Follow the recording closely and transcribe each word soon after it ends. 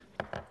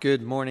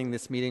Good morning.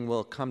 This meeting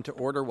will come to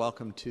order.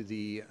 Welcome to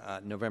the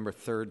November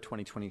 3rd,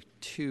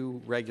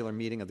 2022 regular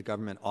meeting of the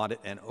Government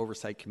Audit and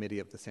Oversight Committee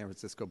of the San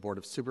Francisco Board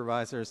of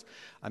Supervisors.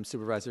 I'm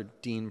Supervisor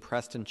Dean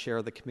Preston, Chair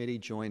of the committee,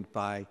 joined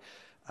by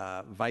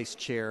Vice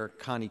Chair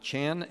Connie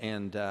Chan,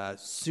 and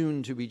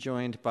soon to be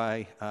joined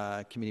by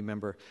Committee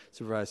Member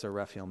Supervisor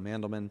Raphael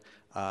Mandelman.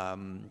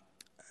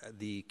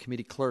 The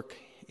committee clerk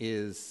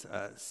is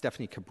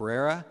Stephanie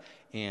Cabrera,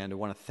 and I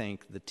want to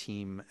thank the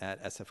team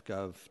at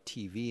SFGov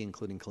TV,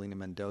 including Kalina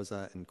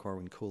Mendoza and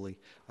Corwin Cooley,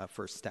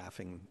 for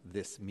staffing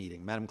this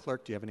meeting. Madam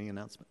Clerk, do you have any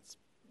announcements?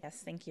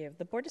 Yes, thank you.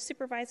 The Board of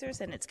Supervisors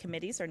and its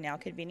committees are now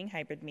convening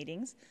hybrid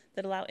meetings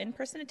that allow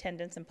in-person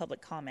attendance and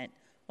public comment,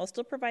 while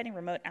still providing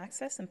remote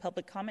access and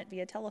public comment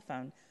via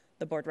telephone.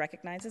 The Board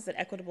recognizes that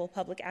equitable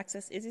public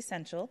access is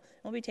essential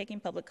and will be taking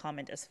public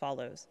comment as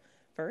follows.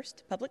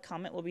 First, public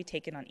comment will be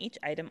taken on each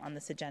item on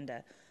this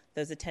agenda.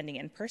 Those attending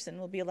in person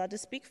will be allowed to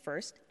speak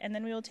first, and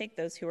then we will take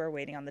those who are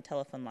waiting on the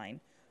telephone line.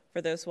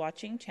 For those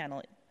watching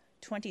channel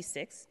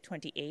 26,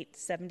 28,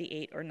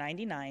 78, or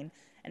 99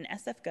 and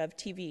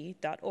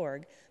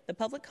sfgovtv.org, the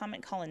public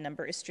comment call-in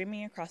number is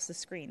streaming across the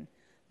screen.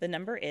 The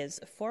number is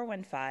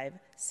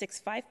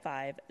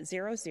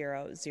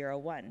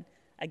 415-655-0001.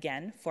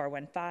 Again,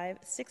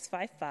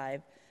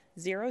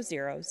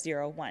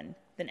 415-655-0001.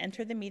 Then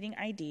enter the meeting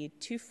ID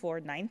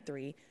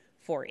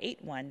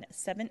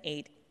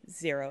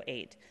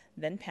 2493-481-7808.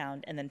 Then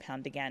pound and then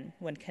pound again.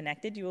 When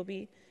connected, you will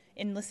be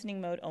in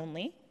listening mode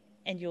only,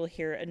 and you will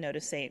hear a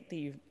notice saying that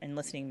you're in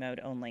listening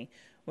mode only.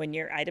 When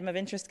your item of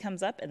interest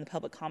comes up and the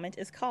public comment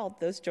is called,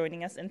 those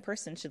joining us in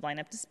person should line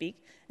up to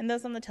speak, and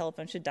those on the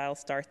telephone should dial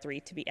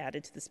 *3 to be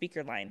added to the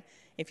speaker line.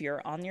 If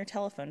you're on your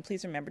telephone,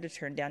 please remember to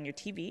turn down your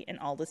TV and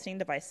all listening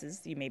devices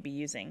you may be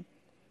using.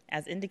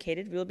 As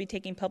indicated, we will be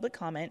taking public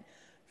comment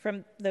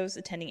from those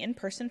attending in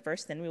person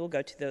first, then we will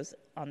go to those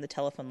on the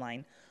telephone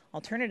line.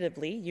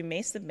 Alternatively, you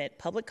may submit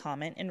public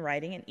comment in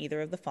writing in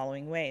either of the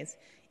following ways.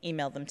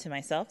 Email them to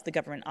myself, the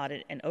Government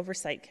Audit and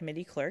Oversight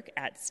Committee Clerk,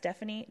 at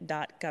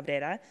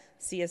stephanie.cabrera,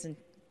 C as in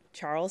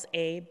Charles,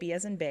 A, B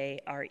as in Bay,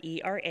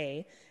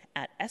 R-E-R-A,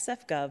 at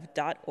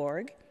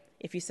sfgov.org.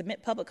 If you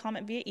submit public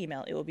comment via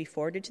email, it will be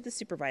forwarded to the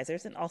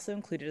supervisors and also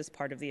included as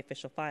part of the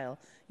official file.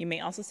 You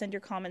may also send your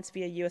comments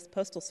via U.S.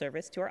 Postal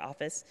Service to our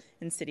office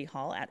in City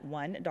Hall at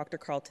 1 Dr.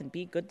 Carlton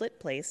B. Goodlett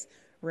Place,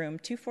 Room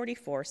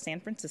 244, San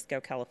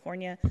Francisco,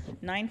 California,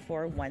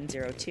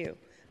 94102.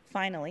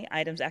 Finally,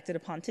 items acted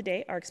upon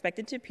today are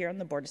expected to appear on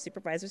the Board of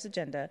Supervisors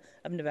agenda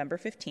of November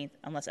 15th,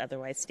 unless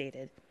otherwise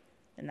stated.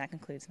 And that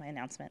concludes my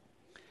announcement.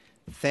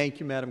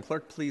 Thank you, Madam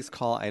Clerk. Please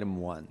call item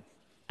 1.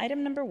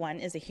 Item number 1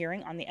 is a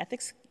hearing on the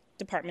Ethics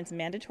Department's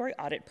mandatory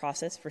audit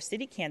process for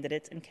city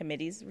candidates and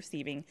committees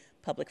receiving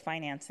public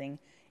financing,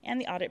 and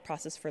the audit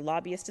process for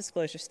lobbyist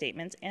disclosure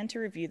statements, and to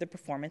review the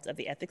performance of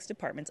the Ethics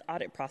Department's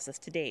audit process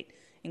to date,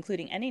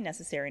 including any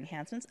necessary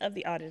enhancements of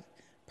the audit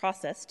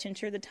process to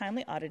ensure the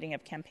timely auditing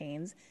of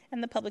campaigns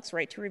and the public's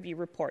right to review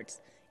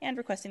reports, and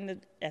requesting the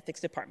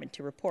Ethics Department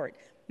to report.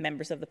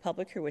 Members of the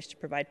public who wish to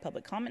provide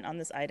public comment on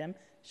this item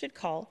should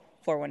call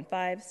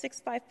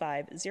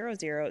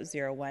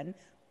 415-655-0001.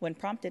 When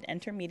prompted,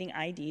 enter meeting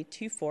ID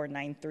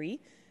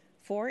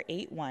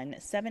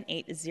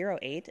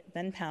 2493-481-7808,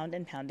 then pound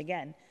and pound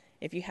again.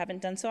 If you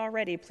haven't done so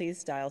already,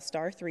 please dial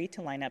 *3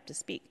 to line up to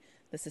speak.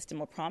 The system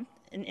will prompt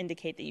and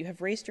indicate that you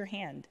have raised your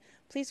hand.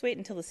 Please wait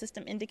until the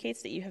system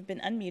indicates that you have been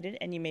unmuted,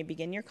 and you may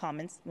begin your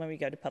comments when we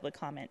go to public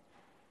comment.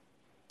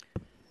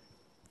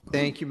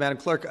 Thank you, Madam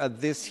Clerk.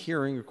 This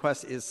hearing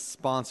request is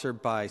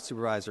sponsored by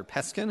Supervisor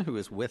Peskin, who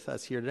is with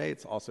us here today.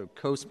 It's also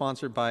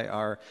co-sponsored by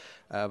our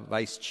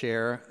Vice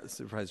Chair,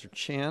 Supervisor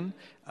Chan.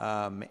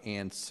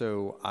 And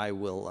so I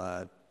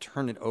will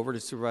turn it over to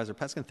Supervisor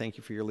Peskin. Thank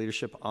you for your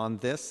leadership on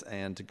this.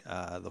 And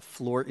the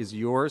floor is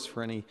yours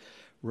for any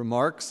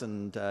remarks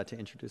and to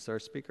introduce our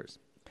speakers.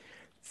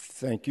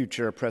 Thank you,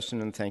 Chair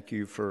Preston, and thank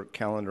you for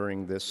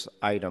calendaring this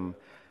item.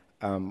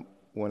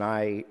 When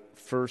I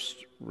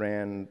first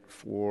ran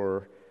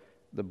for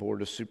the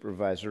Board of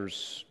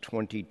Supervisors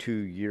 22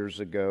 years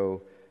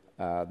ago,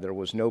 there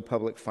was no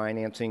public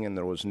financing and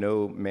there was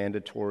no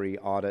mandatory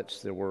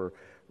audits. There were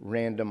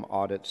random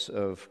audits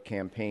of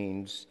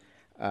campaigns,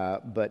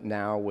 but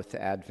now with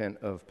the advent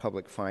of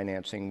public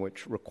financing,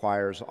 which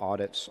requires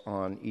audits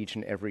on each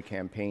and every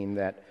campaign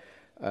that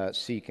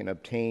seek and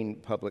obtain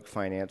public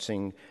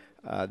financing,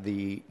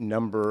 the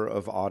number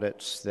of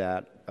audits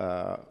that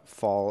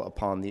fall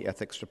upon the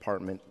Ethics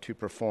Department to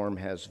perform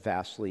has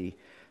vastly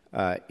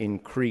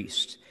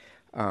increased.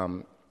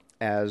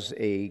 As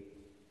a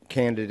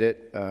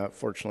candidate,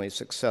 fortunately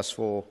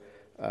successful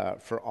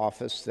for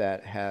office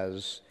that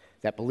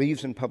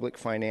believes in public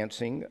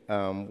financing,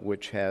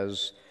 which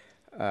has,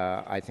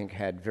 I think,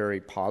 had very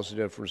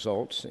positive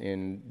results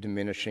in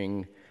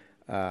diminishing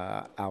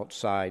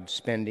outside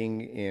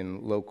spending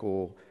in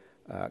local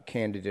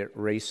candidate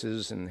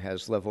races and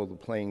has leveled the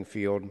playing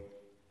field.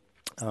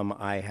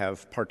 I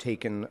have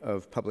partaken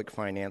of public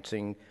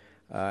financing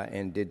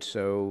and did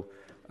so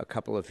a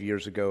couple of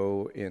years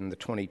ago in the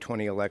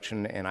 2020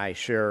 election, and I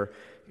share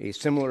a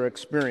similar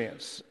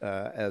experience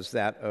as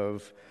that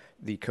of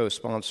the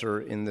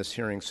co-sponsor in this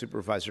hearing,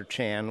 Supervisor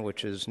Chan,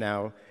 which is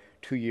now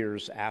 2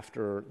 years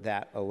after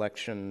that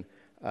election.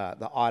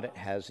 The audit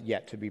has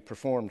yet to be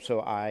performed.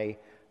 So I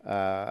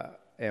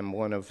am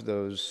one of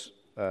those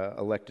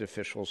elected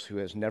officials who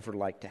has never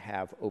liked to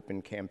have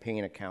open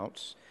campaign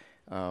accounts.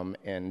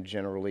 And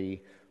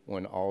generally,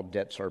 when all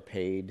debts are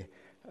paid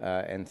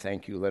and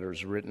thank you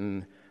letters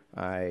written,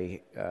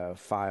 I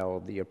file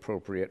the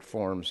appropriate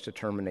forms to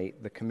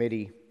terminate the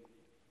committee,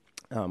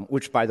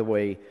 which, by the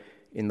way,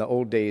 in the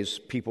old days,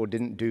 people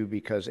didn't do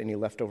because any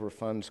leftover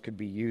funds could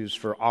be used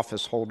for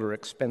office holder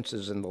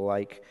expenses and the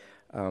like.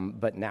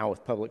 But now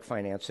with public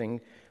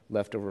financing,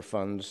 leftover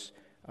funds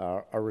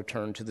are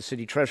returned to the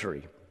city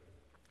treasury.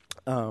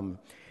 And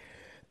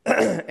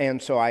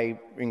so I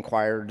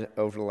inquired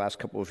over the last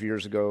couple of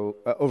years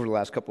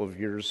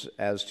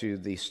as to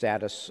the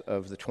status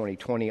of the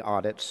 2020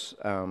 audits,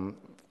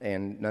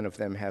 and none of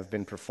them have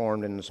been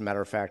performed. And as a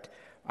matter of fact,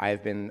 I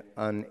have been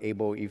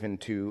unable even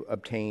to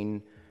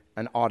obtain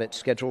an audit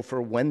schedule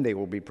for when they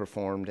will be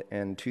performed.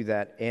 And to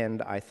that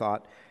end, I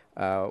thought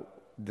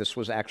this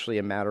was actually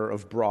a matter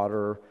of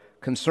broader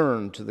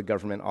concern to the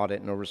Government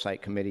Audit and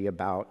Oversight Committee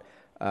about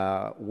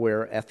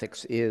where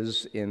ethics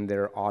is in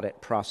their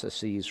audit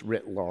processes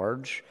writ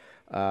large.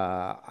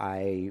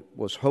 I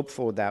was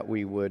hopeful that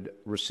we would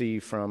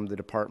receive from the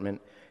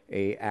department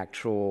an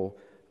actual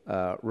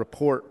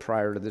report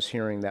prior to this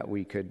hearing, that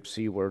we could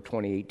see where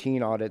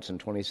 2018 audits and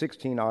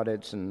 2016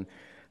 audits, and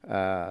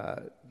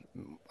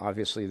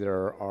obviously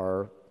there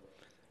are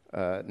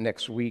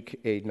next week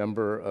a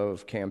number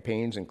of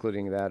campaigns,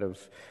 including that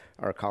of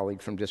our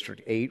colleague from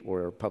District 8,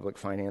 where public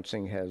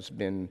financing has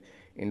been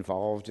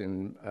involved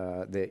in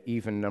the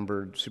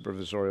even-numbered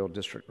supervisorial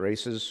district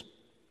races.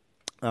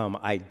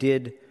 I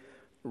did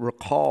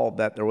recall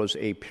that there was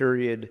a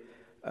period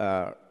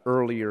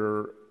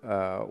earlier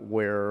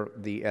where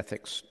the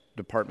ethics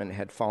department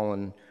had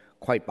fallen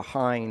quite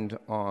behind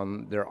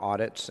on their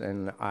audits,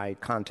 and I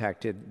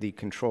contacted the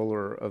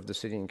controller of the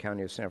city and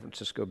county of San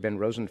Francisco, Ben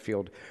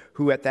Rosenfield,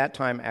 who at that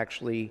time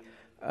actually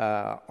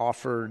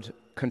offered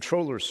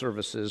controller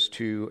services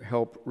to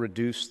help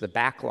reduce the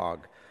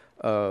backlog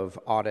of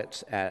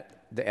audits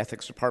at the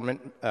ethics department.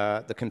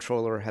 The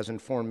controller has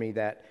informed me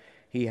that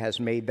he has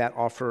made that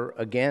offer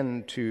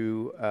again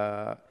to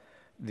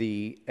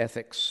the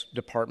ethics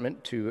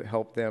department to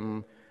help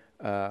them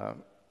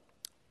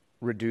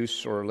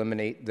reduce or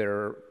eliminate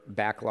their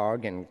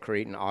backlog and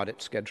create an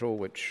audit schedule,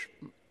 which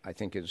I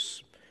think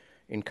is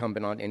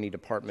incumbent on any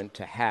department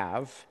to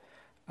have.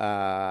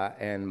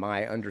 And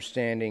my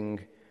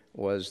understanding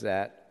was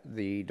that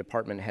the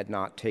department had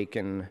not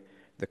taken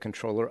the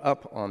controller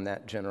up on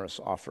that generous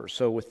offer.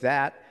 So with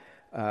that,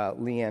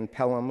 Leanne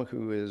Pelham,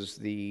 who is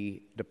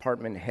the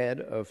department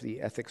head of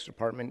the ethics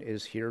department,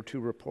 is here to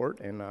report,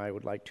 and I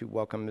would like to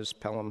welcome Ms.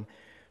 Pelham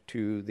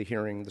to the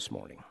hearing this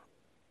morning.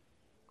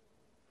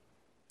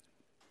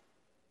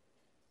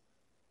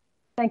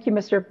 Thank you,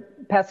 Mr.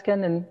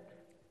 Peskin and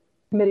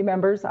committee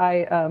members.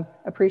 I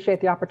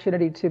appreciate the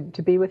opportunity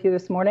to be with you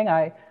this morning.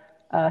 I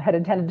had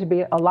intended to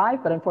be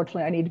alive, but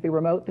unfortunately I need to be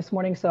remote this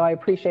morning, so I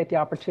appreciate the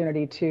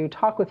opportunity to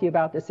talk with you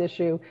about this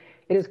issue.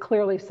 It is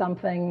clearly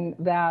something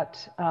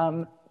that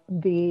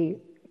the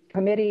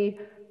committee,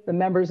 the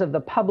members of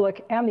the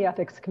public, and the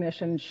Ethics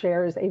Commission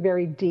shares a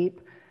very deep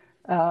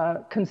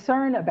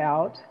concern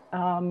about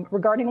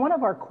regarding one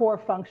of our core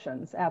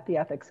functions at the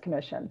Ethics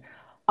Commission.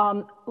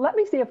 Let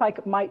me see if I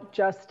might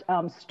just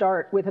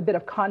start with a bit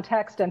of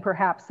context and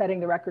perhaps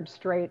setting the record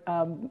straight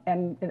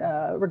and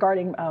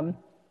regarding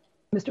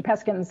Mr.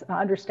 Peskin's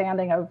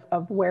understanding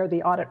of where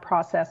the audit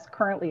process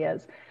currently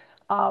is.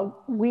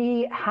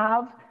 We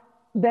have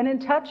been in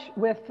touch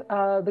with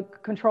the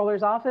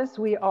Controller's Office.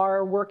 We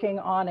are working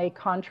on a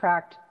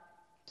contract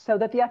so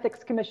that the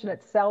Ethics Commission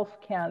itself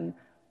can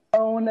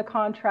own the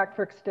contract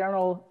for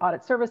external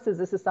audit services.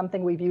 This is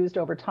something we've used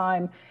over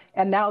time.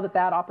 And now that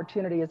that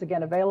opportunity is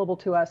again available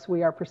to us,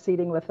 we are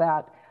proceeding with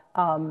that.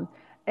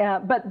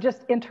 But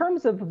just in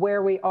terms of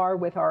where we are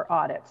with our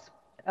audits,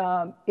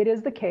 it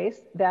is the case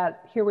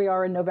that here we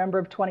are in November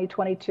of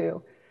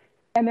 2022,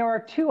 and there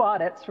are 2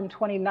 audits from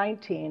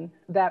 2019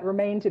 that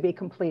remain to be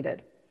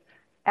completed.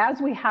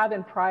 As we have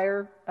in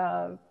prior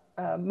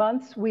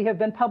months, we have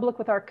been public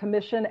with our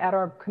commission at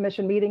our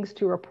commission meetings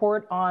to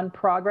report on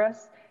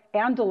progress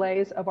and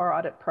delays of our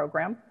audit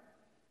program.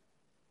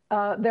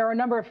 There are a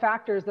number of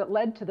factors that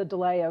led to the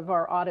delay of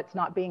our audits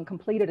not being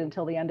completed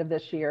until the end of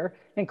this year,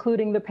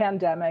 including the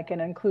pandemic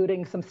and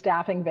including some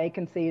staffing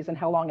vacancies and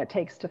how long it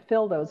takes to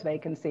fill those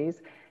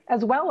vacancies,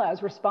 as well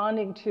as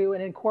responding to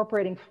and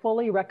incorporating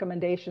fully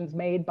recommendations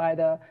made by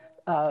the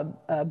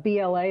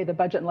BLA, the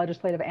Budget and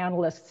Legislative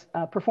Analysts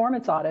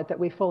performance audit that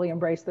we fully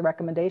embraced the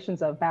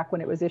recommendations of back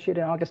when it was issued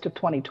in August of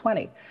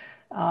 2020.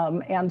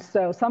 And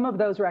so some of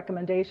those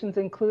recommendations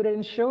included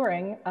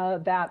ensuring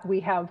that we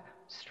have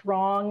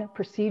strong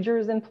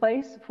procedures in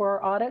place for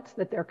our audits,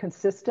 that they're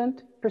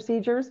consistent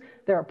procedures,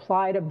 they're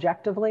applied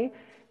objectively,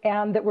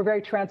 and that we're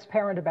very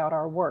transparent about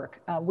our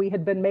work. We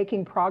had been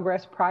making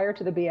progress prior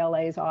to the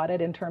BLA's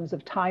audit in terms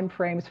of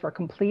timeframes for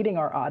completing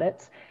our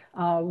audits.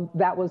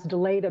 That was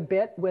delayed a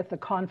bit with the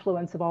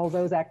confluence of all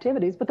those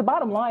activities. But the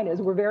bottom line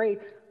is we're very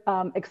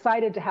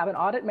excited to have an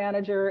audit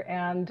manager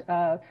and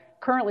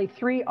currently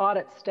 3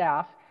 audit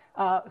staff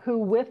who,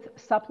 with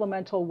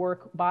supplemental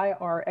work by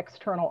our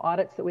external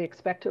audits that we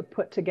expect to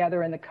put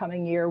together in the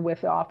coming year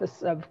with the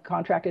Office of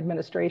Contract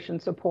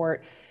Administration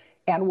support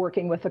and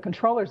working with the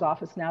Controller's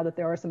Office now that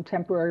there are some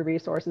temporary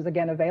resources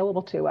again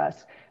available to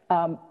us,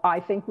 I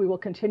think we will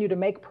continue to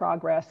make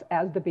progress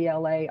as the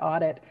BLA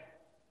audit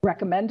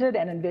recommended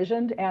and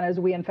envisioned, and as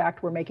we in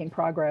fact were making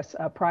progress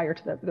prior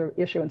to the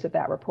issuance of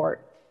that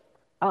report.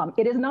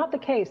 It is not the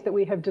case that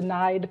we have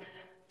denied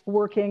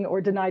working or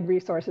denied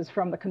resources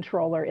from the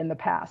controller in the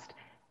past.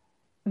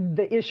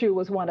 The issue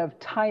was one of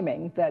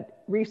timing,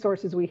 that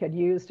resources we had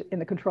used in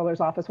the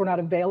controller's office were not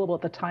available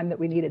at the time that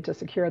we needed to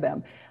secure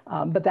them.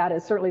 But that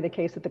is certainly the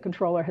case that the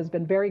controller has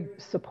been very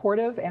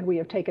supportive, and we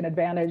have taken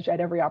advantage at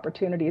every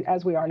opportunity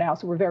as we are now.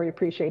 So we're very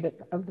appreciative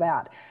of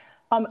that.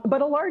 But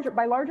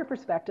by larger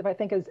perspective, I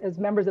think as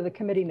members of the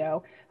committee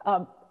know,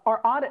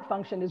 our audit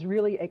function is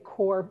really a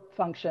core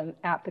function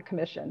at the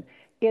commission.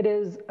 It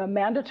is a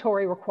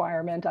mandatory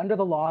requirement under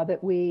the law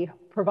that we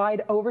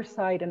provide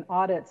oversight and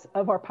audits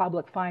of our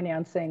public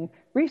financing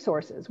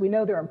resources. We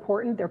know they're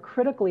important. They're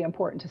critically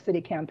important to city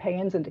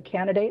campaigns and to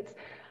candidates.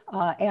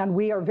 And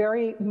we are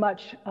very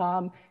much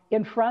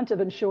in front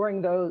of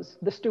ensuring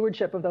the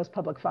stewardship of those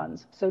public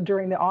funds. So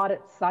during the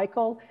audit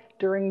cycle,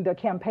 during the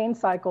campaign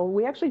cycle,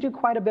 we actually do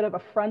quite a bit of a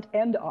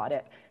front-end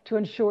audit to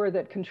ensure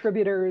that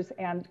contributors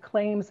and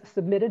claims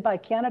submitted by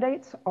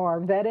candidates are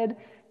vetted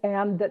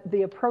and that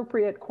the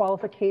appropriate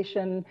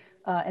qualification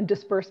and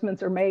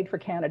disbursements are made for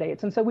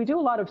candidates. And so we do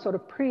a lot of sort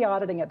of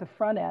pre-auditing at the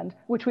front end,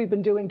 which we've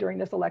been doing during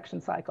this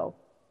election cycle.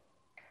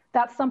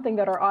 That's something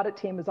that our audit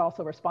team is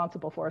also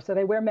responsible for, so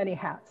they wear many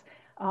hats.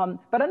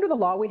 But under the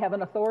law, we have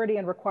an authority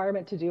and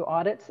requirement to do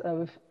audits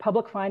of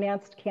public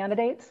financed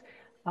candidates.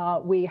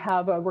 We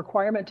have a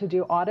requirement to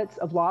do audits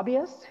of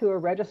lobbyists who are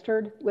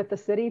registered with the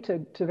city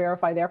to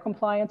verify their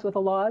compliance with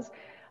the laws.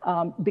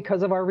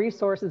 Because of our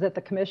resources at the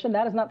commission,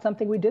 that is not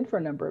something we did for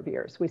a number of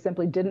years. We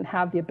simply didn't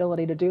have the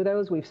ability to do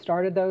those. We've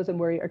started those, and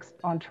we're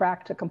on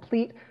track to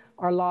complete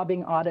our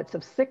lobbying audits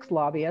of 6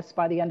 lobbyists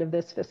by the end of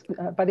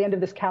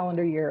this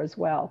calendar year as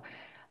well.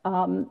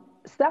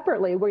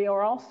 Separately, we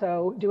are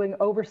also doing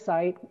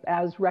oversight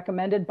as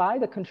recommended by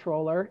the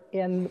controller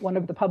in one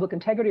of the public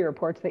integrity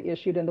reports they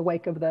issued in the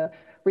wake of the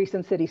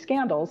recent city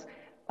scandals,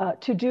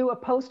 to do a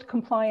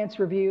post-compliance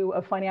review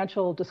of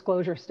financial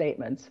disclosure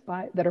statements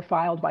that are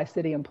filed by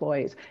city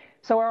employees.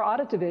 So our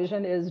audit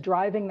division is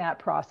driving that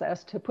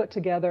process to put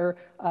together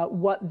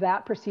what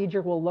that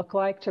procedure will look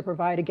like to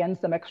provide, again,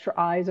 some extra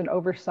eyes and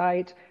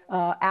oversight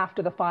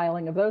after the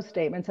filing of those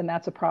statements, and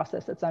that's a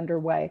process that's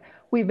underway.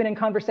 We've been in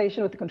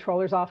conversation with the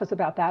Controller's Office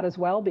about that as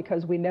well,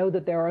 because we know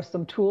that there are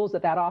some tools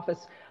that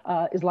office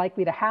is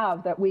likely to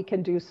have that we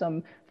can do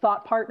some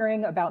thought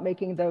partnering about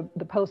making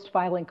the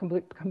post-filing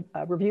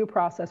review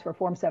process for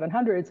Form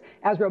 700s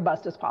as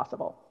robust as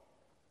possible.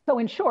 So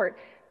in short,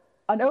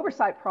 an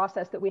oversight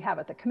process that we have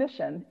at the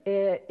commission,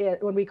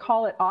 when we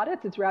call it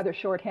audits, it's rather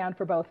shorthand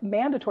for both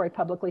mandatory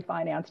publicly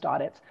financed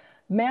audits,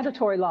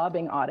 mandatory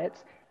lobbying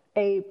audits,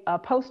 a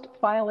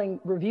post-filing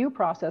review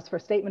process for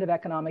statement of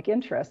economic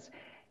interests.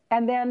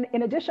 And then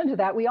in addition to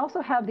that, we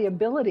also have the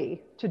ability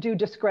to do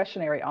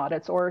discretionary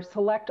audits or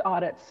select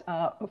audits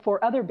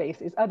for other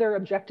bases, other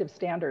objective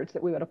standards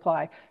that we would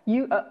apply,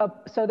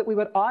 so that we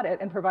would audit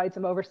and provide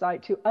some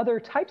oversight to other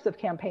types of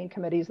campaign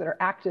committees that are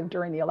active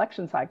during the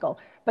election cycle,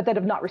 but that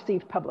have not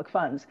received public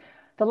funds.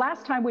 The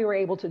last time we were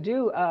able to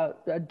do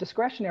a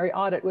discretionary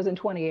audit was in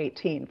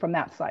 2018 from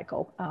that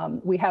cycle.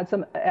 We had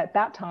some, at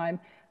that time,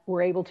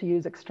 we're able to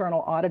use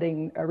external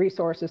auditing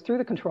resources through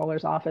the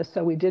Controller's Office.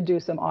 So we did do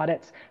some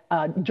audits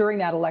during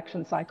that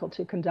election cycle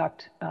to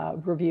conduct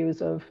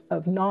reviews of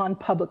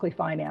non-publicly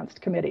financed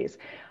committees.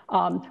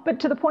 But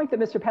to the point that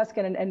Mr.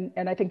 Peskin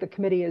and I think the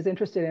committee is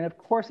interested in, of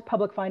course,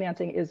 public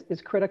financing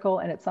is critical,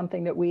 and it's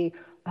something that we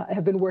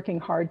have been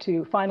working hard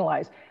to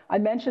finalize. I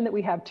mentioned that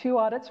we have 2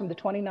 audits from the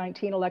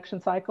 2019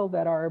 election cycle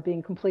that are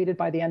being completed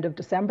by the end of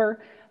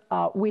December.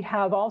 We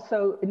have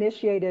also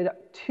initiated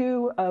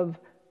 2 of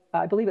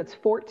I believe it's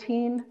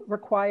 14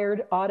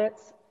 required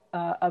audits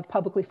of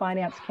publicly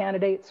financed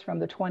candidates from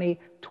the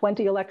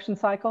 2020 election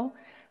cycle.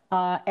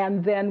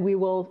 And then we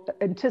will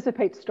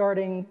anticipate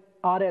starting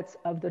audits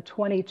of the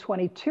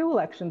 2022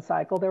 election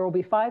cycle. There will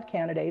be 5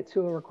 candidates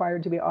who are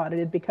required to be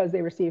audited because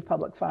they receive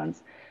public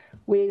funds.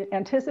 We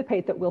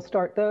anticipate that we'll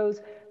start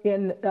those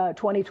in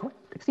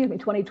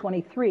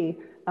 2023,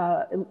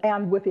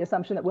 and with the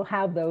assumption that we'll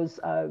have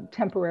those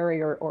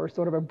temporary or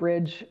sort of a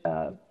bridge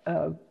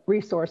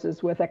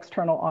resources with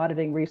external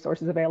auditing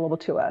resources available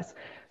to us.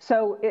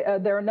 So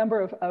there are a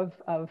number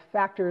of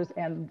factors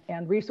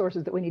and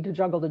resources that we need to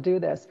juggle to do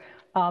this.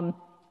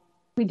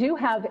 We do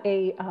have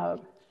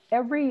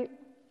every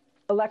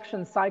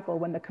election cycle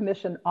when the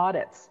commission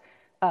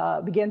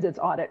begins its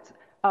audits,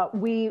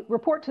 we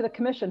report to the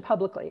commission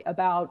publicly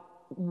about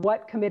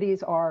what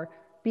committees are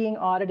being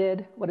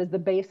audited, what is the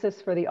basis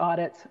for the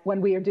audits.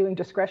 When we are doing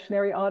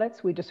discretionary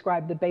audits, we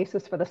describe the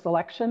basis for the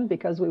selection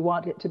because we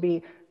want it to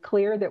be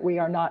clear that we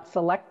are not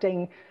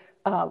selecting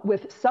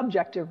with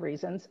subjective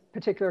reasons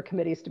particular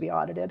committees to be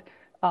audited.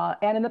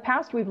 And in the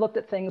past, we've looked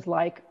at things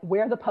like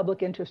where the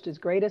public interest is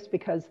greatest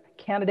because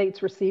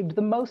candidates received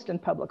the most in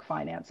public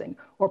financing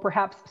or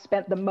perhaps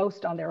spent the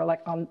most on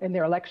in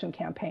their election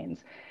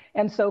campaigns.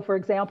 And so, for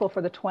example,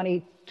 for the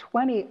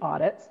 2020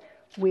 audits,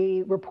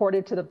 we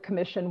reported to the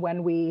commission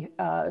when we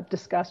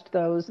discussed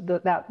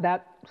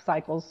that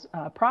cycle's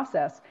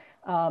process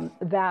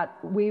that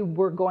we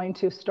were going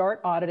to start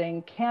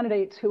auditing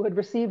candidates who had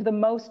received the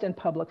most in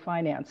public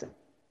financing.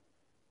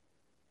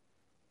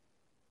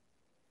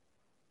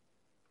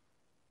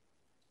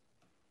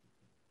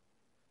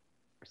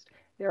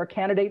 There are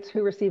candidates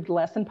who received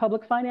less in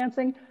public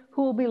financing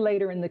who will be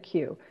later in the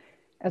queue.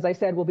 As I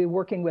said, we'll be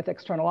working with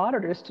external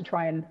auditors to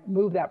try and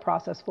move that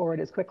process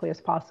forward as quickly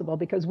as possible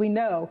because we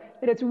know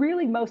that it's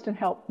really most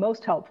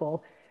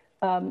helpful,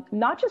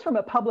 not just from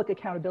a public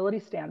accountability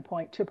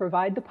standpoint, to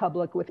provide the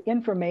public with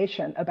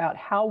information about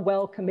how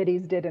well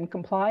committees did in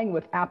complying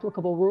with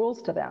applicable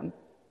rules to them.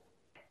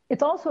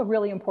 It's also a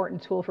really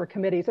important tool for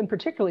committees, and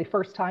particularly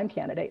first-time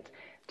candidates,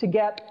 to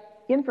get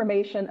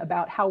information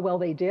about how well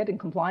they did in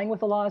complying with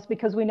the laws,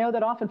 because we know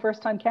that often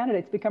first-time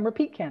candidates become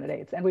repeat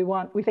candidates, and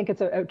we think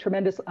it's a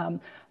tremendous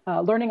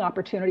learning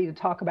opportunity to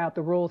talk about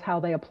the rules,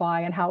 how they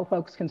apply, and how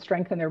folks can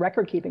strengthen their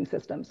record-keeping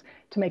systems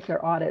to make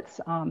their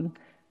audits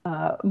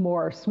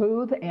more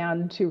smooth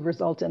and to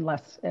result in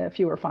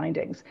fewer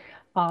findings.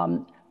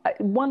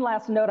 One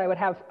last note I would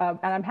have, and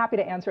I'm happy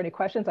to answer any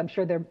questions. I'm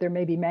sure there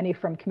may be many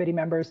from committee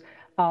members,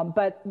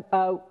 but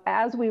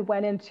as we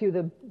went into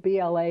the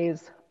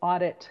BLA's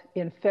audit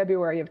in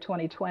February of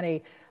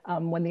 2020,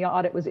 when the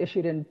audit was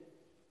issued in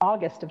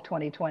August of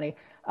 2020,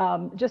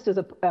 just as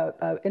a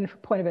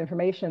point of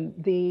information,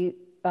 the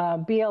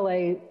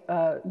BLA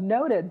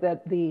noted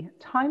that the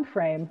time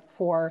frame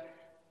for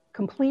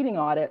completing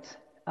audits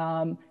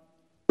had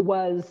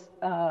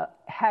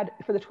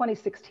for the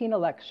 2016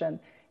 election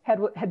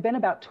had been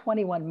about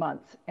 21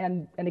 months.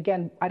 And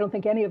again, I don't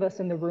think any of us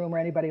in the room or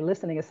anybody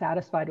listening is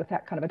satisfied with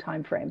that kind of a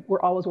time frame.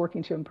 We're always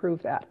working to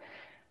improve that.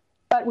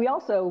 But we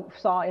also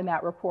saw in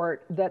that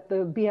report that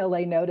the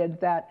BLA noted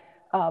that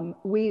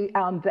we,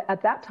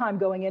 at that time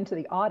going into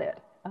the audit,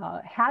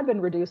 had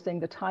been reducing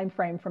the time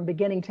frame from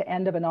beginning to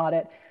end of an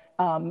audit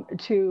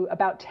to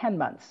about 10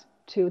 months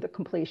to the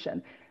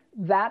completion.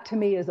 That, to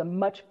me, is a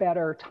much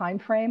better time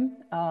frame.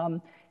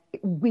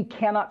 We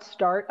cannot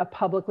start a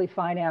publicly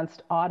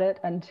financed audit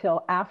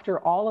until after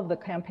all of the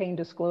campaign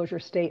disclosure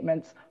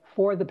statements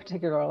for the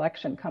particular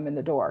election come in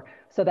the door.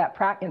 So that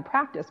in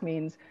practice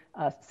means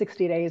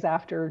 60 days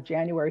after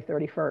January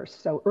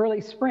 31st. So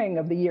early spring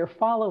of the year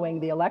following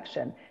the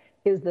election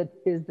is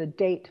the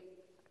date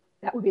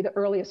that would be the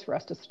earliest for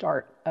us to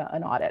start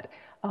an audit.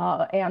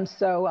 And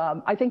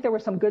so I think there were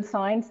some good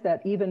signs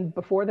that even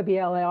before the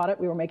BLA audit,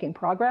 we were making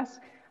progress.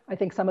 I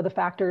think some of the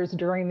factors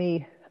during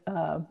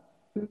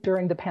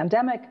the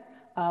pandemic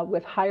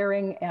with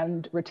hiring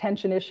and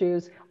retention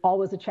issues,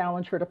 always a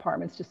challenge for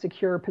departments to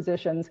secure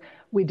positions.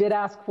 We did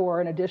ask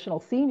for an additional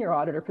senior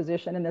auditor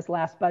position in this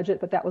last budget,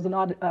 but that was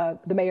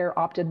the mayor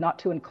opted not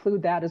to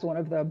include that as one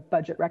of the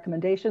budget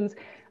recommendations.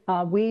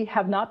 We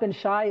have not been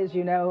shy, as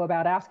you know,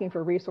 about asking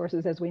for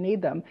resources as we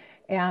need them,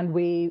 and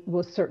we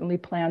will certainly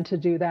plan to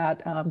do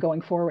that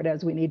going forward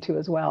as we need to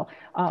as well.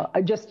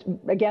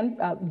 Again,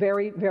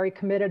 very, very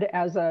committed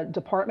as a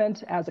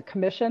department, as a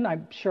commission.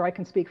 I'm sure I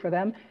can speak for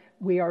them.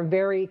 We are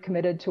very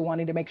committed to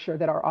wanting to make sure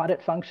that our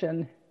audit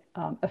function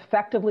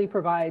effectively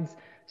provides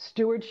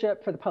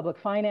stewardship for the public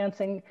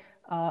financing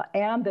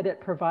and that it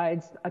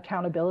provides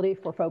accountability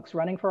for folks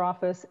running for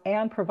office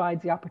and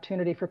provides the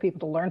opportunity for people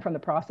to learn from the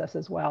process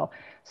as well.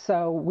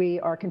 So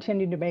we are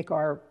continuing to make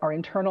our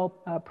internal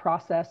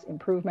process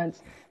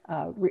improvements,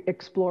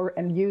 explore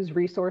and use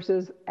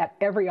resources at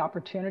every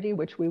opportunity,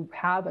 which we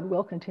have and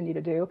will continue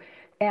to do,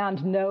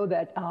 and know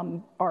that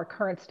our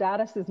current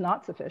status is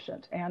not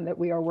sufficient and that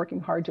we are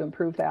working hard to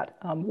improve that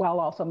while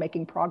also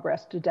making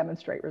progress to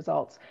demonstrate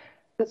results.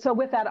 So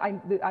with that,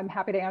 I'm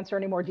happy to answer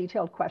any more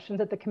detailed questions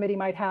that the committee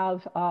might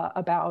have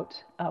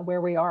about where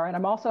we are. And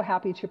I'm also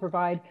happy to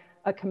provide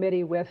a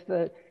committee with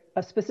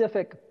a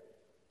specific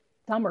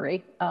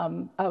summary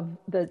of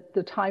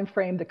the time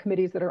frame, the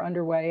committees that are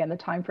underway, and the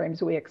time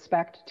frames we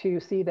expect to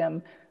see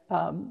them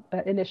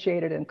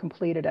initiated and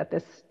completed at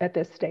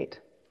this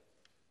state.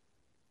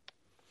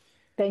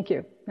 Thank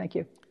you. Thank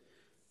you.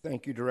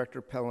 Thank you,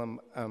 Director Pelham.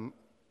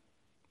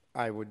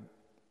 I would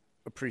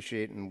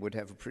appreciate and would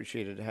have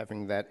appreciated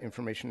having that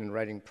information in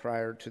writing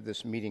prior to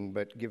this meeting,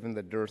 but given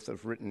the dearth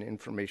of written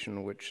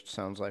information, which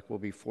sounds like will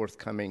be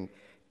forthcoming,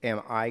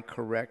 am I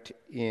correct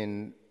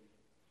in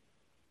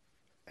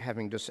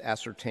having just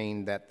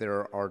ascertained that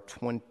there are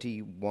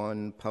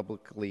 21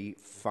 publicly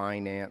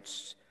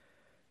financed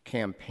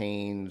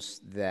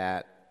campaigns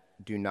that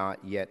do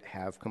not yet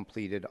have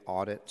completed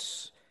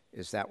audits?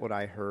 Is that what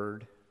I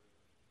heard?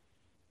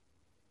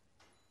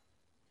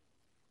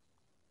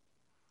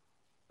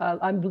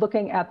 I'm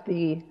looking at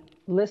the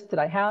list that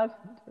I have.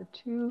 There are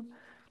two.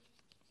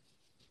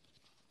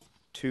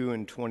 2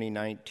 in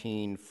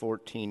 2019,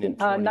 14 in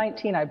 20...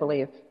 19, I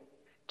believe.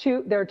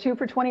 There are 2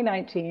 for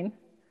 2019.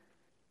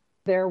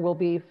 There will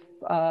be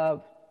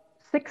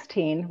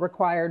 16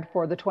 required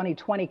for the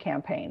 2020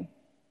 campaign.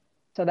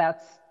 So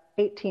that's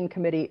 18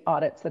 committee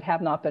audits that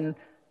have not been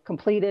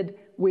completed.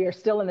 We are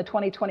still in the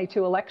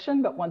 2022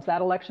 election, but once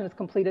that election is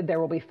completed, there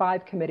will be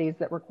 5 committees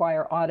that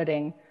require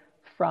auditing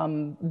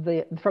from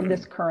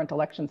this current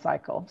election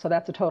cycle. So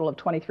that's a total of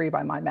 23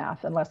 by my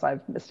math, unless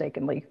I've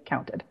mistakenly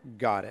counted.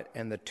 Got it.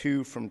 And the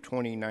 2 from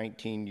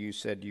 2019, you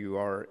said you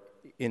are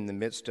in the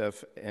midst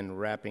of and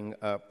wrapping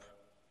up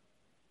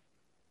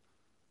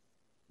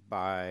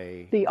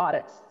by... The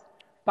audits,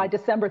 by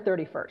December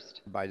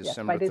 31st. By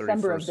December 31st, by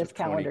December of this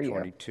calendar year.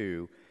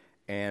 2022.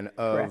 And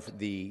of Correct.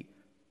 the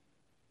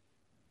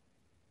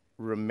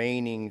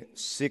remaining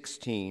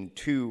 16,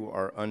 2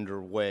 are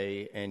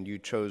underway, and you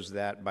chose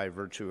that by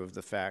virtue of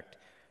the fact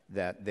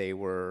that they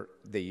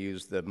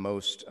used the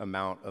most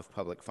amount of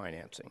public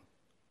financing.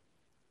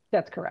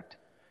 That's correct.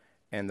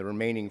 And the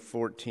remaining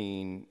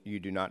 14 you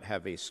do not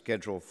have a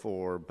schedule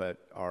for, but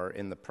are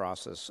in the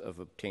process of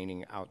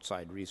obtaining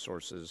outside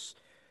resources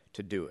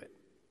to do it.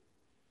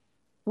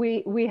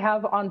 We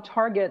have on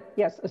target,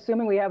 yes,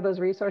 assuming we have those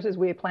resources,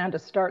 we plan to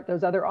start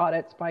those other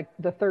audits by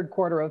the 3rd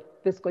quarter of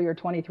fiscal year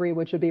 23,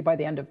 which would be by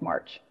the end of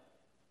March.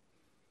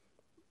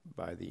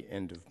 By the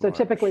end of March. So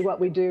typically what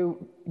we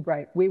do,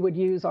 right, we would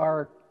use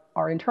our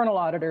internal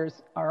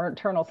auditors, our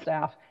internal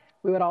staff.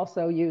 We would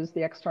also use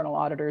the external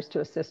auditors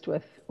to assist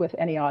with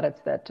any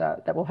audits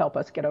that will help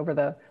us get over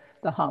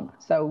the hump.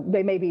 So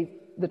they may be,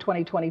 the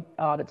 2020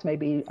 audits may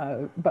be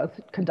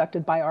both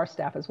conducted by our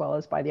staff as well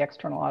as by the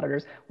external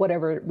auditors,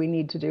 whatever we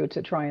need to do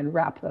to try and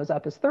wrap those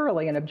up as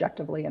thoroughly and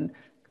objectively and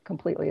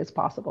completely as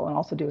possible, and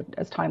also do it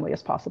as timely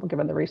as possible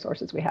given the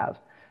resources we have.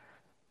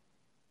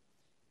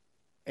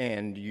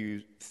 And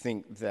you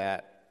think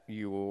that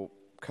you will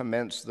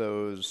commence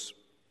those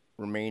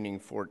remaining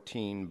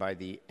 14 by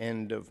the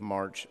end of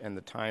March, and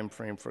the time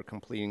frame for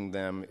completing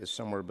them is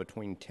somewhere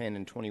between 10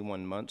 and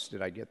 21 months.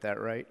 Did I get that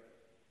right?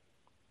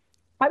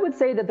 I would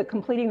say that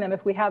completing them,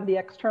 if we have the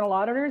external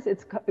auditors,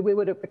 we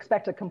would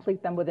expect to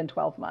complete them within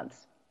 12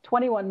 months.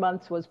 21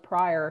 months was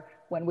prior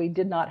when we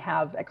did not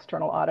have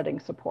external auditing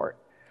support.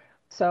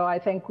 So I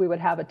think we would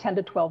have a 10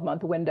 to 12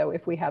 month window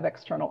if we have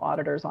external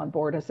auditors on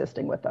board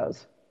assisting with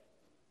those.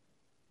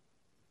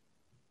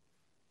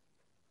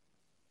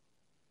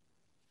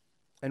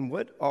 And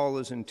what all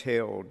is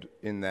entailed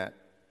in that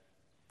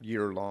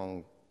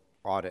year-long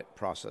audit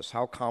process?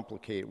 How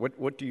complicated,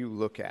 what do you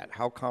look at?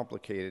 How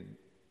complicated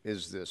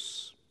is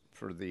this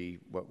for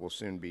what will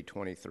soon be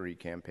 23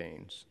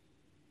 campaigns?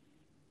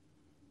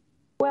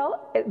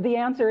 Well, the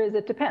answer is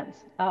it depends.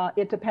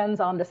 It depends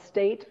on the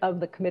state of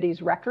the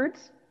committee's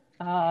records,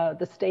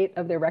 the state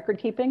of their record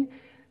keeping,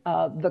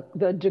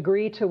 the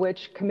degree to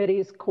which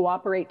committees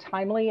cooperate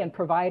timely in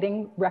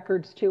providing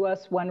records to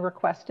us when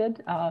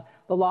requested.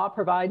 The law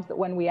provides that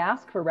when we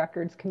ask for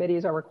records,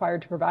 committees are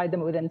required to provide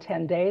them within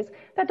 10 days.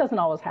 That doesn't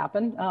always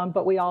happen,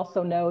 but we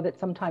also know that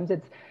sometimes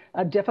it's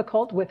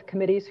difficult with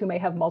committees who may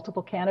have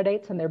multiple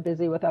candidates and they're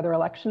busy with other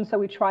elections. So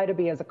we try to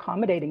be as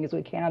accommodating as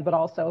we can, but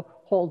also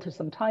hold to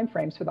some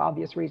timeframes for the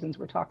obvious reasons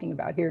we're talking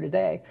about here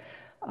today.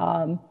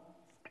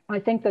 I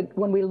think that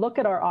when we look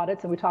at our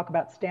audits and we talk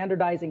about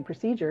standardizing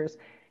procedures,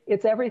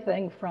 it's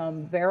everything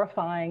from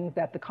verifying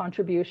that the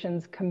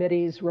contributions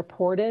committees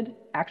reported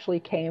actually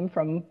came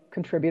from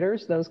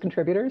contributors, those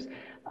contributors,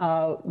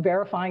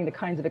 verifying the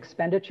kinds of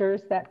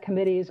expenditures that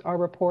committees are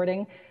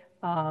reporting.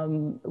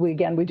 We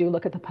do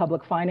look at the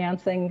public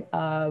financing.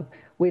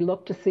 We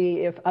look to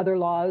see if other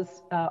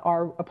laws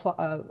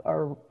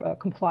are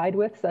complied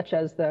with, such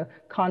as the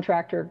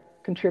contractor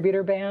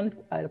contributor ban.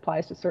 It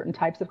applies to certain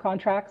types of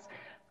contracts.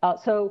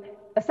 So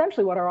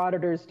essentially what our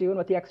auditors do and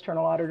what the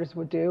external auditors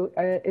would do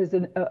is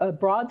a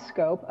broad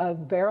scope of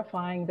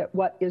verifying that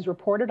what is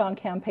reported on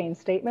campaign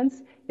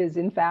statements is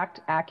in fact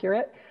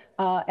accurate,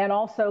 and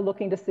also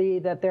looking to see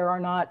that there are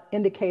not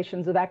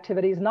indications of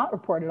activities not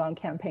reported on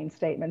campaign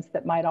statements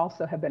that might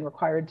also have been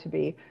required to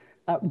be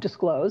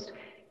disclosed,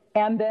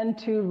 and then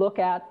to look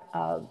at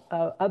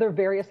other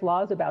various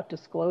laws about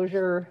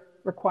disclosure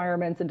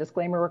requirements and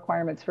disclaimer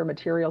requirements for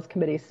materials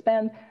committees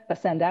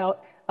send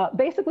out.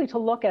 Basically to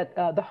look at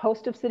the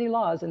host of city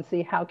laws and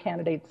see how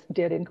candidates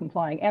did in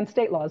complying, and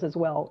state laws as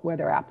well, where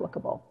they're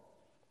applicable.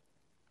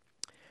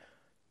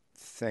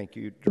 Thank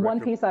you, Director. One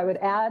piece I would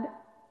add,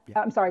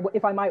 I'm sorry,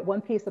 if I might, one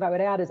piece that I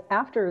would add is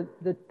after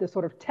the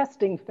sort of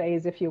testing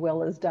phase, if you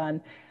will, is done,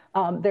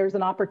 there's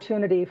an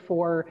opportunity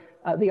for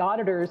the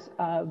auditors.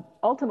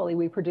 Ultimately,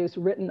 we produce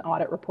written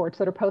audit reports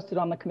that are posted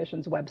on the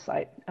Commission's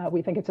website.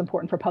 We think it's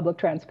important for public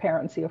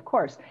transparency, of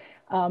course.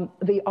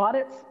 The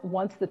audits,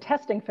 once the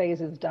testing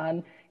phase is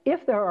done,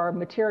 if there are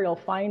material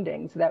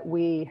findings that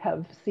we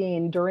have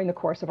seen during the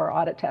course of our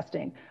audit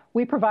testing,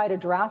 we provide a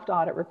draft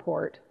audit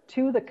report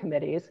to the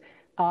committees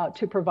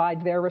to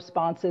provide their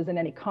responses and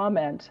any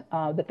comment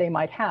that they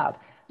might have.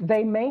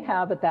 they may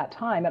have at that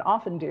time, and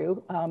often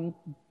do,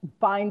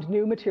 find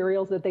new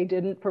materials that they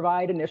didn't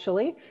provide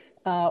initially,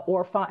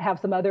 or have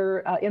some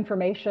other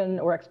information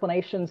or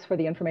explanations for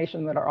the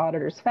information that our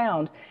auditors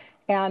found.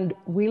 And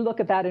we look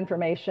at that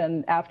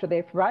information after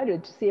they've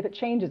provided to see if it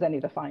changes any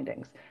of the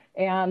findings.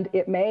 And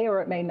it may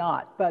or it may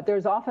not, but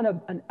there's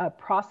often a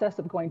process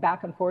of going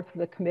back and forth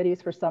with the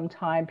committees for some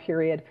time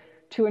period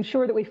to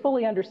ensure that we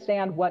fully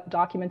understand what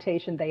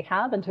documentation they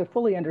have and to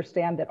fully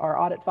understand that our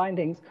audit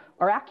findings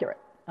are accurate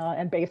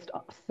and based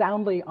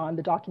soundly on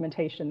the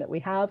documentation that we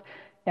have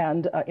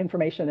and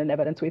information and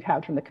evidence we've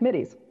had from the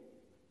committees.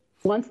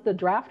 Once the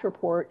draft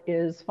report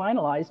is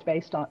finalized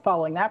based on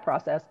following that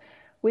process,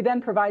 we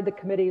then provide the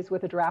committees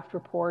with a draft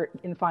report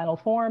in final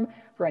form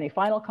for any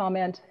final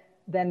comment.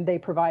 Then they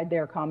provide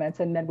their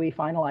comments, and then we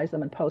finalize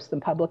them and post them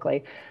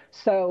publicly.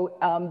 So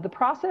the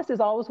process is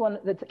always one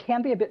that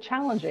can be a bit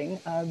challenging,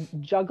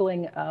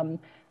 juggling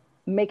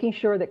making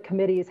sure that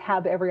committees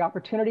have every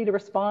opportunity to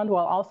respond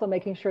while also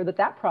making sure that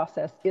that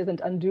process isn't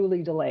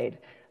unduly delayed.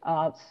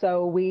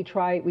 So we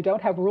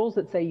don't have rules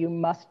that say you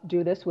must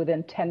do this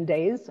within 10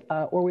 days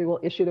or we will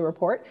issue the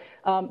report.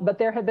 But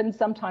there have been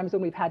some times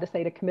when we've had to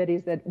say to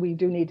committees that we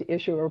do need to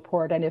issue a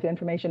report, and if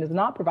information is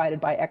not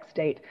provided by X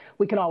date,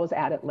 we can always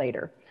add it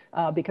later.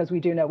 Because we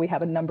do know we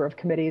have a number of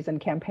committees and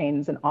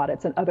campaigns and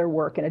audits and other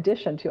work in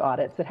addition to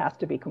audits that has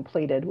to be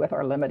completed with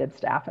our limited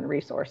staff and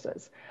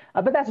resources.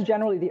 But that's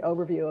generally the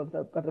overview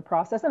of the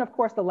process. And of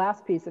course, the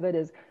last piece of it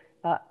is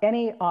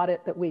any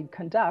audit that we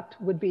conduct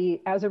would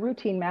be, as a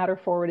routine matter,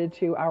 forwarded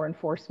to our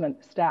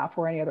enforcement staff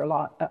or any other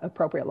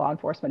appropriate law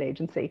enforcement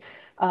agency.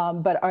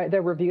 But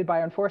they're reviewed by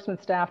our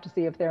enforcement staff to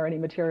see if there are any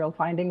material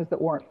findings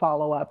that warrant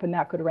follow-up, and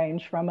that could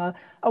range from a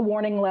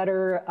warning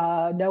letter,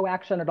 no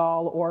action at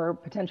all, or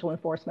potential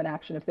enforcement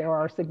action if there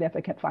are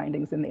significant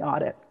findings in the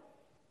audit.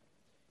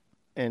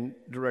 And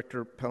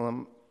Director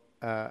Pelham,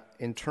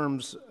 in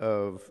terms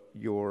of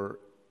your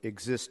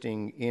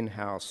existing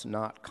in-house,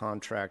 not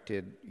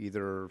contracted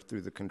either through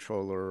the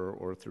controller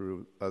or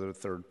through other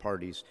third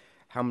parties,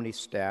 how many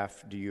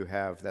staff do you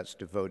have that's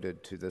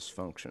devoted to this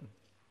function?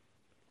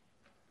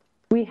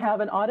 We have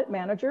an audit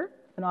manager,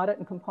 an audit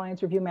and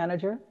compliance review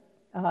manager,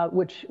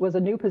 which was a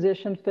new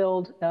position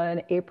filled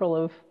in April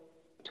of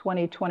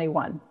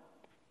 2021.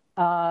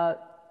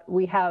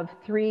 We have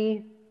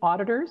 3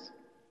 auditors.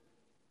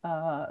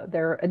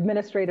 They're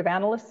administrative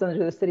analysts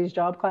under the city's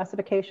job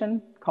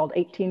classification called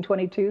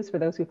 1822s for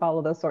those who follow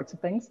those sorts of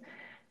things.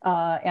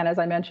 And as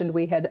I mentioned,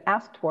 we had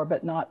asked for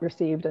but not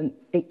received an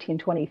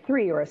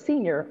 1823 or a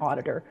senior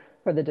auditor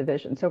for the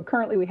division. So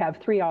currently we have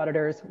 3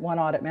 auditors, 1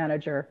 audit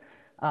manager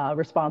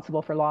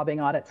responsible for lobbying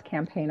audits,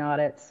 campaign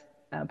audits,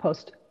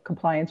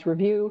 post-compliance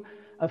review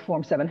of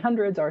Form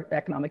 700s, our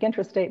economic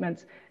interest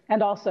statements,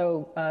 and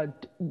also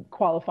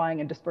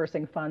qualifying and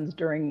dispersing funds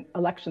during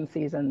election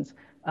seasons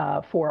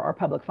for our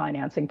public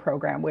financing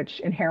program, which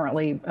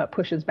inherently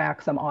pushes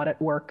back some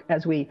audit work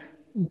as we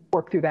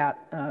work through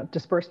that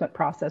disbursement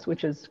process,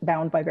 which is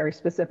bound by very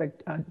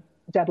specific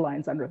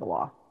deadlines under the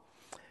law.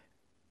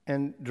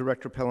 And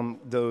Director Pelham,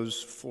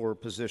 those 4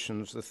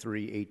 positions, the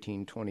 3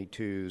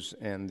 1822s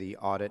and the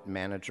audit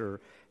manager,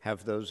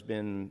 have those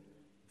been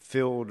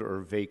filled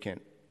or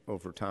vacant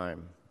over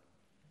time?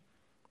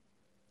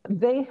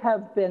 They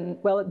have been,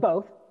 well, at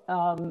both.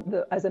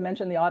 As I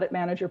mentioned, the audit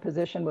manager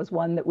position was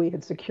one that we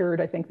had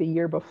secured, I think, the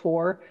year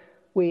before.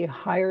 We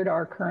hired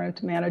our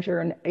current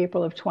manager in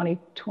April of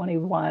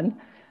 2021.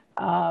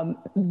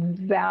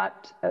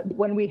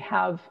 When we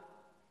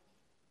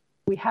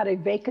had a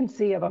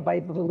vacancy of, I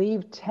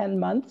believe, 10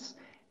 months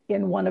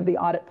in one of the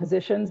audit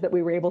positions that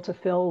we were able to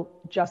fill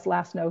just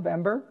last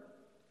November.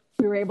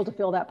 We were able to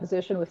fill that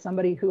position with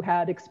somebody who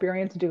had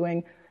experience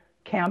doing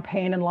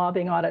campaign and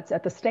lobbying audits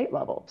at the state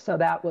level. So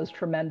that was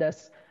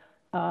tremendous.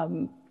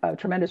 A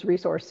tremendous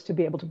resource to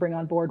be able to bring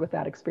on board with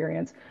that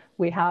experience.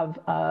 We have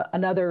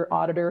another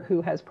auditor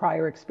who has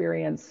prior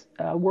experience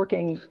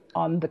working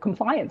on the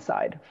compliance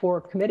side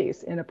for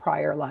committees in a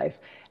prior life,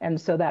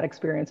 and so that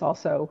experience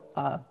also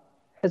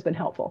has been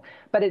helpful.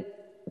 But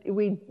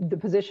the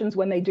positions,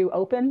 when they do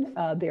open,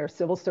 they are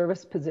civil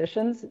service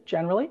positions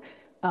generally,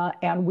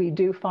 and we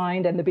do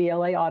find, and the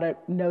BLA audit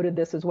noted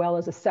this as well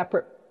as a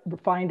separate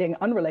finding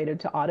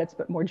unrelated to audits,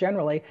 but more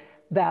generally,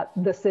 that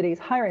the city's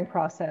hiring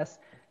process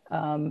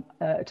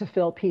to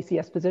fill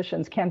PCS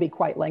positions can be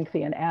quite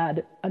lengthy and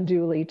add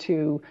unduly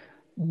to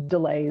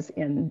delays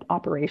in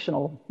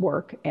operational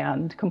work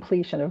and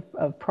completion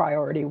of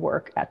priority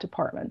work at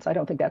departments. I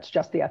don't think that's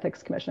just the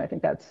Ethics Commission. I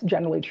think that's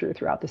generally true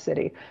throughout the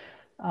city.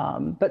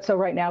 But so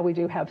right now we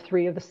do have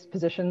 3 of the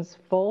positions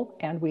full,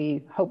 and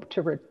we hope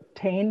to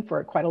retain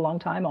for quite a long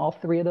time all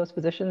 3 of those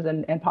positions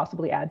and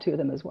possibly add to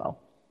them as well.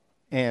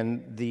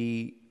 And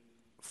the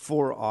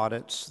 4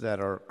 audits that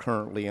are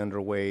currently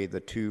underway, the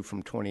 2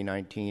 from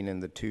 2019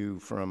 and the 2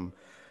 from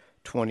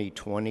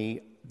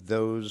 2020,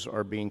 those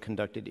are being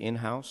conducted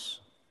in-house?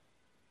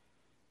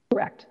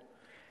 Correct.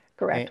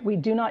 We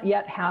do not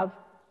yet have,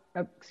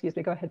 excuse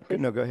me, go ahead, please.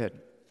 No, go ahead.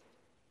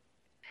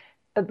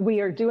 We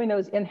are doing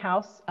those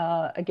in-house,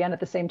 again, at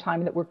the same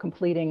time that we're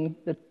completing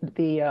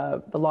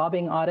the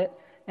lobbying audit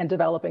and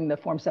developing the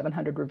Form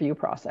 700 review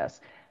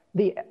process.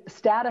 The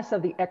status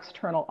of the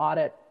external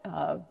audit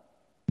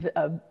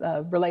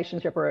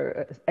relationship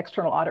or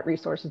external audit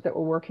resources that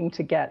we're working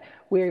to get.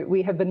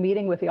 We have been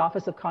meeting with the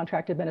Office of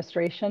Contract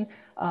Administration.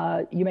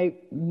 You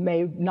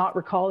may not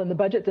recall in the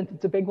budget, since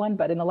it's a big one,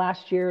 but in the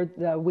last year,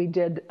 we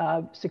did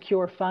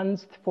secure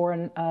funds for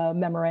a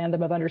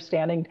memorandum of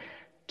understanding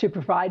to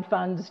provide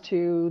funds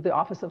to the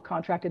Office of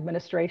Contract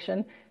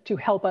Administration to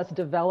help us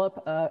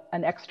develop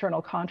an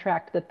external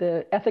contract that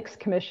the Ethics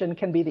Commission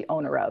can be the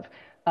owner of.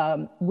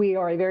 We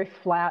are a very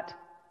flat,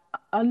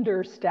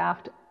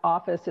 understaffed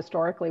office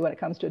historically when it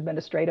comes to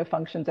administrative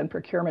functions and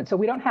procurement. So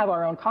we don't have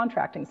our own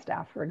contracting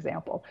staff, for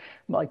example,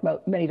 like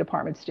many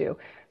departments do.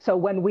 So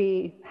when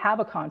we have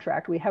a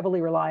contract, we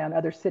heavily rely on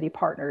other city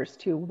partners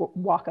to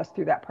walk us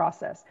through that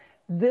process.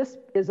 This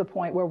is a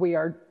point where we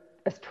are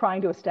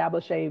trying to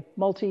establish a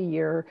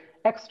multi-year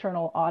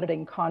external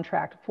auditing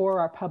contract for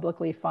our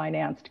publicly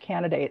financed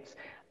candidates.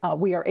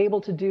 We are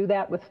able to do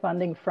that with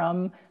funding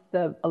from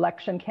the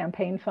election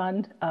campaign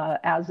fund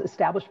as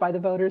established by the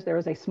voters. There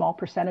is a small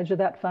percentage of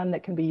that fund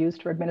that can be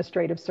used for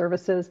administrative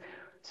services.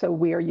 So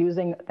we are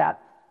using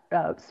that,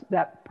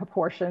 that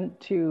proportion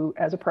to,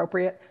 as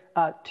appropriate,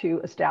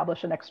 to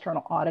establish an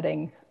external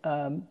auditing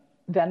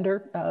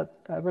vendor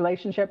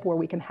relationship where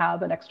we can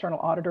have an external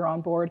auditor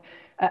on board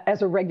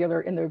as a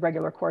regular in the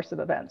regular course of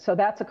events. So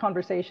that's a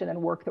conversation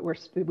and work that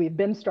we've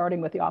been starting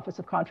with the Office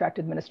of Contract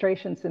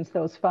Administration, since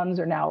those funds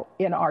are now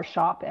in our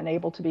shop and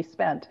able to be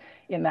spent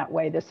in that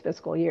way this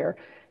fiscal year.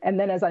 And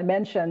then, as I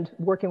mentioned,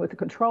 working with the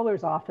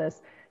Controller's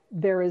Office,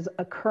 there is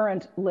a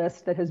current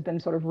list that has been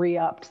sort of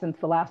re-upped since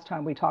the last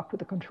time we talked with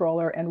the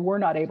Controller, and we're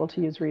not able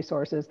to use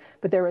resources,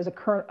 but there is a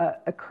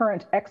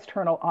current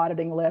external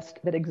auditing list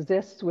that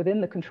exists within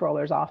the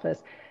Controller's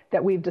Office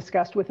that we've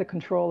discussed with the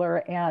Controller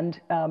and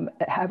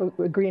have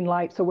a green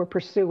light. So we're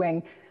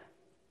pursuing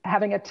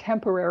having a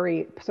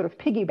temporary sort of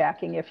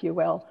piggybacking, if you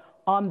will,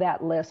 on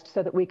that list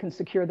so that we can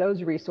secure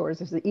those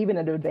resources even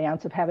in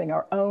advance of having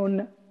our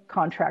own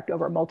contract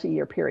over a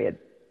multi-year period.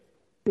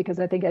 Because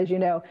I think, as you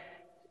know,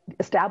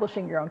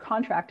 establishing your own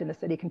contract in the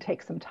city can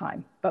take some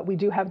time, but we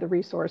do have the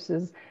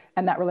resources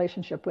and that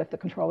relationship with the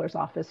Controller's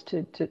Office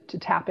to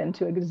tap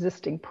into an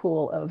existing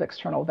pool of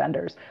external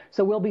vendors.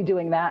 So we'll be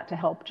doing that to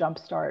help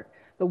jumpstart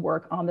the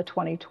work on the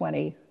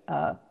 2020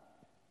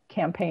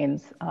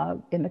 campaigns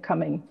in the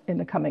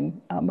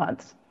coming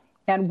months.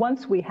 And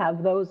once we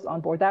have those on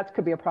board, that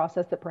could be a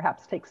process that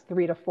perhaps takes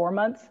 3 to 4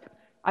 months,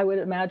 I would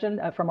imagine,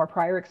 from our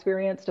prior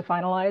experience to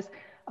finalize.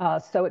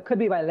 So it could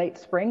be by late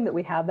spring that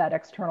we have that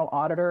external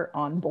auditor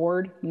on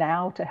board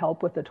now to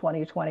help with the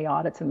 2020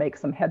 audits and make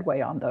some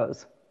headway on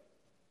those.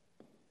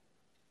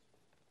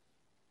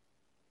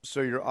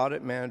 So your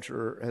audit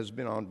manager has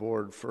been on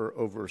board for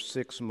over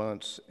 6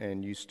 months,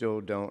 and you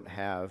still don't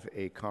have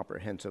a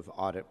comprehensive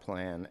audit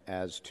plan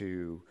as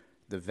to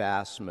the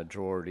vast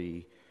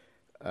majority,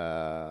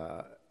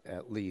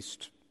 at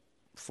least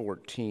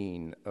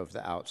 14 of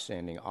the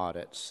outstanding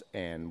audits,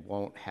 and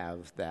won't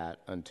have that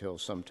until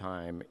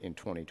sometime in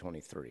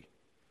 2023.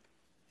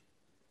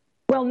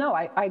 Well, no,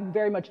 I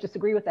very much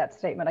disagree with that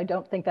statement. I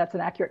don't think that's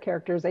an accurate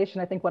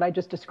characterization. I think what I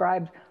just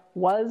described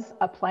was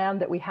a plan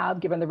that we have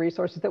given the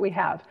resources that we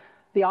have.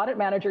 The audit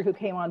manager who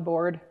came on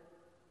board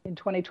in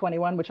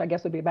 2021, which I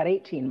guess would be about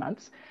 18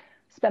 months,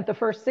 spent the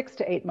first 6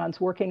 to 8 months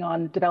working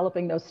on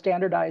developing those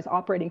standardized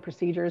operating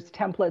procedures,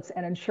 templates,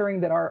 and ensuring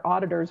that our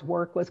auditors'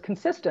 work was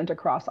consistent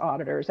across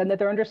auditors and that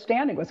their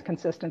understanding was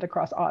consistent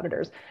across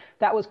auditors.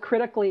 That was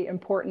critically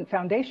important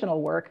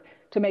foundational work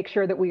to make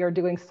sure that we are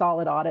doing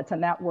solid audits,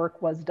 and that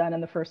work was done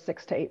in the first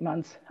 6 to 8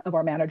 months of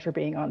our manager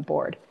being on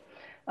board.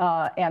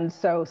 And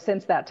so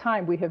since that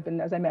time, we have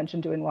been, as I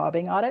mentioned, doing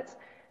lobbying audits,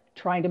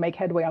 trying to make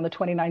headway on the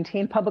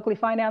 2019 publicly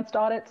financed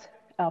audits,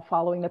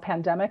 following the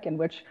pandemic, in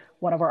which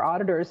one of our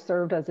auditors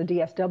served as a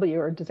DSW,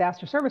 or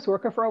disaster service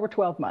worker, for over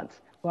 12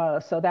 months.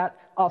 So that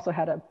also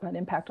had an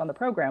impact on the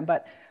program.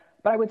 But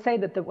I would say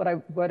that what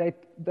I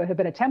have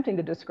been attempting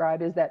to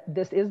describe is that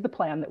this is the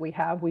plan that we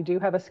have. We do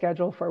have a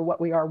schedule for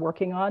what we are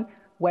working on,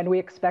 when we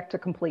expect to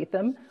complete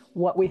them,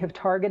 what we have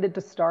targeted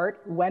to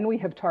start, when we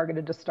have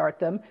targeted to start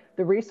them,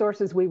 the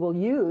resources we will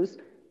use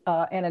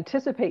and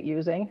anticipate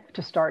using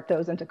to start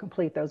those and to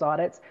complete those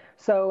audits.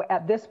 So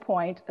at this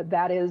point,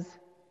 that is,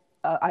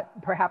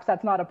 perhaps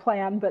that's not a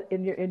plan, but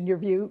in your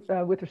view,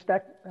 with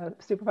respect,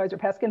 Supervisor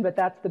Peskin, but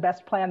that's the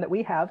best plan that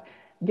we have,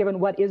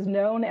 given what is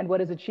known and what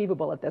is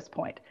achievable at this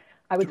point.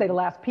 I would say the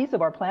last piece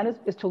of our plan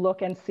is to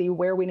look and see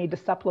where we need to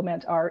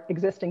supplement our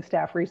existing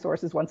staff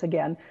resources once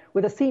again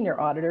with a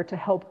senior auditor to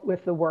help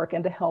with the work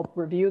and to help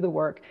review the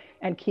work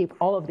and keep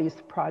all of these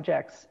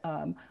projects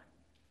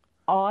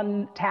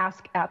on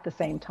task at the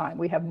same time.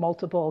 We have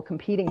multiple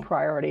competing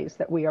priorities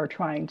that we are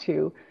trying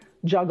to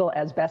juggle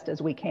as best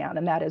as we can,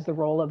 and that is the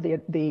role of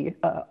the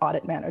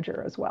audit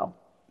manager as well.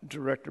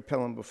 Director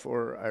Pelham,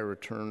 before I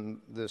return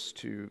this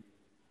to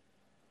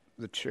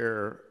the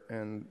chair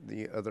and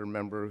the other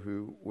member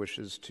who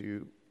wishes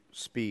to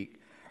speak,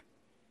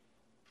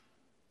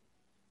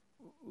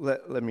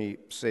 Let me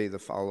say the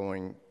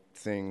following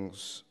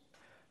things.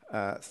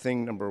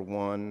 Thing number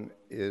one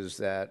is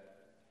that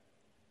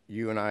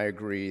you and I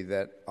agree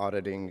that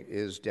auditing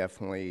is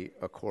definitely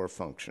a core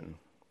function.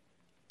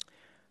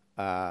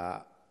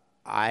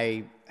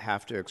 I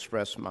have to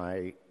express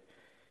my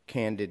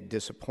candid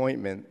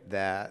disappointment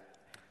that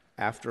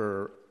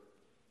after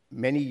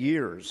many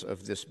years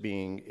of this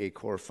being a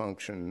core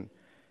function,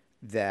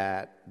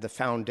 that the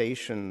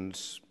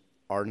foundations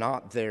are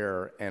not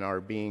there and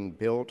are being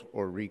built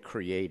or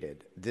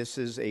recreated. This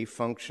is a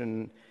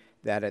function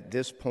that at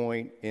this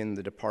point in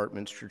the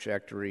department's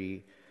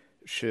trajectory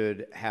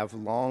should have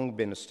long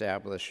been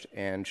established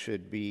and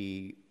should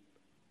be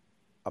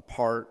a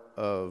part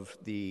of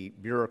the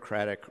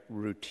bureaucratic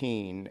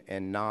routine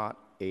and not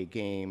a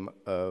game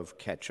of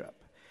catch-up.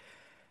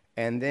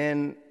 And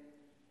then,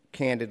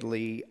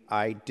 candidly,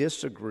 I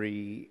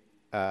disagree,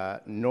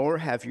 nor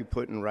have you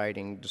put in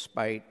writing,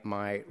 despite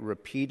my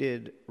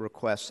repeated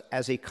requests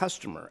as a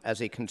customer,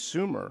 as a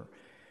consumer,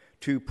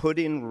 to put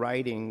in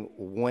writing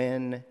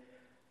when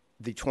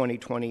the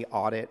 2020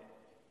 audit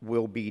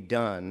will be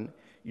done.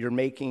 You're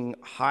making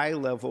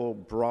high-level,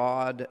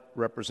 broad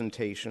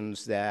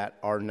representations that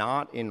are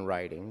not in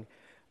writing.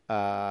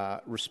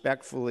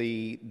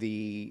 Respectfully,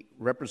 the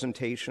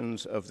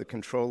representations of the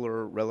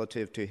controller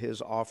relative to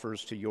his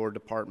offers to your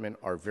department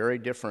are very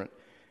different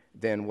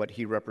than what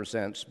he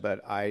represents,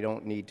 but I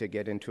don't need to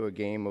get into a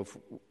game of,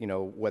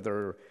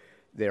 whether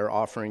they're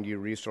offering you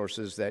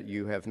resources that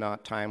you have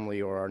not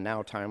timely or are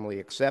now timely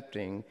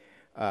accepting.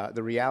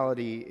 The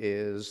reality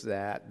is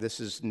that this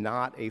is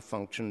not a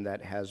function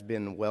that has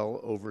been well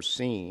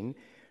overseen,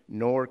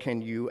 nor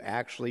can you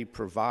actually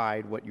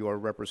provide what you are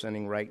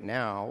representing right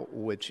now,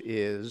 which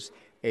is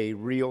a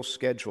real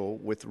schedule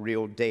with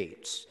real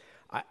dates.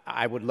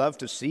 I would love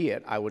to see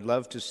it. I would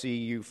love to see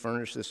you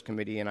furnish this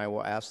committee, and I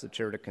will ask the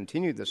chair to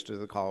continue this to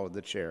the call of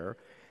the chair,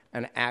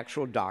 an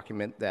actual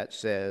document that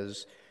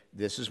says,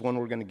 this is when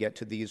we're going to get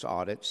to these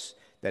audits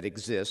that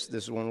exist.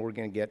 This is when we're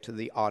going to get to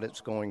the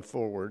audits going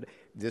forward.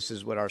 This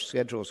is what our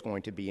schedule is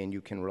going to be, and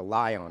you can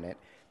rely on it.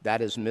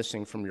 That is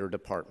missing from your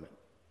department.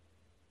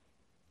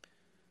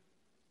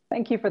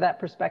 Thank you for that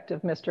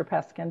perspective, Mr.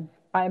 Peskin.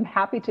 I'm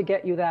happy to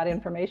get you that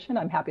information.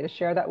 I'm happy to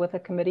share that with the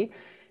committee.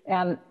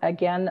 And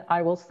again,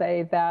 I will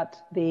say that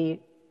the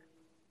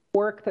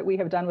work that we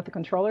have done with the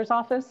Controller's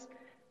Office,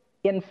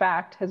 in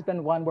fact, has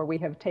been one where we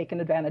have taken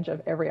advantage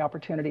of every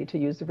opportunity to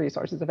use the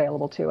resources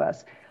available to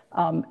us.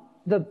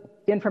 The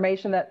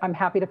information that I'm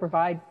happy to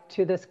provide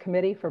to this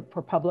committee for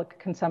public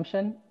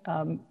consumption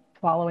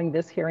following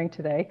this hearing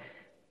today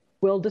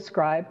will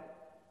describe,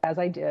 as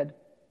I did,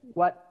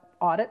 what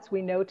audits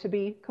we know to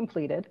be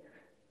completed,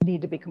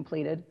 need to be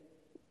completed,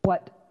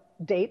 what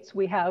dates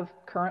we have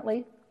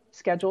currently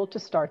scheduled to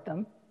start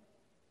them,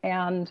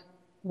 and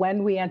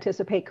when we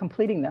anticipate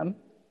completing them,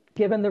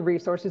 given the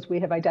resources we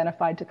have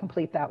identified to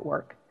complete that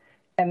work.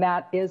 And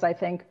that is, I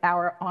think,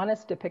 our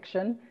honest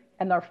depiction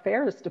and our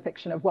fairest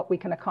depiction of what we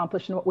can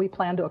accomplish and what we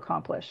plan to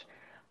accomplish.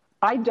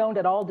 I don't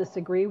at all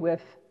disagree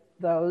with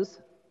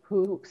those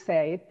who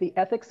say the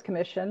Ethics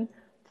Commission,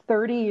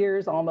 30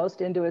 years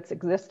almost into its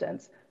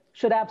existence,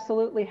 should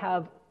absolutely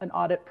have an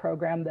audit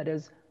program that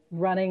is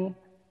running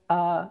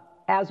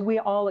as we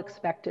all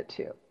expect it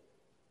to.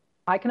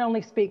 I can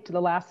only speak to the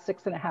last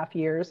 6.5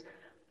 years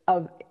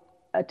of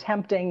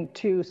attempting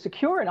to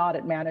secure an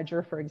audit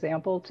manager, for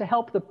example, to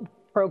help the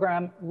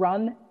program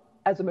run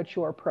as a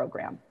mature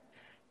program.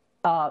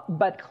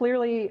 But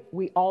clearly,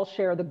 we all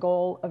share the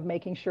goal of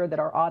making sure that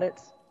our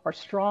audits are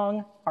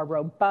strong, are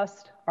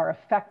robust, are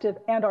effective,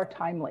 and are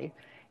timely.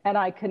 And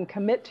I can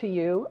commit to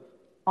you,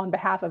 on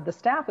behalf of the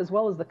staff as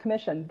well as the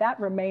commission, that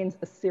remains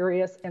a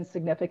serious and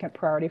significant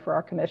priority for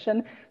our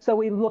commission. So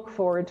we look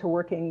forward to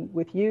working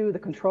with you, the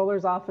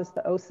Controller's Office,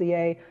 the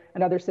OCA,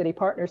 and other city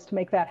partners to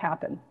make that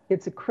happen.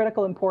 It's of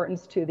critical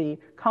importance to the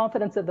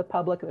confidence of the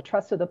public, the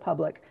trust of the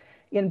public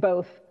in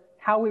both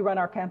how we run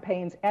our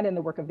campaigns and in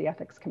the work of the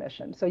Ethics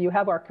Commission. So you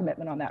have our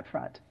commitment on that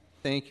front.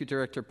 Thank you,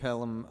 Director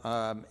Pelham.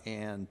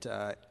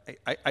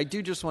 I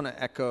do just want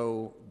to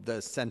echo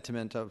the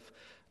sentiment of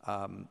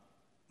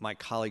my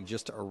colleague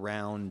just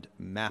around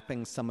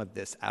mapping some of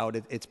this out.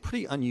 It's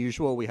pretty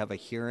unusual. We have a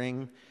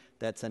hearing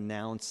that's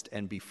announced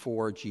and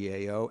before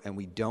GAO, and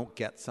we don't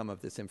get some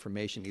of this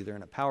information either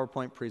in a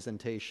PowerPoint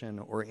presentation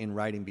or in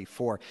writing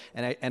before.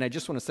 And I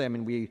just want to say, I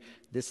mean,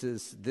 this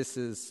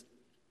is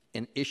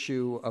an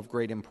issue of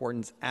great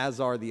importance,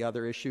 as are the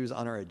other issues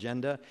on our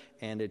agenda.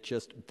 And it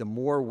just, the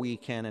more we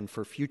can, and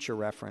for future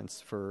reference,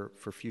 for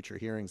future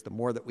hearings, the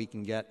more that we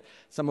can get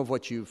some of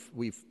what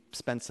we've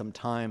spent some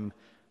time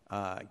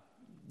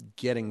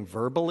getting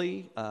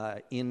verbally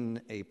in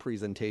a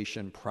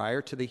presentation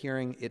prior to the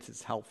hearing. It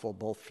is helpful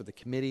both for the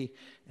committee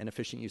and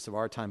efficient use of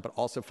our time, but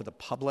also for the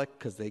public,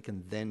 because they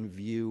can then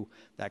view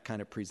that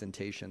kind of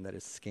presentation that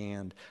is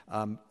scanned.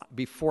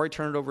 Before I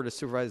turn it over to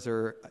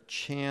Supervisor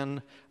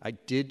Chan, I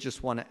did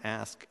just want to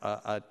ask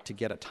to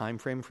get a time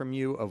frame from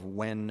you of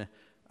when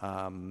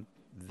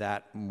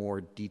that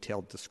more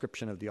detailed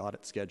description of the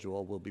audit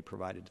schedule will be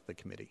provided to the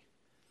committee.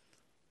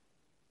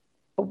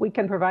 We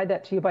can provide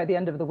that to you by the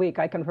end of the week.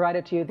 I can provide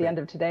it to you at the end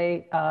of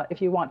today.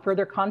 If you want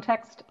further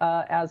context,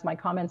 as my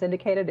comments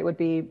indicated, it would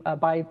be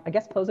by, I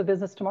guess, close of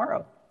business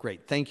tomorrow.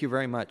 Great. Thank you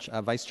very much.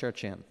 Vice Chair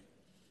Chan.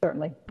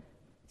 Certainly.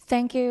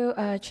 Thank you,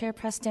 Chair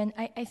Preston.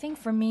 I think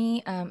for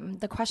me,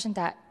 the question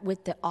that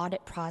with the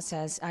audit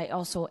process, I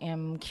also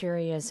am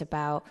curious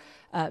about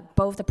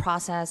both the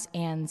process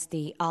and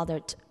the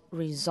audit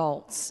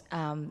results.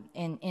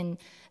 And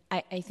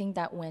I think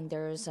that when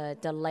there's a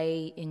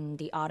delay in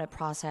the audit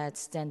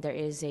process, then there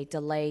is a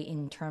delay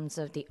in terms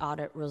of the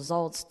audit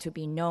results to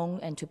be known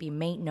and to be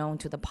made known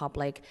to the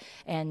public.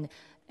 And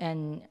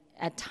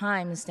at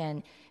times,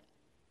 then,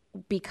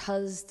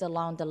 because the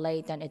long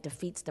delay, then it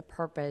defeats the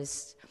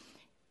purpose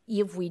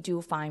if we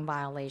do find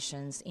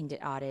violations in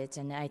the audits.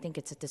 And I think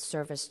it's a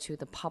disservice to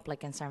the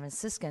public and San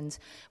Franciscans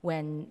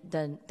when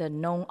the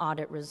known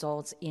audit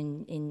results,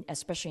 in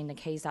especially in the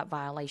case that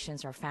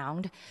violations are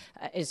found,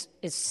 is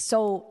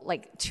so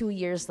like 2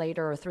 years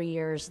later or 3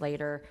 years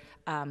later.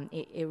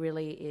 It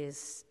really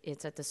is,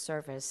 it's a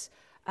disservice.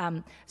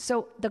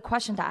 So the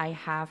question that I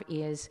have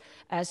is,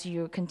 as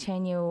you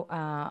continue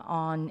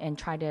on and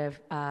try to,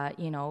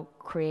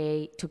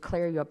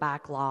 clear your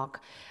backlog,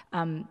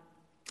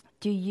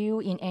 do you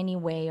in any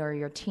way, or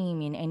your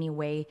team in any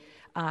way,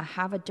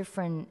 have a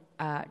different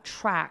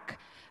track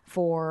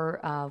for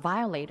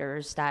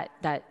violators that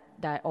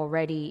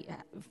already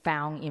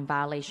found in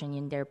violation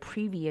in their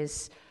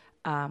previous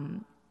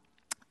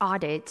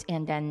audit,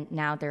 and then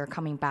now they're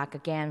coming back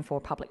again for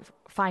public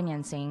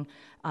financing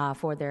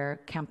for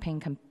their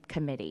campaign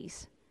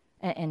committees?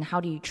 And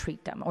how do you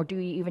treat them? Or do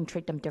you even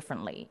treat them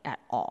differently at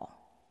all,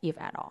 if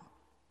at all?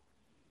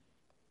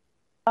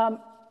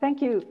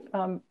 Thank you,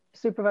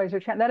 Supervisor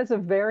Chan. That is a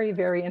very,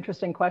 very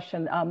interesting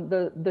question.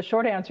 The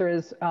short answer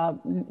is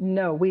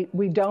no.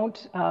 We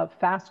don't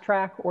fast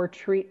track or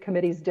treat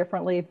committees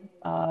differently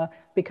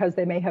because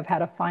they may have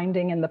had a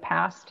finding in the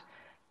past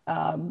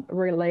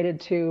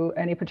related to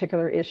any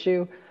particular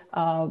issue.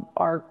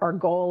 Our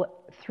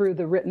goal through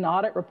the written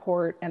audit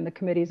report and the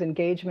committee's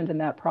engagement in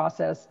that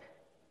process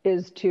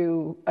is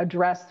to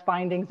address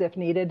findings if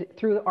needed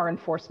through our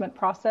enforcement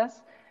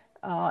process.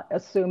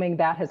 Assuming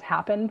that has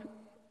happened,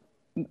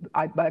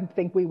 I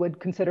think we would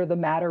consider the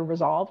matter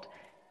resolved.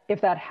 If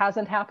that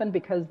hasn't happened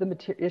because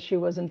the issue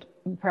wasn't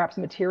perhaps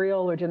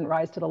material or didn't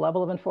rise to the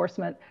level of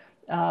enforcement,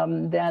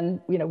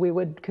 then we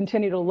would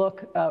continue to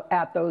look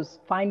at those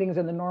findings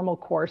in the normal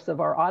course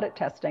of our audit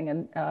testing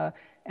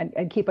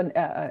and keep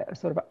a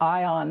sort of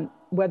eye on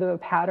whether the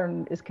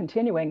pattern is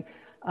continuing.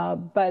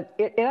 But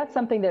that's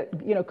something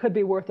that could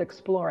be worth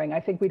exploring. I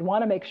think we'd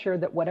want to make sure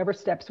that whatever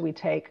steps we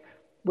take,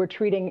 we're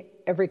treating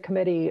every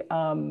committee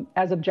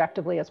as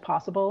objectively as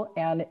possible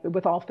and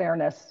with all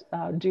fairness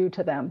due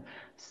to them.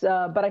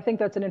 But I think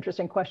that's an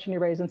interesting question you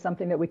raise, and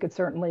something that we could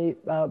certainly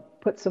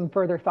put some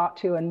further thought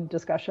to and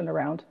discussion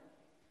around.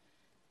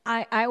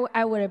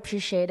 I would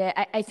appreciate it.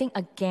 I think,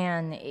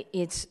 again,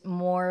 it's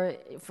more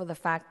for the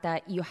fact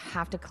that you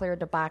have to clear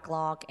the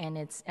backlog, and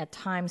it's at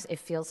times it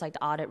feels like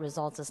the audit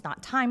results is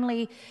not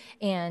timely.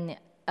 And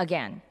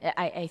again,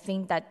 I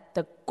think that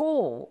the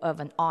goal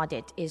of an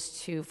audit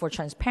is for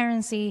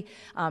transparency,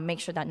 make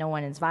sure that no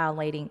one is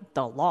violating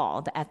the law,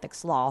 the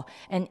ethics law.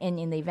 And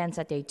in the events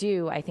that they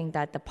do, I think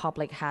that the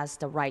public has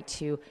the right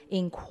to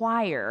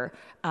inquire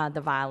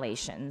the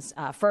violations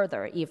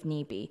further if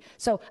need be.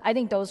 So I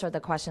think those are the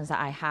questions that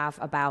I have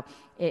about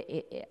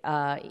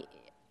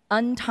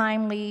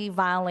untimely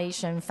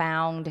violation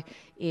found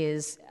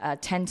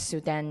tends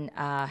to then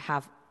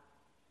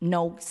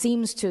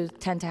seems to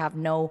tend to have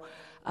no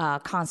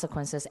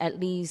consequences, at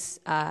least,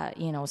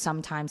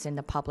 sometimes in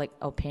the public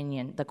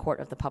opinion, the court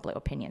of the public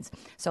opinions.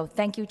 So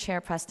thank you,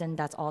 Chair Preston.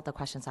 That's all the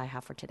questions I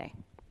have for today.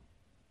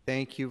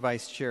 Thank you,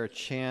 Vice Chair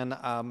Chan.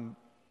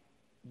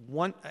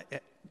 One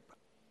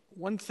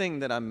thing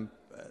that I'm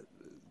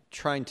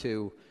trying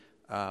to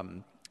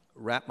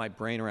wrap my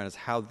brain around is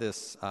how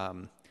this,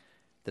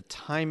 the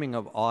timing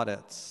of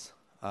audits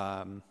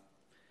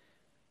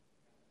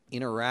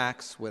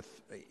interacts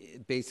with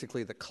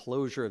basically the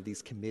closure of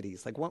these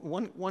committees. Like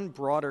one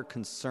broader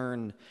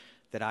concern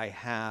that I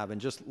have,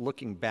 and just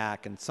looking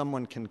back, and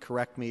someone can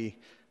correct me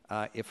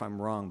if I'm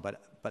wrong,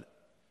 but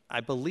I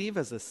believe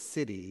as a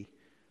city,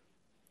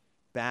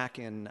 back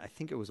in, I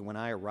think it was when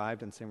I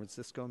arrived in San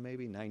Francisco,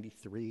 maybe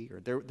 93, or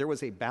there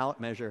was a ballot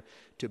measure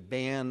to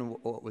ban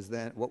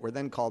what were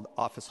then called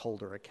office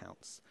holder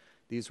accounts.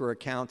 These were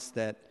accounts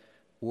that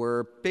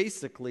were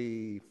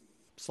basically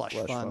slush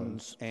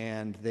funds,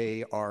 and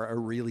they are a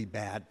really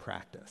bad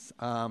practice.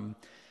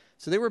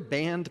 So they were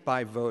banned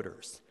by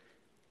voters.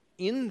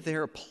 In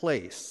their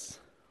place,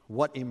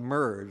 what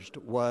emerged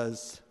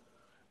was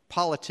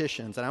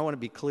politicians, and I want to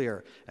be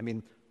clear, I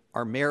mean,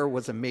 our mayor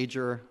was a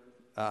major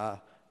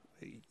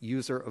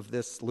user of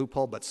this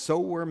loophole, but so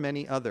were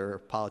many other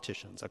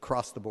politicians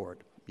across the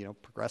board,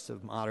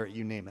 progressive, moderate,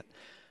 you name it.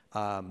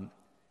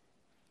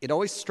 It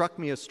always struck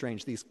me as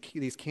strange.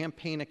 These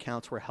campaign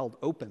accounts were held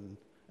open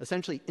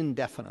essentially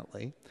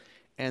indefinitely,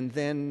 and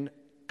then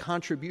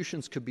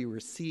contributions could be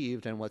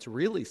received, and what's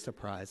really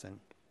surprising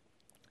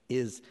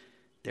is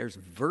there's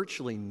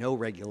virtually no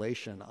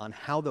regulation on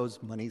how those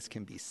monies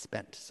can be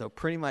spent. So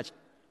pretty much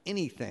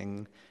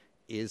anything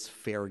is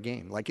fair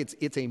game. Like it's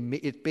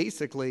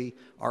basically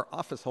our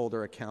office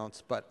holder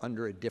accounts, but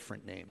under a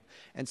different name.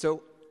 And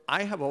so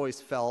I have always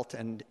felt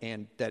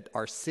and that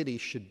our city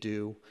should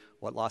do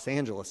what Los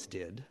Angeles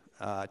did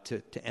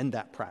to end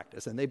that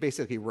practice. And they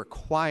basically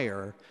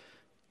require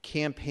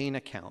campaign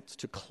accounts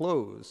to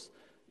close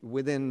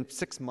within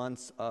 6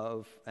 months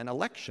of an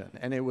election.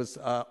 And it was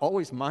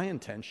always my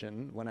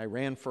intention when I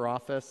ran for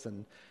office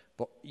and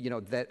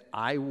that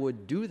I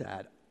would do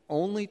that,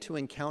 only to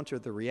encounter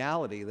the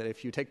reality that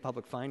if you take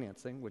public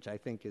financing, which I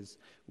think is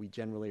we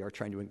generally are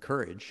trying to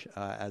encourage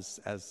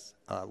as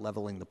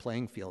leveling the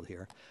playing field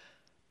here,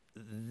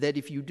 that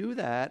if you do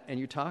that and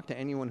you talk to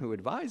anyone who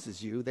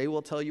advises you, they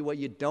will tell you, well,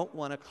 you don't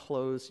want to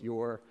close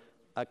your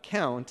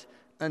account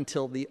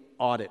until the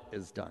audit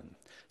is done.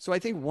 So I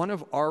think one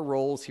of our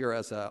roles here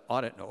as an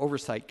audit and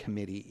oversight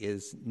committee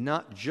is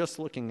not just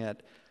looking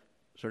at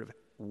sort of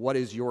what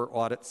is your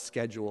audit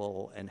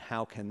schedule and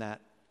how can that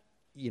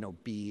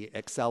be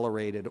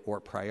accelerated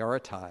or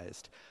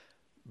prioritized,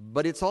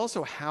 but it's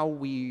also how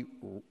we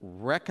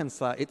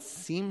reconcile. It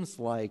seems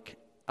like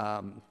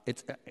I'm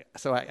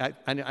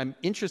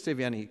interested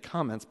in any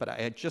comments, but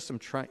I just am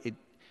trying.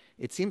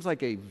 It seems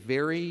like a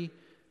very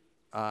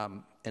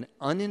an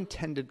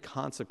unintended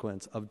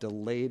consequence of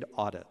delayed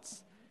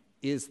audits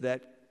is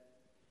that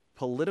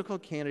political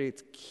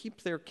candidates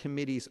keep their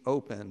committees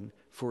open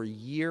for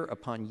year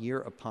upon year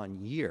upon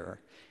year,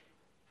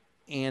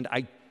 and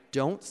I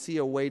don't see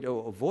a way to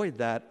avoid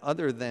that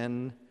other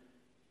than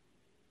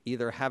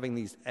either having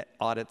these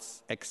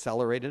audits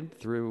accelerated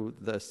through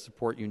the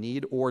support you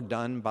need or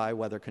done by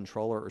whether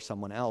controller or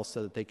someone else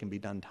so that they can be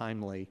done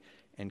timely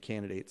and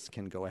candidates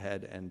can go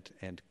ahead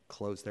and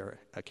close their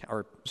account,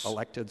 or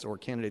electeds or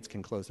candidates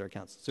can close their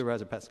accounts.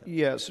 Supervisor Peskin.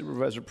 Yeah,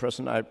 Supervisor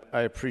Preston,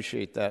 I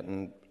appreciate that.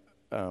 And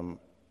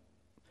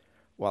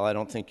while I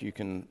don't think you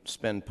can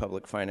spend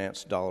public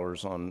finance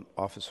dollars on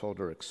office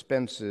holder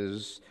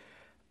expenses,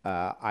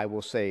 I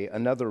will say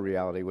another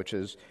reality, which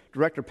is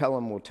Director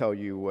Pelham will tell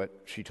you what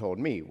she told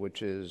me,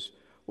 which is,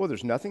 well,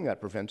 there's nothing that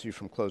prevents you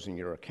from closing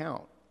your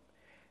account.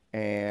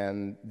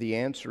 And the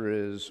answer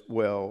is,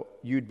 well,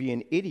 you'd be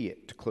an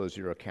idiot to close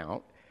your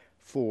account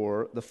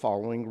for the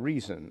following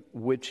reason,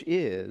 which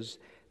is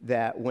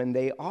that when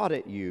they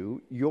audit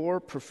you,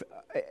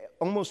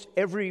 almost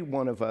every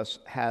one of us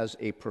has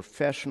a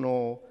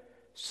professional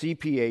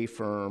CPA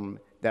firm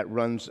that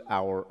runs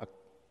our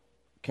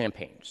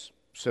campaigns.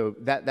 So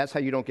that's how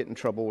you don't get in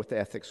trouble with the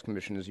Ethics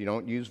Commission, is you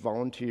don't use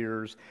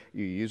volunteers,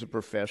 you use a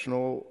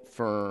professional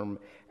firm,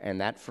 and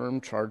that firm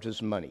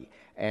charges money.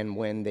 And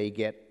when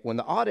the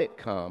audit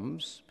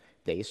comes,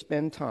 they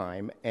spend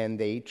time and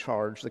they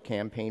charge the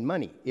campaign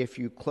money. If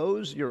you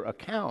close your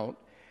account,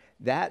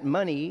 that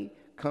money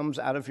comes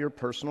out of your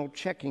personal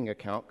checking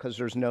account because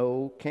there's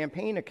no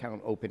campaign account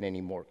open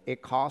anymore.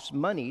 It costs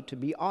money to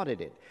be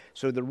audited.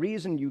 So the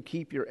reason you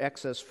keep your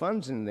excess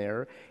funds in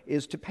there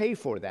is to pay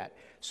for that.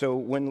 So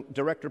when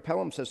Director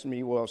Pelham says to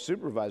me, well,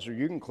 Supervisor,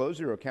 you can close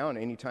your account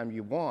anytime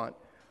you want,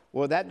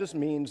 well, that just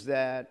means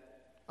that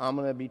I'm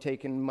going to be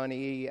taking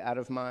money out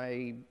of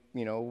my,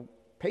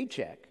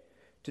 paycheck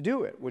to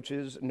do it, which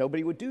is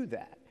nobody would do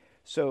that.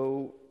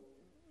 So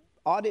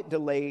audit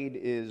delayed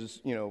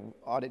is,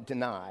 audit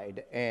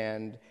denied,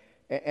 and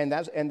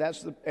that's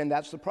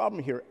the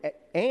problem here.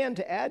 And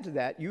to add to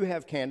that, you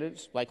have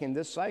candidates like in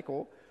this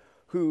cycle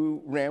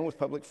who ran with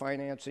public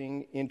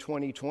financing in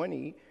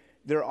 2020.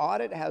 Their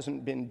audit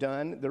hasn't been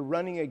done. They're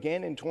running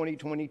again in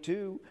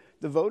 2022.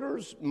 The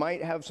voters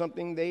might have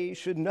something they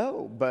should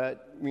know,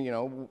 but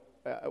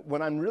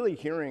what I'm really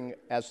hearing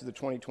as to the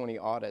 2020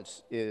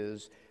 audits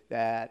is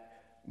that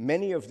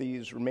many of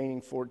these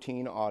remaining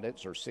 14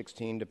 audits, or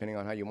 16, depending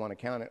on how you want to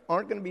count it,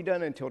 aren't going to be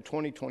done until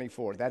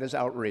 2024. That is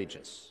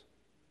outrageous.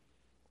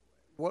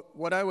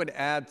 What I would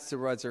add,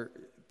 Supervisor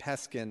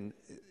Peskin,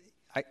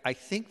 I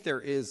think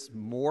there is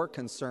more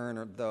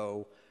concern,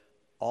 though,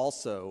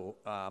 also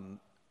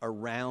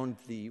around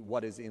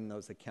what is in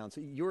those accounts.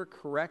 You're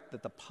correct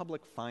that the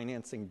public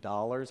financing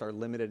dollars are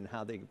limited in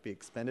how they can be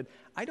expended.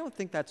 I don't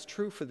think that's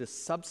true for the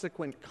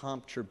subsequent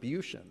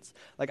contributions.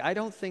 I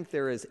don't think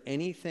there is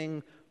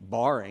anything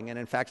barring, and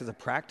in fact, it's a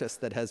practice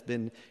that has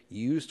been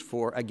used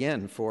for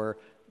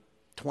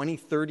 20,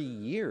 30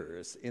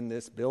 years in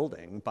this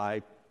building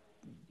by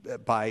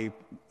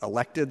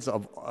electeds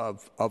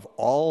of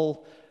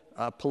all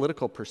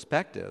political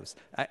perspectives.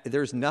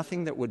 There's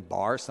nothing that would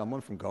bar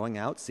someone from going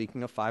out,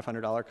 seeking a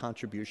 $500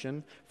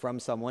 contribution from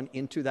someone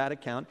into that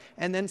account,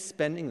 and then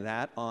spending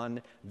that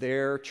on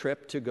their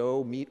trip to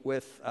go meet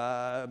with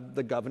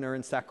the governor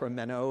in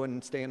Sacramento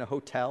and stay in a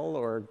hotel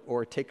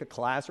or take a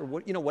class or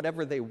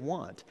whatever they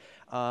want.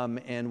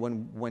 And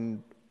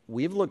when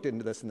we've looked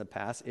into this in the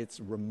past, it's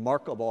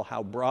remarkable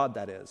how broad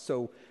that is.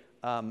 So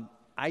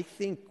I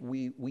think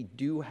we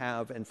do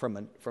have, and from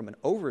an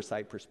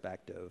oversight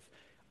perspective,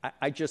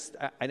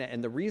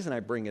 and the reason I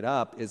bring it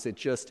up is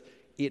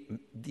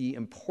the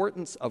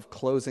importance of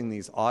closing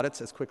these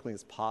audits as quickly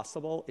as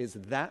possible is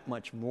that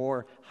much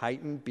more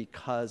heightened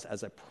because,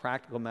 as a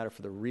practical matter,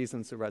 for the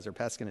reasons Supervisor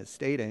Peskin is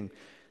stating,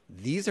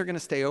 these are going to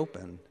stay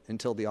open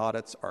until the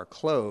audits are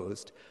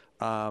closed.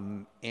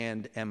 And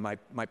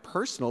my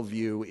personal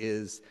view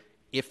is,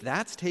 if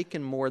that's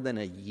taken more than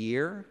a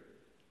year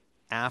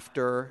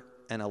after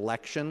an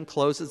election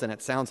closes, and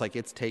it sounds like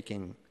it's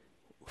going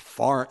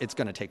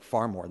to take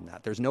far more than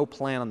that. There's no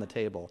plan on the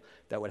table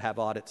that would have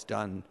audits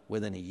done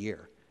within a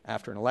year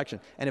after an election.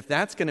 And if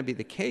that's going to be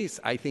the case,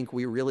 I think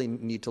we really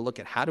need to look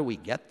at how do we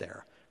get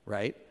there,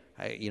 right?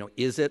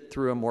 Is it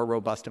through a more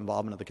robust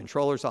involvement of the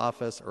Comptroller's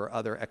Office or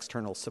other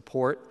external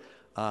support?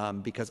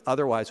 Because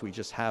otherwise we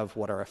just have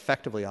what are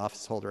effectively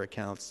office holder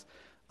accounts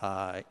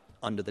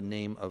under the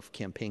name of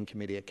campaign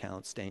committee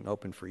accounts staying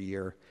open for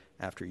year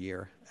after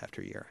year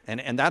after year.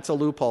 And that's a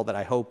loophole that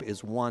I hope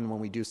is one when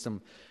we do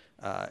some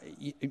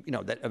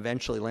that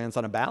eventually lands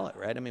on a ballot,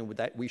 right? I mean,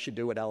 we should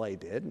do what LA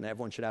did, and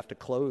everyone should have to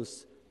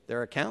close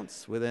their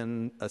accounts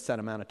within a set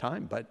amount of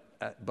time,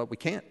 but we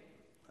can't.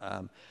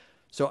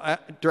 So,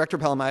 Director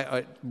Pelham,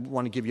 I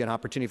want to give you an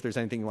opportunity if there's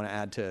anything you want to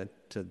add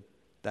to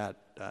that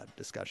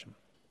discussion.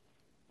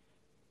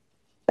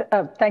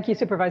 Thank you,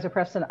 Supervisor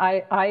Preston.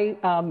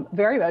 I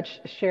very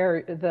much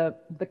share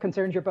the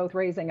concerns you're both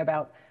raising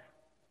about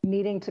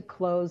needing to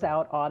close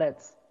out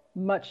audits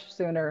much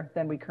sooner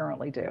than we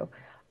currently do.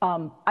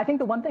 I think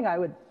the one thing I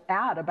would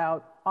add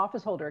about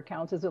office holder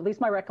accounts is, at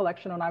least my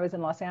recollection when I was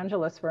in Los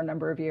Angeles for a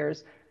number of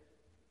years,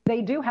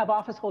 they do have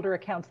office holder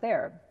accounts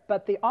there,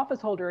 but the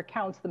office holder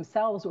accounts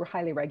themselves were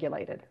highly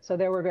regulated. So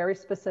there were very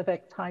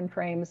specific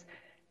timeframes,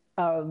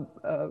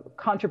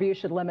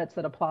 contribution limits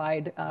that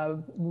applied,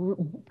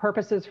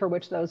 purposes for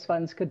which those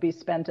funds could be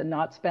spent and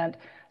not spent.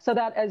 So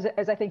that,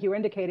 as I think you were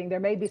indicating, there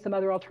may be some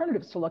other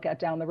alternatives to look at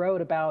down the road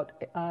about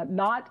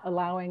not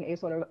allowing a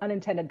sort of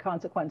unintended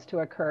consequence to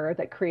occur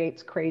that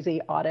creates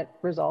crazy audit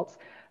results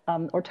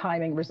or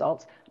timing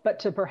results, but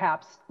to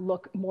perhaps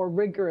look more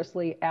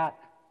rigorously at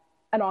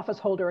an office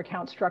holder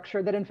account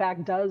structure that in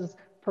fact does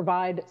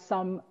provide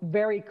some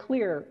very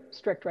clear,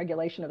 strict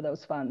regulation of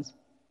those funds,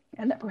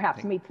 and that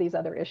perhaps meets these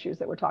other issues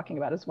that we're talking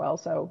about as well.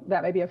 So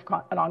that may be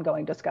an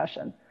ongoing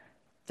discussion.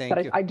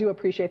 But I do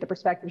appreciate the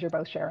perspectives you're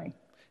both sharing.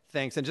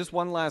 Thanks. And just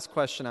one last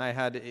question I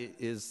had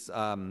is,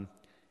 are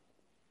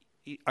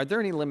there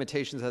any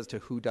limitations as to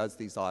who does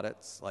these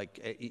audits?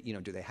 Like,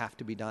 do they have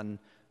to be done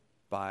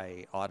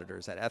by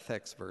auditors at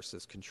Ethics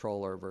versus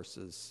Controller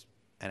versus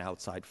an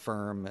outside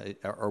firm?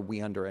 Are we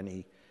under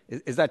any,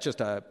 is that just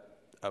a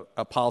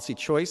policy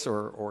choice,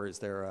 or is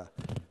there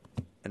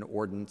an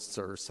ordinance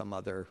or some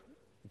other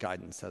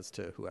guidance as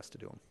to who has to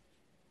do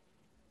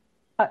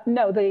them?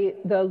 No,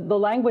 the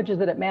language is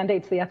that it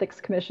mandates the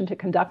Ethics Commission to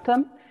conduct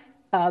them.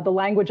 The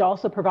language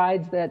also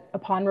provides that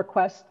upon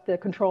request, the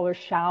controller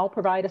shall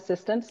provide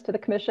assistance to the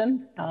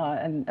commission.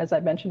 And as I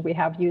mentioned, we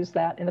have used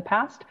that in the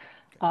past.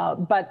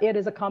 But it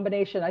is a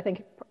combination, I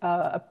think,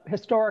 a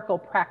historical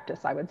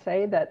practice, I would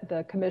say, that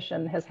the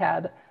commission has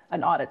had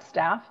an audit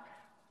staff,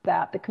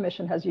 that the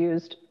commission has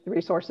used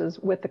resources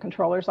with the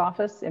Comptroller's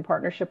Office in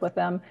partnership with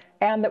them,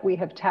 and that we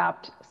have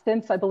tapped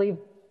since, I believe,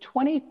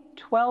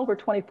 2012 or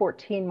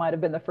 2014 might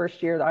have been the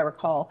first year that I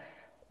recall,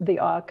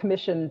 the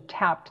commission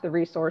tapped the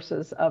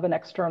resources of an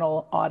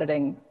external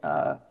auditing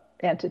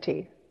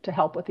entity to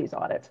help with these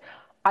audits.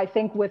 I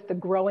think with the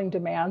growing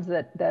demands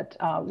that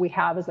we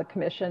have as a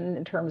commission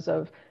in terms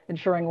of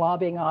ensuring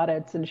lobbying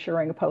audits,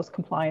 ensuring a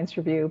post-compliance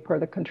review per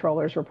the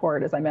Comptroller's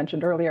report, as I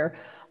mentioned earlier,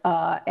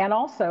 and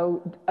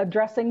also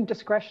addressing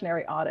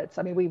discretionary audits.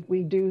 I mean,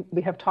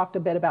 we have talked a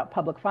bit about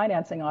public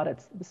financing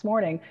audits this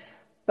morning,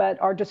 but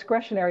our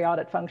discretionary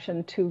audit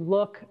function to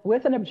look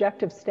with an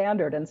objective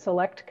standard and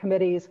select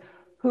committees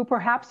who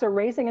perhaps are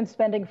raising and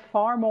spending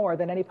far more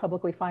than any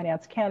publicly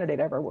financed candidate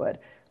ever would.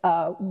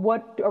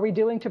 What are we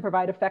doing to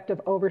provide effective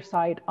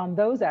oversight on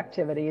those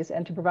activities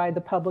and to provide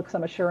the public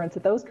some assurance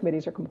that those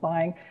committees are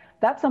complying?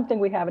 That's something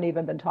we haven't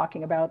even been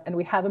talking about, and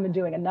we haven't been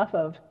doing enough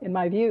of, in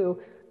my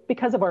view,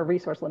 because of our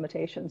resource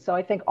limitations. So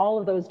I think all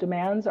of those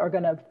demands are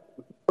going to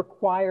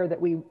require that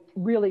we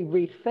really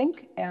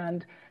rethink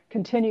and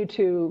continue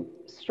to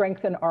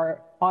strengthen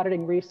our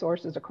auditing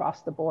resources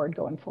across the board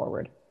going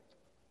forward.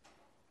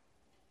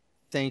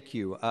 Thank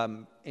you.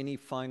 Any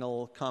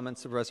final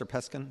comments, Supervisor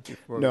Peskin?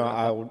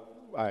 No,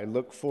 I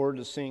look forward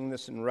to seeing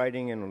this in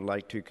writing and would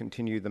like to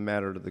continue the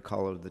matter to the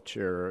call of the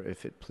chair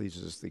if it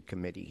pleases the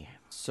committee.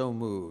 So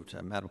moved.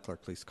 Madam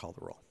Clerk, please call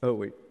the roll. Oh,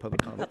 wait,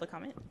 public comment. Public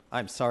comment.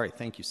 I'm sorry.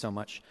 Thank you so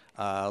much.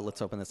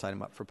 Let's open this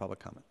item up for public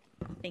comment.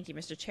 Thank you,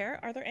 Mr. Chair.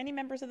 Are there any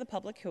members of the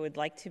public who would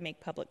like to make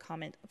public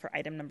comment for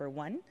item number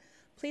 1?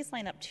 Please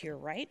line up to your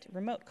right.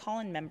 Remote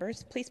call-in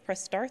members, please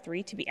press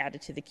 *3 to be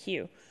added to the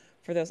queue.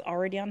 For those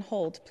already on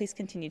hold, please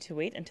continue to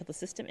wait until the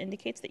system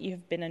indicates that you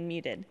have been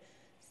unmuted.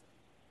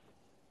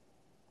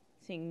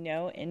 Seeing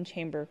no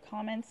in-chamber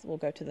comments, we'll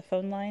go to the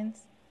phone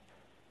lines.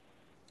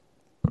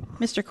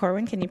 Mr.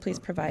 Corwin, can you please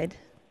provide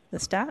the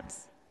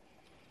stats?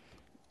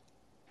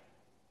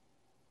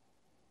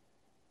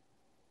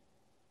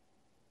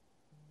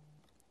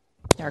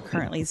 There are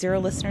currently 0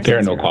 listeners There are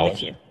and no 0 in the calls.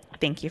 queue.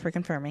 Thank you for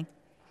confirming.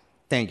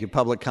 Thank you.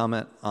 Public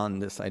comment on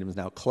this item is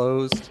now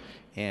closed,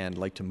 and I'd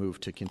like to move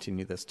to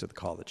continue this to the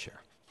call of the chair.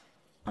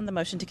 On the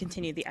motion to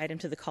continue the item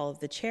to the call of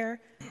the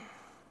chair,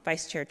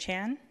 Vice Chair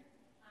Chan.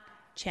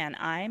 Chan,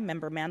 aye.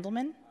 Member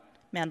Mandelman.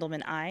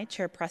 Mandelman, aye.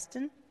 Chair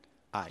Preston.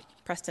 Aye.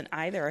 Preston,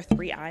 aye. There are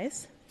 3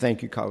 ayes.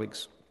 Thank you,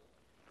 colleagues.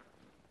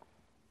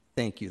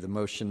 Thank you. The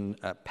motion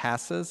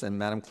passes, and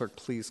Madam Clerk,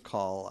 please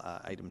call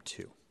item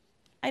 2.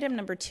 Item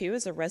number 2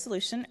 is a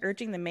resolution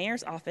urging the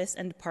Mayor's Office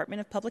and Department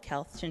of Public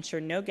Health to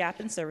ensure no gap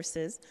in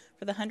services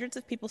for the hundreds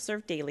of people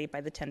served daily by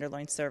the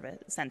Tenderloin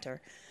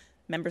Center.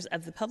 Members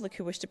of the public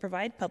who wish to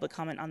provide public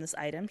comment on this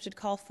item should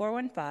call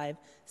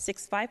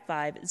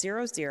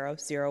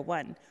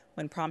 415-655-0001.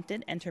 When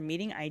prompted, enter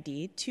meeting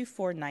ID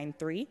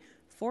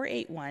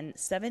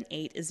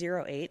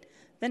 2493-481-7808,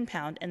 then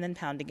pound and then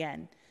pound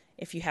again.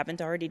 If you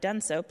haven't already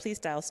done so, please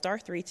dial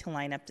 *3 to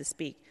line up to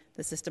speak.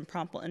 The system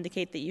prompt will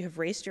indicate that you have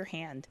raised your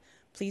hand.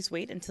 Please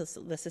wait until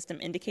the system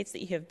indicates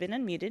that you have been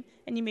unmuted,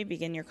 and you may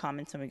begin your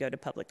comments when we go to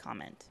public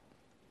comment.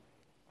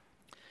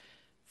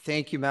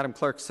 Thank you, Madam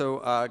Clerk. So,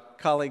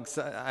 colleagues,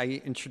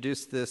 I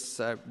introduced this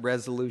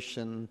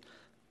resolution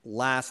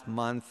last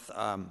month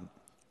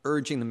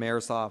urging the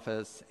Mayor's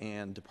Office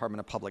and Department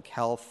of Public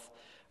Health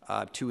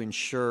to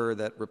ensure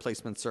that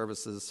replacement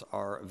services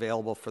are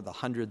available for the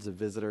hundreds of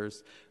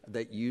visitors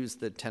that use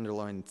the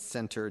Tenderloin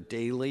Center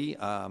daily.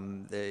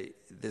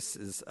 This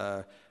is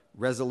a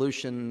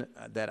resolution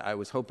that I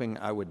was hoping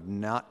I would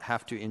not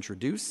have to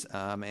introduce,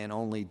 and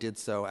only did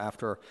so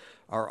after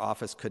our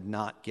office could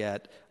not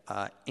get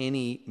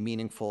any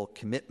meaningful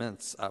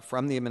commitments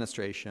from the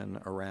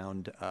administration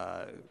around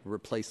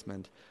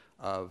replacement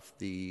of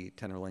the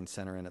Tenderloin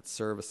Center and its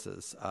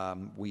services.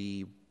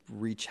 We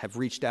have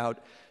reached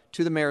out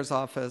to the Mayor's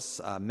Office,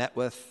 met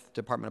with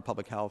Department of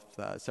Public Health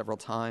several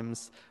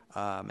times,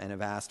 and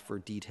have asked for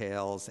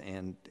details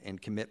and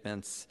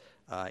commitments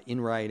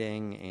in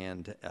writing,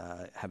 and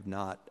have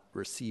not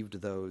received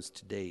those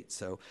to date.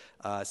 So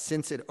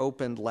since it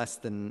opened less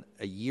than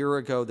a year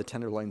ago, the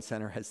Tenderloin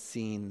Center has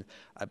seen,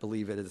 I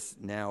believe it is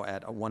now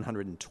at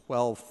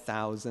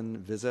 112,000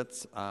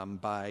 visits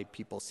by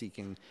people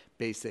seeking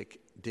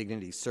basic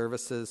dignity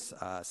services,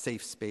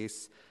 safe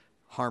space,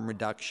 harm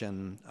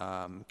reduction,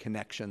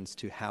 connections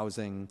to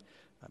housing,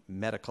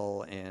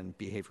 medical and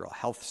behavioral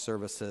health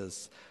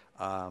services.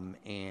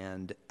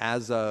 And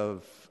as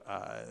of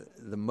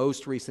the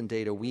most recent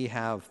data we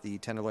have, the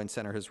Tenderloin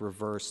Center has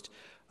reversed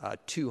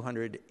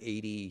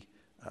 280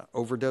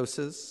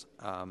 overdoses,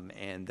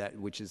 and that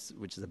which is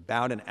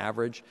about an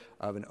average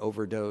of an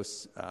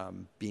overdose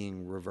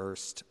being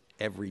reversed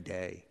every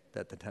day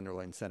that the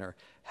Tenderloin Center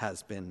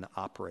has been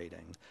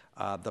operating.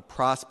 The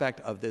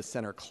prospect of this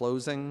center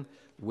closing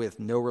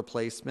with no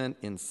replacement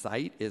in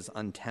sight is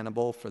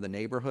untenable for the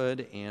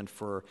neighborhood and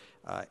for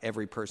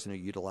every person who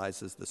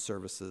utilizes the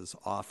services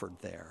offered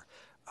there.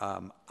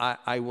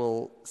 I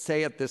will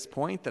say at this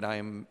point that I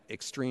am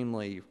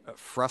extremely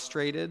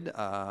frustrated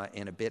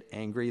and a bit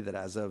angry that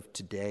as of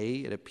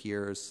today it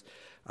appears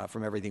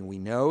from everything we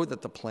know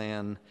that the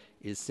plan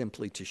is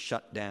simply to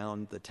shut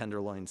down the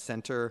Tenderloin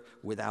Center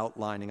without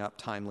lining up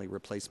timely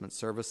replacement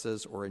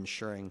services or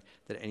ensuring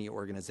that any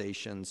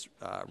organizations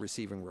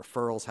receiving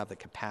referrals have the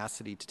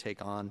capacity to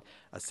take on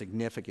a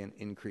significant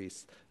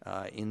increase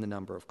in the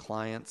number of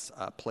clients,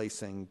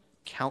 placing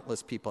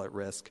countless people at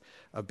risk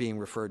of being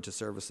referred to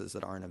services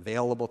that aren't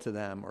available to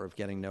them or of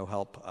getting no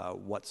help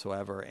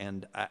whatsoever.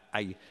 And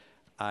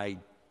I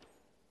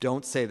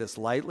don't say this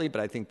lightly,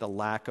 but I think the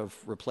lack of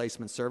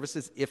replacement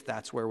services, if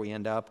that's where we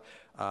end up,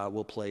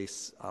 will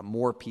place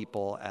more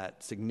people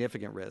at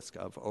significant risk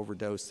of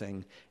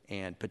overdosing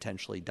and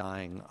potentially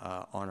dying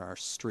on our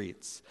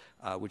streets,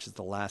 which is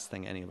the last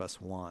thing any of us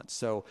want.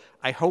 So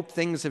I hope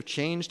things have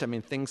changed. I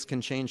mean, things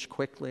can change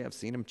quickly. I've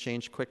seen them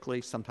change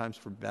quickly, sometimes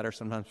for better,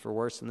 sometimes for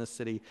worse in this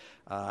city.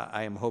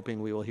 I am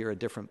hoping we will hear a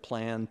different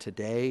plan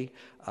today.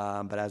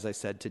 But as I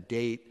said, to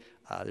date,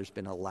 there's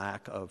been a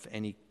lack of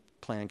any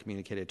plan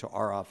communicated to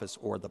our office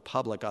or the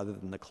public other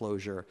than the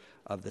closure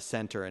of the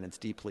center, and it's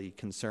deeply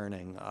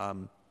concerning.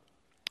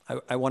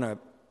 I want to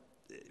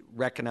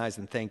recognize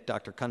and thank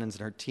Dr. Cunnins and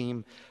her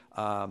team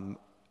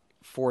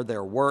for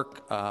their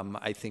work.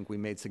 I think we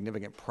made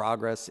significant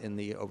progress in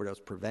the overdose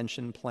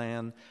prevention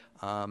plan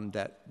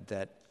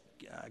that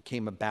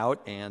came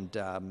about, and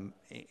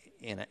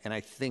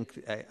I think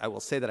I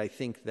will say that I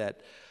think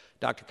that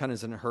Dr.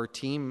 Cunnins and her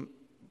team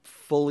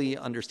fully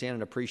understand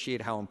and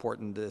appreciate how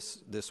important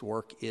this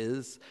work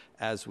is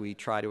as we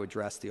try to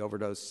address the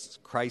overdose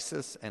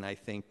crisis. And I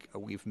think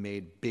we've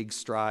made big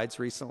strides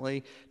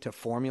recently to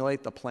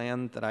formulate the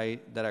plan that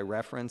I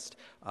referenced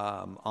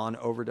on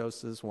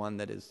overdoses, one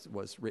that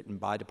was written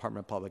by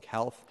Department of Public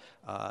Health,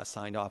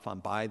 signed off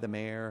on by the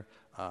mayor,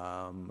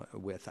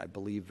 with, I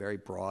believe, very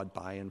broad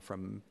buy-in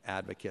from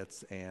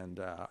advocates and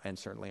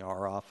certainly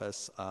our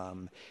office.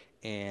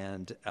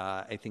 And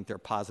I think there are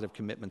positive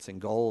commitments and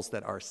goals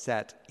that are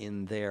set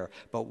in there.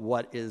 But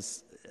what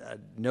is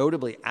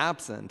notably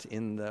absent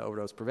in the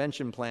overdose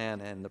prevention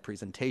plan and the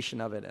presentation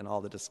of it and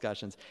all the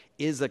discussions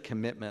is a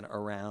commitment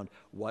around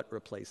what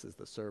replaces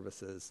the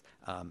services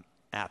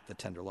at the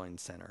Tenderloin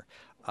Center.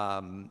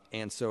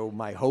 And so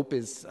my hope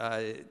is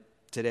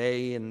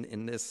today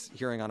in this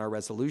hearing on our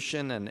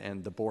resolution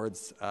and the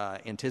board's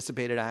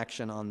anticipated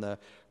action on the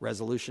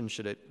resolution,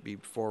 should it be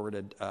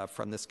forwarded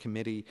from this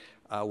committee,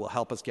 will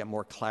help us get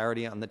more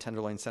clarity on the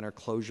Tenderloin Center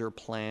closure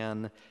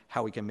plan,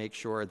 how we can make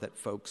sure that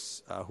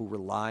folks who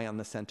rely on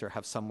the center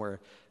have somewhere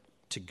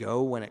to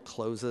go when it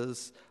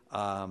closes.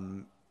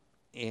 And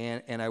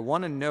I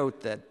want to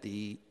note that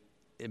the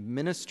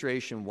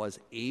administration was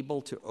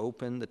able to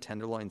open the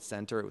Tenderloin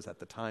Center. It was at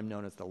the time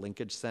known as the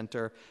Linkage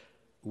Center,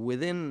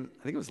 within,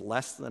 I think it was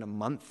less than a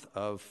month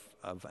of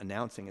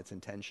announcing its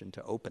intention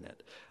to open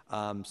it.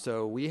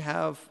 So we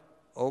have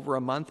over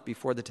a month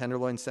before the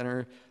Tenderloin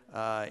Center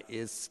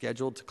is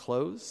scheduled to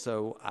close.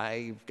 So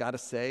I've got to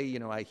say,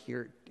 I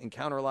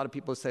encounter a lot of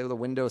people who say, well, the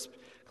window's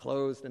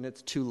closed and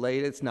it's too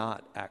late. It's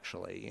not,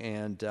 actually.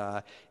 And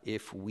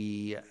if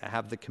we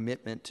have the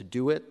commitment to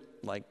do it,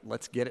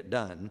 let's get it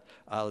done.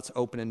 Let's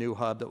open a new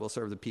hub that will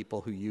serve the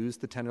people who use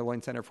the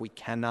Tenderloin Center. If we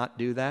cannot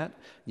do that,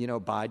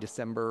 by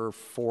December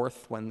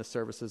 4th, when the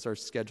services are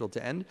scheduled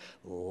to end,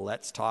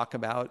 let's talk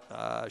about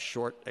a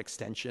short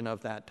extension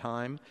of that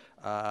time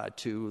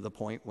to the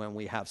point when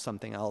we have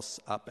something else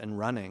up and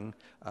running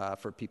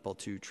for people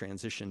to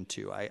transition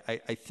to.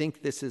 I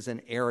think this is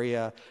an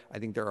area, I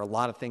think there are a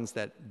lot of things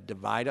that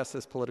divide us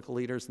as political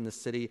leaders in the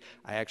city.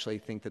 I actually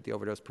think that the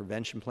overdose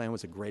prevention plan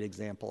was a great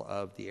example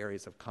of the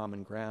areas of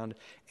common ground,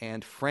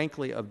 and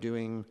frankly of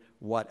doing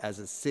what as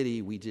a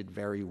city we did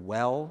very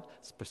well,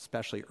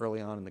 especially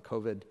early on in the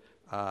COVID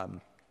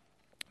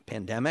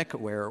pandemic,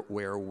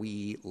 where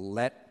we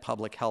let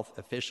public health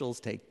officials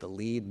take the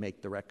lead,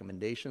 make the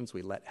recommendations.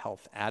 We let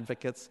health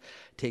advocates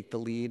take the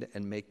lead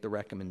and make the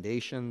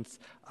recommendations.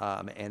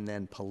 And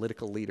then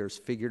political leaders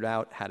figured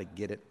out how to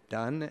get it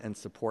done and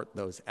support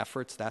those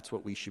efforts. That's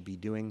what we should be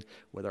doing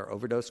with our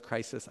overdose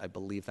crisis. I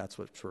believe that's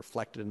what's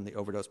reflected in the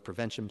overdose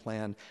prevention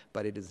plan,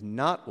 but it is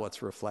not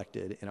what's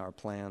reflected in our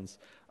plans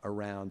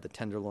around the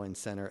Tenderloin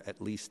Center,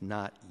 at least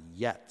not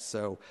yet.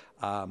 So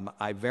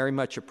I very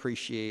much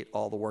appreciate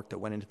all the work that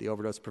went into the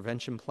overdose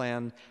prevention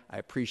plan. I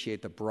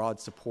appreciate the broad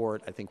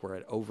support. I think we're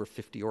at over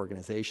 50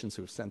 organizations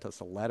who have sent us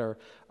a letter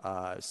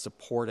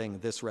supporting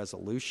this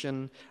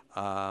resolution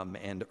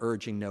and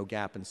urging no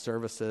gap in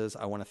services.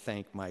 I want to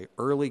thank my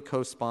early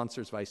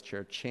co-sponsors, Vice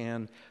Chair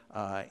Chan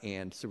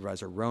and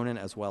Supervisor Ronan,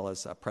 as well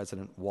as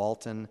President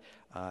Walton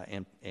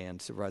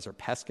and Supervisor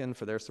Peskin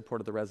for their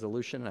support of the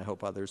resolution. I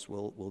hope others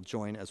will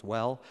join as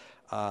well.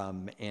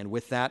 And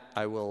with that,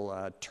 I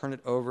will turn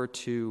it over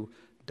to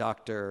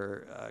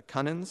Dr.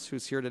 Cunnins,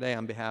 who's here today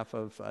on behalf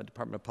of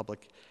Department of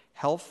Public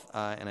Health,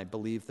 and I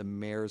believe the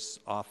Mayor's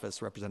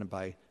Office, represented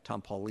by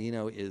Tom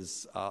Paulino,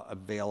 is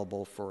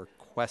available for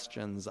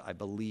questions, I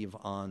believe,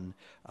 on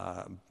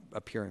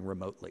appearing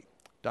remotely.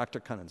 Dr.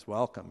 Cunnins,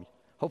 welcome.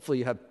 Hopefully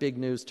you have big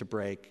news to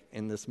break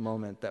in this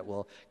moment that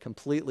will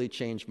completely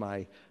change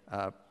my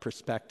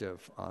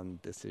perspective on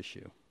this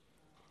issue.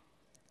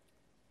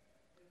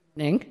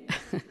 Good morning.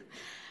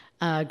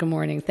 Good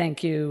morning.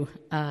 Thank you,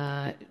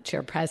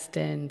 Chair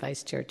Preston,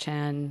 Vice Chair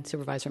Chen,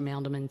 Supervisor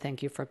Mandelman.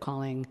 Thank you for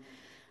calling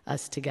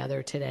us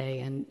together today.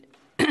 And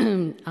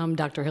I'm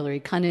Dr. Hillary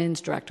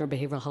Cunnins, Director of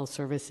Behavioral Health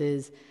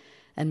Services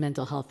and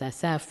Mental Health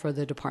SF for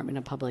the Department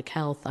of Public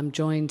Health. I'm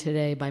joined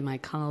today by my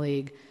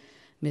colleague,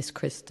 Ms.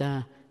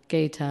 Krista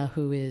Gaeta,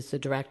 who is the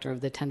Director of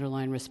the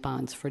Tenderloin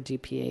Response for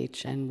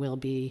DPH, and will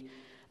be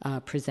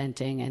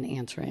presenting and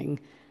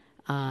answering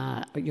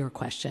your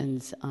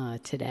questions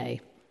today.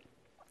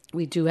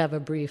 We do have a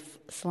brief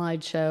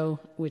slideshow,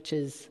 which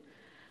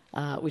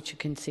you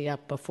can see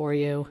up before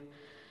you.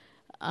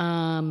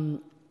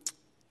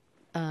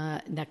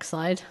 Next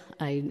slide.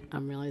 I'm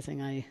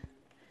realizing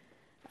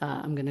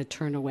I'm going to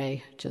turn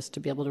away just to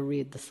be able to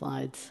read the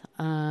slides.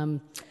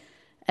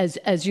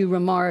 As you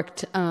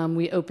remarked,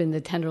 we opened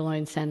the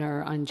Tenderloin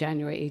Center on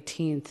January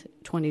 18th,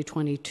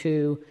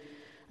 2022.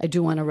 I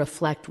do want to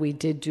reflect we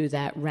did do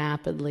that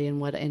rapidly,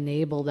 and what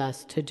enabled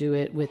us to do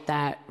it with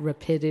that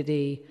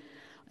rapidity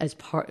as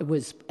part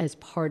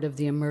of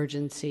the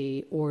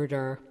emergency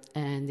order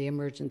and the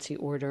emergency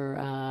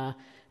order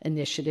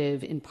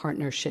initiative in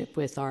partnership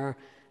with our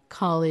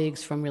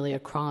colleagues from really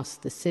across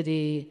the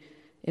city,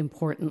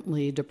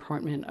 importantly,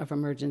 Department of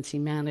Emergency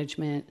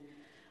Management,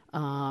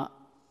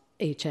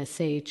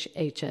 HSH,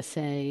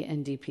 HSA,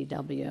 and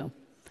DPW.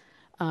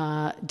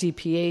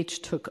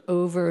 DPH took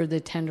over the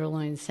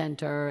Tenderloin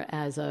Center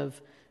as of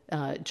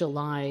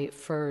July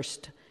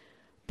 1st,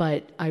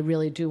 but I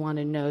really do want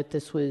to note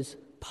this was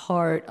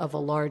part of a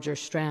larger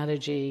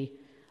strategy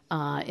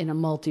in a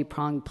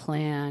multi-pronged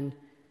plan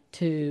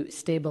to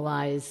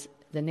stabilize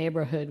the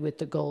neighborhood with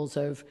the goals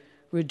of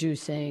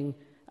reducing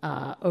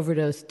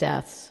overdose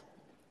deaths,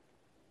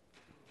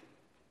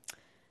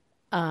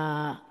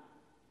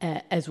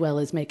 as well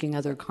as making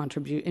other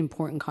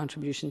important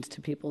contributions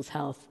to people's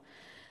health.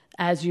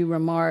 As you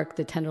remark,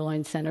 the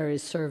Tenderloin Center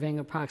is serving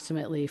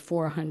approximately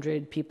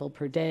 400 people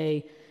per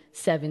day,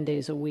 7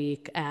 days a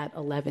week at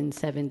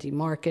 1170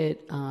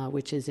 Market,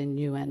 which is in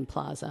UN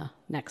Plaza.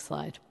 Next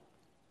slide.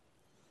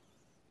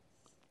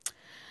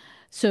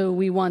 So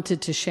we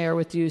wanted to share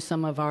with you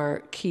some of our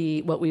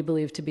key, what we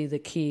believe to be the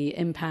key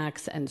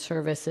impacts and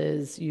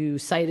services. You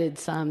cited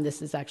some. This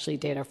is actually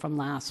data from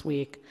last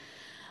week.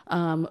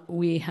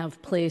 We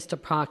have placed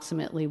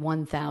approximately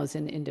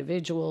 1,000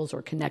 individuals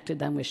or connected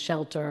them with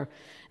shelter,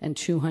 and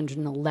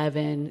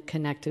 211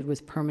 connected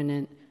with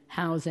permanent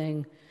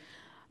housing.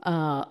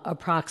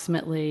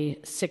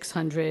 Approximately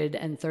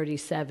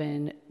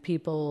 637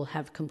 people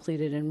have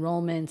completed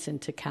enrollments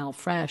into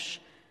CalFresh,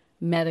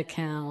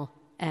 Medi-Cal,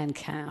 and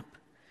CAP.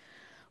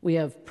 We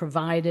have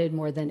provided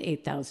more than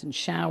 8,000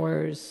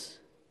 showers,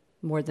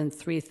 more than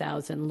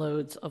 3,000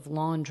 loads of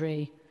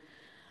laundry,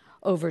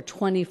 over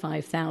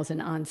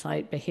 25,000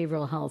 on-site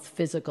behavioral health,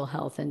 physical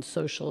health, and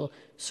social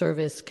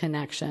service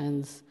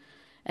connections.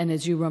 And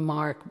as you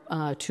remark,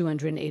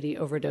 280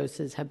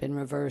 overdoses have been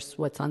reversed.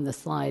 What's on the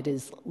slide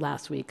is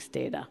last week's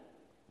data.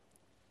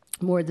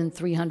 More than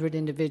 300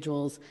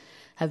 individuals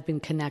have been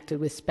connected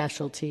with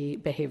specialty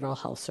behavioral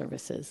health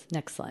services.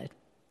 Next slide.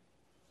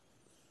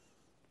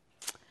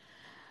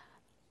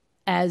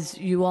 As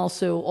you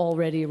also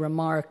already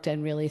remarked,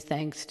 and really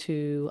thanks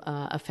to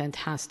a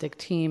fantastic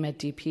team at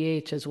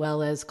DPH, as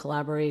well as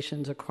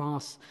collaborations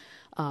across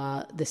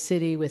the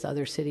city with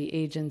other city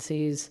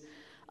agencies,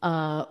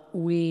 and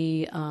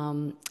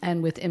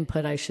with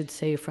input, I should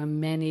say, from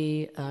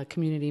many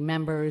community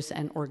members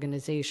and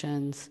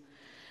organizations,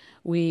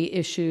 we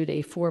issued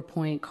a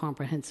 4-point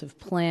comprehensive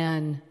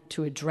plan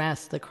to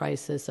address the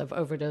crisis of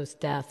overdose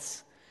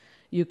deaths.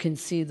 You can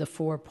see the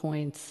 4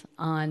 points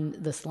on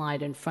the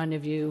slide in front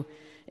of you: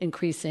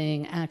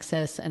 increasing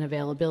access and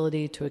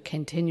availability to a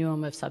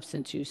continuum of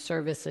substance use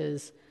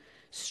services,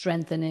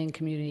 strengthening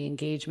community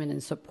engagement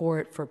and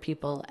support for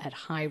people at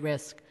high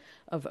risk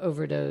of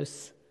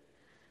overdose,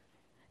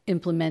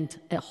 implement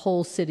a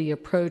whole city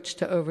approach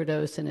to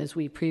overdose, and as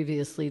we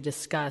previously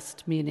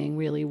discussed, meaning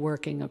really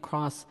working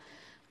across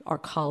our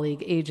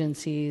colleague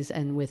agencies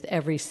and with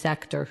every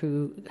sector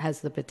who has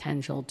the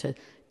potential to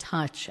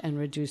touch and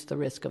reduce the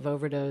risk of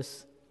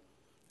overdose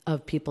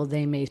of people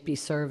they may be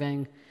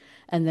serving.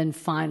 And then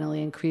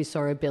finally, increase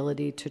our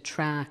ability to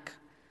track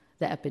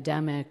the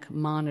epidemic,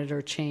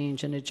 monitor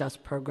change, and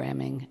adjust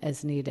programming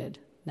as needed.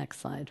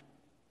 Next slide.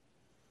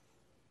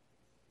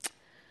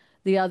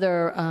 The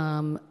other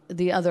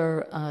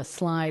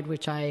slide,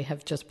 which I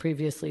have just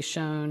previously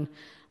shown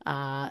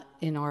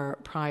in our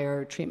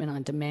prior treatment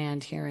on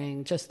demand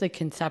hearing, just the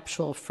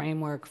conceptual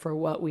framework for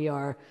what we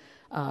are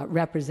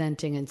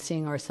representing and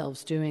seeing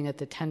ourselves doing at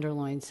the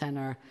Tenderloin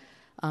Center.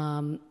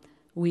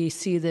 We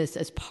see this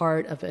as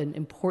part of an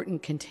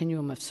important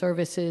continuum of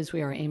services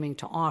we are aiming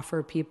to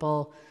offer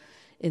people.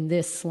 In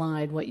this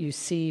slide, what you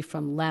see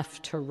from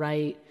left to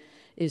right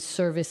is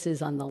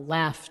services on the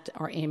left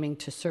are aiming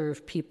to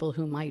serve people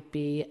who might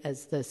be,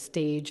 as the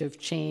stage of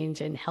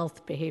change in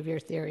health behavior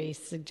theory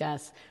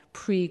suggests,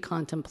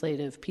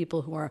 pre-contemplative,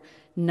 people who are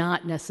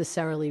not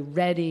necessarily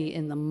ready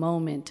in the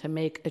moment to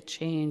make a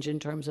change in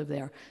terms of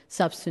their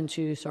substance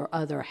use or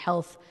other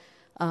health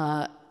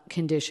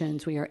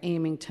conditions. We are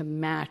aiming to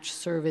match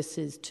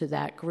services to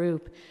that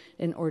group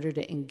in order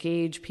to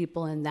engage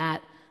people in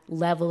that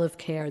level of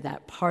care,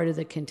 that part of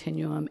the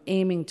continuum,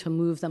 aiming to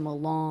move them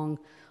along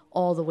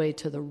all the way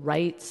to the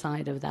right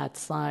side of that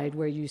slide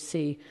where you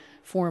see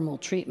formal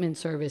treatment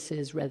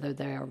services, whether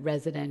they are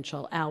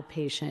residential,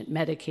 outpatient,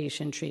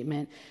 medication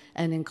treatment,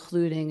 and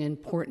including,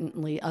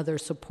 importantly, other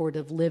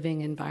supportive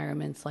living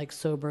environments like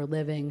sober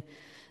living.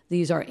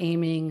 These are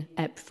aiming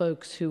at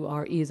folks who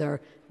are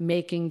either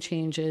making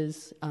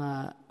changes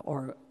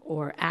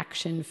or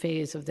action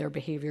phase of their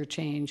behavior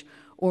change,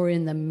 or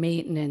in the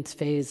maintenance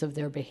phase of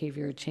their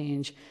behavior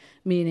change,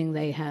 meaning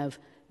they have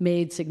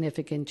made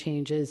significant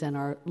changes and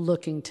are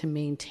looking to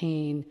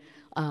maintain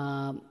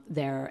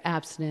their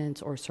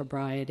abstinence or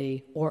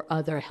sobriety or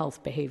other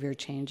health behavior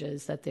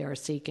changes that they are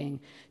seeking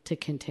to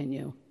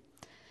continue.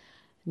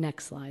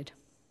 Next slide.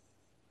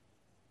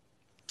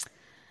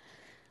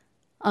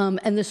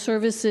 And the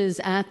services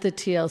at the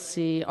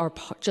TLC are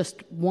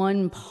just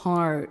one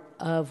part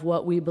of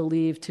what we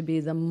believe to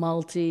be the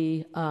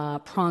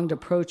multi-pronged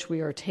approach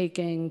we are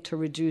taking to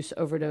reduce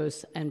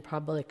overdose and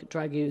public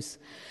drug use.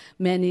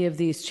 Many of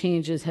these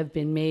changes have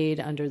been made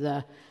under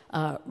the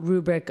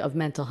rubric of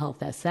Mental Health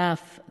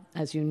SF,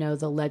 as you know,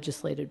 the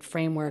legislated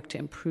framework to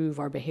improve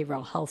our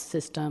behavioral health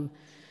system.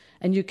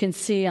 And you can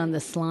see on the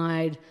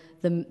slide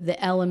the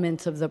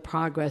elements of the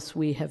progress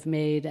we have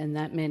made and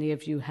that many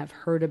of you have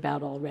heard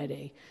about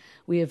already.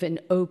 We have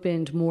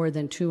opened more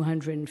than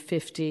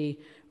 250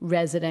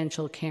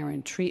 residential care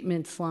and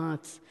treatment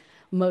slots,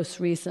 most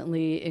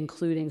recently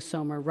including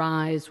Soma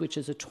Rise, which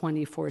is a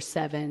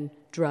 24/7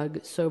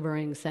 drug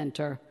sobering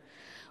center.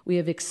 We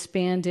have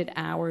expanded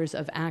hours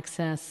of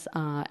access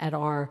at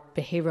our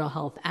Behavioral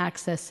Health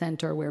Access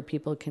Center where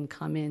people can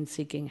come in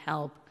seeking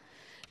help,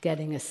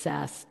 getting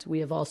assessed. We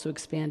have also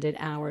expanded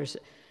hours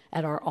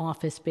at our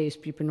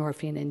office-based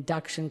buprenorphine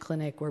induction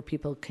clinic, where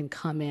people can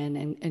come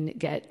in and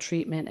get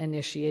treatment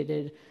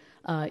initiated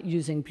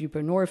using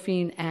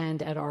buprenorphine,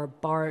 and at our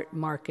BART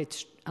Market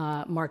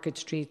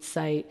Street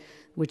site,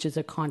 which is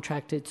a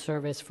contracted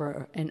service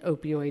for an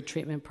opioid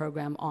treatment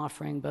program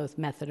offering both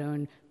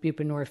methadone,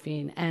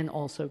 buprenorphine, and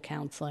also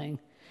counseling.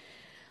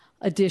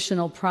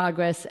 Additional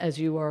progress, as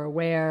you are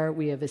aware,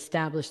 we have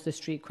established the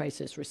street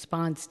crisis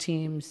response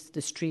teams,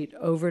 the street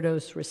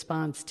overdose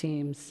response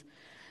teams.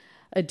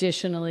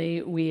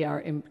 Additionally, we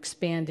are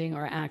expanding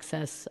our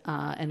access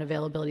and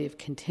availability of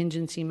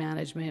contingency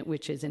management,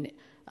 which is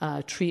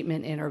a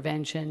treatment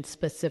intervention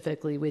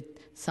specifically with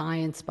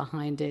science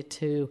behind it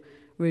to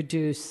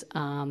reduce,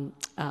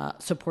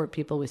 support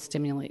people with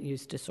stimulant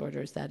use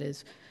disorders, that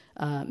is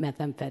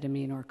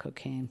methamphetamine or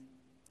cocaine.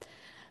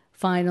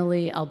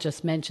 Finally, I'll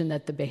just mention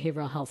that the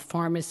behavioral health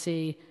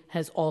pharmacy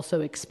has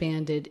also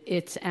expanded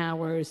its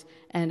hours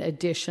and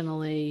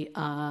additionally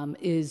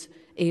is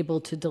able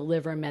to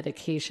deliver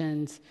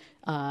medications,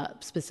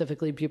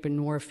 specifically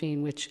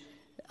buprenorphine, which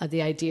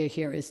the idea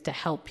here is to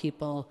help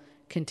people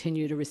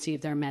continue to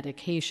receive their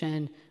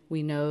medication.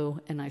 We know,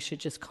 and I should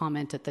just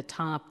comment at the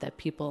top, that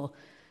people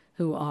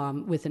who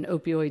with an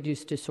opioid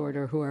use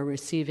disorder who are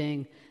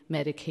receiving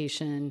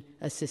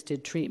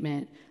medication-assisted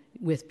treatment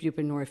with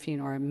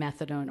buprenorphine or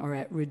methadone are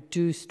at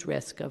reduced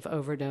risk of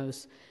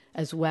overdose,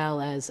 as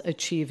well as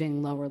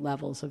achieving lower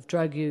levels of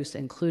drug use,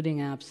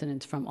 including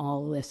abstinence from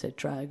all illicit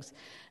drugs.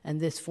 And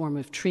this form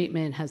of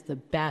treatment has the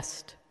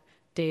best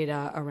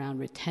data around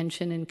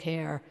retention in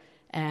care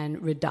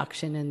and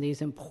reduction in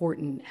these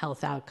important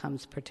health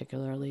outcomes,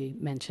 particularly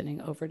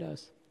mentioning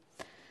overdose.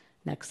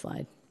 Next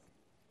slide.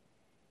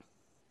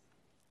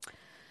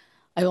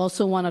 I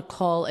also want to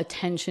call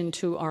attention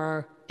to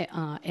our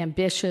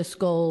ambitious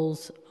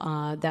goals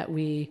that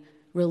we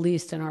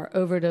released in our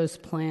overdose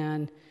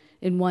plan.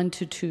 In 1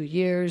 to 2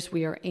 years,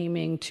 we are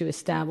aiming to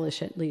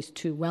establish at least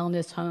 2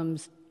 wellness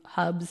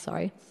hubs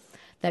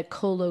that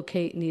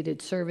co-locate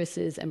needed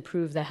services and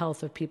improve the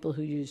health of people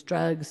who use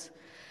drugs.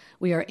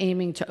 We are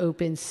aiming to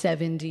open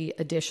 70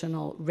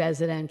 additional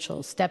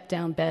residential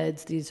step-down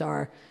beds. These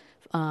are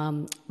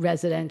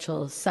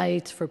residential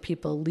sites for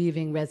people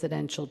leaving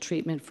residential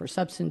treatment for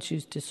substance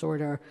use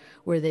disorder,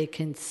 where they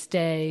can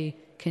stay,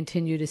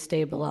 continue to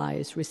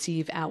stabilize,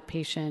 receive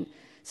outpatient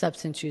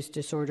substance use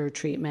disorder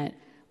treatment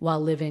while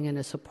living in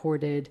a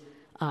supported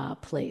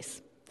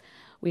place.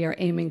 We are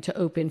aiming to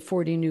open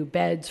 40 new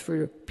beds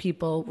for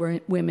people,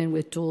 women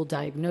with dual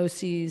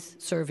diagnoses,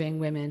 serving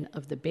women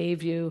of the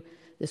Bayview.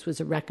 This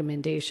was a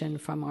recommendation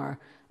from our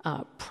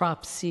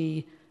Prop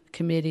C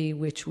committee,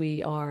 which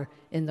we are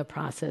in the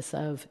process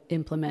of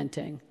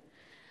implementing.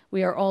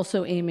 We are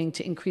also aiming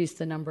to increase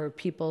the number of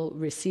people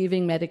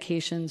receiving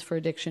medications for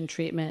addiction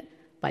treatment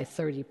by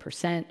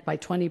 30%, by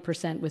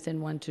 20% within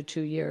 1 to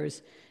 2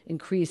 years,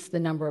 increase the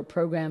number of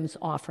programs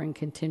offering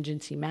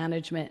contingency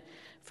management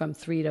from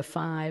 3 to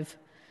 5.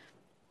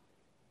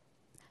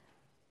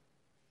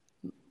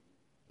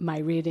 My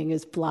reading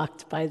is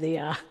blocked by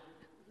the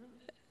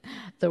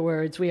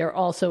words. We are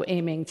also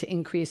aiming to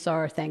increase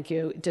our,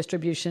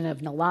 distribution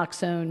of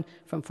naloxone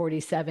from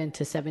 47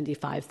 to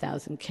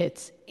 75,000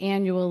 kits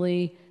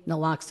annually.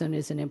 Naloxone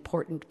is an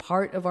important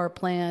part of our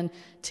plan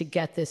to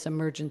get this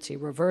emergency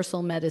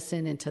reversal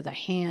medicine into the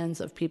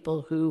hands of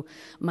people who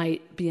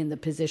might be in the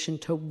position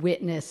to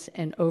witness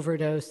an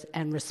overdose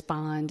and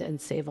respond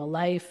and save a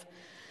life.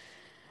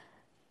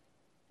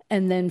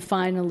 And then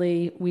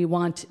finally, we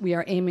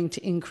are aiming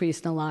to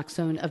increase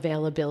naloxone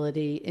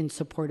availability in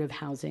supportive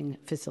housing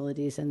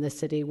facilities in the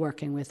city,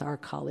 working with our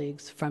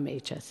colleagues from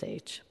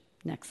HSH.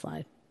 Next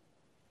slide.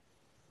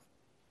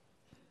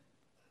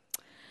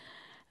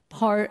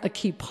 A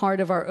key part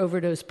of our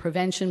overdose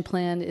prevention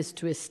plan is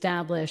to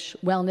establish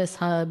wellness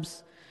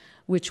hubs,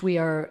 which we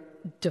are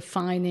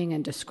defining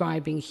and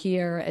describing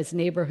here as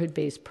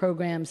neighborhood-based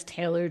programs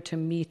tailored to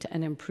meet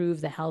and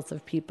improve the health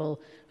of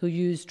people who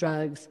use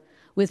drugs,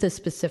 with a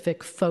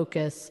specific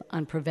focus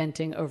on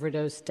preventing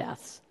overdose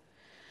deaths.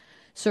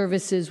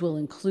 Services will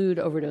include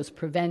overdose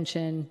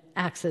prevention,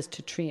 access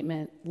to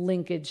treatment,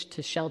 linkage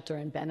to shelter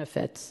and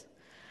benefits.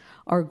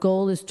 Our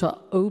goal is to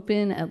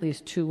open at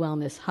least 2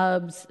 wellness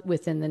hubs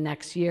within the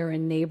next year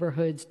in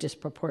neighborhoods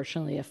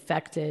disproportionately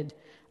affected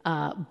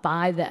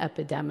by the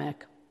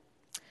epidemic.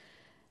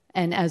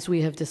 And as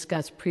we have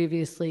discussed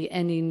previously,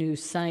 any new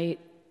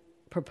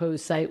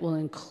proposed site will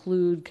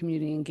include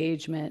community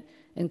engagement,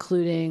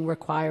 including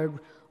required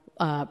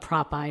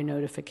Prop I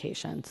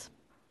notifications.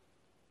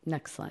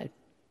 Next slide.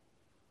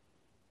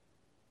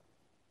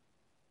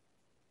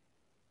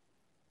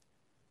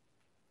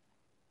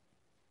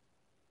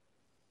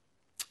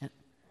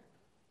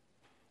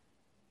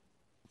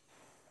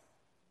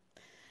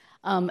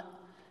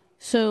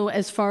 So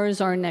as far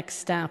as our next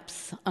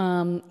steps,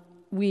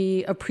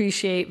 we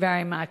appreciate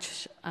very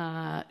much,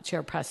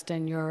 Chair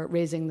Preston, your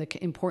raising the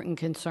important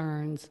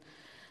concerns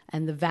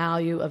and the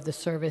value of the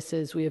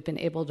services we have been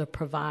able to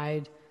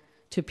provide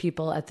to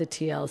people at the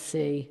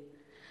TLC.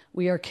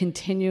 We are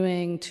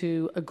continuing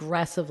to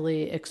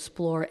aggressively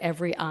explore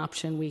every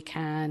option we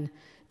can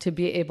to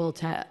be able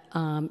to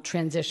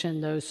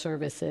transition those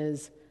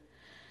services.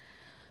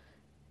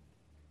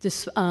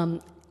 This,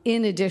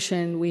 in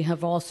addition, we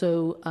have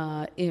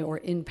also,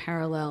 in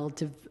parallel,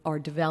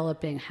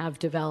 have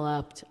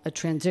developed a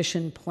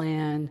transition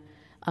plan,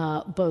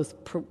 both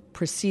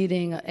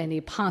preceding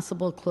any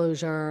possible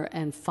closure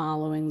and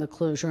following the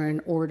closure in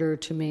order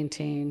to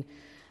maintain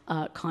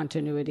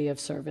continuity of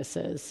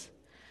services.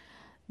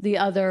 The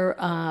other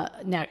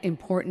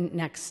important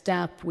next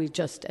step, we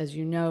just, as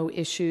you know,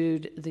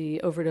 issued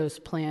the overdose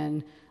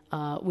plan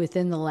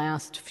within the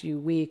last few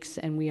weeks,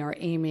 and we are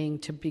aiming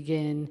to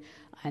begin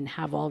and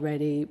have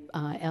already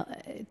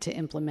to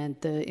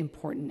implement the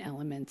important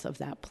elements of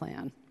that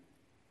plan.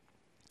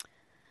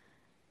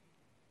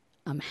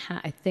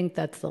 I think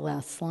that's the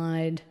last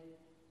slide,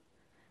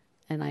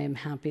 and I am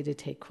happy to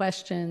take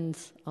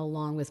questions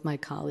along with my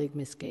colleague,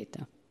 Ms.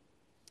 Gaeta.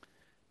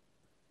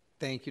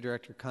 Thank you,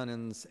 Director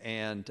Cunnins.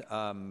 And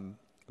I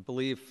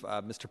believe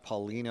Mr.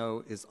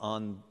 Paulino is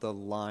on the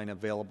line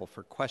available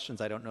for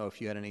questions. I don't know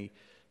if you had any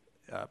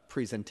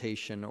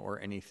presentation or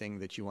anything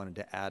that you wanted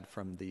to add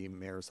from the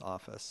mayor's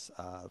office.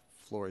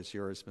 Floor is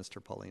yours,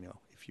 Mr. Paulino,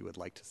 if you would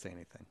like to say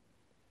anything.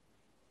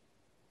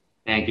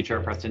 Thank you, Chair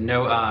Preston.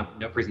 No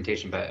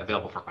presentation, but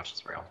available for questions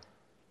for you.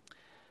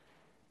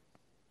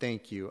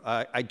 Thank you.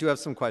 I do have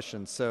some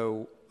questions.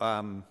 So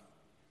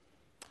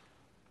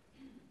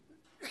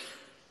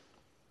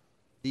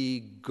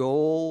the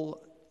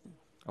goal,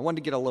 I wanted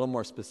to get a little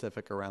more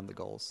specific around the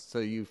goals. So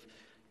you've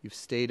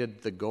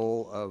stated the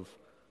goal of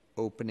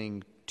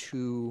opening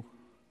 2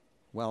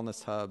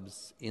 wellness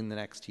hubs in the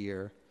next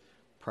year,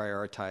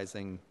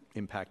 prioritizing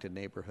impacted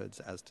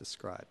neighborhoods as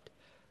described.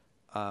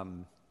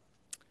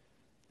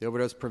 The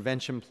overdose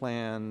prevention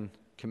plan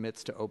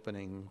commits to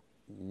opening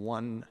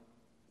 1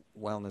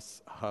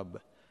 wellness hub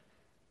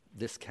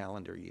this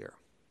calendar year.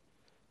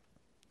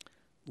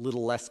 A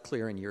little less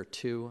clear in year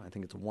 2. I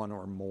think it's 1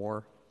 or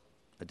more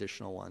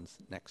additional ones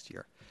next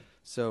year.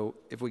 So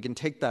if we can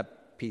take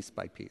that piece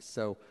by piece.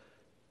 So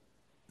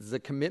does the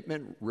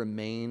commitment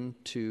remain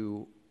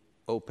to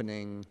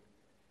opening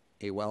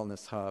a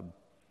wellness hub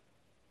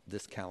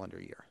this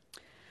calendar year?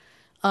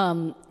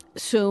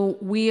 So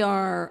we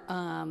are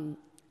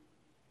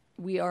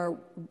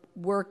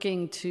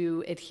working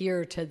to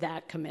adhere to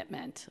that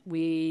commitment.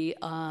 We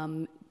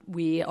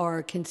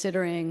are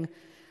considering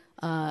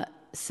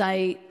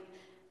sites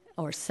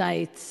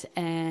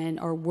and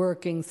are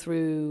working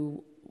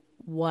through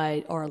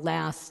what our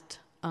last,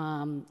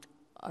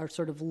 our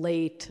sort of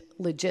late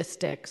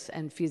logistics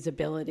and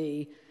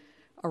feasibility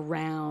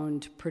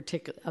around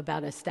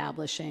about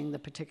establishing the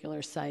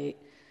particular site.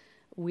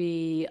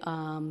 We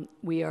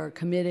are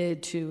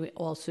committed to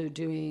also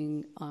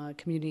doing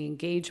community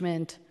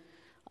engagement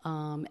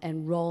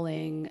and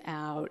rolling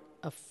out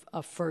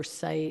a first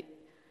site,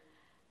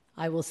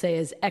 I will say,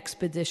 as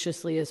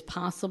expeditiously as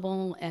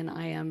possible, and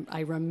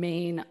I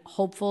remain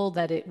hopeful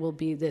that it will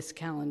be this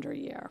calendar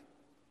year.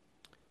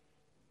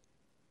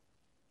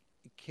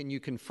 Can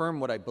you confirm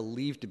what I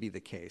believe to be the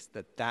case,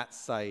 that that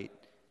site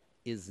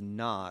is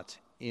not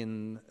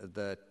in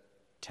the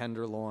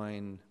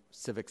Tenderloin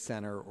Civic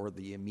Center or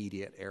the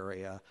immediate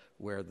area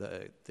where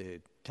the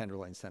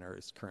Tenderloin Center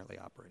is currently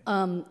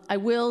operating? I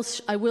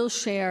will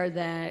share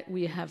that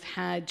we have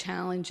had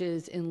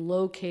challenges in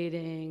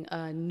locating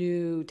a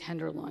new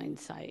Tenderloin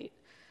site.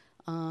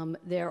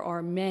 There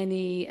are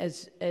many,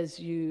 as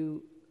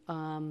you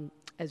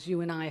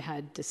and I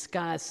had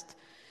discussed,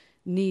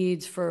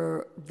 needs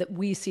that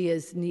we see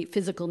as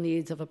physical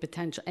needs of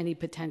any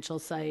potential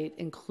site,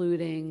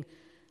 including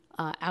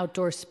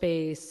outdoor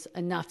space,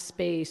 enough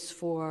space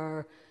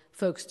for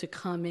folks to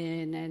come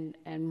in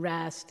and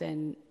rest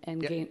and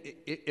gain.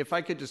 If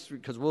I could just,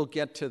 because we'll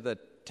get to the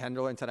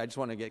Tenderloin side, I just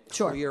want to get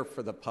clear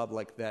for the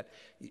public that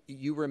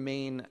you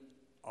remain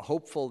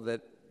hopeful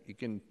that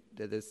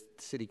that this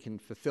city can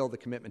fulfill the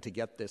commitment to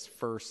get this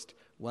first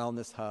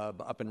wellness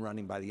hub up and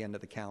running by the end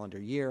of the calendar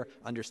year,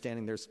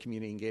 understanding there's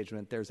community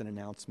engagement, there's an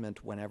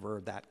announcement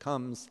whenever that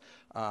comes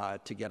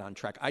to get on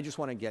track. I just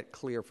want to get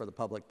clear for the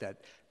public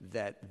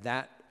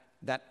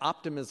that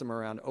optimism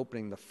around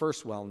opening the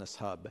first wellness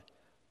hub,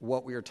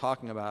 what we are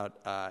talking about,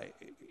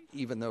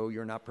 even though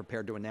you're not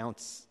prepared to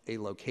announce a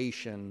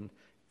location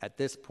at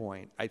this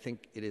point, I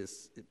think it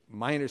is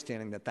my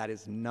understanding that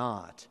is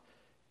not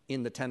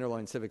in the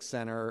Tenderloin Civic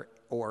Center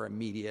or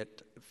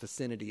immediate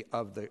vicinity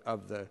of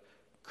the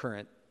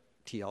current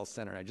TL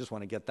Center. I just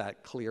want to get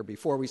that clear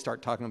before we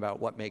start talking about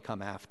what may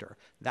come after.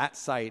 That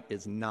site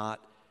is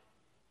not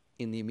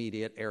in the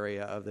immediate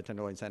area of the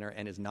Tenderloin Center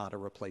and is not a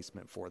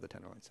replacement for the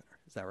Tenderloin Center.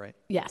 Is that right?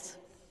 Yes.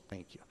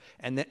 Thank you.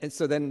 And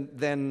so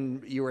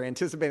then you were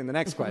anticipating the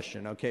next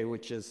question, okay,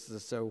 which is,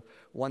 so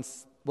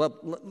once, well,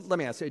 let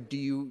me ask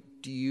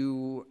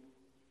you,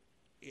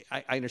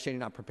 I understand you're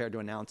not prepared to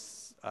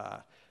announce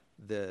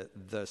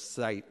the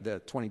site, the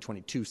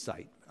 2022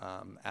 site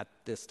at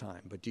this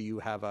time, but do you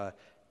have a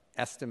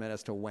estimate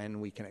as to when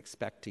we can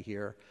expect to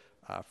hear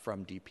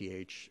from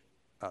DPH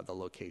the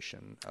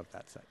location of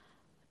that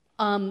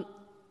site?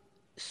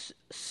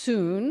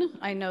 soon.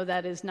 I know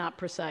that is not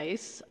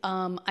precise.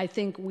 I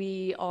think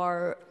we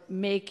are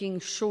making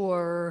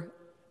sure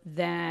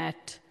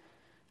that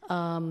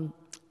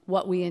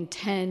what we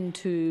intend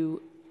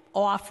to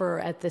offer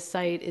at the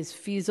site is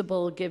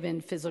feasible given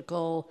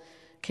physical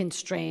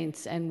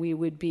constraints, and we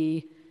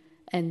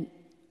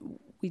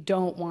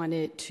don't want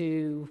it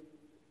to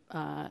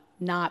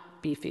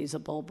not be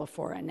feasible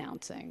before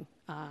announcing.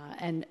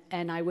 And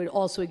I would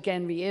also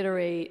again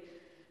reiterate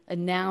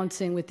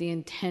announcing with the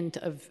intent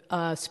of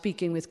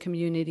speaking with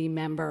community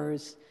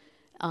members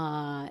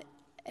so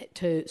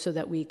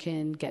that we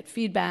can get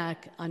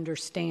feedback,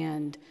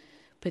 understand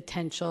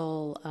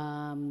potential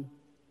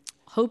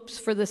hopes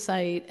for the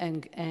site,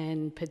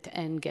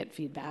 and get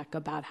feedback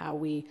about how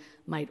we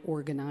might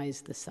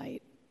organize the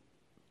site.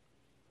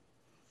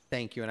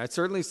 Thank you. And I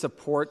certainly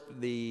support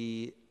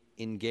the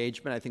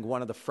engagement. I think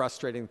one of the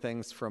frustrating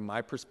things from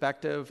my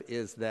perspective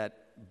is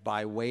that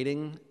by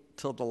waiting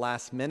till the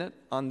last minute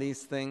on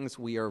these things,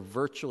 we are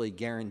virtually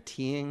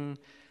guaranteeing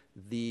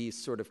the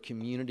sort of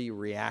community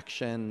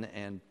reaction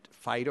and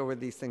fight over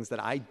these things that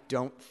I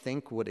don't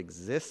think would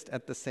exist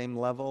at the same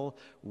level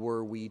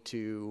were we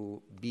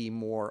to be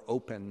more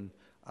open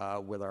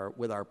with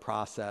our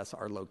process,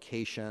 our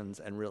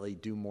locations, and really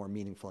do more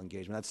meaningful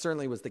engagement. That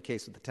certainly was the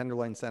case with the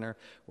Tenderloin Center,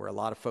 where a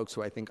lot of folks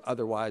who I think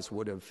otherwise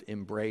would have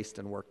embraced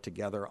and worked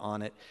together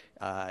on it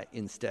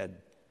instead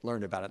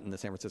learned about it in the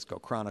San Francisco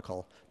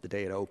Chronicle the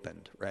day it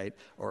opened, right?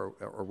 Or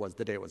was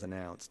the day it was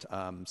announced.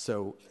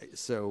 So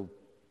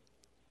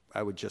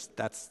I would just,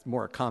 that's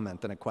more a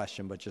comment than a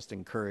question, but just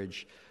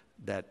encourage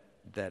that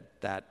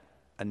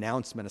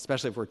announcement,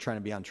 especially if we're trying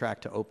to be on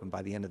track to open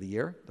by the end of the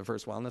year, the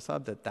first wellness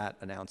hub, that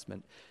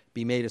announcement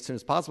be made as soon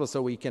as possible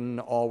so we can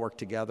all work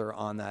together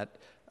on that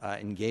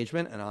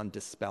engagement and on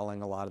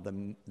dispelling a lot of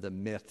the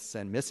myths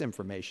and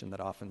misinformation that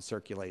often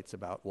circulates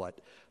about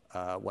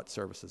what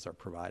services are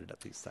provided at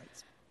these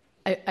sites.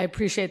 I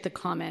appreciate the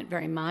comment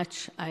very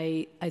much.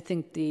 I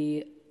think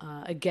the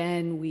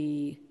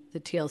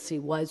TLC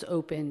was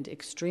opened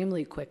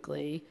extremely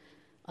quickly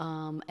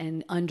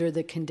and under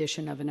the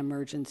condition of an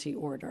emergency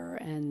order,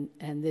 and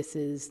this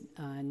is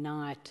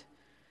not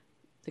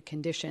the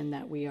condition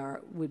that we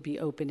would be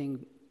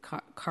opening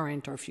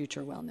current or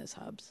future wellness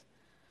hubs.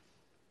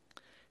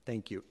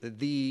 Thank you.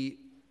 The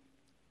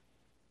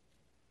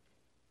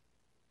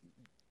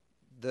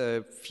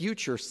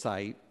future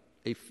site,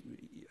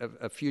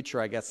 a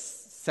future, I guess,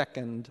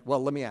 second,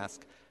 well, let me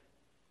ask,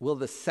 will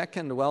the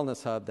second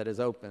wellness hub that is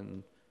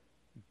open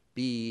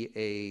be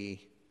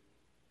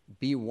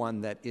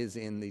one that is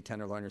in the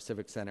Tenderloin or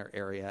Civic Center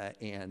area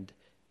and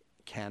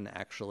can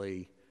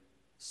actually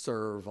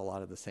serve a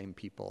lot of the same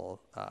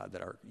people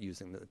that are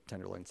using the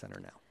Tenderloin Center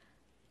now?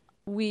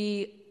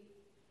 We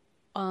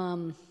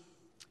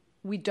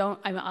don't,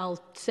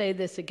 I'll say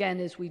this again,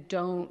 is we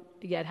don't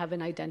yet have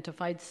an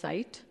identified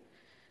site.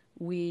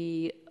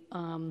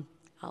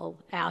 I'll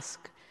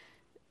ask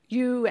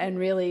you and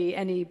really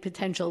any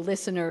potential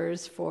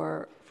listeners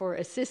for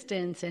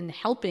assistance in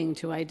helping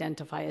to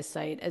identify a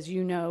site. As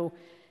you know,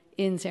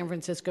 in San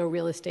Francisco,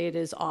 real estate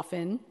is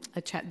often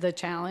the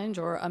challenge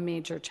or a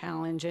major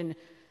challenge in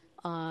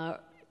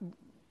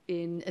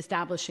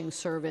establishing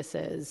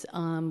services.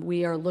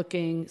 We are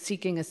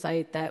seeking a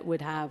site that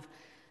would have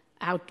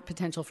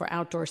potential for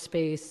outdoor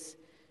space.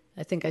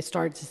 I think I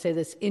started to say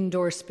this,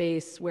 indoor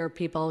space where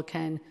people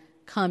can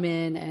come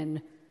in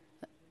and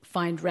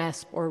find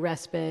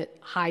respite,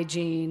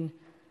 hygiene,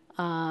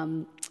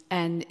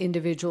 and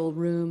individual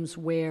rooms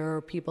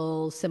where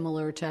people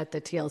similar to at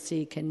the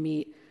TLC can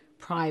meet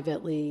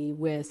privately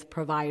with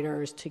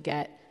providers to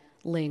get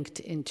linked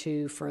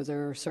into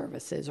further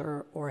services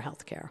or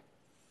healthcare.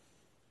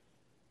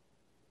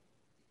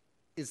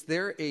 Is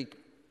there a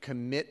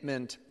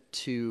commitment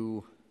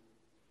to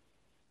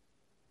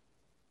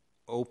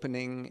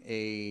opening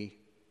a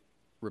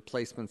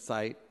replacement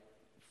site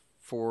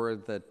for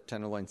the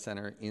Tenderloin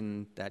Center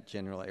in that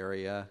general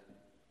area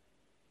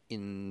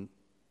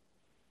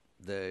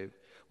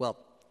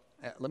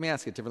let me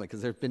ask it differently,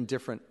 because there have been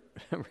different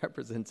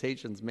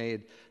representations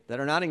made that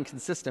are not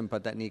inconsistent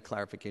but that need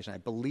clarification. I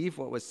believe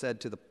what was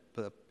said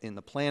in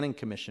the Planning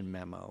Commission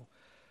memo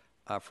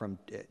from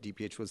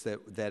DPH was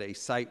that a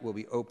site will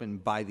be open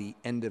by the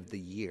end of the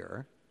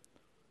year,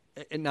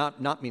 and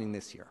not meaning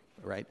this year,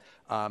 right?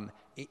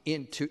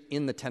 In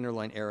the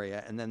Tenderloin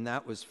area, and then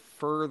that was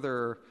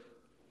further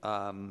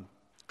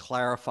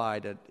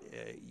clarified at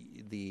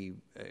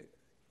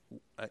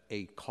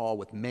a call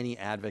with many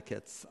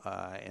advocates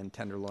and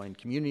Tenderloin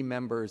community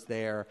members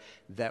there,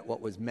 that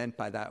what was meant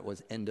by that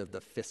was end of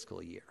the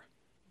fiscal year.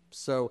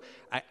 So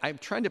I'm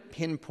trying to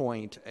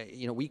pinpoint,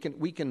 we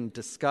can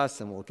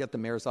discuss, and we'll get the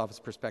mayor's office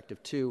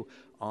perspective too,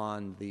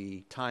 on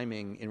the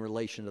timing in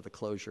relation to the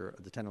closure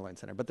of the Tenderloin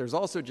Center. But there's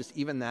also, just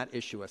even that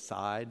issue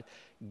aside,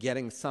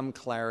 getting some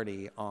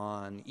clarity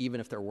on,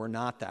 even if there were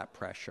not that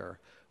pressure,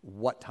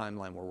 what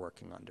timeline we're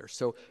working under.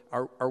 So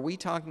are we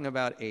talking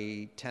about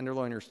a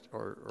Tenderloin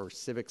or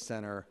Civic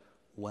Center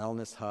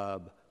wellness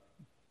hub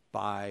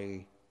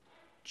by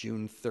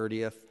June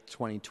 30th,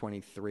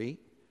 2023?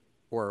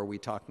 or are we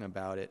talking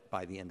about it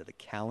by the end of the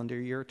calendar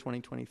year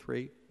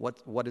 2023?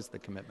 What is the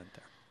commitment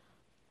there?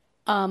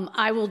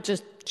 I will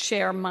just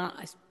share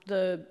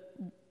the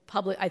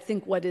public, I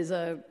think what is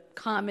a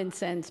common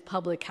sense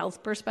public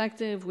health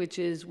perspective, which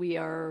is we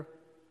are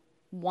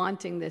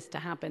wanting this to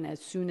happen as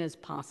soon as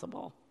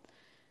possible.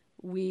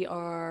 We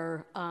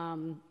are,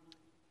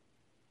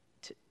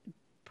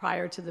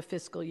 prior to the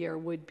fiscal year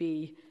would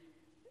be,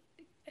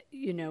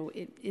 you know,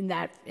 in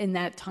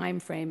that time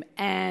frame,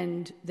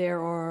 and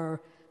there are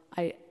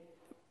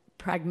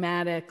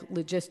pragmatic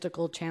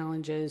logistical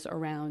challenges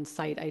around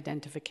site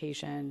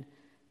identification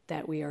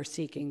that we are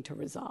seeking to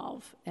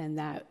resolve, and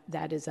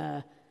that is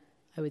I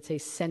would say,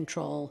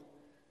 central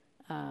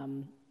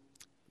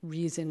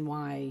reason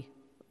why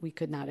we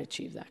could not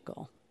achieve that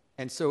goal.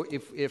 And so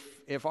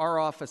if our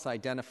office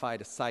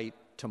identified a site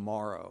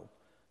tomorrow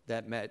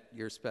that met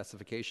your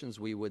specifications,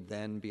 we would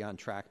then be on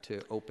track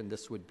to open.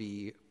 This would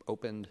be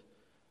opened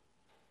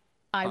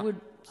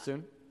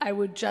soon? I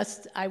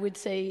would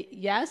say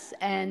yes,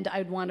 and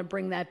I'd want to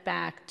bring that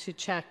back to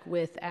check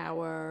with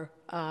our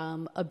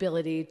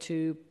ability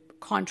to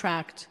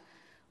contract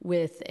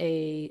with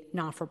a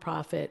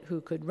not-for-profit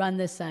who could run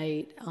the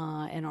site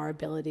and our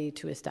ability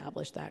to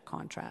establish that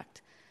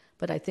contract.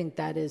 But I think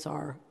that is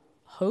our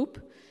hope,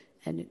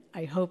 and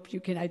I hope you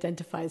can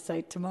identify a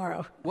site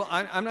tomorrow. Well,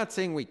 I'm not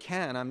saying we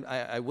can.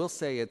 I will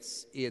say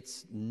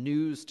it's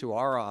news to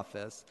our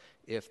office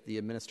if the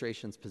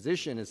administration's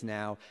position is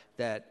now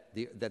that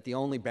the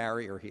only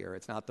barrier here,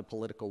 it's not the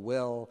political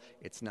will,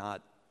 it's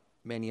not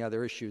many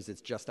other issues,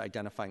 it's just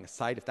identifying a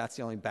site. If that's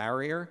the only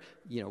barrier,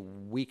 you know,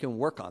 we can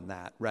work on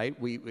that, right?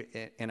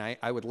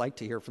 I would like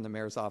to hear from the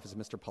mayor's office,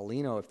 Mr.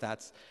 Paulino,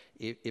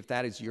 if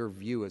that is your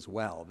view as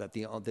well, that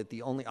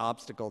the only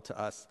obstacle to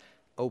us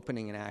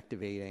opening and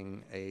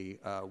activating a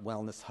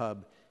wellness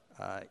hub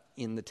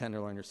in the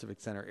Tenderloin Civic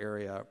Center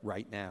area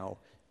right now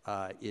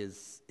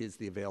is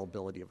the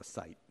availability of a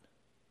site.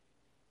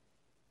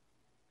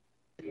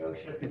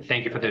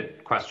 Thank you for the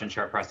question,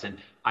 Chair Preston.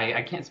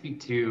 I can't speak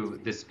to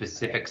the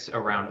specifics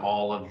around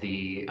all of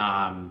the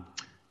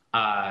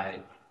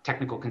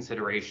technical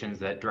considerations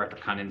that Director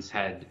Cunnins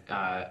had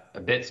a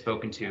bit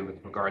spoken to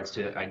with regards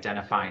to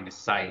identifying the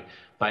site,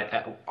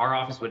 but our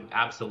office would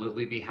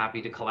absolutely be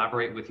happy to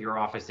collaborate with your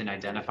office in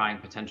identifying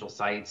potential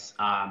sites.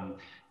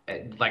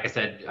 Like I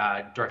said,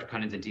 Director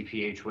Cunnins and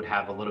DPH would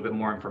have a little bit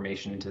more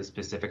information into the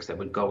specifics that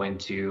would go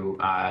into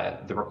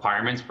the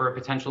requirements for a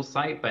potential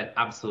site, but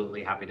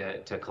absolutely happy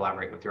to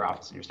collaborate with your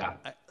office and your staff.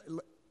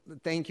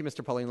 Thank you,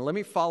 Mr. Paulino. Let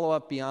me follow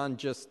up beyond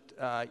just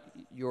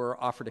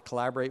your offer to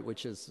collaborate,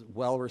 which is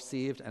well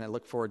received, and I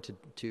look forward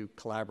to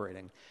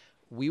collaborating.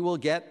 We will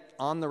get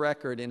on the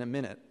record in a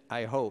minute,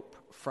 I hope,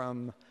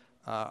 from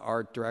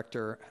our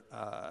Director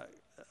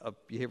of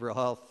Behavioral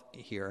Health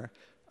here,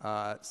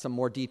 some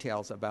more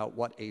details about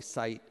what a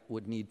site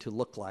would need to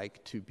look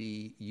like to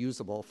be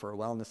usable for a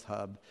wellness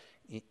hub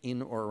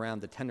in or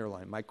around the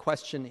Tenderloin. My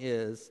question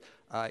is,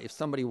 if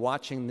somebody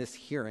watching this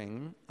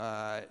hearing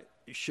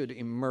should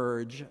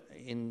emerge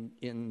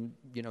in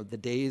the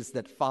days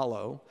that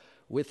follow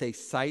with a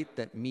site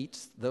that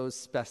meets those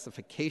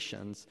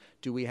specifications,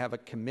 do we have a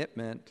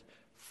commitment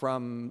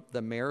from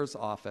the mayor's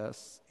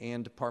office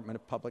and Department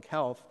of Public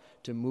Health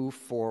to move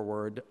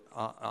forward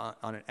on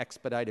an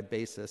expedited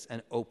basis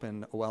and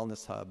open a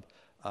wellness hub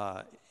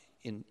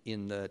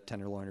in the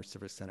Tenderloin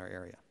Civic Center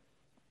area?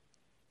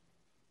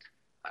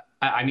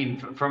 I mean,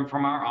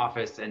 from our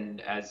office,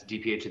 and as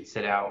DPH had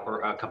set out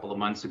a couple of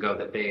months ago,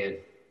 that they had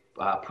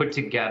put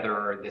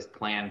together this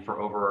plan for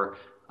over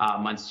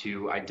months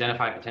to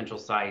identify potential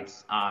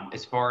sites.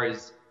 As far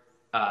as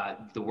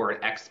the word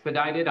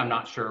expedited, I'm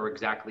not sure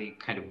exactly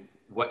kind of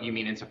what you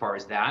mean insofar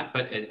as that,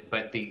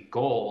 but the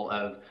goal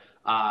of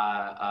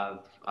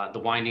the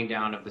winding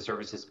down of the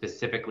services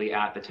specifically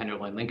at the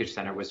Tenderloin Linkage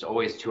Center was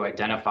always to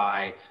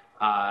identify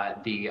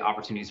the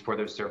opportunities for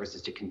those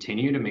services to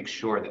continue to make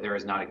sure that there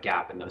is not a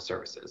gap in those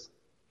services.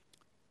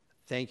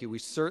 Thank you. We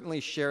certainly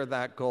share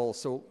that goal.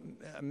 So,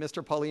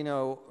 Mr.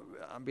 Paulino,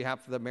 on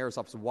behalf of the mayor's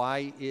office,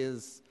 why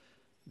is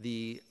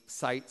the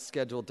site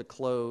scheduled to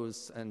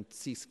close and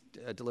cease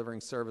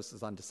delivering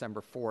services on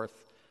December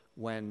 4th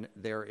when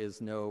there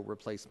is no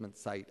replacement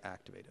site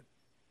activated?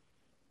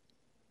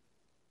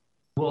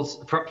 Well,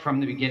 from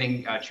the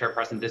beginning,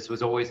 Chairperson, this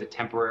was always a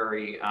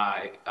temporary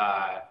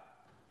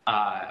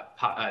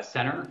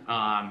center.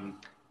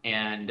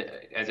 And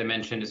as I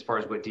mentioned, as far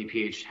as what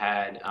DPH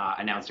had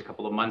announced a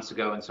couple of months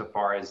ago,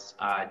 insofar as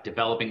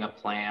developing a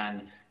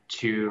plan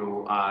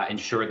to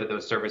ensure that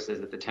those services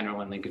that the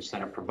Tenderloin Linkage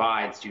Center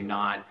provides do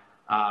not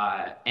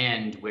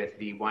end with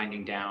the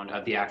winding down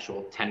of the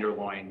actual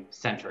Tenderloin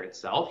Center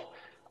itself,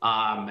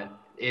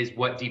 is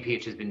what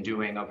DPH has been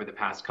doing over the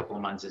past couple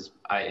of months is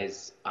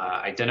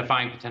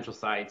identifying potential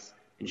sites,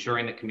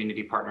 ensuring that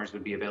community partners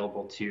would be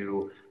available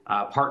to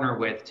partner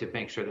with to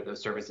make sure that those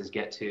services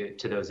get to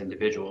those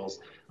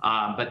individuals.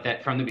 But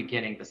that from the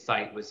beginning, the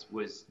site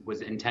was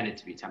intended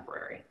to be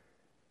temporary.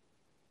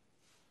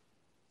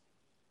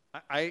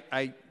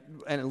 And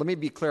let me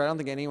be clear, I don't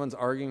think anyone's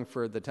arguing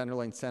for the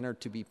Tenderloin Center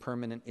to be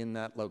permanent in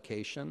that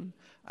location.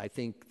 I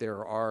think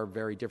there are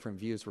very different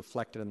views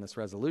reflected in this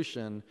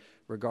resolution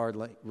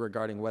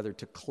regarding whether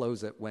to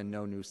close it when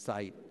no new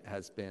site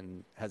has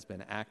been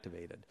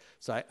activated.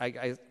 So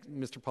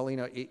Mr.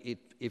 Paulino,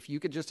 if you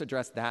could just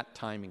address that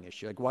timing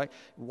issue, like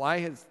why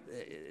has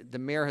the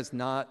mayor has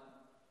not,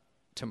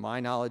 to my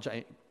knowledge,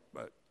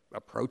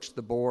 approached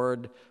the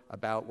board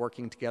about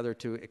working together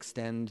to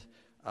extend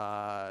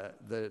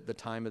the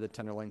time of the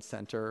Tenderloin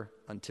Center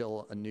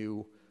until a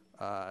new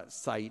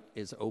site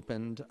is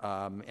opened,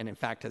 and in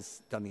fact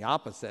has done the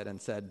opposite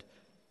and said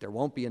there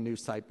won't be a new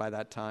site by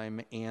that time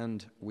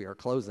and we are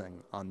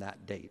closing on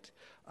that date.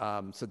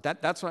 So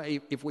that's why,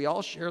 if we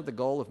all share the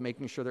goal of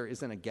making sure there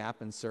isn't a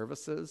gap in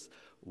services,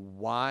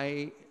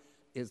 why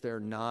is there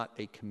not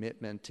a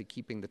commitment to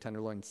keeping the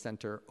Tenderloin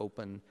Center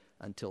open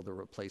until the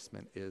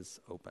replacement is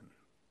open?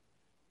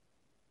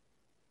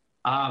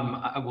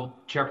 Well,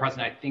 Chair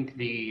President, I think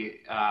the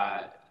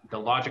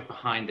logic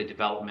behind the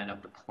development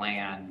of the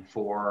plan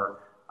for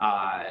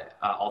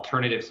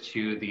alternatives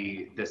to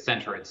the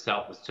center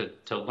itself was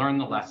to learn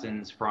the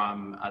lessons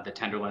from the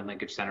Tenderloin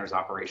Linkage Center's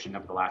operation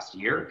over the last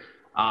year,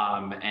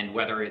 and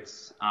whether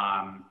it's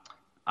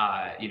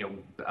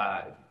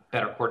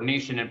better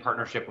coordination and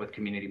partnership with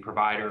community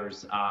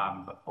providers,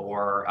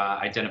 or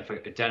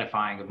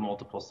identifying of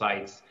multiple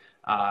sites.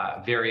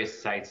 Various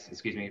sites,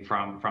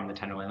 from the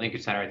Tenderloin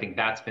Linkage Center. I think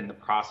that's been the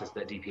process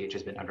that DPH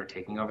has been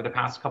undertaking over the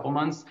past couple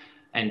months.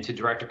 And to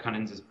Director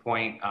Cunnins'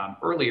 point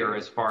earlier,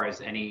 as far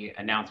as any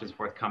announcements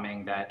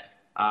forthcoming that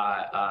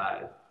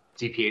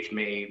DPH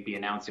may be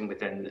announcing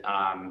within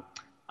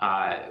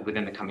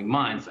the coming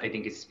months, I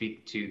think it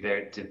speaks to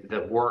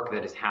the work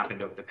that has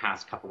happened over the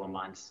past couple of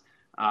months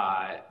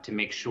to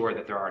make sure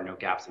that there are no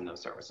gaps in those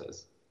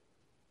services.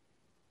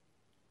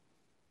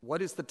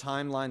 What is the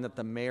timeline that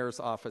the mayor's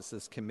office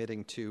is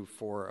committing to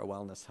for a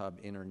wellness hub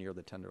in or near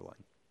the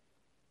Tenderloin?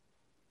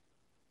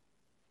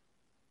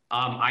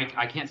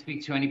 I can't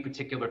speak to any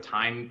particular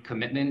time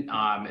commitment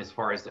as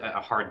far as a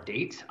hard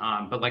date.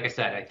 But like I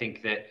said, I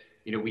think that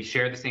we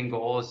share the same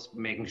goal as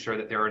making sure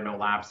that there are no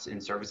lapses in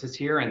services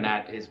here, and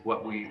that is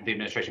what the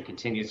administration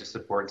continues to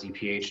support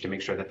DPH to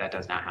make sure that that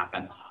does not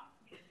happen.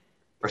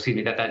 Or excuse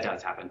me, that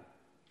does happen.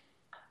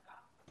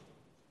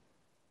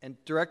 And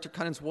Director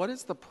Cunnins, what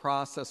is the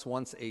process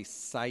once a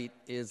site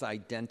is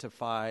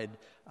identified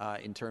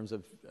in terms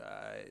of,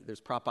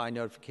 there's Prop I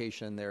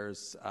notification,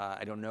 there's,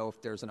 I don't know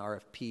if there's an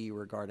RFP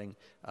regarding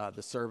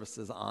the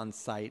services on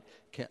site.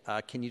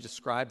 Can you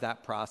describe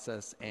that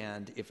process,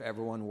 and if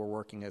everyone were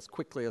working as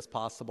quickly as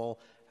possible,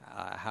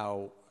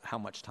 how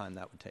much time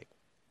that would take?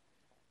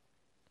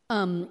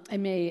 I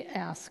may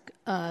ask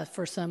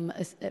for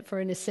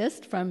an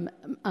assist from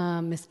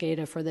Ms.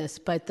 Gaeta for this,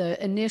 but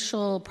the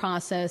initial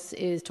process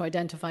is to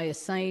identify a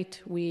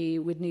site. We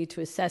would need to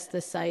assess the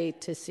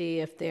site to see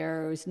if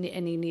there's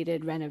any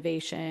needed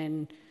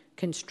renovation,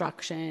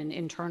 construction,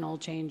 internal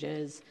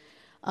changes.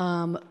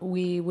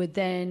 We would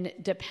then,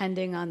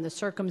 depending on the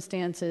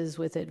circumstances,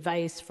 with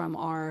advice from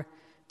our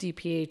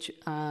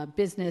DPH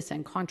business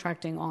and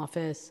contracting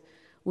office,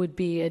 would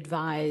be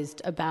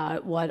advised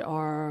about what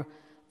are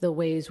the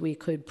ways we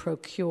could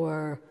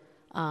procure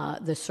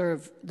the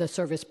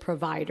service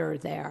provider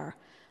there.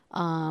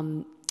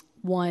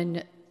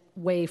 One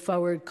way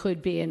forward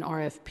could be an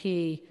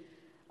RFP,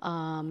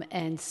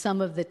 and some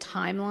of the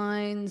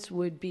timelines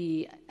would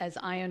be, as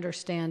I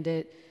understand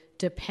it,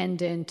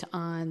 dependent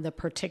on the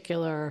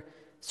particular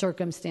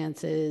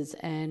circumstances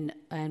and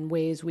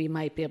ways we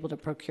might be able to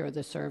procure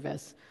the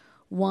service.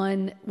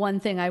 One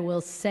thing I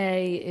will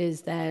say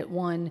is that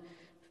one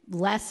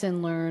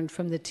lesson learned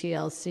from the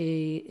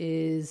TLC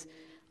is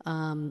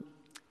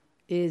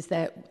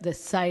that the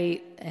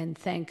site, and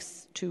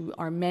thanks to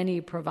our many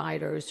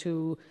providers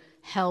who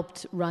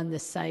helped run the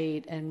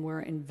site and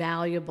were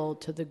invaluable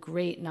to the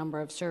great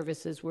number of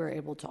services we're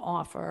able to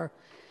offer,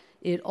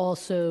 it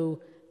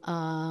also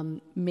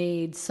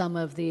made some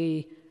of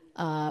the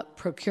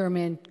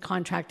procurement,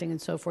 contracting,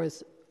 and so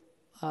forth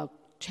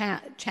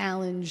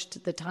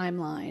challenged the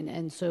timeline.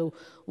 And so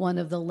one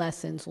of the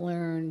lessons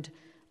learned,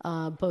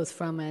 both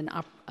from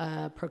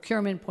a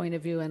procurement point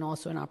of view and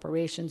also an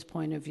operations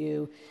point of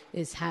view,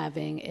 is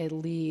having a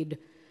lead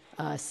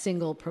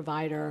single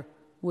provider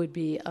would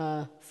be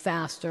a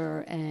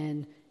faster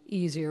and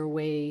easier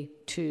way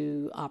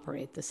to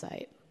operate the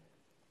site.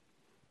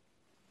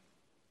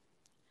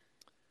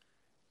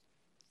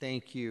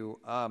 Thank you.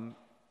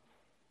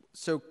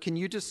 So can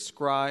you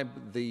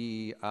describe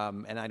the,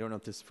 and I don't know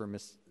if this is for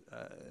Ms.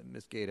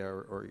 Gaeta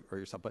or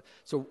yourself, but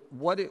so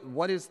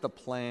what is the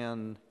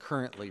plan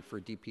currently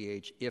for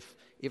DPH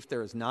if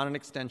there is not an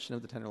extension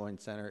of the Tenderloin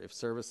Center, if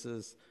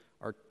services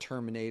are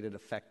terminated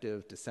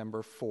effective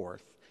December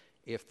 4th,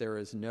 if there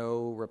is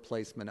no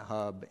replacement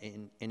hub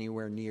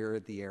anywhere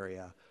near the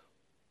area,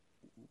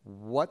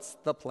 what's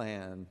the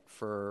plan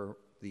for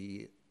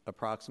the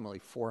approximately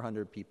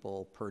 400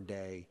 people per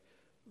day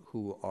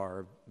who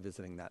are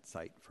visiting that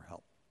site for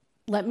help?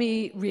 let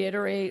me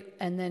reiterate,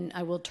 and then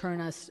I will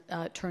turn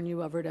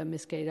you over to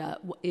Ms. Gaeta,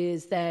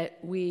 is that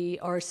we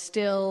are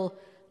still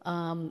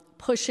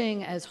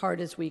pushing as hard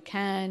as we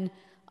can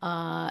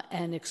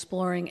and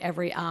exploring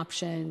every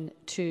option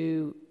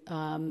to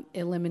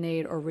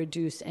eliminate or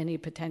reduce any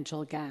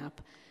potential gap.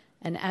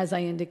 And as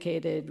I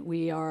indicated,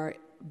 we are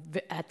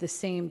at the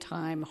same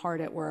time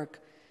hard at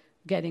work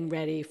getting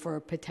ready for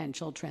a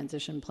potential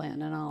transition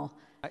plan. And I'll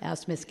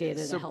ask Ms.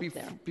 Gaeta to help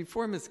there.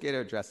 Before Ms. Gaeta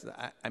addresses it,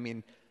 I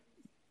mean,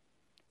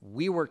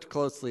 we worked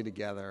closely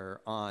together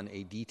on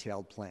a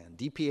detailed plan.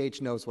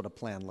 DPH knows what a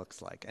plan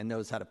looks like and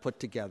knows how to put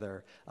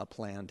together a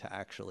plan to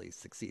actually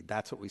succeed.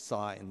 That's what we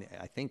saw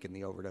I think in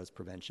the overdose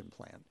prevention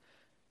plan.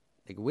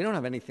 Like, we don't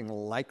have anything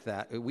like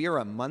that. We are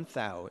a month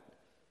out.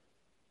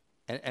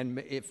 And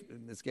if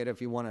Ms. Gaeta,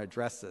 if you want to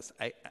address this,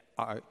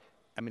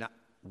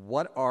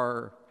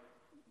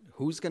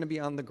 who's going to be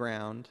on the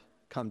ground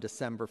come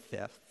December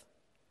 5th?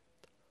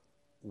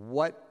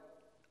 What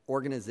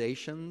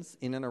organizations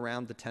in and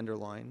around the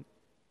Tenderloin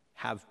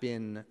have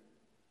there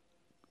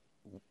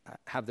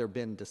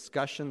been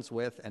discussions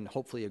with and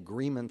hopefully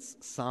agreements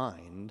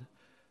signed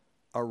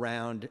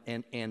around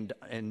and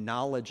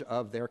knowledge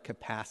of their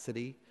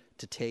capacity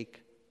to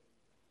take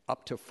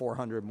up to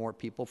 400 more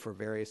people for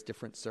various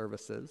different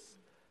services?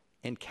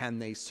 And can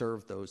they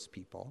serve those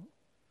people,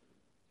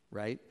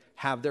 right?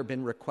 Have there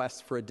been requests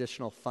for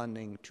additional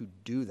funding to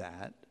do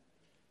that?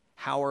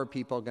 How are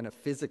people going to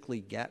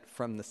physically get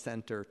from the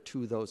center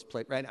to those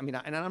places, right? I mean,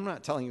 and I'm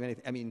not telling you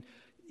anything. I mean,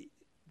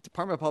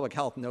 Department of Public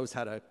Health knows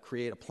how to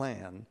create a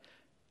plan.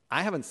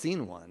 I haven't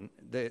seen one.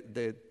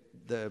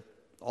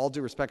 All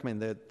due respect, I mean,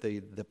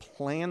 the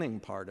planning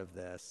part of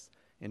this,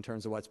 in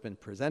terms of what's been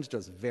presented to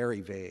us, is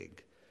very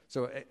vague.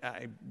 So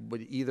I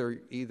would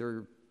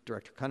either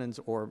Director Cunnins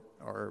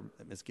or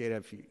Ms.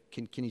 Gaeta,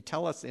 can you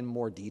tell us in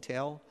more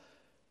detail,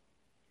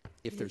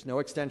 if there's no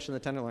extension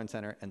of the Tenderloin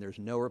Center and there's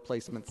no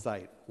replacement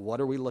site,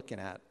 what are we looking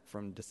at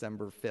from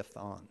December 5th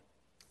on?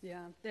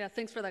 Yeah,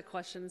 thanks for that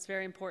question. It's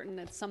very important.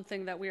 It's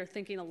something that we are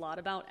thinking a lot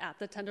about at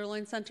the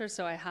Tenderloin Center.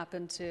 So I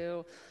happen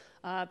to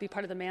be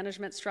part of the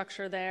management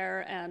structure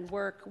there and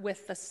work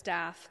with the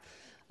staff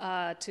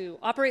to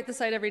operate the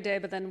site every day,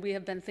 but then we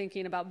have been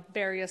thinking about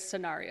various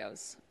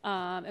scenarios.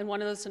 And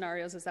one of those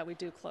scenarios is that we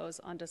do close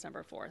on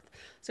December 4th.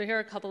 So here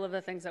are a couple of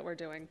the things that we're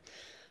doing.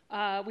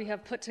 We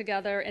have put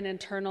together an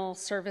internal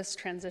service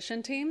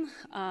transition team,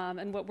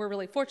 and what we're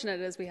really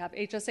fortunate is we have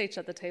HSH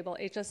at the table,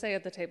 HSA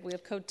at the table, we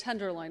have Code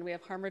Tenderloin, we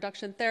have Harm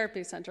Reduction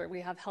Therapy Center, we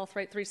have Health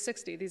Right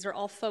 360. These are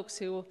all folks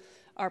who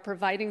are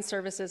providing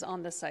services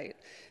on the site.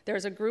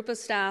 There's a group of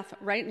staff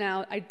right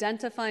now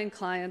identifying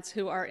clients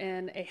who are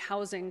in a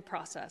housing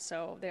process.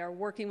 So they are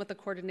working with the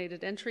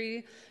coordinated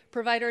entry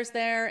providers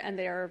there, and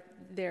they are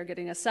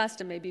getting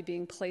assessed and maybe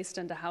being placed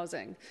into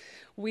housing.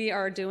 We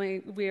are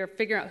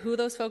figuring out who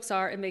those folks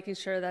are and making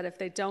sure that if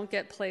they don't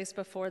get placed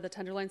before the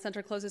Tenderloin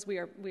Center closes, we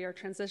are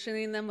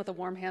transitioning them with a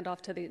warm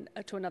handoff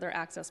to another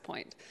access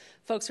point.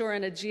 Folks who are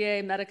in a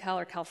GA, Medi-Cal,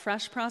 or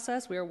CalFresh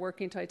process, we are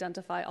working to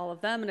identify all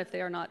of them, and if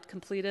they are not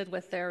completed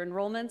with their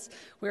enrollments,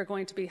 we are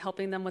going to be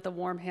helping them with a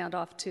warm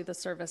handoff to the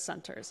service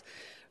centers.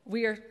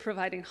 We are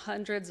providing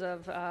hundreds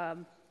of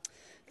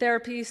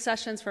therapy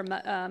sessions for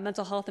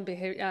mental health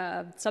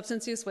and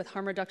substance use with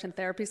Harm Reduction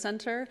Therapy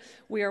Center.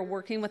 We are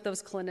working with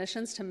those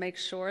clinicians to make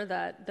sure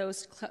that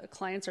those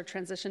clients are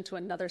transitioned to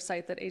another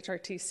site that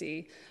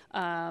HRTC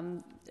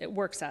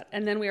works at.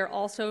 And then we are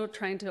also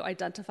trying to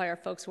identify our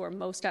folks who are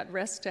most at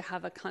risk to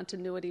have a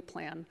continuity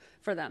plan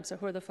for them. So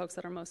who are the folks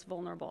that are most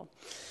vulnerable?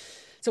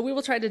 So we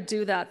will try to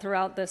do that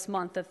throughout this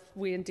month if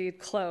we indeed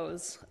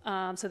close,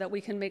 so that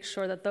we can make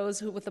sure that those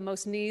who with the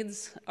most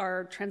needs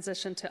are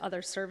transitioned to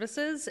other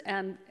services,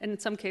 and in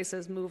some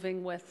cases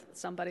moving with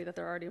somebody that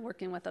they're already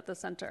working with at the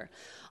center.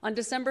 On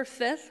December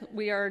 5th,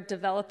 we are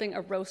developing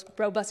a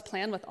robust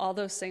plan with all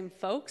those same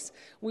folks.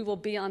 We will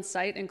be on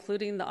site,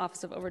 including the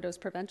Office of Overdose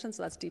Prevention,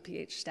 so that's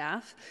DPH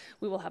staff.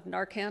 We will have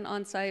Narcan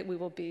on site. We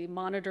will be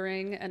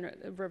monitoring and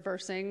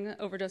reversing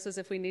overdoses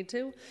if we need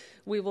to.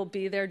 We will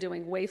be there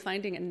doing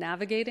wayfinding and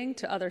navigating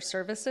to other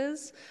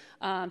services.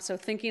 So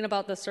thinking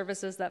about the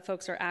services that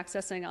folks are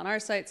accessing on our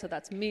site, so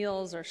that's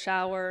meals or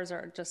showers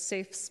or just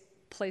safe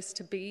place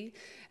to be,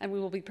 and we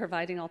will be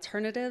providing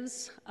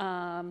alternatives.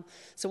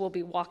 So we'll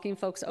be walking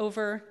folks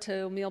over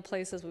to meal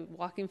places, we'll be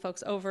walking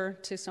folks over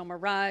to Soma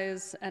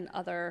Rise and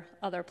other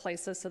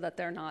places so that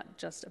they're not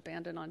just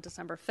abandoned on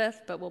December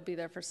 5th, but we'll be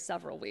there for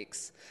several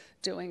weeks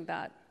doing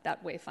that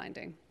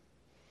wayfinding.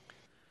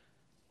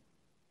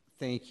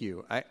 Thank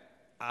you.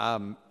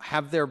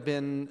 Have there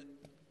been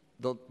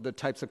the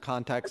types of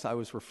contacts I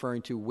was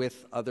referring to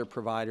with other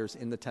providers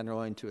in the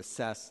Tenderloin to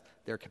assess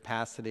their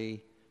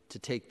capacity to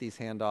take these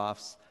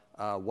handoffs,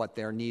 what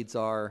their needs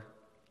are,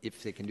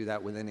 if they can do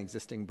that within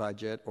existing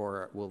budget,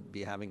 or will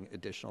be having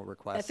additional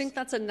requests? I think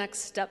that's a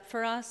next step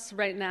for us.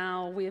 Right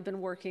now, we have been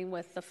working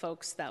with the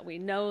folks that we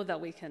know that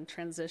we can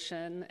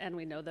transition, and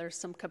we know there's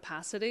some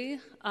capacity,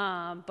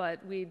 but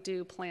we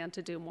do plan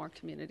to do more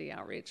community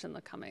outreach in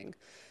the coming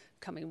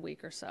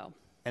week or so.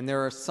 And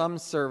there are some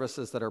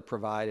services that are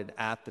provided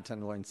at the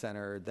Tenderloin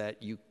Center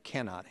that you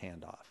cannot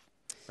hand off,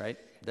 right?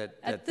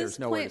 That there's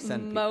nowhere to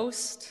send people.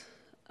 Most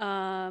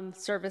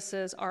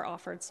services are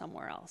offered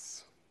somewhere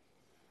else.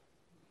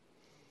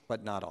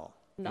 But not all.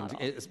 Not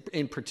all.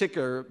 In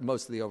particular,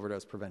 most of the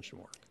overdose prevention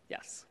work.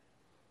 Yes.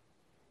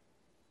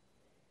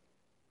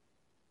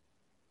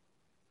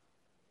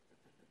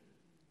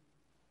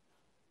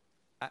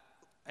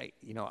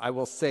 I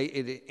will say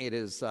it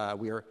is,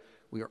 we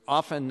are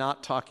often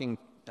not talking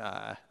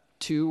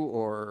to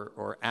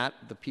or at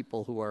the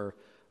people who are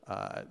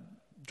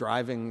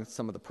driving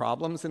some of the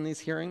problems in these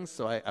hearings.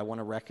 So I want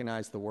to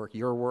recognize the work,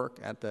 your work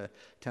at the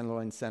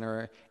Tenderloin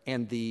Center,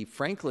 and the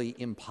frankly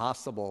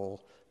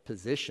impossible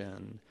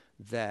position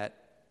that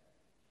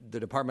the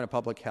Department of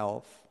Public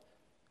Health,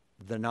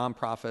 the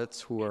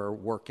nonprofits who are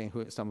working,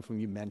 some of whom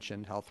you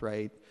mentioned, Health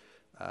Right,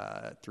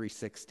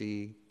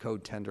 360,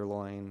 Code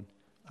Tenderloin,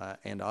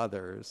 and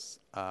others,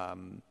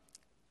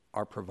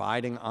 are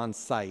providing on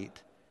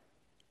site.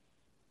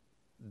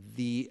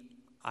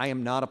 I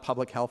am not a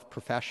public health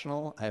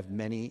professional. I have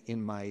many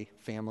in my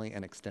family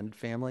and extended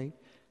family.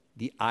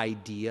 The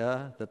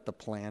idea that the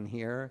plan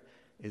here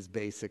is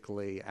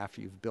basically,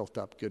 after you've built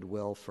up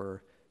goodwill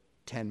for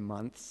 10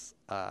 months,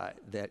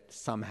 that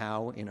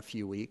somehow in a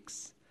few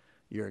weeks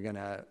you're going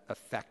to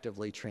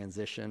effectively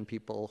transition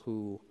people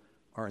who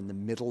are in the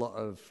middle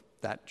of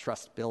that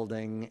trust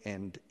building,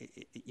 and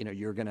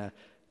you're going to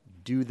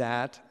do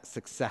that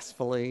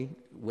successfully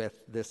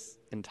with this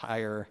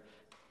entire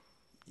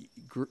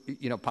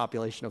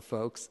population of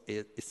folks.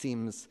 It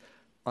seems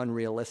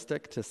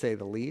unrealistic, to say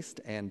the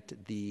least, and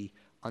the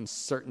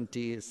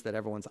uncertainties that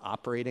everyone's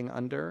operating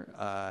under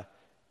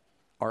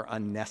are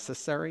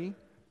unnecessary.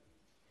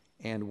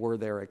 And were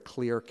there a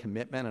clear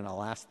commitment, and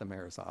I'll ask the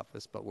mayor's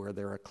office, but were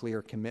there a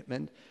clear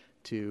commitment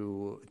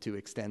to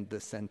extend the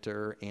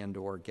center and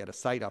or get a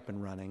site up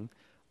and running,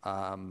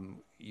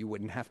 you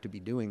wouldn't have to be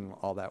doing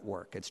all that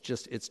work. It's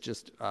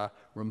just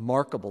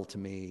remarkable to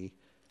me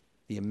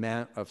the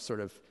amount of sort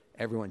of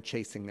everyone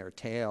chasing their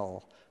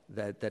tail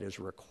that is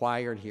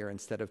required here,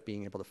 instead of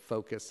being able to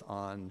focus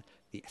on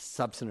the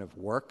substantive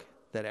work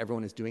that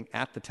everyone is doing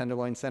at the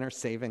Tenderloin Center,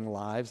 saving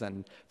lives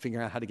and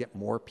figuring out how to get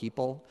more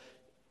people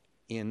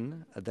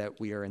in, that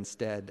we are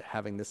instead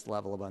having this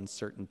level of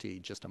uncertainty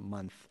just a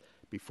month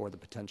before the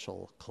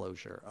potential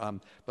closure.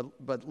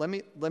 But let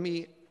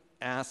me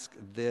ask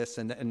this,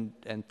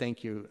 and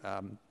thank you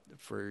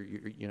for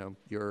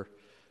your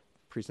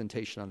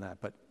presentation on that.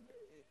 But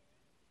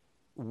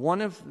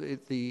one of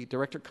the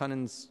Director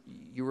Cunnins,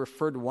 you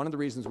referred to one of the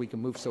reasons we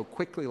can move so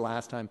quickly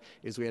last time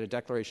is we had a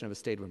declaration of a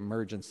state of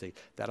emergency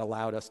that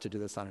allowed us to do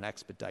this on an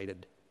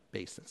expedited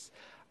basis.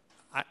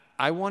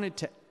 I wanted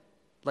to,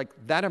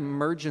 that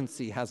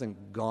emergency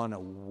hasn't gone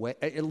away.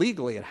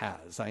 Legally it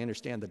has. I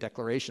understand the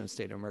declaration of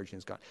state of emergency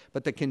is gone.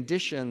 But the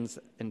conditions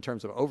in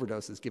terms of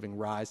overdoses giving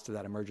rise to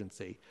that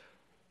emergency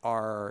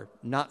are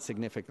not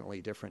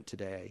significantly different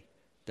today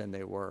than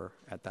they were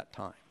at that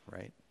time,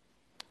 right?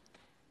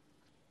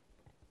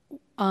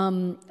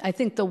 I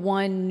think the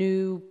one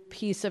new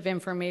piece of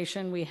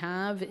information we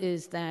have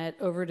is that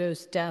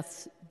overdose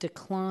deaths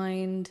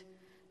declined,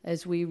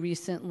 as we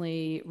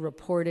recently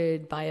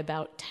reported, by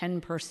about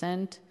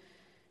 10%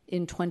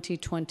 in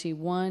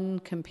 2021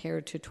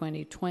 compared to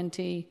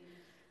 2020.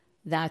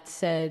 That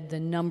said, the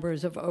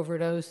numbers of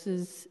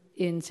overdoses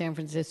in San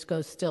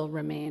Francisco still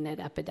remain at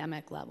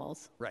epidemic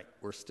levels. Right.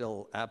 We're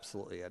still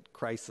absolutely at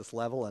crisis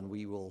level, and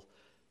we will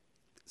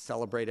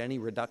celebrate any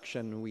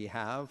reduction we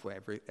have,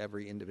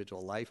 every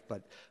individual life.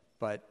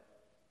 But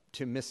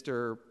to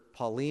Mr.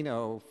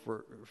 Paulino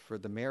for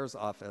the mayor's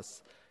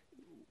office,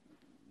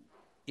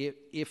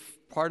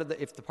 if part of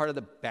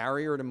the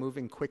barrier to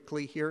moving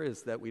quickly here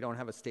is that we don't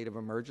have a state of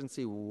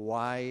emergency,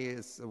 why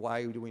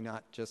do we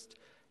not just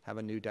have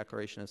a new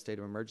declaration of state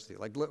of emergency?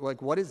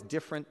 Like what is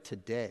different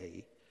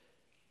today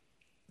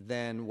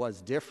than was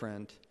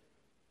different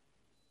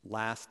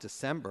last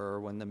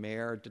December when the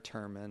mayor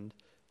determined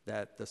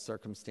that the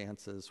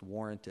circumstances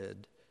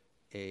warranted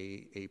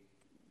a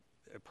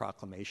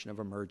proclamation of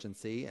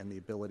emergency and the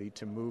ability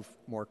to move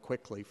more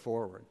quickly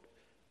forward?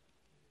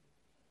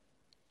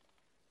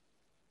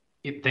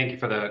 Thank you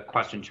for the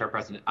question, Chair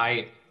President.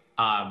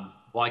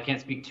 While I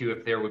can't speak to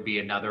if there would be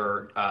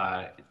another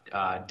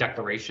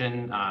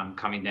declaration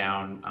coming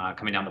down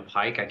the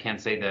pike, I can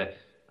say that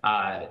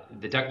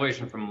the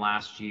declaration from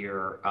last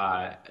year,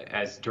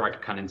 as Director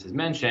Cunnins has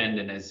mentioned,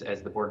 and as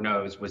the board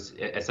knows, was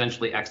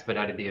essentially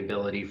expedited the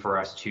ability for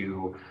us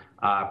to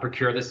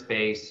procure the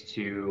space,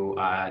 to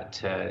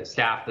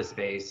staff the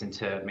space, and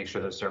to make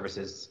sure those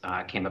services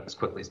came up as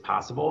quickly as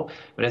possible.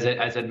 But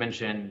as I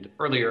mentioned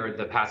earlier,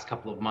 the past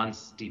couple of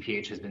months,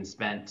 DPH has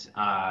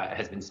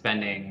been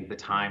spending the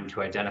time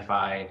to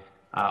identify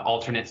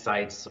alternate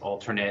sites,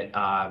 alternate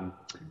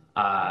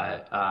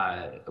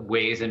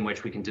ways in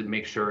which we can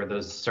make sure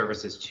those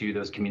services to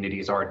those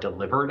communities are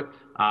delivered.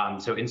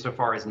 So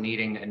insofar as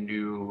needing a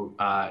new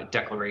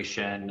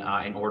declaration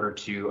in order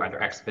to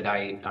either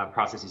expedite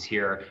processes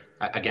here,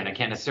 again, I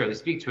can't necessarily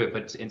speak to it,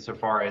 but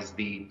insofar as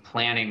the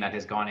planning that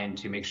has gone in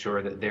to make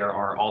sure that there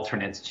are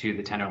alternates to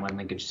the Tenderloin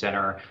Linkage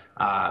Center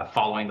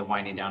following the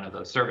winding down of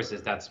those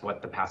services, that's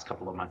what the past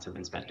couple of months have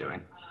been spent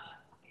doing.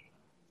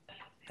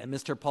 And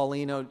Mr.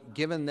 Paulino,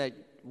 given that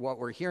what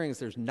we're hearing is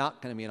there's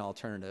not going to be an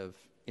alternative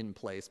in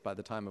place by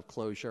the time of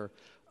closure,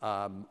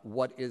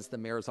 what is the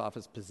mayor's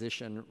office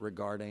position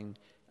regarding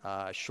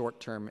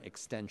short-term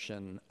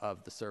extension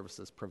of the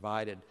services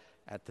provided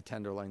at the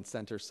Tenderloin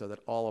Center so that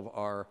all of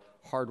our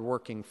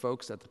hardworking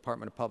folks at the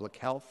Department of Public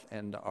Health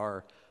and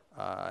our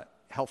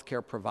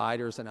healthcare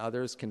providers and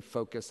others can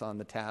focus on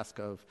the task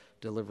of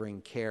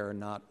delivering care,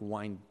 not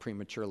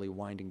prematurely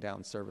winding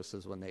down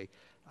services when they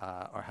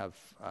or have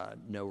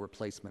no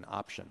replacement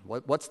option.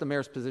 What's the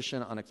mayor's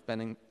position on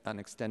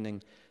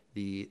extending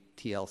the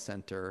TL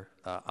Center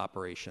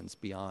operations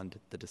beyond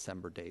the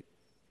December date?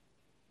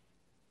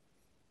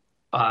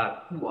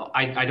 Well,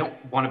 I don't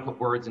want to put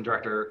words in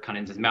Director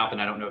Cunnins' mouth,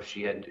 and I don't know if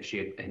she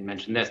had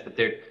mentioned this, but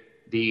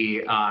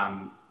the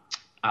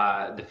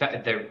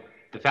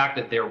fact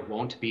that there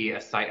won't be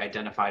a site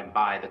identified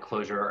by the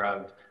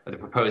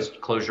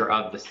proposed closure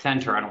of the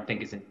center, I don't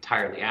think is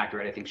entirely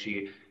accurate. I think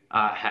she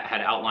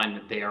had outlined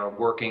that they are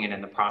working and in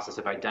the process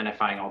of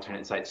identifying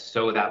alternate sites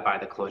so that by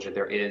the closure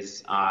there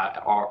is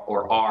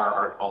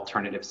are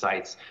alternative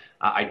sites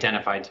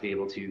identified to be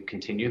able to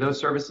continue those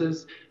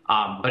services.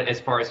 But as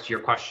far as to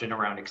your question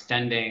around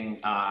extending,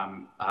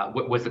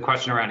 was the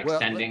question around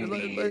extending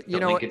the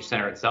linkage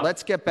center itself?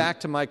 Let's get back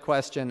to my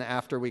question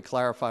after we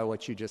clarify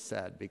what you just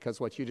said, because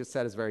what you just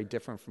said is very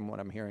different from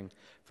what I'm hearing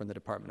from the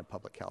Department of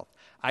Public Health.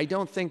 I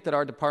don't think that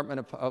our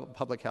Department of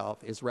Public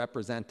Health is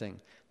representing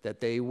that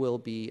they will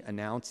be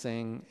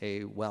announcing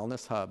a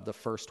wellness hub, the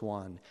first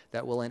one,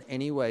 that will in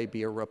any way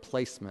be a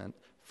replacement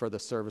for the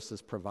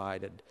services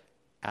provided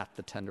at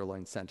the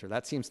Tenderloin Center.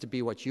 That seems to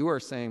be what you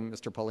are saying,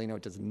 Mr. Paulino.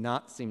 It does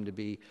not seem to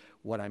be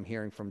what I'm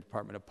hearing from the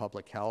Department of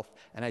Public Health.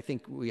 And I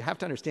think we have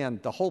to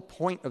understand the whole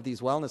point of these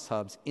wellness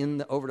hubs in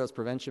the overdose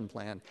prevention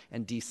plan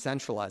and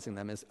decentralizing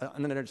them is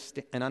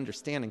an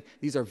understanding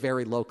these are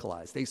very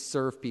localized. They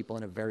serve people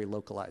in a very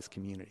localized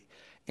community.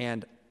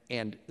 And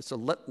so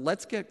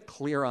let's get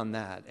clear on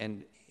that.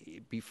 And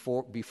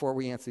before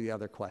we answer the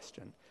other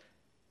question,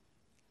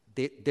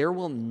 there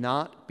will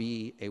not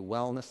be a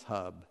wellness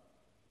hub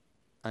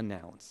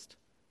announced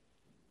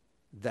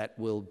that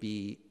will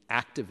be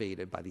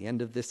activated by the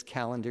end of this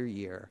calendar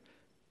year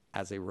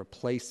as a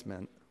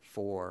replacement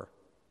for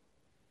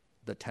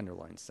the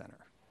Tenderloin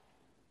Center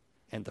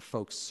and the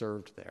folks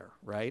served there,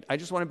 right? I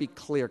just want to be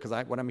clear because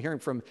what I'm hearing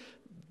from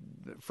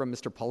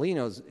Mr.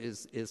 Paulino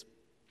is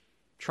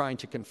trying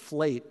to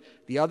conflate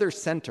the other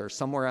center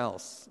somewhere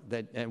else,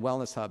 that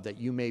wellness hub that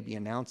you may be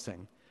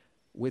announcing,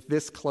 with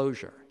this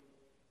closure.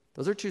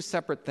 Those are two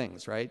separate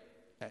things, right?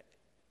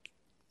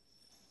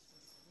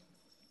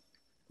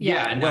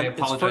 Yeah, and I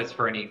apologize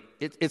for any.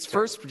 It's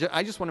first.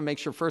 I just want to make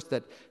sure first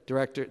that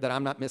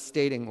I'm not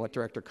misstating what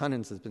Director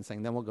Cunnins has been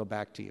saying. Then we'll go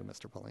back to you,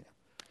 Mr. Paulino.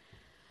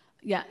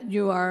 Yeah,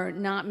 you are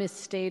not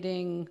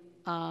misstating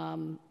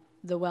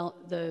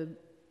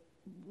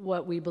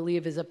what we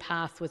believe is a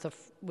path with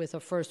a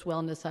first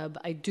wellness hub.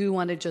 I do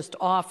want to just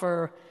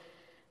offer,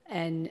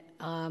 and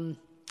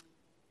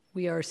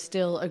we are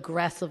still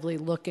aggressively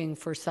looking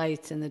for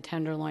sites in the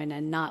Tenderloin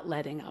and not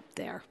letting up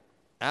there.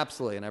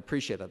 Absolutely, and I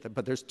appreciate that.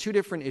 But there's two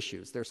different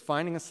issues. There's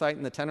finding a site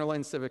in the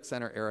Tenderloin Civic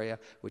Center area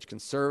which can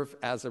serve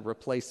as a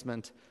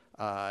replacement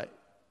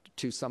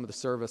to some of the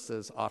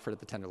services offered at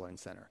the Tenderloin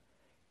Center.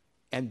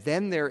 And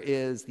then there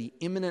is the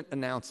imminent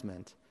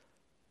announcement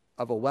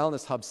of a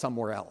wellness hub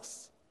somewhere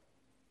else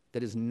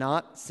that is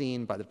not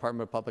seen by the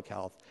Department of Public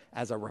Health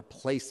as a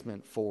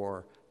replacement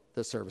for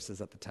the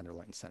services at the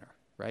Tenderloin Center,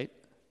 right?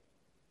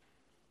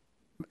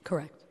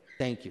 Correct.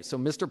 Thank you. So,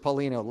 Mr.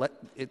 Paulino,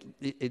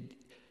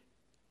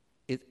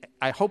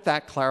 I hope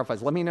that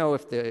clarifies. Let me know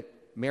if the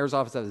mayor's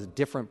office has a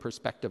different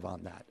perspective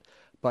on that.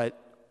 But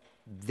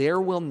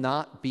there will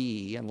not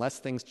be, unless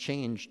things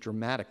change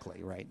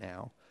dramatically right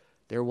now,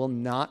 there will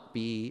not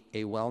be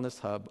a wellness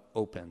hub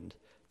opened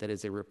that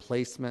is a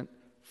replacement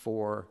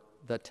for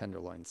the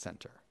Tenderloin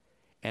Center.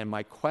 And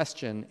my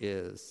question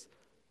is,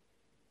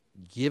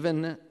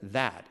 given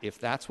that, if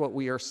that's what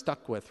we are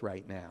stuck with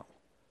right now,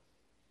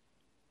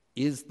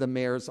 is the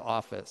mayor's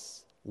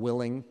office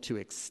willing to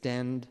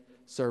extend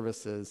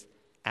services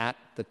at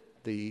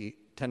the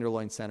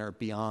Tenderloin Center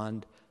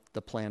beyond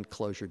the planned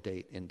closure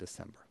date in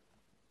December?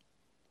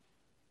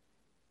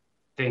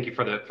 Thank you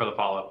for the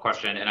follow-up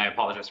question, and I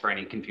apologize for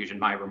any confusion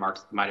my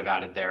remarks might have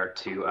added there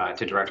to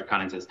Director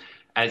Cunnins'.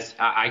 As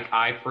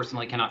I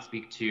personally cannot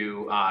speak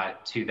to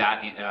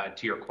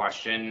your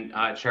question,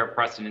 Chair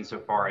Preston,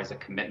 insofar as a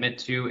commitment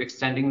to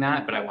extending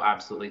that, but I will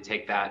absolutely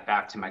take that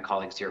back to my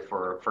colleagues here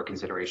for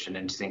consideration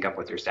and to sync up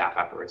with your staff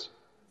afterwards.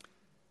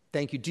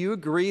 Thank you. Do you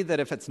agree that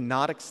if it's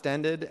not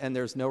extended and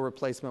there's no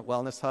replacement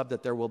wellness hub,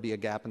 that there will be a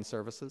gap in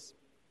services?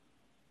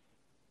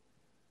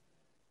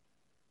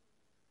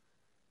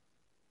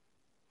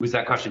 Was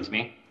that question to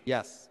me?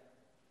 Yes.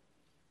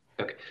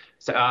 Okay.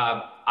 So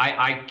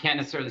I can't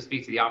necessarily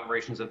speak to the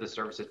operations of the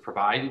services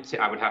provided.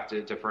 I would have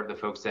to defer to the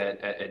folks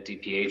at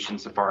DPH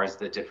insofar as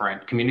the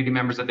different community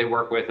members that they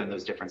work with and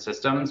those different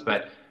systems.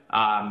 But,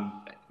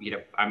 I'm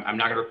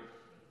not going to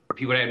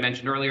repeat what I had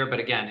mentioned earlier, but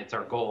again, it's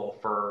our goal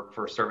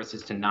for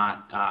services to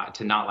not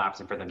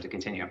lapse and for them to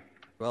continue.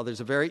 Well,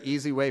 there's a very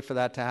easy way for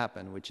that to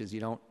happen, which is you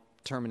don't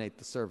terminate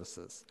the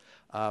services.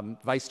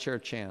 Vice Chair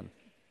Chan.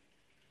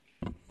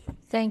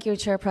 Thank you,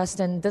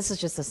 Chairperson. This is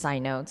just a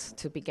side note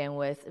to begin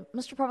with.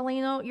 Mr.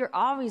 Pavolino, you're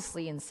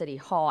obviously in City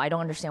Hall. I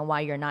don't understand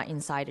why you're not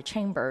inside a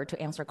chamber to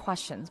answer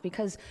questions,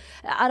 because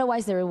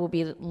otherwise there will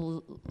be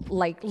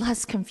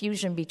less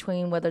confusion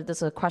between whether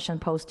this is a question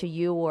posed to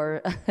you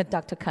or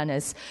Dr.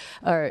 Cunnis,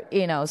 or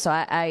So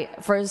I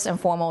first and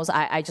foremost,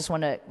 I just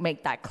want to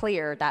make that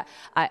clear that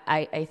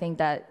I think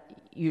that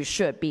you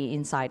should be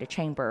inside a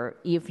chamber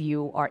if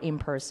you are in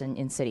person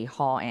in City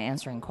Hall and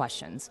answering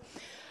questions.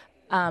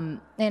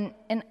 And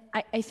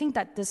I think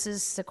that this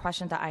is the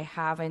question that I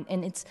have, and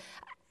it's,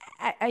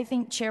 I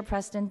think, Chair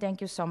Preston,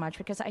 thank you so much,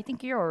 because I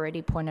think you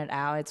already pointed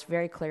out, it's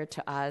very clear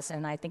to us,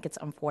 and I think it's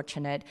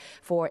unfortunate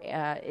for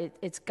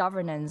its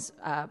governance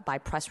by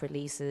press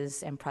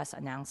releases and press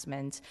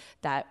announcements,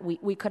 that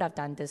we could have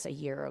done this a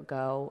year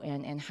ago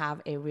and have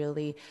a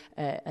really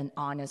an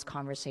honest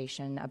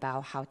conversation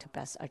about how to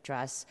best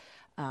address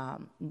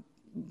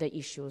the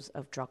issues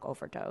of drug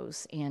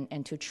overdose,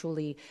 and to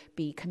truly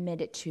be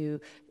committed to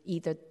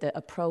either the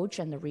approach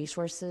and the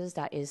resources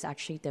that is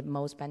actually the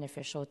most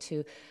beneficial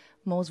to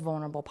most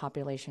vulnerable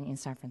population in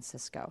San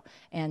Francisco.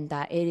 And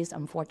that it is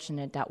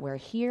unfortunate that we're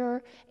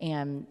here,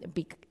 and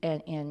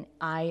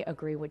I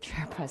agree with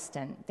Chair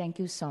Preston. Thank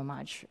you so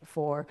much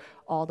for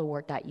all the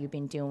work that you've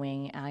been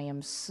doing. I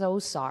am so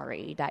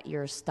sorry that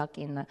you're stuck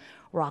in the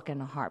rock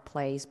and a hard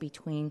place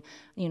between,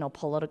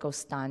 political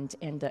stunt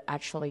and the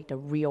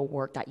real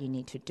work that you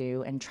need to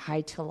do, and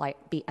try to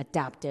be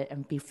adapted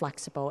and be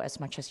flexible as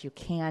much as you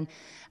can.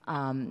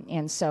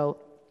 And so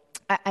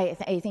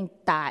I think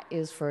that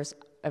is first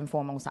and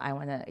foremost, I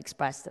want to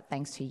express that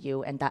thanks to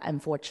you, and that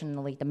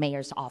unfortunately the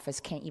mayor's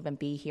office can't even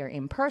be here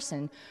in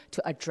person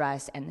to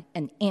address and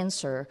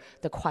answer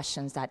the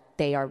questions that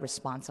they are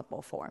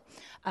responsible for.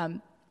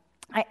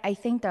 I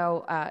think,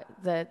 though,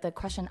 the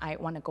question I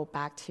want to go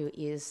back to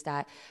is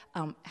that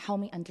help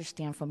me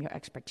understand from your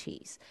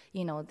expertise.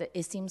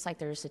 It seems like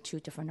there's a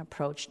two different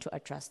approach to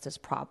address this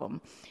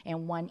problem,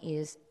 and one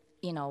is,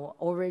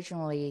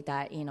 originally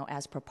that,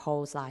 as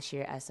proposed last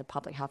year as a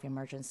public health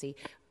emergency,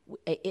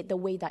 the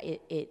way that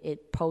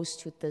it posed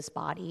to this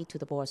body, to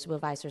the Board of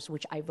Supervisors,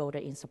 which I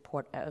voted in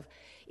support of,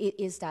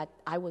 is that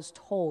I was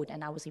told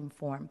and I was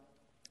informed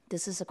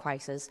this is a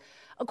crisis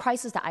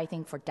that I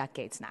think for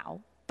decades now.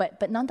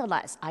 But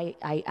nonetheless,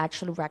 I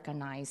actually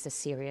recognize the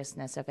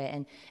seriousness of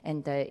it,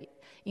 and the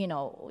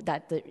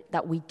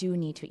that we do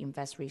need to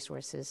invest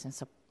resources and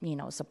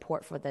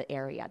support for the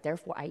area.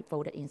 Therefore, I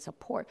voted in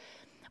support.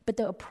 But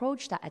the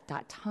approach that at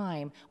that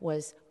time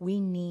was,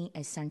 we need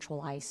a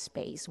centralized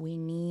space. We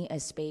need a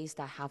space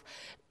that have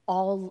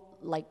all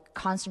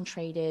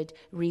concentrated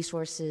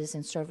resources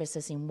and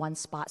services in one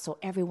spot, so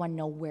everyone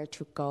know where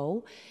to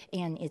go,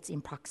 and it's in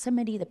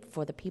proximity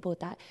for the people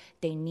that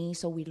they need,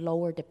 so we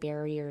lower the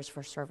barriers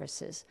for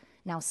services.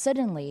 Now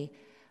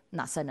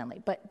not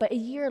suddenly, but a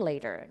year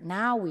later,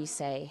 now we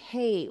say,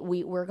 hey,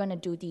 we're going to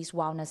do these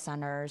wellness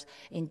centers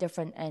in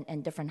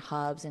different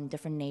hubs and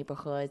different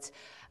neighborhoods.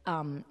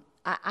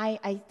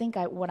 I think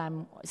what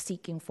I'm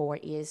seeking for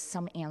is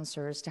some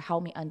answers to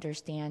help me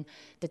understand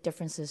the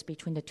differences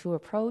between the two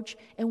approach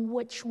and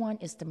which one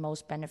is the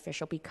most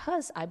beneficial,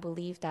 because I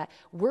believe that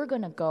we're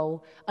going to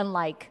go,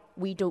 unlike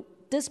we do,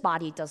 this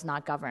body does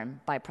not govern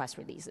by press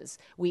releases.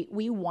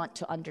 We want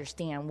to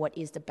understand what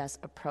is the best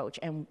approach,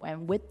 and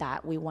with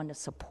that, we want to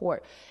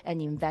support and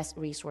invest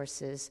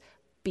resources,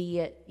 be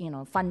it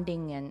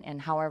funding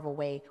and however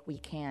way we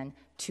can,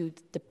 to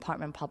the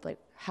Department of Public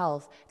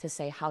Health to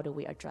say, how do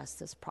we address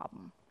this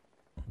problem?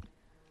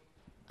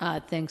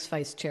 Thanks,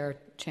 Vice Chair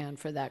Chan,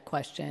 for that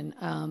question.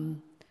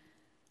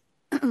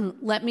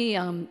 Let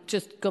me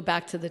just go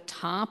back to the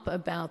top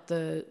about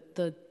the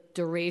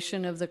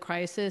duration of the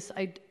crisis.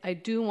 I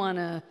do want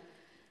to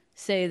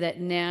say that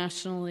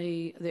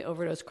nationally, the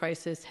overdose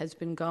crisis has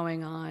been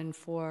going on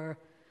for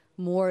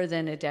more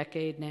than a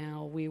decade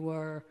now. We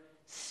were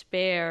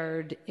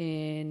spared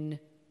in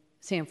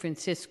San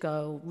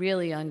Francisco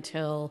really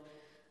until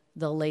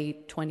the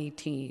late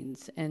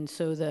 20-teens. And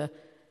so the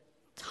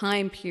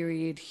time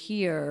period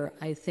here,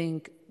 I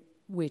think,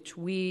 which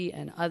we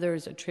and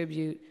others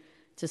attribute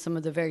to some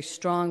of the very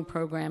strong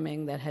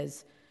programming that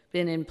has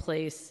been in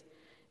place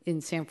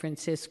in San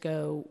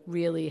Francisco,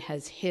 really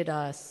has hit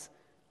us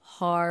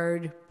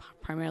hard,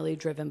 primarily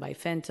driven by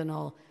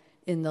fentanyl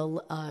in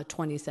the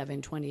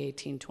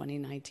 2018,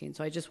 2019.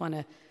 So I just want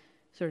to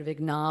sort of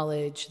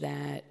acknowledge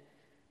that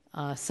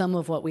some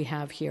of what we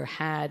have here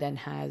had and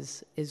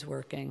is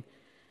working.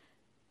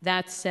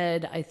 That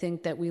said, I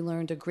think that we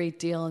learned a great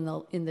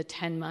deal in the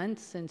 10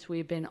 months since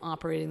we've been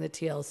operating the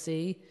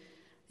TLC.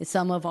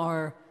 Some of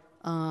our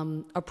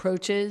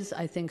approaches,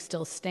 I think,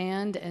 still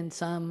stand, and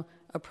some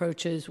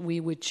approaches we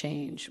would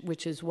change,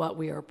 which is what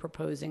we are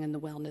proposing in the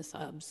wellness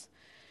hubs.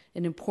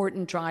 An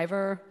important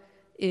driver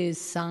is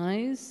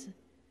size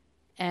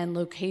and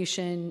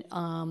location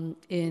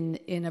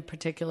in a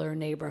particular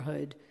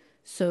neighborhood,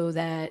 so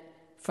that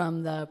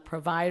from the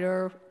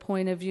provider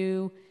point of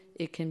view,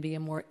 it can be a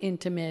more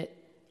intimate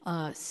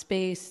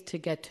space to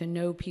get to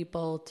know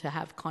people, to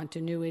have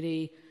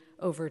continuity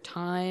over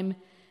time,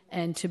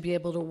 and to be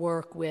able to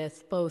work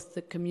with both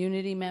the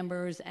community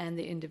members and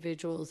the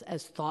individuals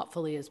as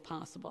thoughtfully as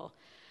possible.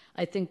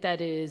 I think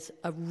that is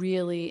a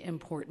really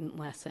important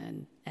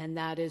lesson, and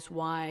that is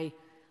why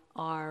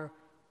our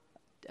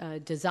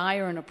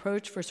desire and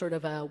approach for sort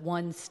of a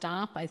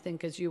one-stop, I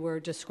think as you were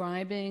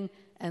describing,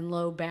 and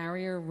low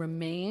barrier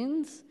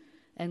remains.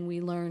 And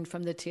we learned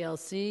from the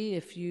TLC,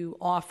 if you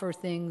offer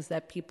things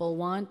that people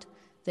want,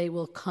 they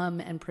will come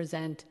and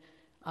present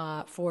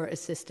for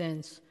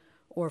assistance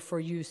or for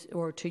use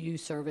or to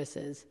use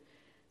services.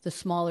 The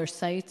smaller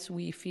sites,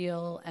 we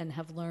feel and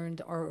have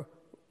learned, are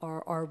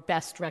our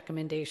best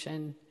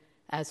recommendation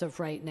as of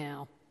right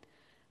now.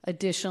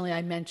 Additionally,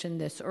 I mentioned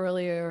this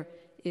earlier,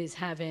 is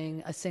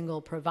having a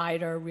single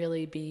provider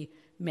really be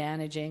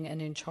managing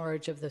and in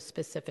charge of the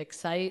specific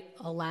site,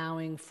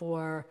 allowing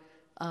for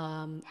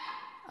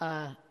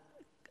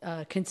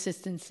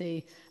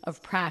consistency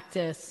of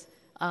practice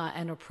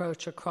and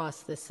approach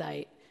across the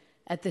site.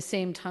 At the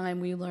same time,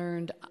 we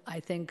learned, I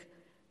think,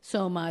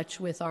 so much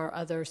with our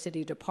other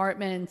city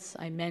departments.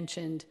 I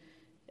mentioned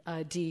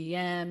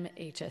DEM,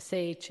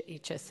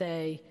 HSH,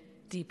 HSA,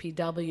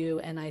 DPW,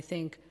 and I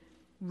think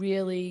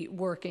really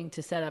working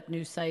to set up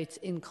new sites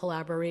in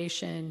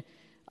collaboration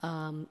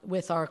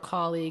with our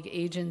colleague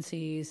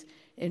agencies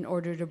in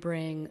order to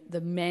bring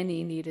the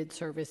many needed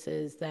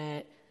services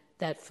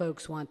that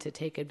folks want to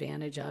take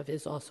advantage of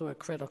is also a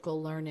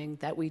critical learning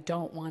that we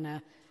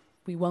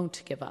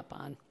won't give up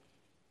on.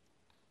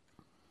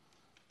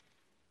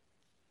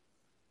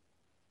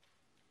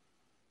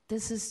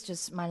 This is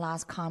just my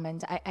last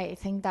comment. I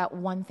think that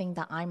one thing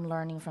that I'm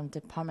learning from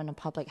Department of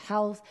Public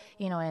Health,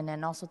 and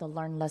then also the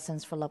learned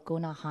lessons for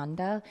Laguna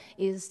Honda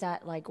is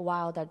that, like,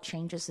 while that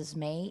changes is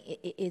made,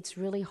 it's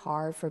really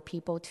hard for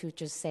people to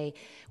just say,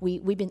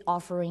 we've been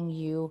offering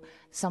you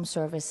some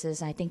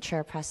services. I think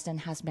Chair Preston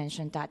has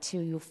mentioned that too.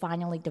 You're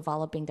finally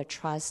developing the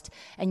trust,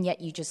 and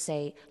yet you just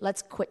say,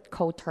 let's quit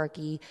cold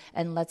turkey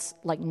and let's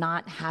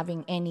not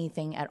having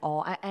anything at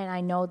all. And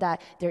I know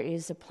that there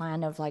is a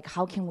plan of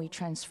how can we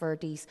transfer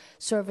these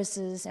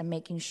services and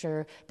making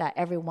sure that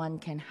everyone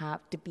can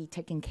have to be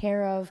taken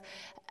care of.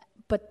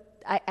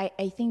 But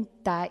I think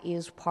that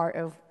is part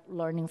of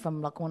learning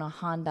from Laguna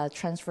Honda.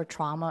 Transfer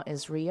trauma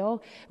is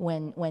real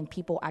when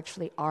people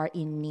actually are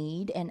in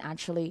need and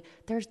actually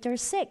they're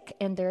sick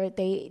and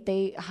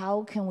they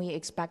how can we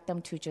expect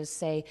them to just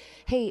say,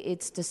 hey,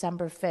 it's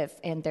December 5th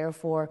and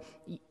therefore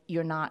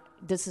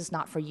this is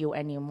not for you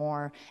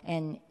anymore.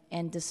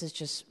 And this is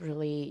just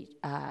really,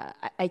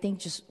 I think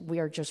we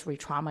are just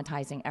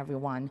re-traumatizing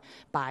everyone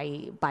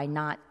by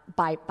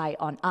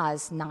on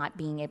us not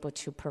being able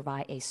to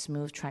provide a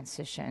smooth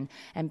transition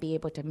and be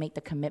able to make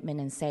the commitment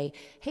and say,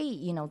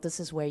 hey, this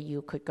is where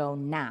you could go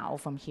now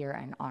from here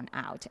and on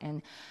out.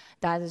 And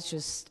that is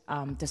just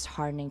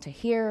disheartening to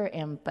hear.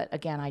 But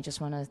again, I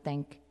just want to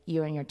thank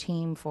you and your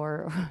team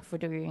for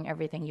doing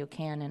everything you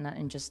can,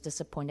 and just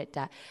disappointed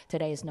that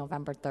today is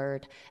November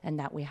 3rd and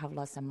that we have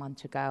less than a month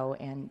to go.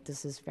 And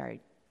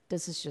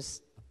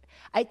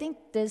I think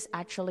this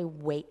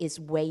actually is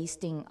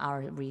wasting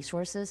our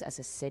resources as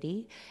a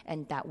city,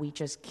 and that we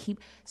just keep,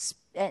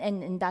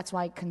 and that's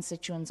why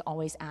constituents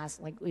always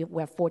ask, we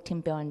have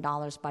 $14 billion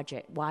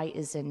budget, why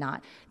is it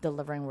not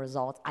delivering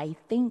results? I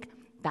think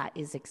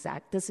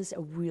this is a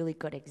really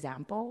good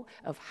example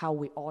of how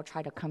we all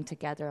try to come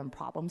together and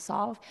problem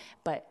solve.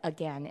 But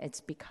again,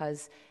 it's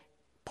because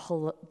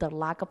the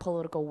lack of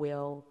political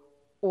will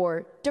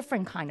or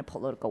different kind of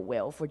political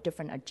will for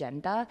different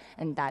agenda,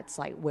 and that's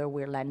where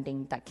we're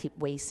landing, that keep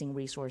wasting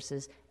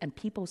resources and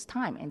people's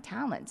time and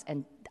talents.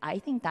 And I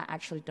think that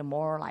actually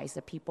demoralizes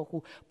the people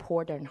who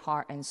pour their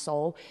heart and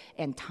soul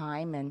and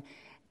time and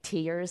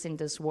tears in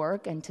this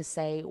work, and to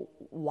say,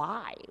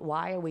 why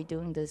are we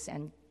doing this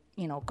and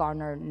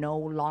garner no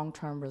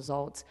long-term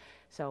results.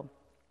 So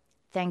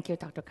thank you,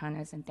 Dr.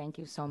 Karnes, and thank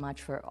you so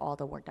much for all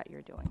the work that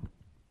you're doing.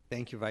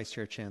 Thank you, Vice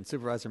Chair Chan.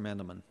 Supervisor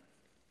Mandelman.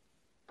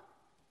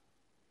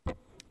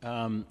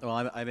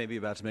 Well, I may be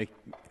about to make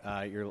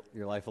your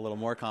life a little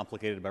more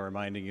complicated by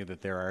reminding you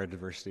that there are a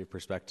diversity of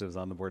perspectives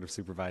on the Board of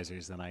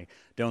Supervisors, and I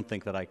don't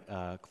think that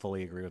I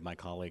fully agree with my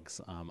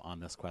colleagues on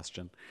this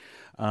question.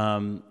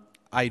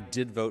 I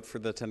did vote for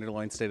the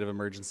Tenderloin state of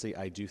emergency.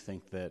 I do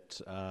think that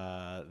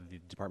the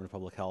Department of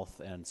Public Health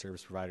and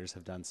service providers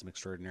have done some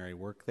extraordinary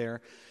work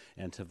there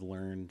and have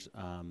learned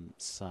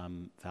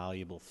some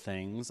valuable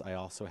things. I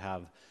also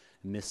have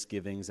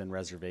misgivings and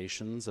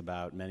reservations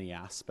about many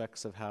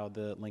aspects of how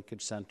the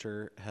Linkage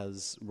Center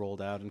has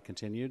rolled out and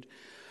continued,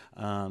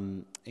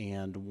 and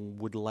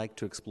would like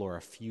to explore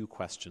a few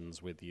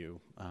questions with you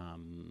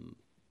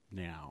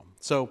now.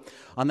 So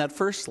on that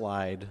first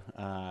slide,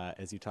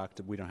 as you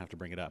talked, we don't have to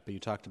bring it up, but you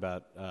talked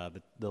about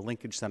the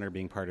Linkage Center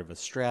being part of a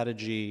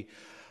strategy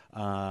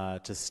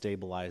to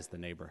stabilize the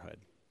neighborhood.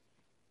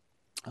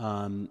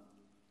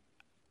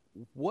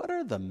 What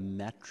are the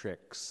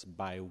metrics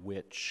by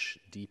which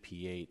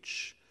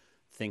DPH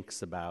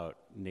thinks about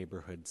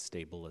neighborhood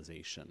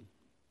stabilization?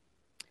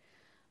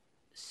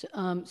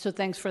 So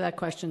thanks for that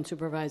question,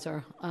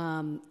 Supervisor.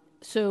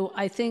 So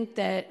I think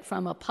that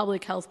from a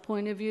public health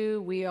point of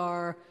view, we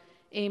are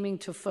aiming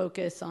to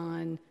focus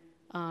on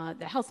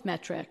the health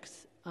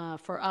metrics.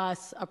 For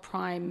us, a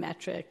prime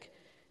metric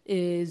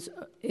is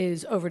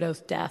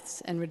overdose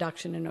deaths and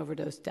reduction in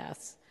overdose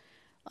deaths.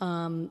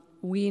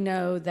 We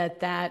know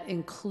that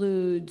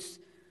includes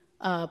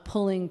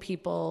pulling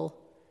people,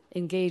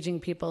 engaging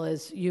people,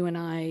 as you and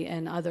I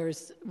and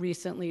others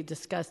recently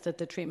discussed at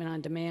the Treatment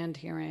on Demand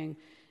hearing,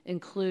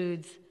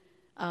 includes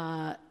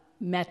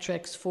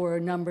metrics for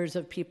numbers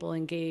of people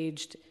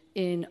engaged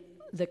in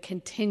the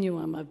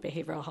continuum of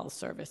behavioral health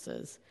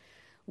services.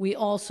 We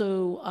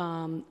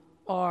also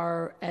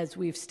are, as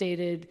we've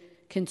stated,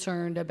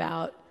 concerned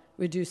about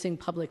reducing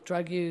public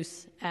drug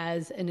use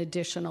as an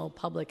additional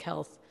public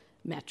health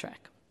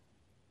metric.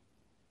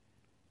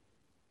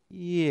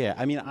 Yeah,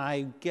 I mean,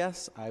 I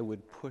guess I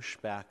would push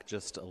back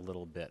just a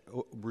little bit.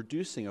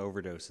 Reducing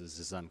overdoses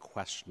is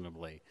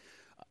unquestionably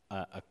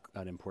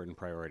an important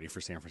priority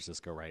for San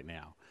Francisco right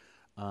now.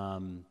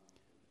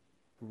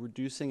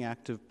 Reducing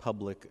active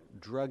public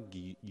drug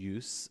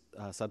use,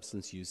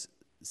 substance use,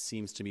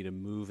 seems to me to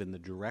move in the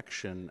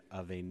direction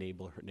of a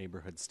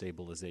neighborhood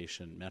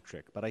stabilization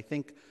metric. But I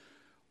think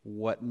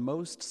what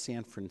most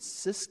San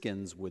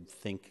Franciscans would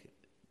think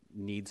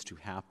needs to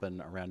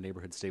happen around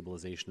neighborhood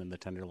stabilization in the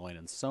Tenderloin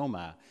and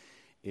Soma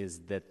is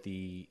that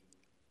the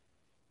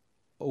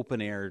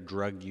open-air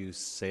drug use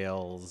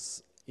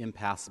sales,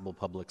 impassable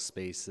public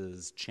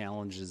spaces,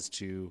 challenges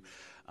to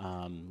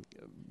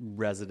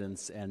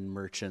residents and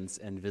merchants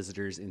and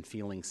visitors in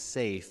feeling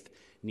safe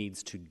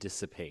needs to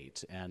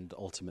dissipate and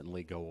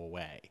ultimately go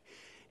away.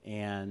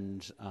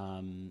 And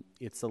I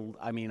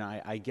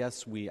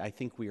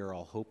think we are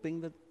all hoping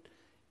that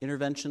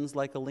interventions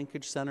like a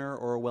linkage center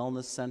or a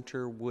wellness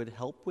center would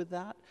help with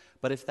that.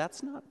 But if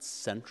that's not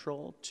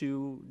central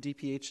to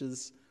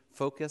DPH's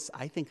focus,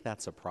 I think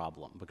that's a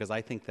problem, because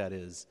I think that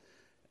is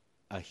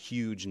a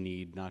huge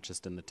need, not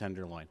just in the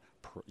Tenderloin.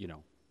 You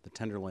know, the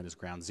Tenderloin is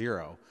ground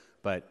zero,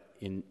 but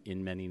in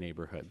many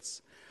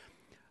neighborhoods.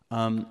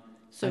 If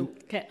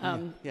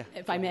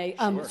I may,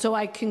 sure. So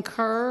I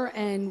concur,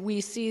 and we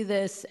see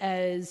this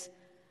as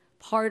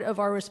part of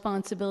our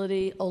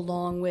responsibility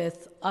along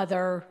with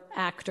other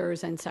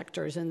actors and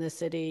sectors in the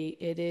city.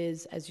 It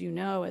is, as you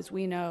know, as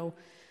we know,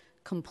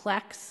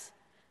 complex.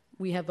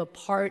 We have a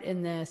part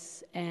in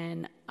this,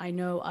 and I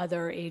know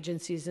other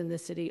agencies in the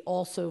city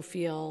also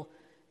feel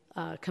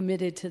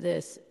committed to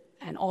this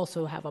and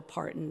also have a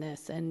part in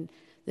this. And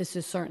this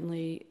is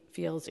certainly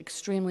feels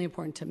extremely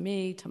important to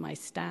me, to my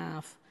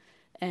staff,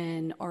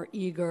 and are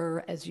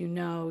eager, as you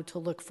know, to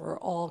look for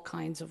all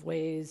kinds of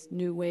ways,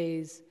 new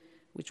ways,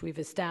 which we've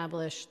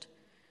established,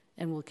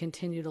 and will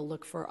continue to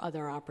look for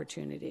other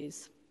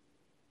opportunities.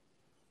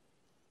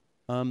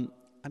 I'm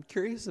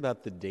curious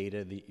about the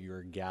data that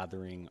you're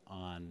gathering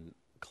on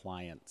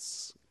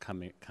clients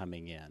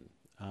coming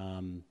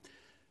in.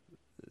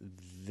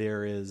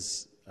 There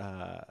is,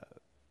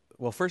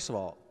 well, first of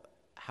all,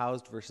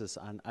 housed versus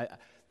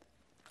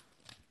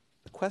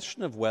the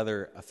question of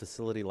whether a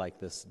facility like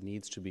this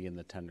needs to be in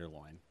the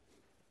Tenderloin,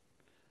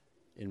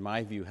 in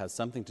my view, has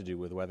something to do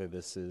with whether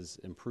this is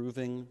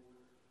improving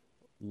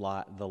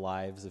the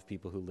lives of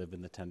people who live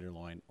in the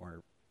Tenderloin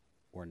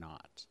or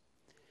not.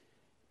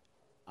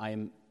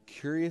 I'm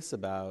curious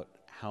about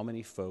how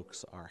many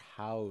folks are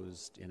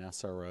housed in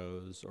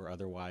SROs or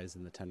otherwise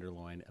in the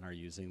Tenderloin and are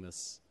using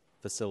this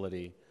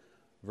facility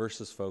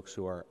versus folks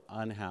who are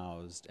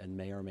unhoused and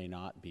may or may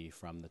not be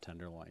from the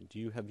Tenderloin.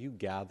 Have you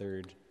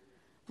gathered?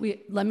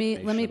 Let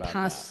me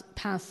pass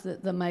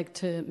the mic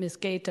to Ms.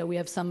 Gaeta. We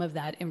have some of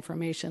that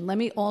information. Let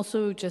me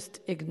also just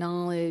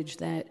acknowledge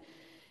that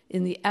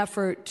in the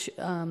effort,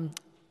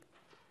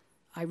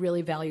 I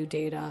really value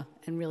data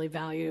and really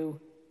value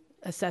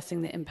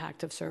assessing the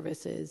impact of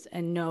services,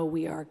 and know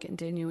we are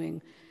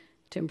continuing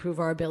to improve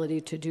our ability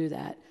to do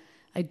that.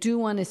 I do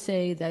want to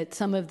say that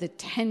some of the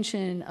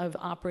tension of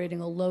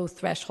operating a low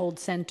threshold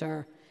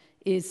center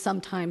is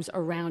sometimes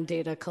around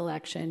data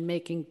collection,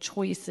 making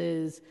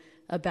choices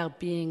about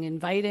being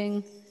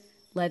inviting,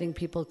 letting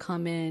people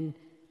come in,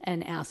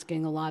 and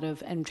asking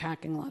and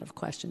tracking a lot of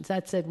questions.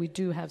 That said, we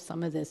do have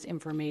some of this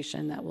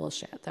information that we'll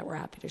share, that we're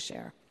happy to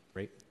share.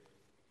 Great.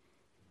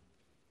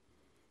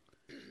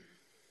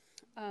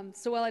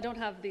 So while I don't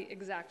have the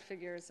exact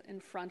figures in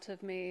front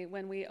of me,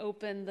 when we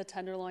opened the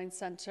Tenderloin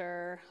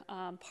Center,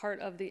 part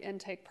of the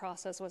intake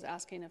process was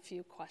asking a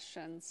few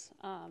questions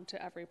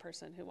to every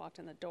person who walked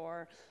in the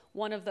door.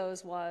 One of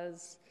those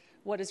was,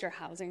 what is your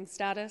housing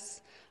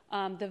status?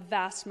 The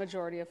vast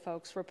majority of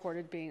folks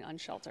reported being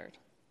unsheltered.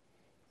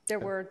 There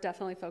were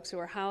definitely folks who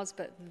were housed,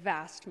 but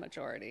vast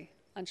majority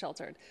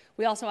unsheltered.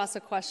 We also asked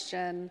the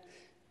question,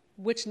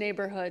 which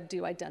neighborhood do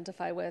you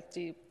identify with? Do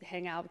you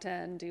hang out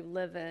in? Do you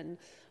live in?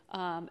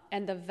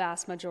 And the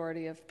vast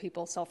majority of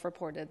people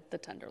self-reported the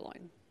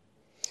Tenderloin.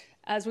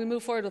 As we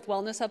move forward with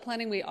Wellness Hub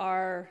planning, we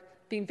are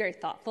being very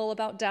thoughtful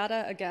about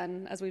data.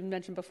 Again, as we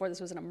mentioned before, this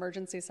was an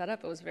emergency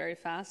setup. It was very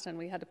fast, and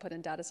we had to put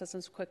in data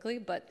systems quickly.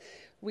 But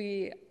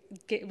we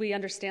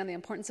understand the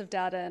importance of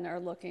data and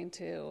are looking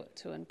to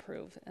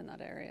improve in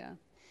that area.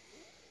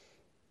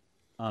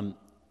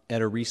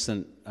 At a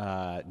recent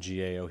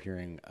GAO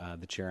hearing,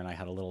 the chair and I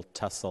had a little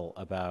tussle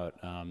about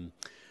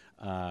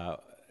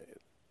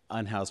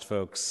unhoused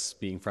folks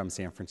being from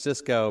San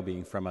Francisco,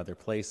 being from other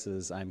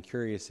places. I'm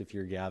curious if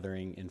you're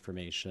gathering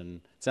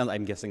information.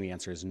 I'm guessing the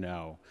answer is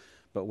no,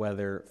 but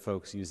whether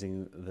folks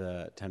using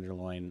the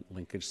Tenderloin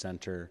Linkage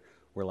Center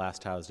were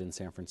last housed in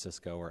San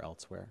Francisco or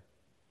elsewhere.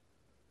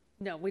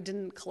 No, we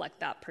didn't collect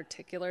that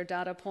particular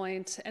data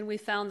point, and we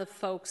found the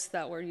folks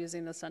that were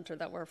using the center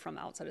that were from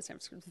outside of San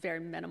Francisco very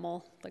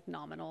minimal, like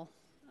nominal.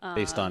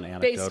 Based on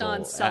anecdotal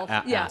based on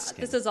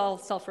asking. This is all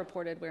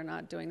self-reported. We're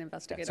not doing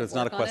investigative So it's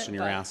not a work question on it,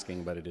 you're but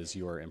asking, but it is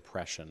your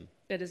impression.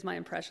 It is my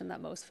impression that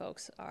most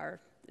folks are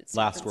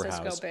Last were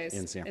Francisco housed based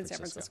in San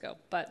Francisco.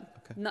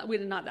 But we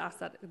did not ask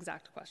that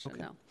exact question,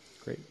 no.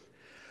 Great.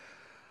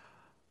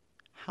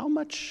 How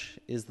much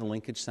is the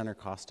Linkage Center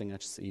costing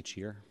us each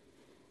year?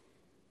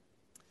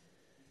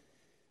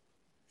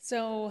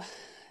 So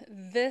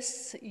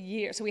this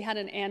year, we had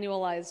an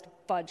annualized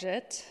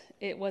budget.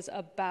 It was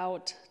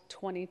about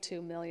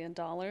 $22 million.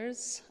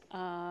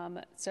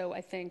 So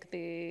I think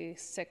the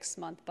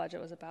 6-month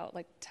budget was about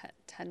like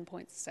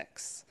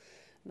 $10.6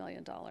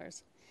 million.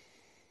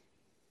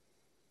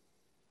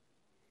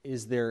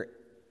 Is there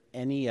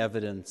any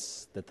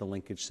evidence that the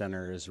Linkage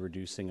Center is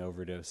reducing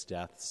overdose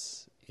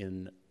deaths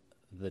in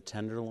the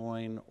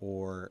Tenderloin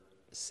or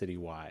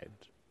citywide?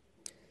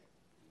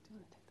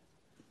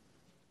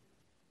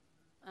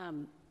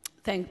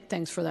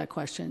 Thanks for that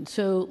question.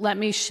 So let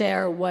me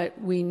share what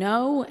we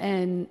know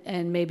and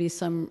maybe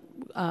some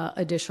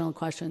additional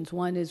questions.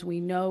 One is we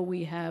know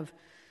we have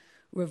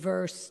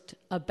reversed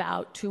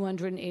about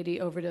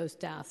 280 overdose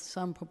deaths.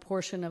 Some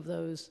proportion of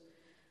those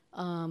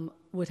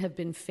would have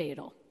been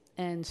fatal.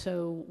 And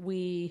so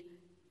we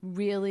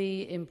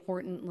really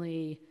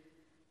importantly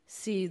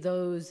see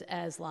those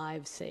as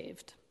lives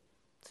saved.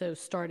 So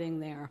starting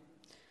there.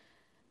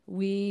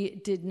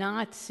 We did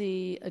not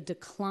see a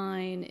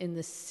decline in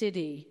the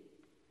city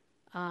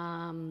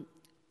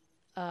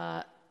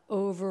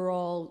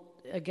overall,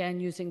 again,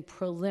 using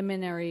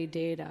preliminary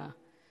data.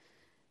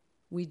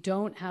 We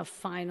don't have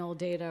final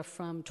data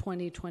from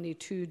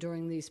 2022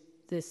 during this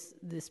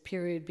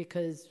period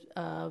because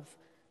of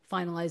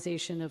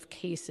finalization of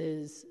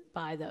cases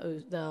by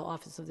the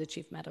Office of the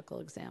Chief Medical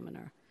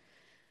Examiner.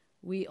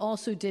 We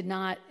also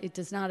it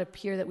does not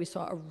appear that we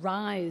saw a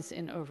rise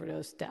in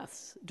overdose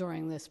deaths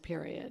during this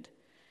period.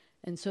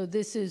 And so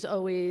this is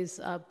always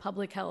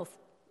public health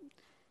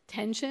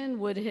tension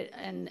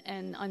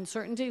and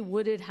uncertainty.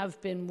 Would it have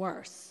been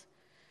worse?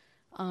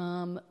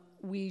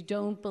 We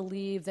don't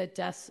believe that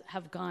deaths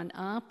have gone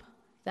up.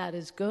 That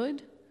is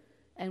good.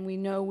 And we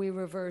know we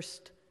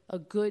reversed a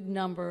good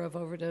number of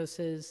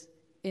overdoses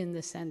in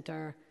the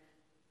center,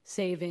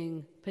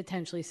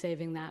 potentially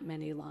saving that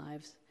many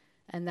lives.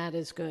 And that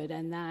is good.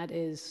 And that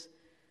is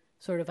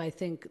sort of, I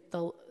think,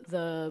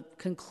 the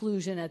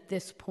conclusion at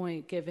this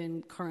point,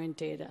 given current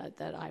data,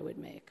 that I would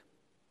make.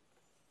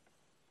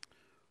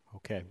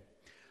 Okay.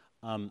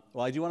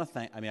 Well, I do want to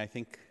thank, I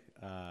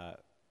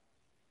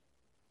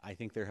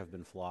think there have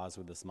been flaws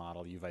with this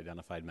model. You've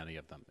identified many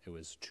of them. It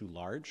was too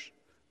large,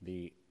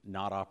 the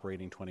not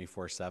operating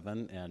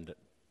 24/7 and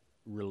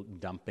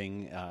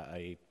dumping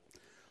a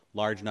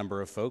large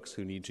number of folks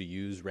who need to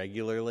use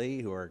regularly,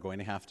 who are going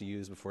to have to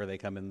use before they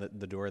come in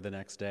the door the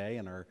next day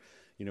and are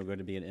going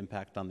to be an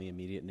impact on the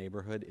immediate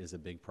neighborhood is a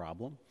big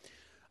problem.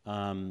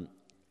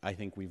 I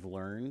think we've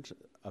learned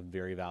a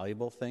very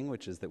valuable thing,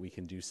 which is that we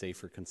can do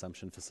safer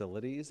consumption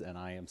facilities, and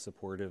I am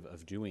supportive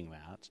of doing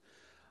that.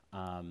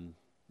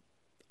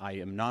 I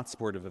am not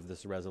supportive of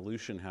this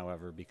resolution,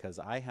 however, because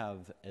I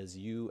have, as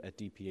you at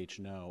DPH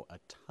know, a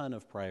ton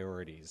of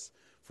priorities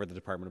for the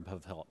Department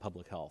of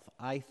Public Health.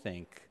 I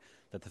think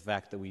that the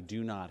fact that we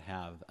do not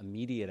have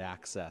immediate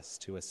access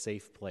to a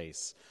safe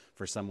place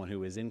for someone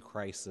who is in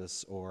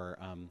crisis or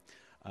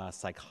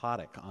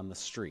psychotic on the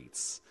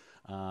streets,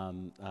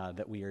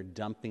 that we are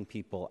dumping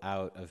people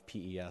out of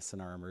PES in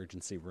our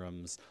emergency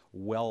rooms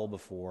well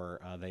before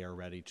they are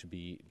ready to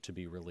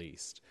be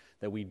released.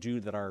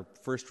 That our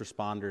first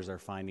responders are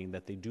finding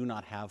that they do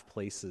not have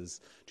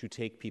places to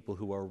take people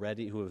who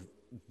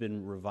have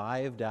been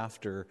revived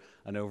after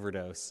an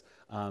overdose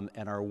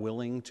and are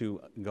willing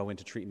to go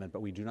into treatment,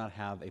 but we do not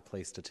have a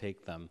place to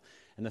take them.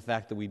 And the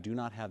fact that we do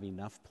not have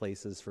enough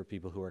places for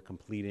people who are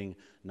completing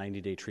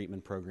 90-day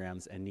treatment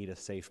programs and need a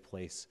safe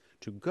place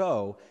to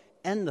go,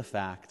 and the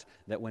fact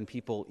that when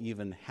people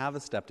even have a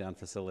step-down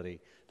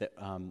facility,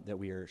 that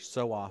we are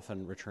so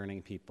often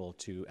returning people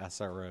to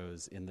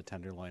SROs in the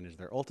Tenderloin as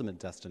their ultimate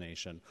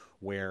destination,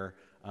 where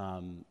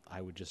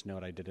I would just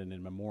note I did an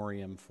in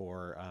memoriam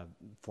for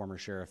former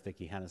Sheriff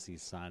Vicki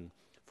Hennessy's son,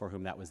 for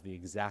whom that was the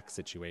exact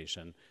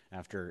situation.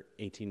 After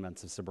 18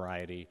 months of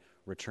sobriety,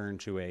 returned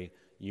to a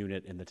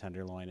unit in the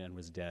Tenderloin and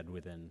was dead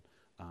within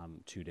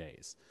 2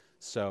 days.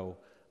 So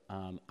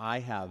I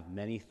have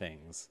many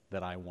things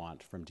that I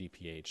want from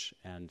DPH,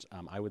 and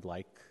I would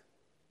like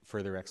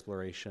further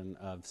exploration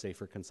of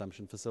safer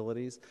consumption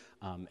facilities,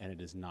 and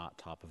it is not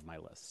top of my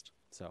list.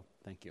 So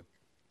thank you.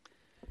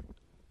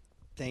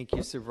 Thank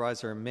you,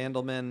 Supervisor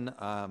Mandelman.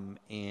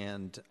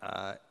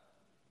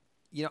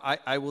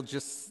 I will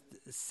just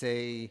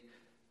say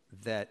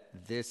that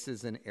this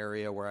is an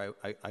area where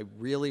I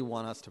really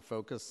want us to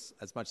focus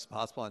as much as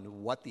possible on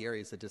what the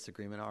areas of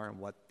disagreement are and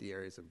what the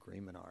areas of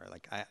agreement are.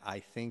 Like, I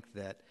think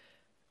that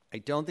I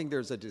don't think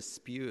there's a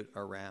dispute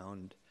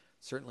around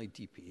certainly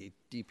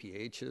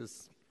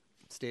DPH's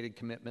stated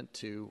commitment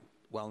to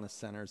wellness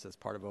centers as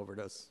part of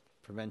overdose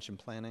prevention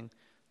planning,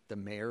 the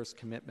mayor's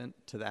commitment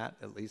to that,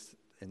 at least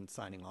in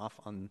signing off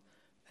on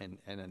and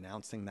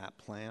announcing that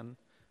plan.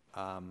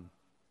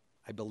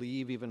 I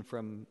believe even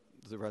from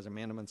Supervisor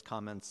Mandelman's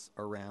comments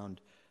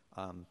around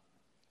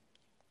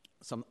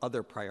some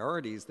other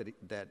priorities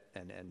that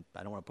and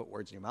I don't want to put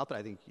words in your mouth, but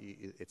I think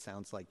it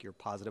sounds like you're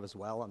positive as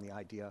well on the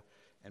idea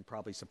and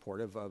probably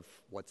supportive of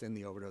what's in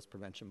the overdose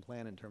prevention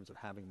plan in terms of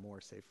having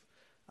more safe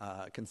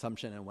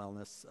consumption and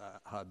wellness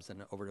hubs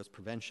and overdose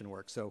prevention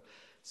work. So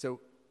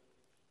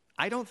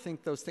I don't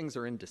think those things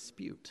are in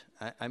dispute.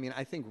 I mean,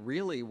 I think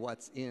really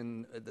what's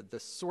in the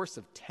source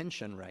of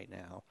tension right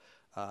now,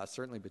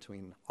 certainly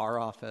between our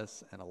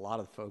office and a lot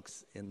of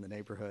folks in the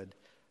neighborhood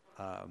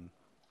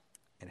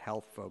and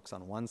health folks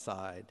on one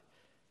side,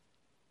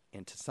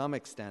 and to some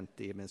extent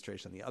the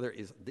administration on the other,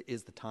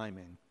 is the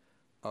timing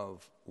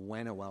of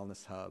when a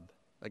wellness hub.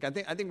 Like, I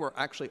think we're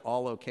actually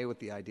all okay with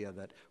the idea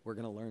that we're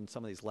going to learn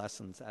some of these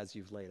lessons as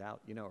you've laid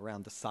out,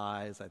 around the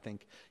size. I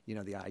think,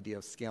 the idea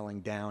of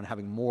scaling down,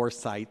 having more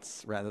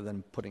sites rather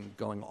than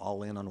going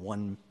all in on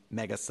one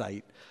mega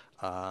site.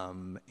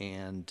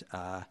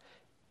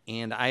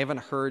 And I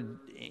haven't heard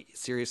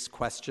serious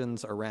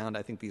questions around,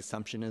 I think the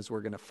assumption is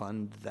we're going to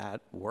fund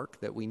that work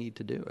that we need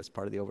to do as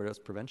part of the overdose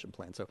prevention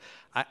plan. So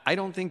I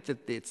don't think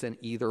that it's an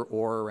either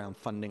or around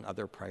funding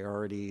other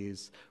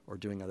priorities or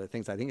doing other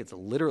things. I think it's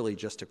literally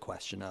just a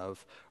question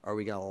of, are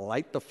we going to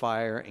light the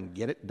fire and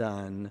get it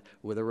done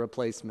with a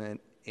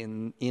replacement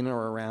in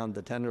or around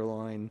the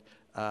Tenderloin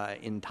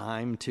in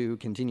time to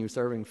continue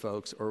serving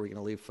folks, or are we going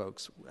to leave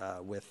folks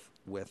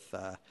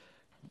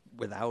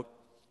without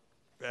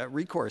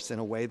recourse in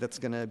a way that's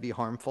going to be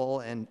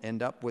harmful and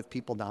end up with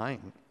people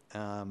dying.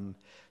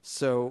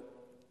 So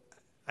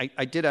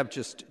I did have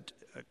just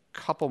a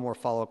couple more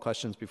follow-up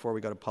questions before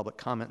we go to public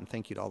comment, and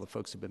thank you to all the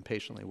folks who've been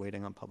patiently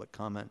waiting on public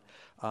comment.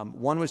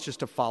 One was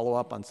just to follow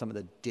up on some of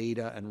the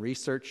data and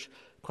research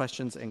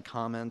questions and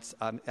comments.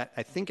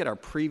 I think at our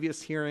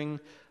previous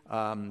hearing,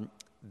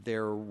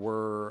 there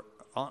were,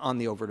 on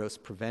the overdose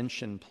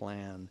prevention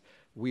plan,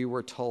 we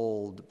were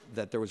told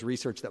that there was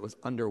research that was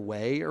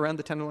underway around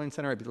the Tenderloin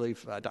Center. I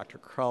believe Dr.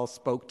 Krull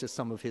spoke to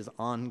some of his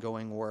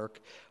ongoing work.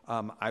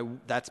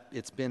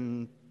 It's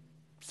been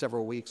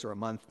several weeks or a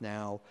month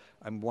now.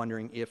 I'm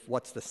wondering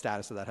what's the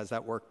status of that? Has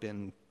that work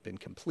been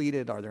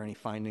completed? Are there any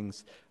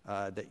findings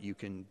that you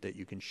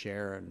can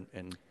share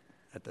and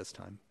at this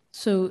time?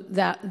 So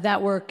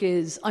that work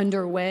is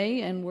underway,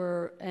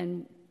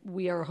 and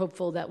we are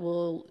hopeful that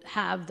we'll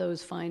have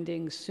those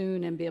findings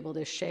soon and be able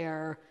to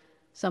share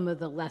some of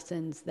the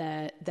lessons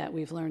that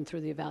we've learned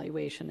through the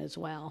evaluation as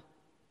well.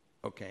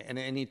 Okay, and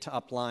any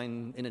top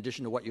line, in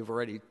addition to what you've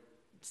already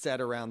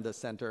said around the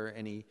center,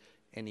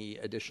 any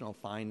additional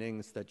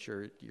findings that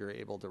you're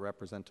able to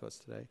represent to us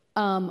today?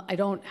 I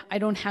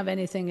don't have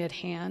anything at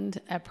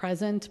hand at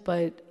present,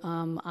 but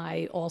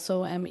I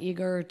also am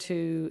eager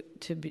to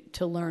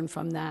learn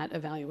from that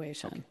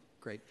evaluation. Okay,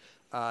 great.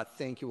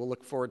 Thank you. We'll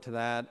look forward to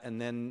that. And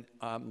then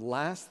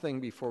last thing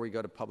before we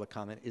go to public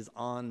comment is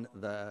on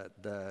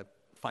the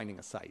finding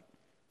a site.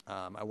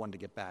 I wanted to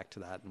get back to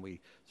that, and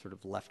we sort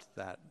of left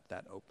that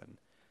open.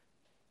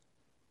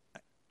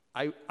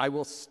 I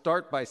will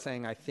start by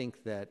saying I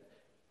think that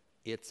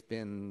it's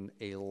been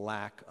a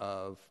lack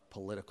of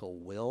political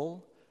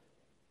will,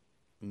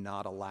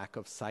 not a lack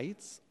of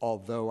sites,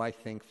 although I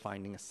think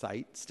finding a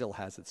site still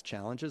has its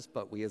challenges,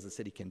 but we as a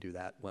city can do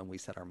that when we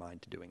set our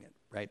mind to doing it,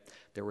 right?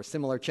 There were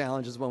similar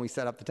challenges when we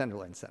set up the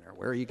Tenderloin Center.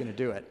 Where are you going to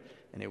do it?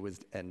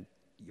 And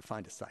you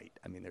find a site.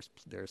 I mean,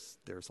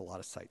 there's a lot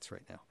of sites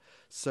right now.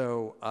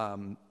 So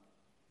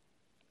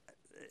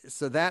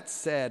so that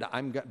said,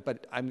 I'm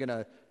going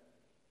to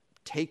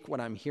take what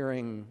I'm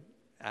hearing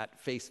at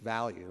face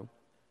value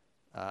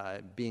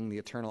being the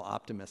eternal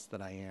optimist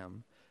that I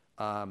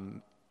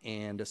am,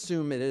 and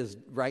assume it is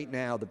right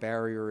now the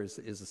barrier is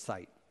a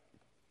site.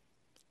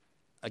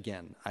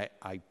 Again,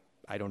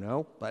 I don't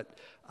know, but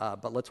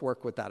let's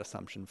work with that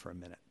assumption for a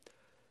minute.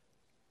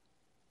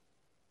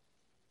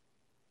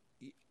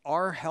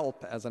 Our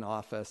help as an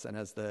office and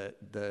as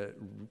the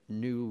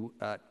new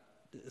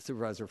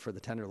supervisor for the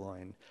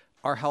Tenderloin,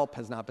 our help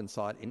has not been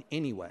sought in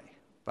any way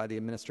by the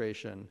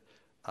administration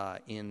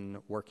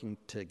in working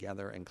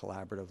together and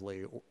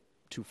collaboratively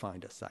to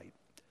find a site.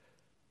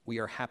 We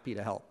are happy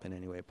to help in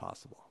any way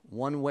possible.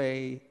 One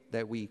way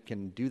that we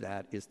can do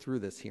that is through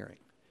this hearing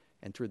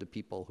and through the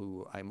people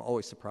who, I'm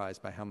always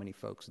surprised by how many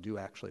folks do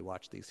actually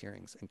watch these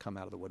hearings and come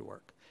out of the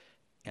woodwork.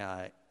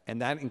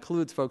 And that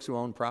includes folks who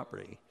own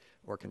property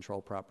or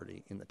control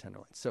property in the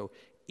Tenderloin. So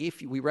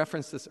if we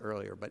referenced this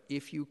earlier, but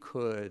if you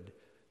could,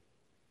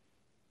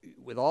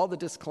 with all the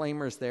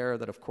disclaimers there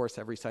that of course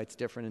every site's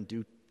different and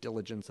due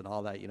diligence and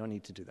all that, you don't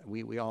need to do that.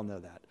 We all know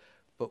that.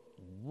 But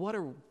what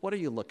are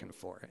you looking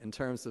for in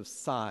terms of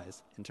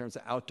size, in terms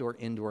of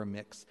outdoor-indoor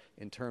mix,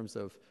 in terms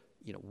of,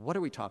 what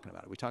are we talking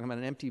about? Are we talking about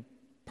an empty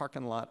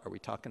parking lot? Are we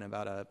talking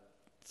about a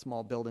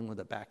small building with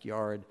a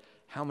backyard?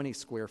 How many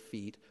square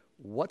feet?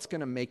 What's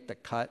going to make the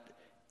cut?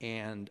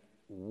 And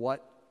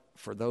what,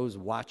 for those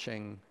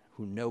watching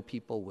who know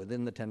people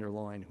within the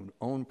Tenderloin, who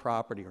own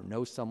property or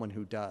know someone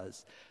who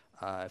does,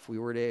 if we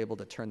were able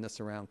to turn this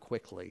around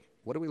quickly,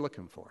 what are we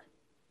looking for?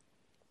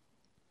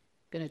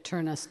 Going to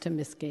turn us to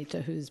Ms.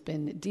 Gaeta, who's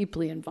been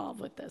deeply involved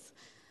with this.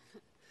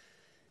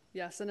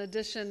 Yes, in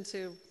addition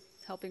to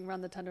helping run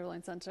the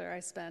Tenderloin Center,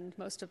 I spend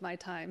most of my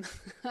time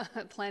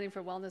planning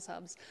for wellness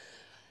hubs.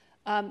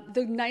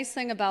 The nice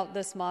thing about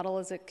this model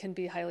is it can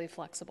be highly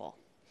flexible.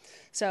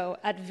 So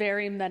at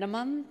very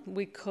minimum,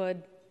 we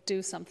could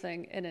do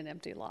something in an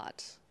empty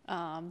lot.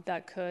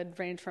 That could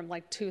range from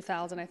like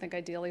 2,000, I think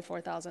ideally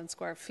 4,000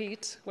 square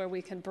feet, where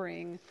we can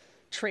bring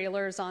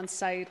trailers on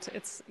site.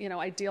 It's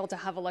ideal to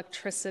have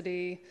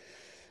electricity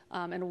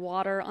and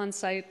water on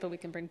site, but we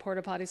can bring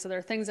porta potties. So there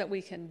are things that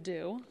we can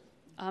do.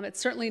 It's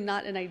certainly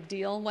not an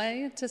ideal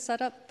way to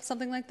set up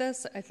something like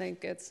this. I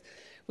think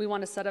we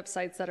want to set up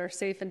sites that are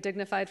safe and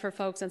dignified for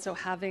folks, and so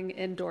having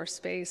indoor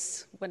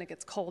space when it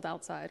gets cold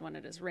outside, when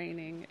it is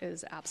raining,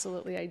 is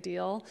absolutely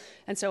ideal.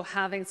 And so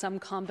having some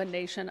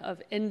combination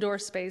of indoor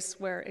space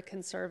where it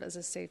can serve as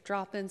a safe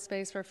drop-in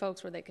space for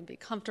folks, where they can be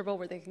comfortable,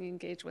 where they can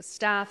engage with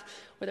staff,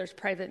 where there's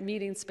private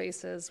meeting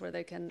spaces, where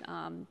they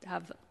can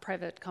have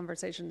private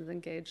conversations,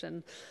 engage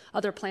in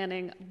other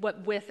planning,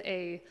 but with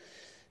a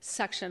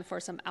section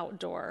for some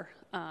outdoor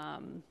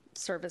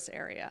service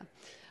area.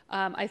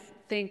 I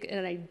think,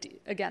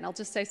 again, I'll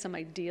just say some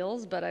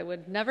ideals, but I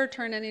would never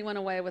turn anyone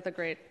away with a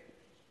great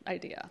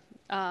idea.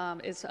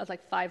 It's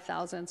like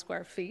 5,000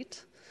 square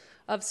feet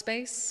of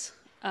space,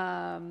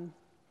 and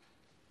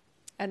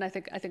I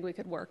think we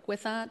could work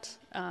with that.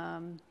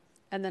 And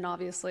then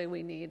obviously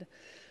we need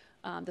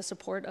the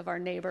support of our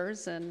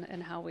neighbors and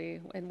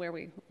where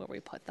we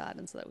put that,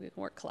 and so that we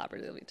can work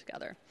collaboratively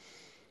together.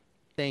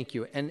 Thank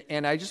you.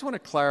 And I just want to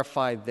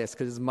clarify this,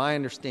 because it's my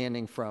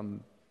understanding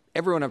from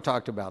everyone I've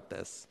talked about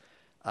this,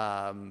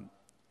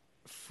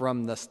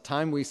 from the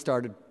time we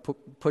started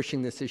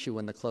pushing this issue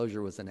when the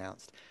closure was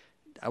announced,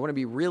 I want to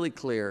be really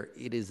clear.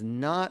 It is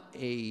not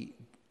the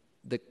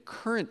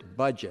current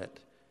budget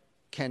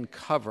can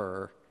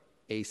cover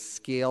a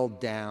scaled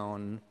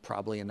down,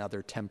 probably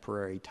another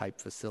temporary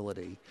type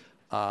facility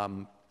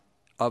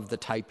of the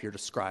type you're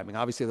describing.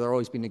 Obviously, there'll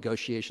always be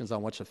negotiations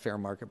on what's a fair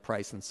market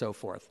price and so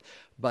forth.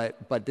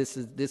 But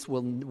this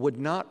would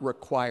not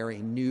require a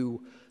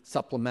new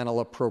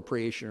supplemental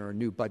appropriation or a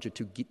new budget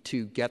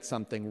to get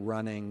something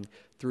running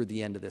through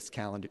the end of this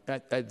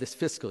this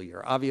fiscal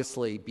year.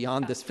 Obviously,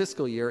 beyond this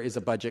fiscal year is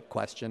a budget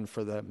question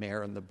for the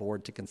mayor and the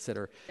board to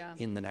consider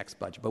in the next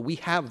budget. But we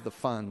have the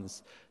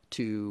funds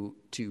to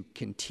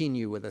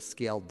continue with a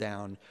scaled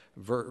down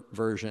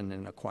version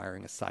and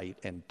acquiring a site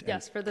and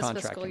yes, for this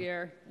fiscal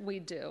year, we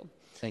do.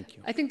 Thank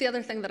you. I think the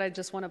other thing that I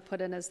just want to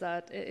put in is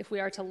that if we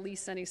are to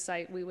lease any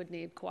site, we would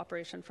need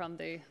cooperation from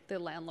the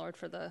landlord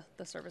for the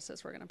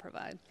services we're going to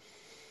provide.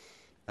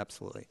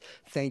 Absolutely.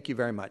 Thank you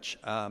very much.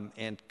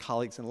 And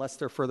colleagues, unless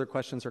there are further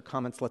questions or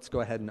comments, let's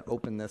go ahead and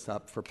open this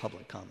up for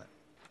public comment.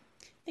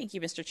 Thank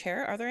you, Mr.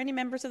 Chair. Are there any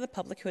members of the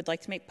public who would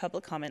like to make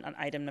public comment on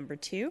item number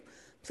 2?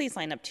 Please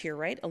line up to your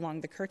right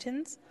along the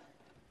curtains.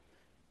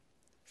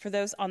 For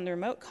those on the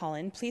remote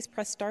call-in, please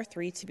press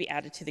 *3 to be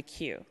added to the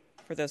queue.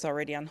 For those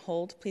already on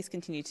hold, please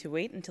continue to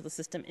wait until the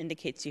system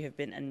indicates you have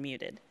been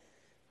unmuted.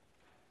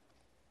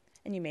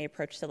 And you may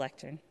approach the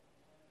lectern.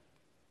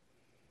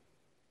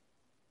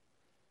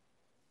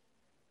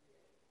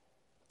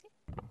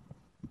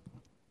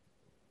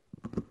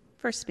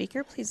 First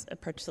speaker, please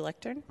approach the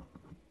lectern.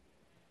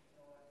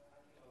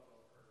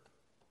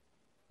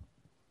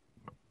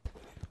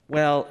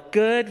 Well,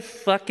 good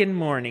fucking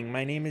morning.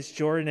 My name is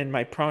Jordan, and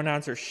my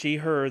pronouns are she,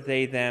 her,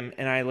 they, them,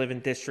 and I live in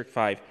District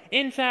 5.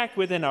 In fact,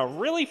 within a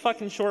really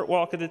fucking short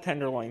walk of the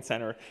Tenderloin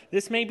Center.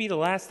 This may be the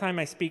last time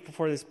I speak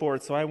before this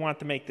board, so I want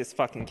to make this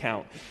fucking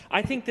count.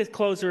 I think the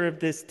closure of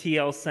this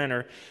TL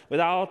Center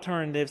without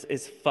alternatives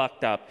is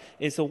fucked up.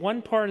 It's the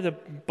one part of the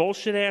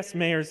bullshit-ass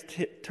mayor's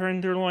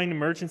Tenderloin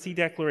emergency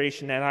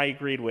declaration that I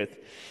agreed with.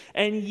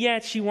 And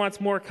yet she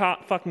wants more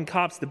fucking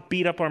cops to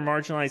beat up our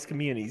marginalized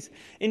communities.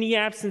 In the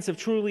absence of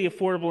truly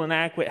affordable and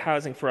adequate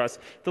housing for us,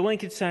 the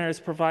Linkage Center has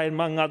provided,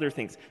 among other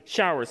things,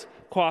 showers,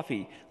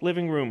 coffee,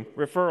 living room,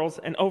 referrals,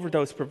 and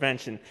overdose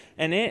prevention.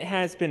 And it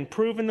has been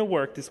proven to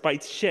work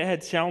despite shithead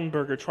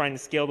Schellenberger trying to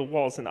scale the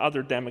walls and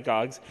other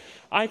demagogues.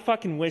 I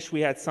fucking wish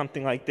we had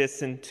something like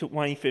this in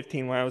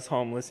 2015 when I was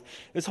homeless.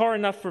 It was hard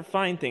enough to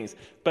find things,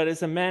 but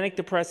as a manic,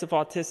 depressive,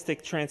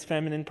 autistic, trans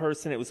feminine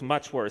person, it was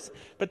much worse.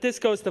 But this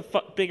goes to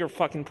bigger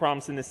fucking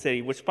problems in the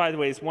city, which, by the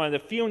way, is one of the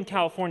few in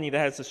California that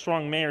has a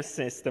strong mayor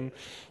system,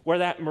 where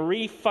that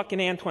Marie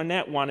fucking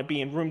Antoinette wannabe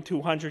in room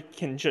 200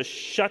 can just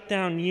shut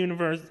down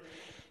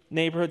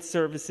neighborhood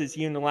services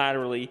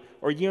unilaterally,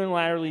 or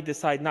unilaterally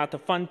decide not to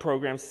fund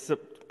programs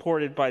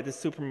supported by the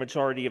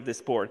supermajority of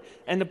this board.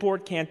 And the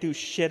board can't do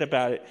shit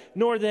about it,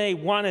 nor do they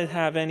want to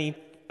have any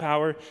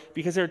power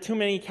because there are too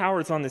many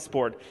cowards on this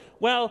board.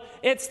 Well,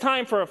 it's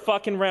time for a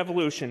fucking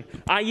revolution.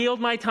 I yield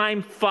my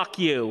time. Fuck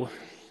you.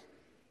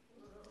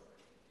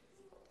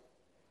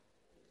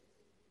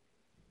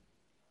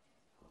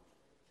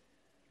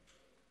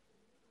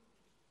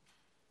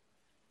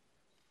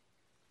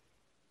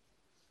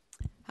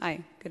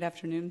 Hi, good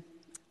afternoon.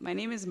 My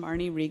name is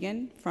Marnie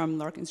Regan from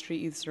Larkin Street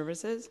Youth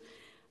Services.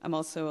 I'm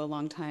also a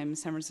longtime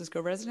San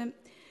Francisco resident.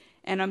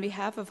 And on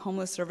behalf of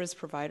homeless service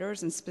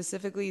providers, and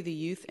specifically the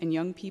youth and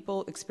young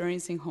people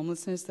experiencing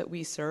homelessness that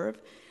we serve,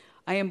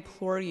 I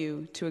implore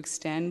you to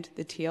extend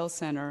the TL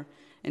Center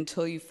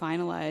until you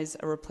finalize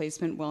a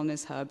replacement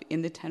wellness hub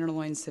in the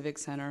Tenderloin Civic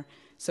Center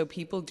so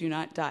people do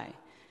not die,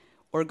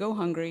 or go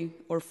hungry,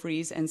 or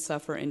freeze and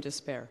suffer in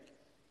despair.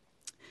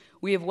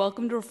 We have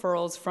welcomed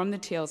referrals from the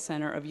TL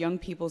Center of young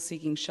people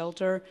seeking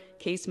shelter,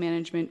 case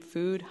management,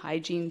 food,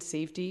 hygiene,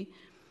 safety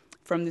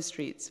from the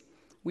streets.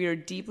 We are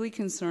deeply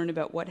concerned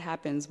about what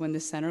happens when the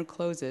center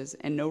closes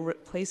and no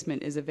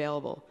replacement is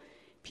available.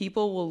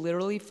 People will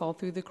literally fall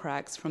through the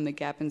cracks from the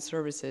gap in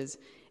services,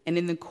 and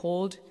in the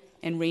cold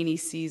and rainy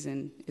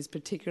season is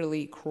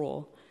particularly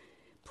cruel.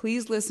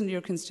 Please listen to your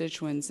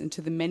constituents and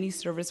to the many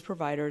service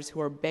providers who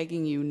are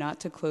begging you not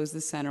to close the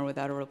center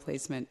without a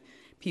replacement.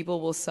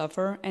 People will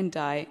suffer and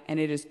die, and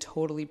it is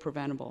totally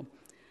preventable.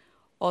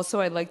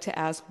 Also, I'd like to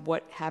ask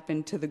what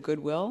happened to the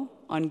Goodwill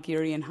on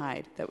Geary and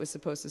Hyde that was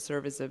supposed to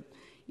serve as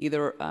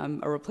either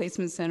a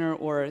replacement center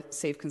or a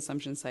safe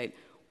consumption site.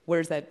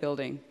 Where's that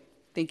building?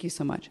 Thank you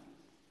so much.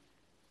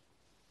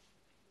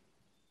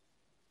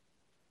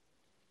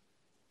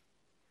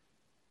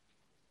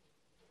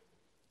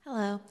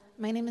 Hello,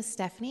 my name is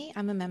Stephanie.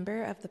 I'm a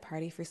member of the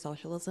Party for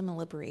Socialism and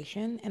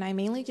Liberation, and I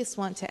mainly just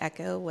want to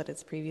echo what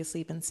has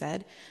previously been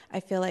said. I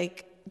feel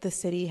like the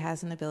city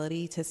has an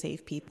ability to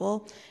save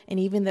people, and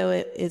even though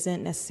it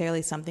isn't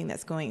necessarily something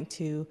that's going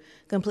to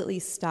completely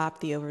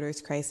stop the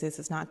overdose crisis,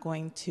 it's not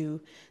going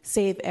to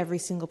save every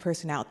single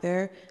person out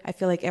there. I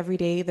feel like every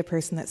day the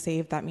person that's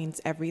saved, that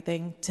means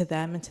everything to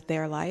them and to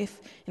their life,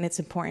 and it's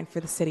important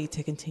for the city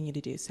to continue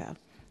to do so.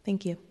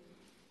 Thank you.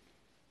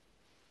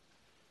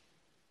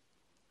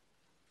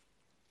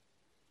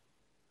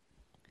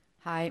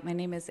 Hi, my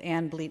name is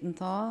Ann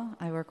Bleetenthal.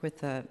 I work with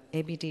the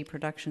ABD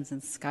Productions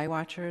and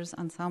Skywatchers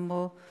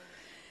Ensemble.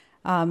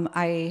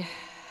 The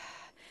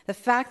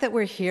fact that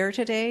we're here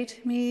today,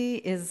 to me,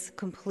 is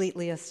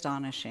completely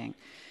astonishing.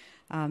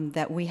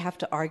 That we have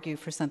to argue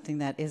for something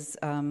that is,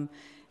 in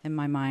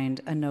my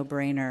mind, a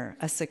no-brainer,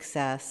 a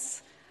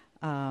success,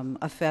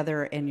 a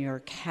feather in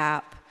your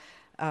cap.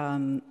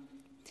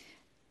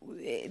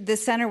 The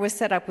center was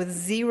set up with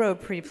zero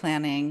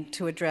pre-planning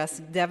to address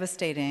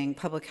devastating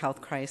public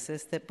health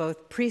crisis that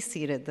both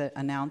preceded the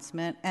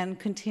announcement and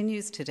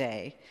continues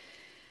today.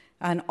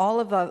 And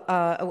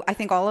I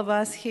think all of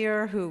us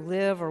here who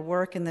live or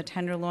work in the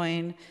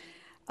Tenderloin,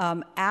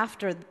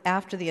 after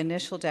the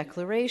initial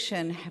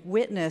declaration,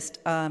 witnessed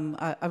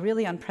a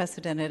really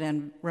unprecedented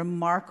and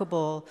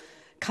remarkable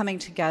coming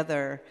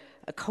together,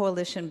 a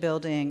coalition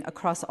building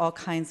across all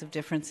kinds of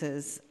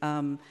differences,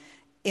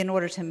 in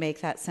order to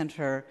make that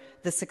center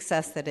the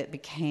success that it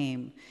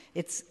became.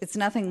 It's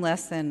nothing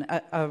less than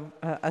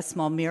a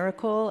small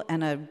miracle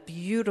and a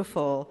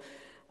beautiful,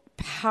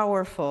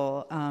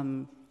 powerful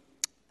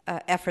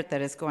effort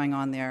that is going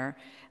on there.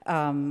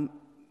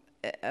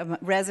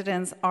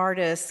 Residents,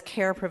 artists,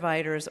 care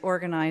providers,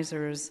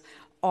 organizers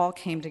all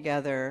came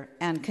together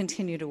and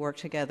continue to work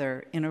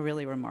together in a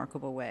really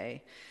remarkable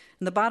way.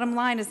 And the bottom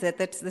line is that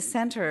the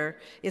center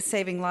is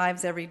saving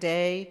lives every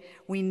day.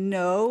 We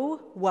know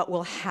what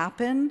will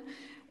happen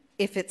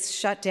if it's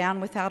shut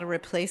down without a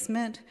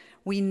replacement.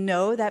 We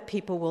know that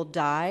people will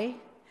die.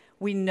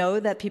 We know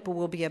that people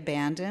will be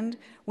abandoned.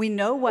 We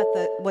know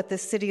what the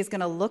city is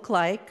going to look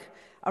like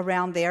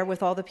around there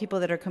with all the people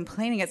that are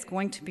complaining. It's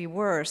going to be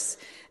worse.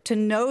 To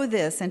know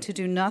this and to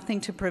do nothing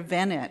to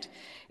prevent it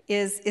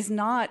is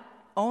not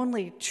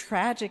only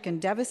tragic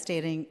and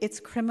devastating, it's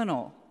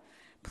criminal.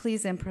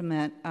 Please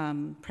implement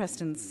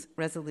Preston's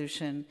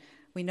resolution.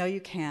 We know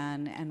you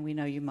can, and we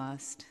know you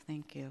must.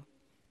 Thank you.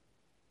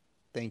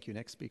 Thank you.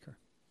 Next speaker.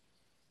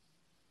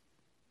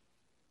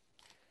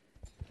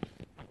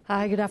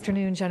 Hi, good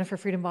afternoon. Jennifer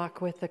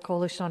Friedenbach with the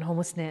Coalition on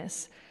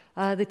Homelessness.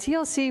 The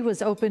TLC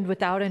was opened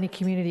without any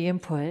community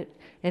input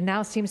and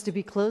now seems to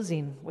be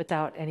closing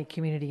without any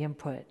community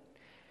input.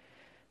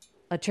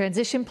 A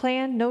transition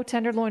plan, no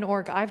Tenderloin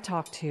org I've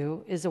talked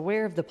to is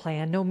aware of the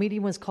plan. No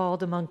meeting was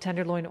called among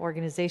Tenderloin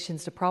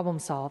organizations to problem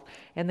solve,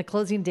 and the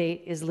closing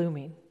date is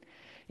looming.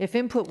 If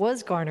input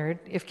was garnered,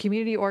 if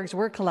community orgs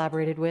were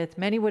collaborated with,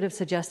 many would have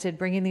suggested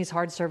bringing these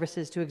hard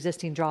services to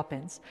existing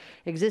drop-ins,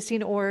 existing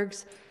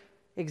orgs,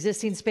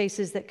 existing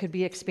spaces that could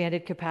be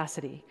expanded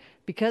capacity.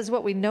 Because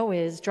what we know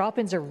is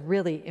drop-ins are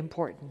really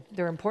important.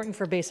 They're important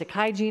for basic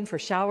hygiene, for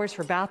showers,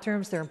 for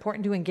bathrooms. They're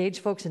important to engage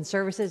folks in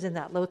services in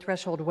that low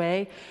threshold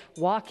way.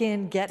 Walk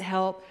in, get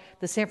help.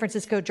 The San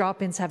Francisco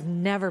drop-ins have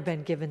never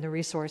been given the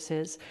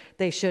resources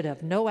they should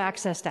have. No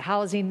access to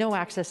housing, no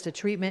access to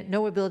treatment,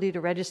 no ability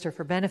to register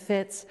for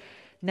benefits,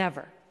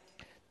 never.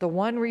 The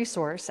one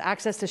resource,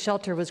 access to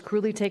shelter, was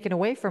cruelly taken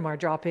away from our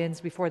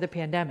drop-ins before the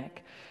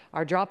pandemic.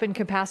 Our drop-in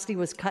capacity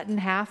was cut in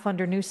half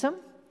under Newsom,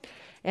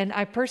 and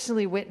I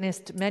personally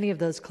witnessed many of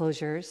those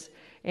closures,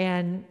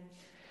 and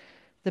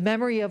the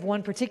memory of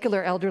one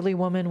particular elderly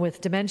woman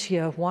with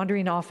dementia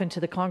wandering off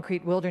into the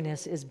concrete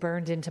wilderness is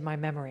burned into my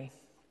memory.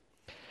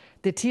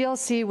 The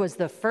TLC was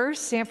the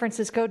first San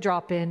Francisco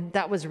drop-in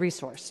that was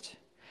resourced,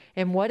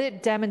 and what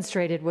it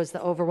demonstrated was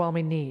the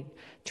overwhelming need.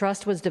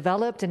 Trust was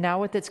developed, and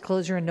now with its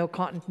closure and no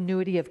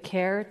continuity of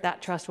care,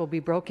 that trust will be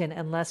broken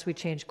unless we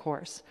change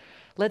course.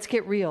 Let's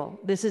get real.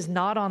 This is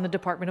not on the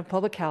Department of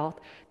Public Health.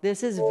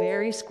 This is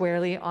very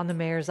squarely on the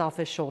mayor's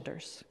office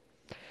shoulders.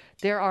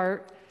 There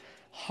are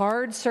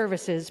hard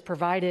services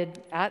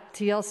provided at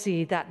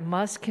TLC that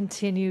must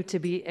continue to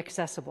be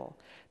accessible,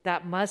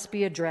 that must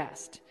be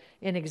addressed.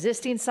 In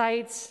existing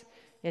sites,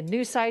 in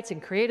new sites,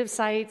 in creative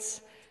sites,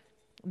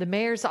 the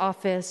mayor's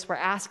office, we're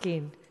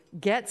asking,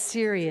 get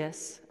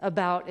serious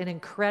about an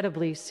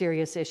incredibly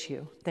serious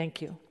issue.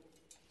 Thank you.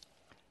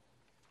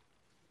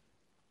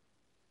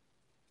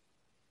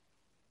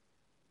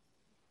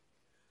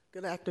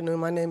 Good afternoon.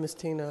 My name is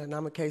Tina, and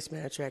I'm a case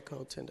manager at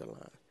Code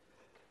Tenderloin.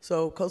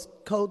 So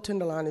Code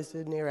Tenderloin is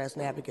in there as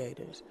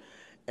navigators.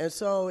 And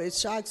so it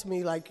shocks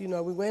me, like, we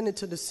went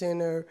into the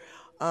center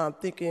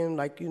thinking,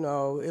 like, it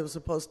was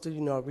supposed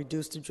to,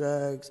 reduce the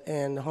drugs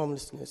and the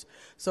homelessness.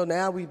 So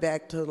now we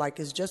back to, like,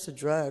 it's just a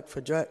drug for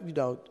drug,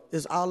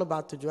 it's all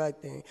about the drug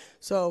thing.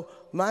 So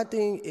my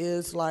thing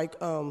is, like,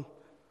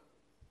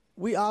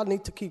 we all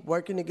need to keep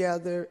working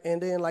together,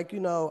 and then, like,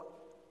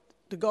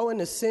 to go in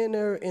the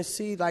center and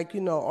see, like,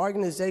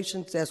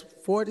 organizations that's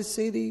for the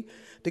city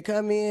to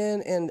come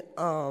in and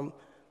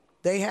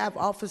they have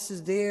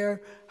offices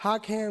there. How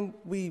can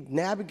we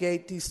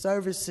navigate these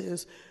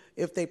services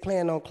if they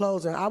plan on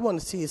closing? I want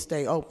to see it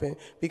stay open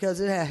because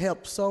it has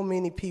helped so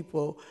many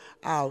people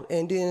out.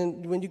 And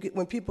then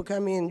when people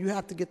come in, you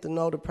have to get to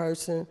know the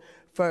person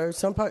first.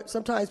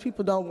 Sometimes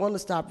people don't want to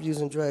stop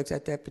using drugs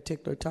at that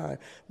particular time.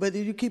 But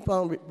if you keep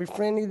on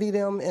befriending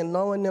them and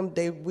knowing them,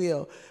 they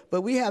will.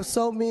 But we have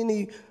so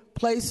many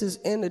places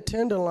in the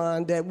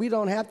Tenderloin that we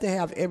don't have to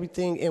have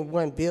everything in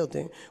one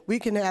building. We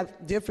can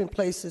have different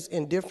places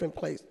in different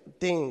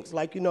things.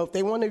 Like, if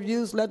they want to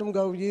use, let them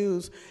go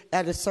use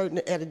at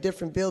a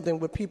different building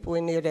with people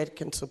in there that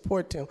can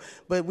support them.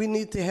 But we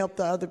need to help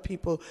the other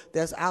people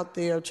that's out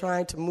there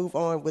trying to move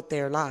on with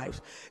their lives.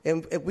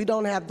 And if we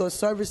don't have those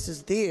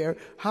services there,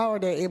 how are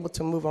they able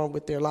to move on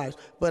with their lives?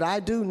 But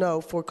I do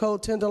know for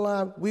Code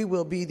Tenderloin, we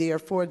will be there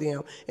for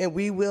them. And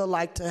we will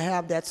like to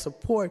have that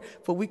support,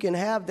 for we can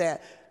have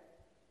that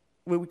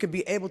where we could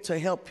be able to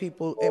help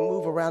people and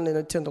move around in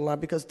the Tenderloin,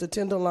 because the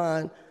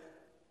Tenderloin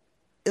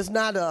is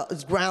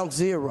it's ground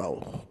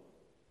zero.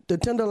 The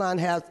Tenderloin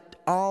has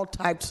all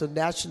types of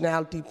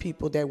nationality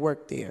people that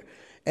work there,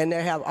 and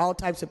they have all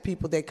types of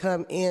people that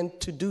come in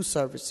to do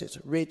services,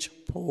 rich,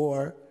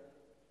 poor,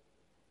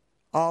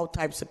 all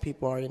types of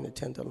people are in the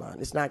Tenderloin.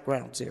 It's not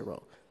ground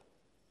zero.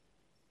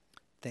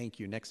 Thank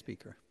you. Next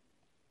speaker.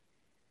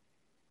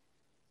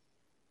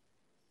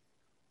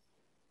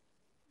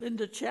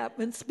 Linda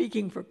Chapman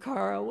speaking for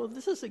Cara. Well,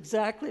 this is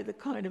exactly the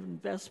kind of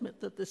investment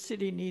that the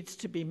city needs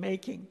to be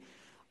making.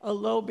 A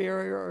low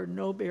barrier or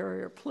no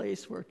barrier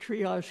place where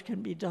triage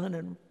can be done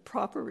and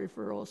proper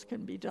referrals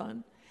can be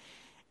done.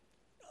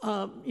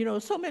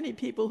 So many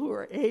people who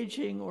are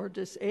aging or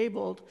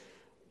disabled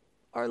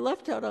are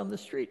left out on the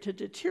street to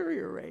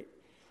deteriorate.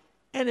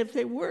 And if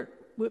they weren't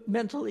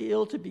mentally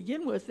ill to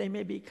begin with, they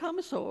may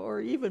become so,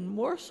 or even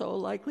more so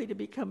likely to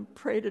become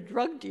prey to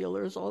drug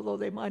dealers, although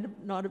they might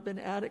not have been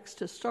addicts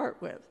to start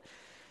with.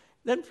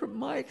 Then from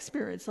my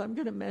experience, I'm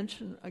going to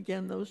mention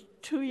again those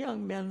 2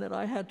 young men that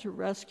I had to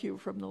rescue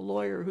from the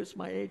lawyer who's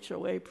my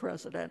HOA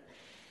president.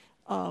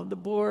 The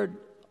board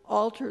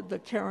altered the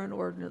Karen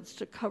ordinance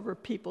to cover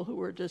people who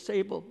were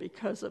disabled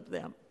because of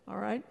them, all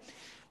right?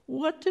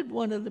 What did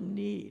one of them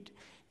need?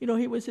 You know,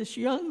 he was this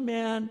young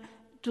man,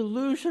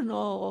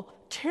 delusional,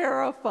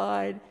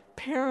 terrified,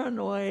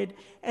 paranoid,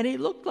 and he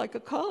looked like a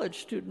college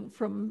student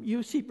from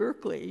UC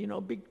Berkeley, you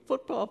know, big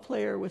football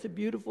player with a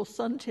beautiful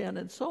suntan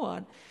and so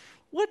on.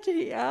 What did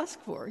he ask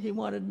for? He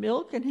wanted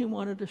milk and he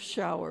wanted a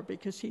shower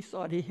because he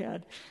thought he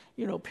had,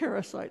 you know,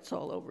 parasites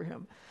all over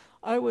him.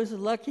 I was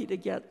lucky to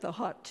get the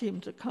HOT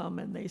team to come,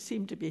 and they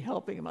seemed to be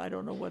helping him. I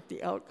don't know what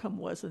the outcome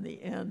was in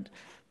the end.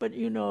 But,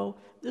 you know,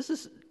 this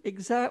is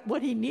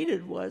what he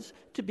needed, was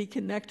to be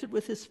connected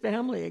with his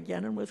family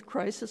again and with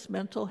crisis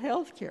mental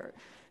health care.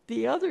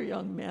 The other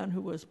young man,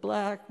 who was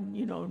black,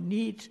 you know,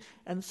 neat,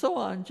 and so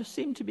on, just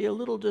seemed to be a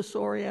little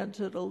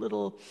disoriented, a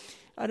little,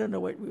 I don't know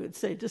what we would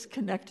say,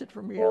 disconnected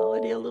from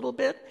reality a little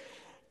bit.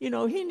 You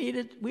know,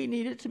 we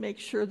needed to make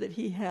sure that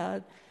he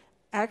had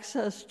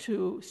access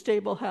to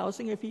stable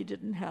housing if he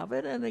didn't have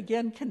it, and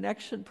again,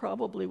 connection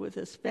probably with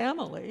his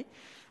family.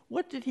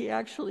 What did he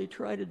actually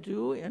try to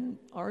do in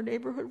our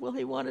neighborhood? Well,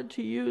 he wanted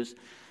to use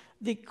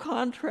the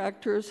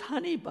contractor's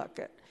honey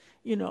bucket,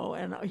 you know,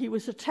 and he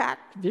was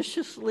attacked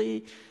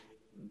viciously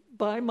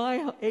by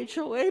my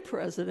HOA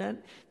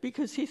president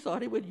because he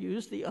thought he would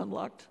use the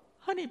unlocked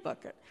honey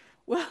bucket.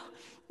 Well,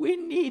 we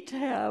need to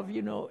have,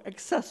 you know,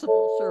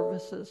 accessible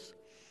services.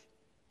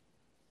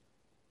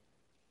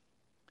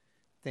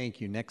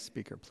 Thank you. Next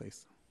speaker,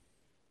 please.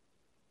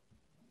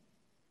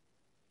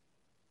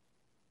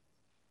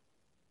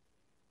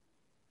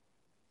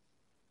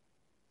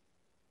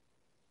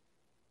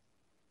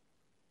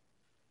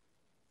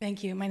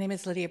 Thank you. My name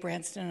is Lydia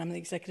Branston, and I'm the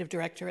Executive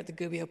Director at the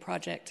Gubbio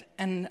Project.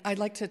 And I'd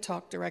like to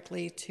talk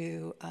directly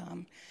to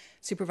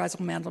Supervisor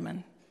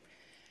Mandelman.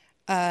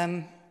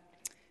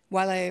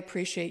 While I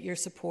appreciate your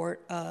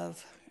support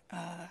of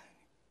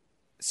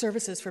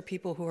services for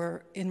people who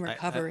are in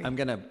recovery. I'm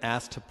going to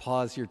ask to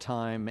pause your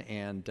time,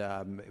 and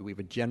we have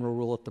a general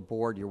rule at the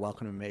board. You're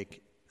welcome to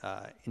make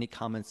any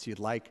comments you'd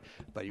like,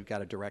 but you've got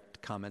to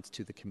direct comments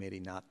to the committee,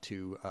 not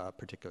to a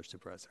particular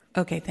supervisor.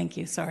 Okay, thank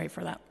you. Sorry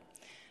for that.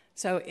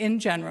 So in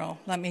general,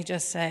 let me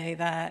just say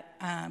that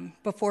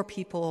before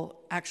people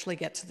actually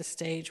get to the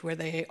stage where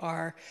they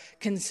are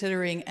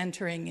considering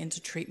entering into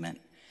treatment,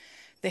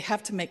 they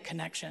have to make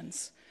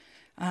connections.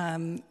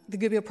 The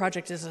Gubbio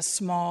Project is a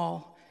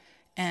small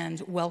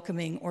and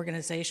welcoming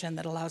organization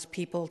that allows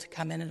people to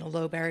come in a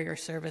low barrier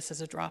service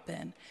as a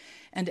drop-in.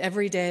 And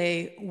every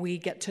day we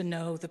get to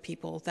know the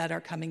people that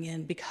are coming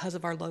in because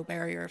of our low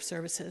barrier of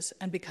services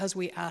and because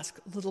we ask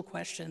little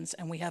questions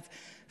and we have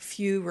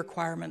few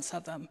requirements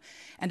of them.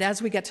 And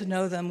as we get to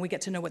know them, we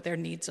get to know what their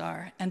needs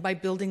are. And by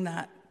building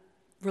that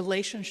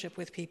relationship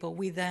with people,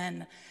 we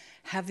then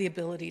have the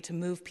ability to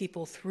move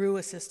people through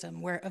a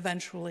system where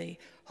eventually,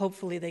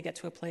 hopefully, they get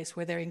to a place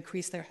where they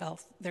increase their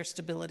health, their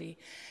stability,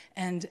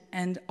 and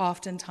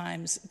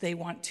oftentimes they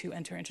want to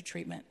enter into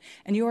treatment.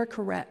 And you are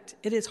correct.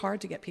 It is hard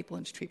to get people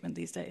into treatment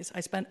these days. I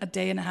spent a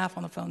day and a half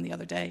on the phone the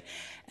other day,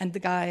 and the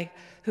guy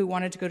who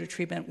wanted to go to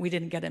treatment, we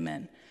didn't get him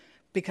in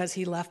because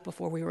he left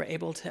before we were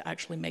able to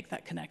actually make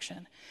that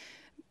connection.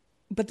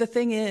 But the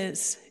thing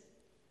is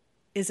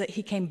that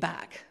he came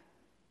back.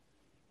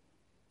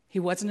 He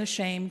wasn't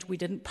ashamed. We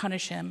didn't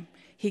punish him.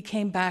 He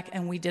came back,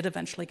 and we did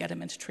eventually get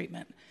him into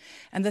treatment.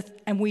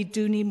 And we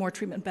do need more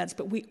treatment beds,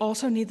 but we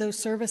also need those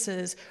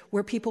services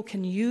where people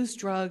can use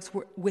drugs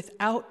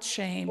without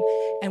shame,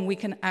 and we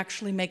can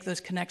actually make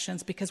those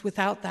connections, because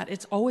without that,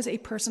 it's always a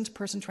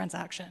person-to-person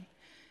transaction.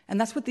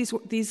 And that's what these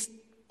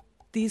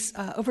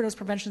overdose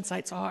prevention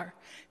sites are.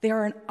 They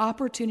are an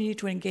opportunity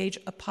to engage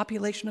a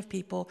population of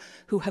people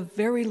who have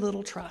very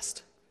little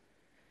trust.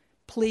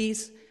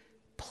 Please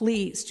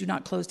do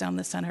not close down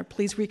this center.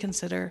 Please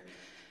reconsider.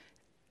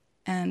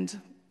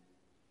 And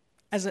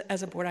as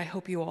a board, I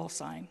hope you all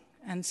sign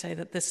and say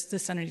that this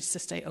center needs to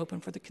stay open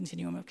for the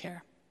continuum of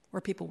care,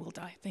 or people will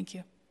die. Thank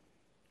you.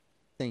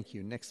 Thank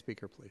you. Next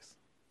speaker, please.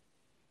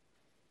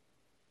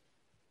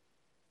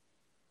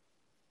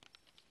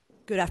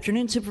 Good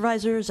afternoon,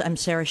 supervisors. I'm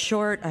Sarah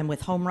Short. I'm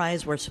with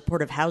HomeRise. We're a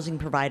supportive housing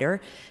provider,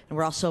 and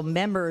we're also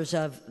members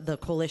of the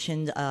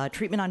coalition,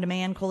 Treatment on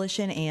Demand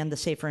Coalition and the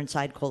Safer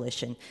Inside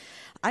Coalition.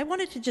 I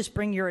wanted to just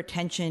bring your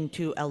attention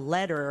to a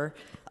letter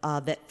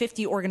that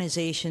 50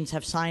 organizations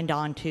have signed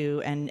on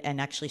to and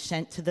actually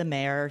sent to the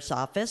mayor's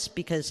office,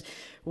 because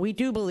we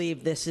do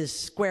believe this is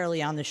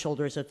squarely on the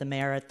shoulders of the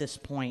mayor at this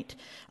point.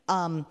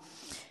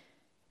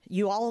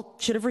 You all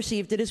should have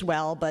received it as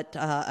well, but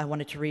I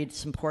wanted to read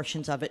some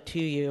portions of it to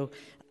you.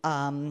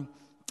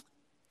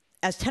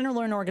 As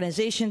Tenderloin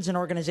organizations and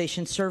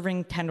organizations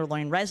serving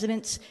Tenderloin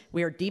residents,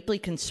 we are deeply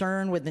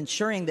concerned with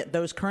ensuring that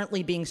those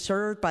currently being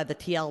served by the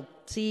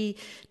TLC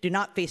do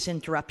not face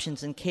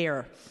interruptions in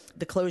care.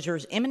 The closure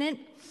is imminent,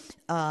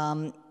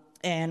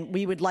 and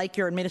we would like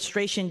your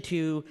administration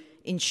to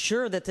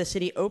ensure that the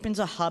city opens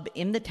a hub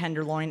in the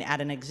Tenderloin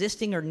at an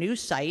existing or new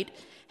site,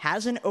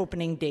 has an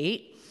opening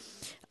date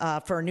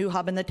for a new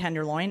hub in the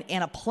Tenderloin,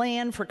 and a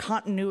plan for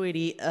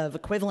continuity of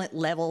equivalent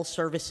level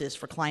services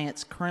for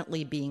clients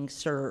currently being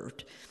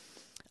served.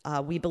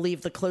 We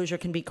believe the closure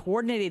can be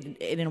coordinated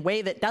in a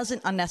way that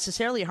doesn't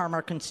unnecessarily harm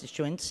our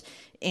constituents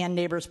and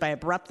neighbors by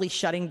abruptly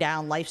shutting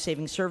down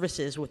life-saving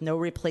services with no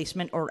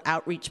replacement or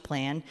outreach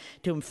plan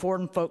to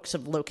inform folks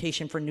of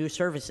location for new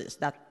services.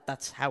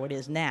 That's how it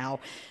is now.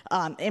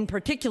 In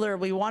particular,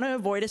 we want to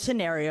avoid a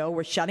scenario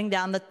where shutting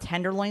down the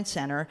Tenderloin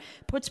Center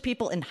puts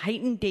people in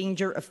heightened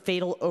danger of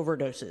fatal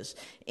overdoses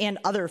and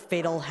other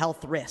fatal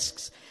health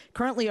risks.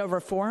 Currently, over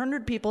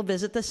 400 people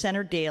visit the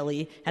center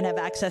daily and have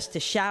access to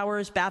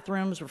showers,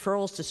 bathrooms,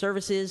 referrals to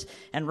services,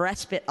 and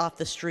respite off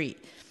the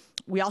street.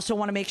 We also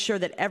want to make sure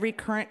that every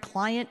current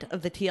client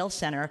of the TL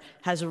Center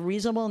has a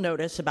reasonable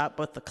notice about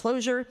both the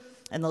closure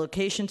and the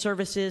location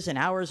services and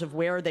hours of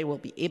where they will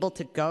be able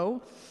to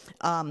go.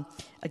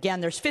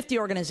 Again, there's 50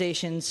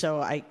 organizations,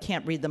 so I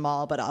can't read them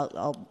all, but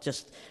I'll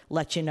just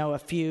let you know a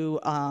few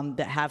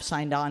that have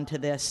signed on to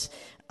this.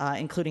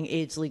 Including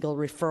AIDS Legal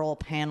Referral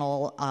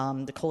Panel,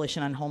 the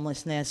Coalition on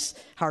Homelessness,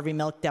 Harvey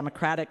Milk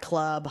Democratic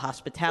Club,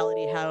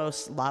 Hospitality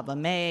House, Lava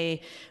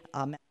May.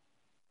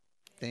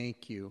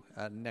 Thank you.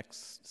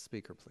 Next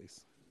speaker,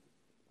 please.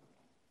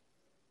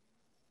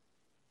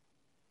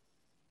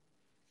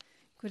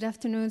 Good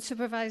afternoon,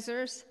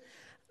 supervisors.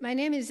 My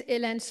name is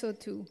Hélène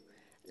Sautou.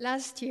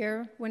 Last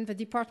year, when the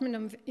Department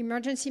of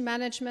Emergency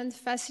Management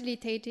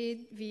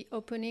facilitated the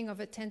opening of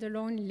a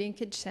Tenderloin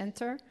Linkage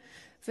Center,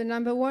 the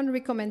number one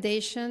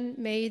recommendation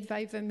made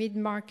by the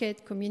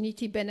Mid-Market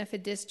Community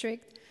Benefit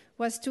District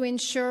was to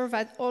ensure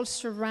that all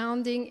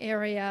surrounding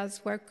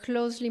areas were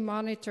closely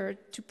monitored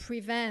to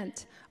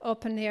prevent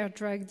open-air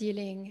drug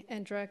dealing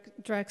and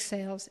drug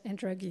sales and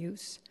drug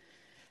use.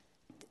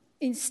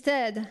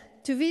 Instead,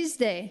 to this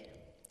day,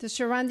 the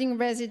surrounding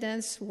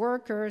residents,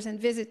 workers, and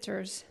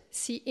visitors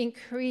see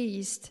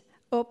increased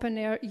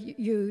open-air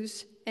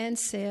use and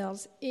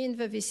sales in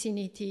the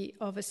vicinity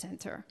of a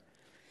center.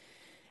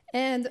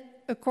 And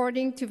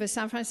according to the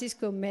San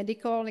Francisco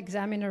Medical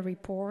Examiner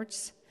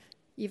reports,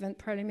 even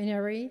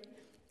preliminary,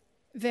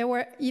 there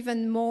were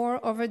even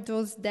more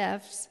overdose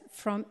deaths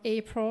from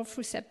April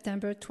through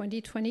September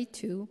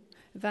 2022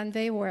 than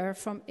they were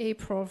from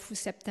April through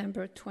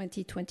September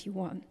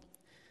 2021.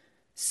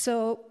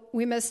 So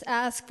we must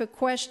ask the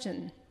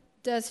question,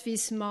 does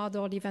this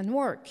model even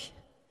work?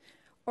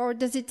 Or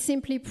does it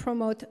simply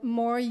promote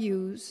more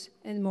use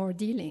and more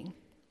dealing?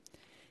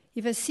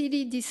 If a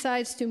city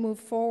decides to move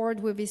forward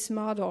with this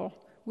model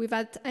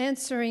without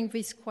answering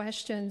these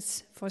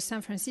questions for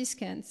San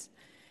Franciscans,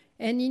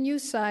 any new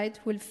site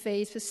will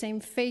face the same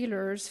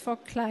failures for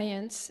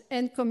clients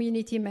and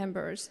community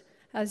members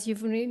as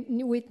you've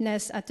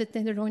witnessed at the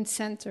Tenderloin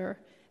Center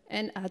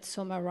and at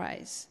Soma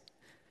Rise.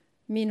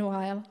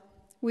 Meanwhile,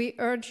 we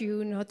urge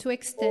you not to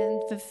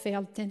extend the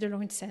failed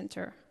Tenderloin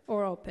Center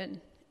or open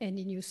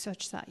any new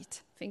such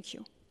site. Thank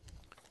you.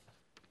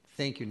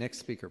 Thank you. Next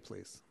speaker,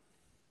 please.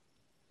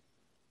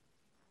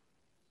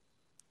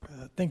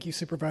 Thank you,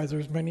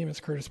 supervisors. My name is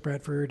Curtis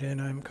Bradford,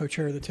 and I'm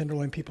co-chair of the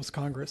Tenderloin People's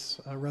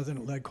Congress, a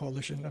resident-led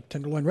coalition of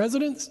Tenderloin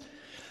residents.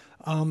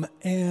 I'm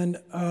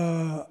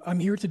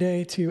here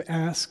today to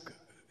ask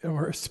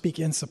or speak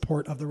in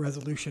support of the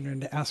resolution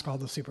and to ask all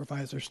the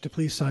supervisors to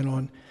please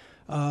sign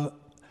on.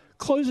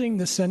 Closing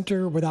the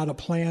center without a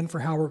plan for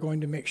how we're going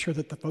to make sure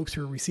that the folks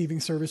who are receiving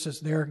services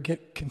there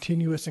get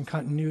continuous and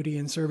continuity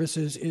in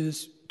services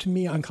is, to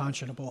me,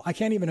 unconscionable. I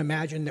can't even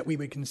imagine that we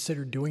would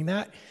consider doing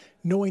that,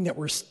 knowing that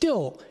we're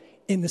still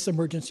in this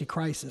emergency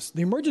crisis.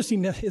 The emergency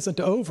isn't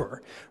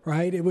over,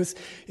 right?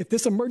 If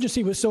this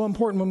emergency was so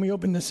important when we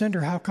opened the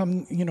center, how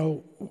come,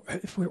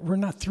 if we're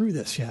not through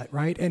this yet,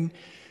 right? And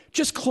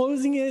just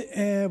closing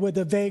it with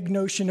a vague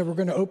notion of we're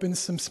going to open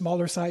some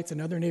smaller sites in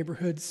other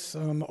neighborhoods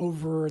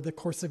over the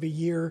course of a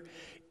year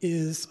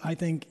is, I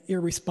think,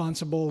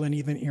 irresponsible and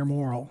even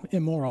immoral,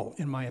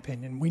 in my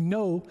opinion. We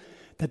know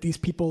that these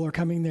people are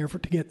coming there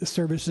to get the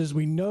services.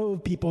 We know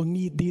people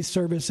need these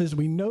services.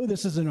 We know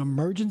this is an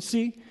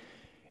emergency,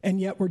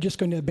 and yet we're just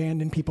going to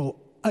abandon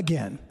people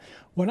again.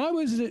 When I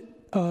was,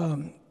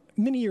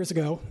 many years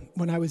ago,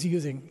 when I was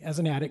using as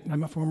an addict,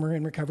 I'm a former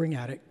and recovering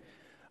addict,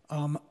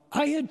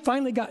 I had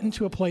finally gotten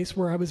to a place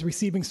where I was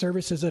receiving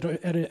services at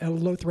a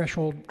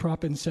low-threshold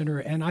drop-in center,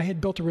 and I had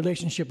built a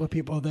relationship with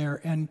people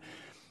there. And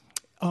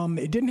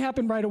it didn't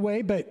happen right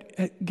away, but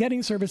at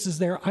getting services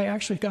there, I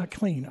actually got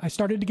clean. I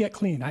started to get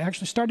clean. I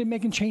actually started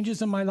making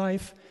changes in my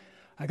life.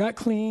 I got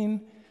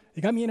clean.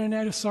 They got me in an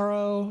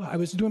SRO. I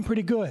was doing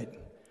pretty good.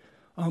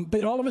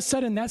 But all of a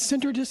sudden, that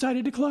center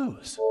decided to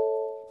close.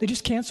 They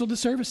just canceled the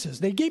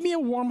services. They gave me a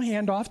warm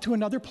handoff to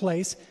another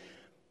place,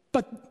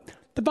 but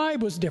the vibe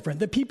was different.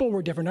 The people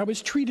were different. I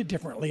was treated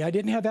differently. I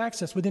didn't have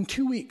access. Within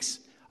 2 weeks,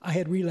 I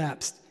had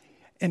relapsed,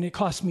 and it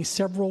cost me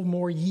several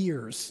more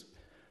years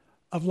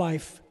of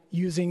life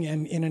using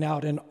and in and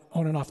out and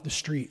on and off the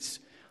streets.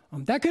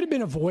 That could have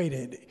been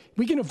avoided.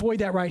 We can avoid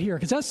that right here,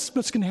 because that's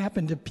what's going to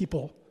happen to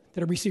people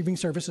that are receiving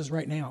services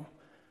right now.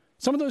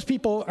 Some of those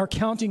people are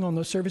counting on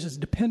those services,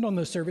 depend on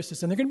those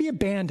services, and they're going to be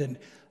abandoned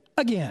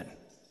again.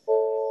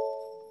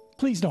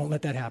 Please don't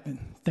let that happen.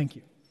 Thank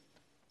you.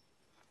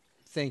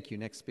 Thank you.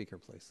 Next speaker,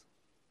 please.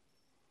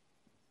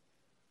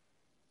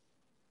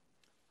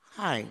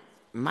 Hi,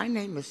 my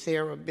name is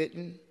Sarah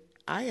Bitten.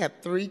 I have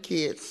 3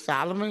 kids,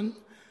 Solomon,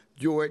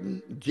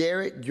 Jordan,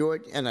 Jared,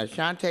 Jordan, and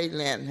Ashante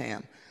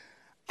Lanham.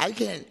 I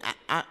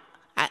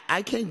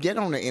can't get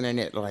on the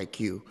internet like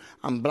you.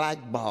 I'm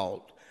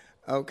blackballed.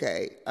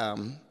 Okay,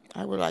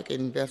 I would like an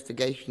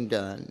investigation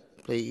done,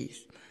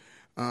 please.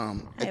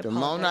 At the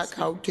Monarch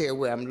Hotel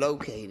where I'm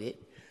located,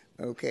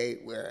 okay,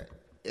 where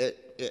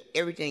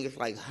everything is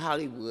like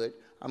Hollywood.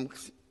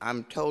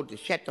 I'm told to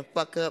shut the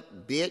fuck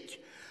up, bitch.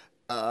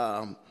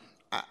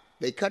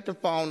 They cut the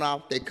phone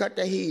off. They cut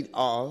the heat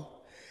off.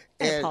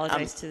 I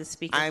apologize to the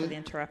speaker for the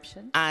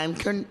interruption. I'm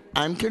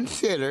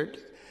considered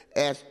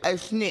as a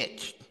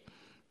snitch.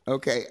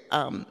 Okay.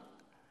 I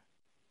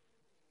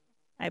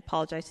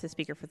apologize to the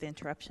speaker for the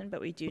interruption,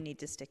 but we do need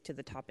to stick to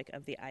the topic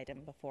of the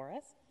item before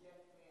us.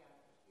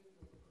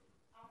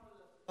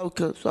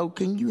 Okay, so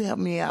can you help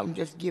me out and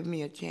just give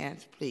me a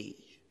chance,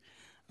 please?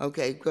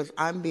 Okay, because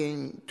I'm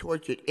being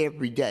tortured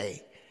every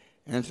day.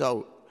 And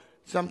so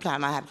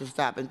sometimes I have to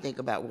stop and think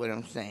about what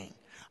I'm saying.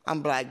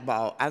 I'm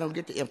blackballed. I don't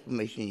get the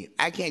information.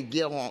 I can't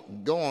go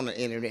on the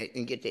internet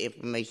and get the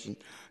information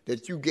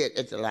that you get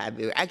at the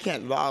library. I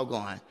can't log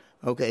on.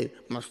 Okay,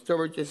 my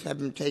storages have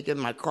been taken.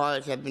 My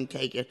cards have been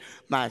taken.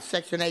 My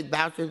Section 8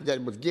 vouchers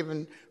that was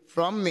given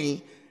to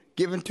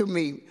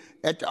me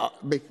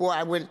before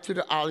I went to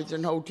the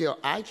Arlington Hotel.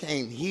 I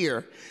came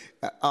here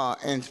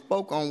and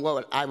spoke on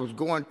what I was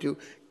going to.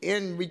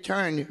 In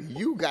return,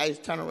 you guys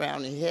turn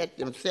around and had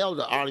themselves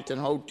the Arlington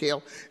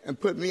Hotel and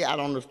put me out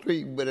on the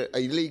street with an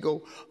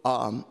illegal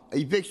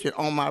eviction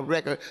on my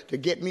record to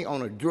get me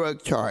on a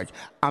drug charge.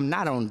 I'm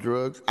not on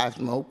drugs. I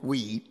smoke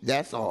weed.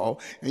 That's all.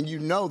 And you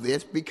know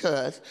this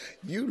because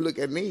you look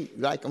at me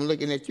like I'm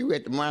looking at you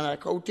at the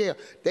Monarch Hotel.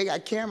 They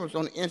got cameras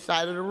on the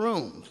inside of the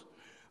rooms.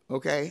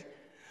 Okay?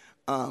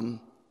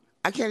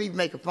 I can't even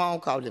make a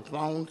phone call. The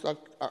phones are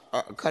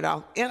cut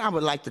off. And I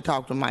would like to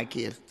talk to my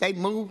kids. They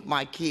moved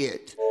my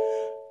kids.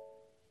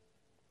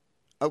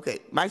 Okay,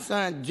 my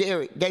son,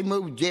 Jared, they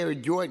moved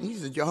Jared Jordan.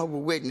 He's a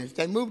Jehovah's Witness.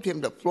 They moved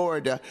him to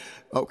Florida.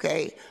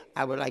 Okay,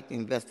 I would like the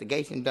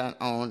investigation done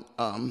on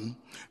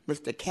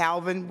Mr.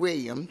 Calvin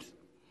Williams,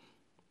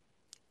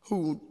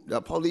 who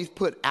the police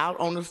put out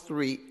on the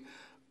street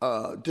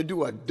to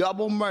do a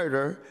double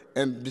murder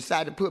and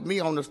decided to put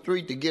me on the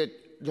street to get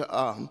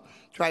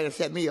try to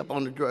set me up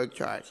on the drug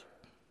charge.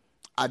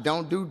 I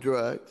don't do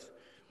drugs.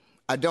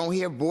 I don't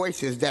hear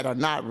voices that are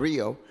not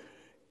real,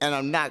 and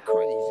I'm not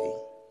crazy.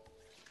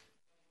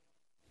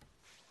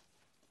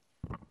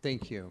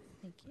 Thank you.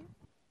 Thank you.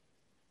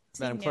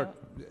 Madam Clerk,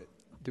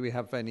 do we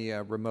have any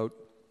remote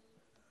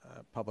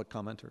public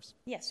commenters?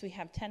 Yes, we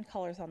have 10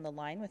 callers on the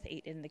line with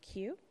 8 in the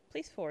queue.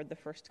 Please forward the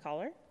first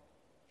caller.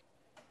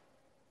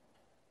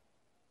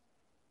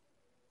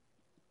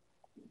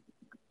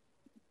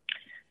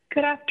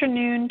 Good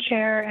afternoon,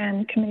 Chair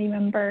and committee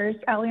members.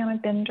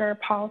 Eliana Binder,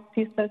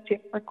 Policy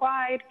Associate for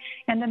Glide,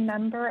 and a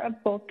member of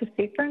both the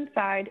Safer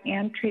Inside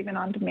and Treatment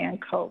on Demand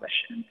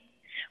Coalition.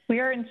 We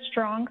are in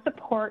strong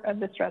support of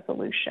this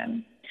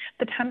resolution.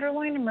 The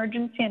Tenderloin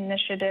Emergency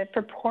Initiative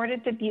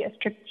purported to be a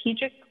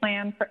strategic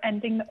plan for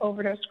ending the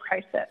overdose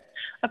crisis,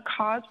 a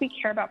cause we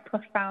care about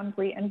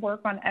profoundly and work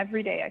on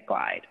every day at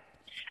Glide.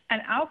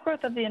 An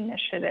outgrowth of the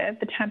initiative,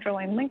 the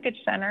Tenderloin Linkage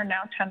Center,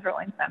 now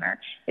Tenderloin Center,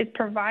 is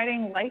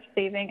providing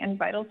life-saving and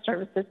vital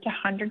services to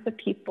hundreds of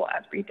people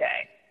every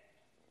day.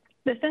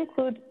 This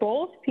includes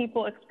both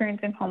people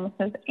experiencing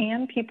homelessness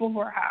and people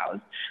who are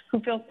housed who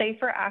feel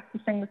safer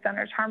accessing the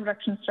center's harm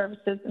reduction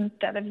services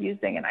instead of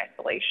using in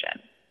isolation.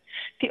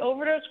 The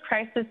overdose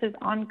crisis is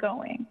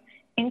ongoing.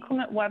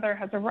 Inclement weather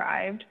has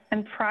arrived,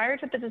 and prior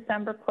to the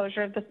December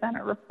closure of the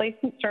center,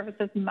 replacement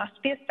services must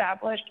be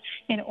established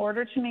in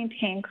order to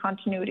maintain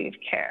continuity of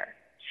care.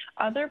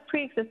 Other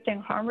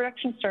pre-existing harm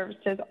reduction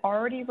services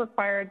already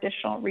require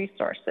additional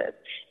resources,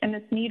 and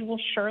this need will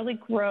surely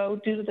grow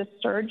due to the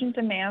surge in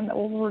demand that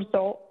will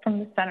result from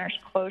the center's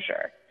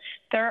closure.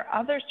 There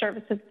are other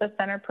services the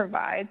center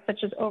provides, such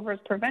as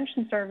overdose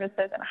prevention services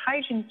and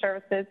hygiene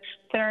services,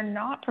 that are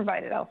not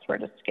provided elsewhere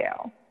to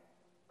scale.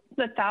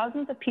 The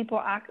thousands of people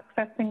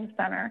accessing the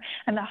center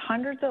and the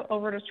hundreds of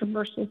overdose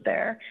reversals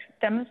there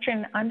demonstrate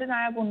an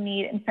undeniable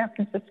need in San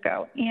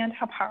Francisco and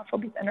how powerful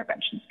these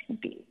interventions can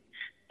be.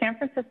 San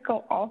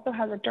Francisco also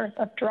has a dearth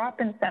of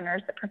drop-in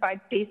centers that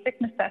provide basic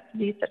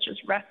necessities such as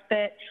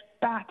respite,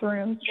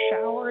 bathrooms,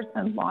 showers,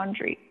 and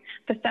laundry.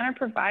 The center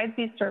provides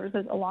these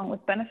services along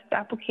with benefits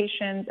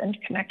applications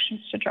and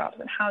connections to jobs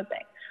and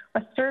housing.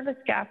 A service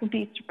gap would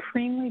be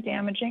supremely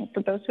damaging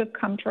for those who have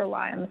come to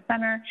rely on the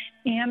center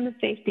and the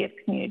safety of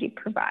community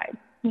provides.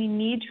 We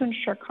need to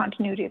ensure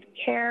continuity of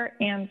care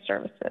and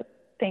services.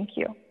 Thank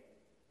you.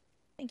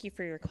 Thank you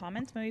for your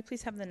comments. May we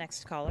please have the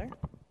next caller?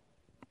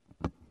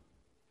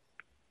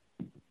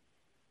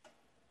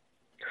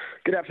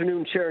 Good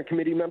afternoon, Chair and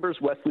committee members.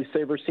 Wesley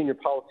Saver, Senior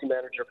Policy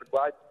Manager for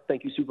Glide.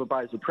 Thank you,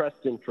 Supervisor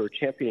Preston, for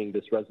championing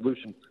this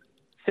resolution.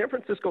 San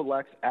Francisco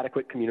lacks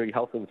adequate community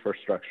health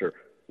infrastructure.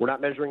 We're not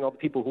measuring all the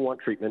people who want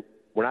treatment.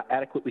 We're not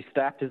adequately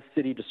staffed as a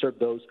city to serve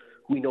those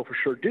who we know for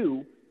sure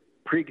do.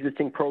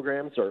 Pre-existing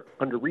programs are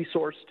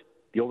under-resourced,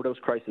 the overdose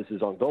crisis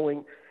is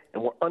ongoing,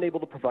 and we're unable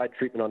to provide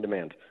treatment on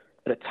demand.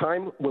 At a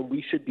time when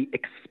we should be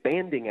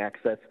expanding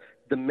access,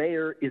 the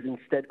mayor is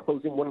instead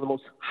closing one of the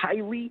most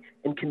highly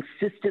and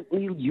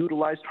consistently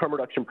utilized harm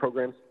reduction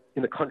programs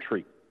in the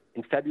country.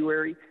 In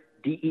February,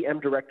 DEM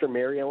Director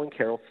Mary Ellen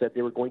Carroll said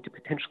they were going to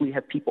potentially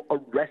have people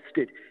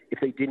arrested if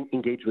they didn't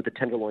engage with the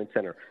Tenderloin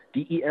Center.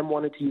 DEM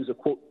wanted to use a,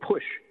 quote,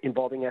 push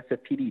involving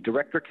SFPD.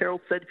 Director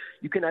Carroll said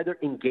you can either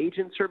engage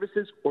in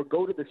services or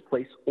go to this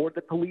place or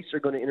the police are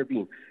going to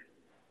intervene.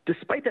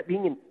 Despite that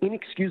being an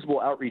inexcusable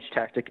outreach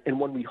tactic and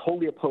one we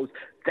wholly oppose,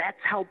 that's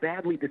how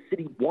badly the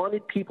city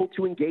wanted people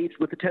to engage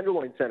with the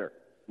Tenderloin Center.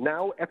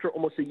 Now, after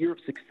almost a year of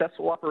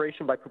successful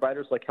operation by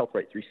providers like Health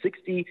Right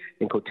 360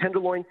 and Code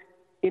Tenderloin,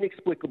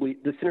 inexplicably,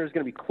 the center is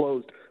going to be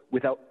closed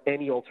without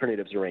any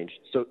alternatives arranged.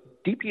 So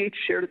DPH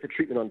shared at the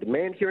Treatment on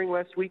Demand hearing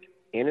last week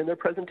and in their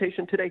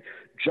presentation today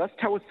just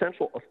how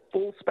essential a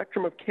full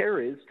spectrum of care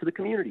is to the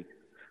community.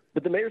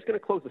 But the mayor's going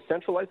to close a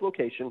centralized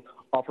location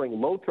offering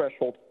low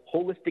threshold,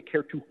 holistic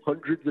care to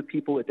hundreds of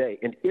people a day.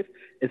 And if,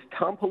 as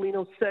Tom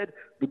Polino said,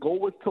 the goal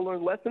was to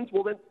learn lessons,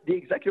 well, then the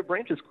executive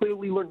branch has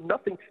clearly learned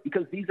nothing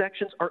because these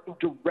actions are in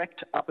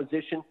direct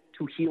opposition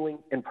to healing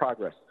and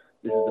progress.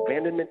 This is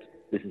abandonment,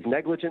 this is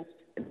negligence,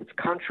 and it's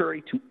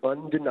contrary to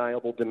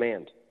undeniable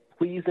demand.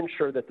 Please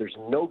ensure that there's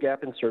no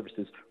gap in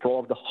services for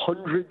all of the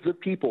hundreds of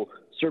people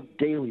served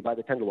daily by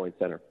the Tenderloin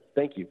Center.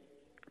 Thank you.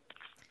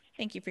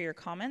 Thank you for your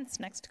comments.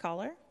 Next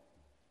caller.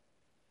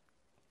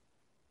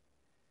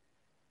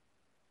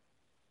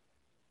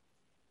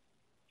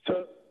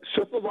 So,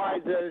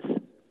 supervisors,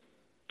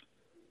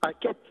 I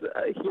kept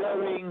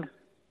hearing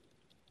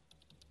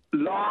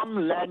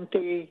long,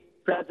 lengthy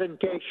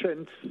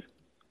presentations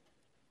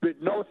with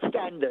no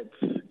standards.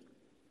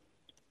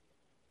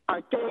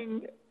 I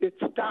think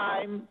it's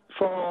time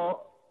for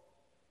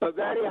a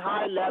very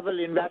high-level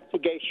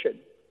investigation.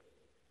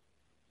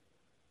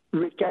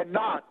 We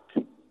cannot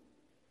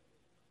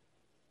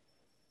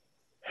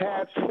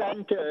have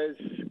centers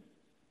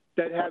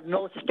that have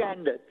no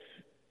standards.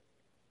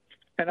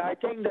 And I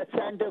think the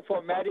Center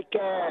for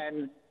Medicare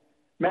and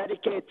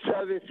Medicaid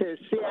Services,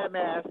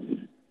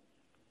 CMS,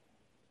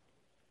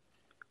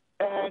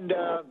 and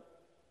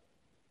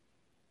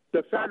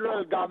the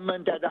federal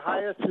government at the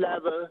highest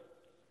level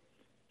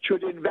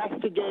should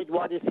investigate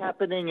what is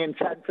happening in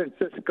San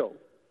Francisco.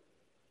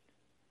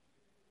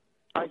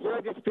 I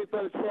hear these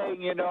people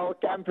saying, you know,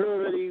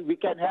 temporarily we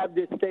can have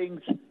these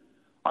things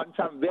on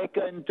some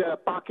vacant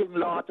parking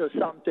lot or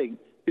something.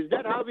 Is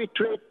that how we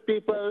treat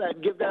people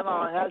and give them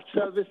our health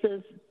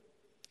services?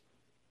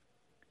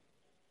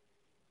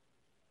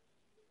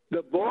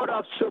 The Board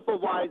of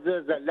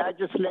Supervisors, the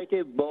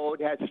legislative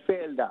board, has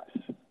failed us.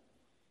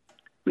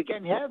 We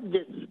can have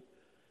this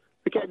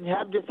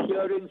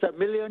hearings a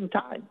million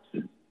times.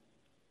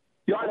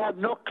 You all have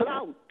no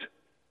clout.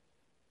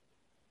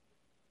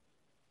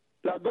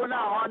 Laguna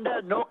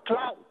Honda, no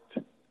clout.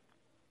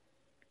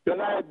 You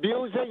are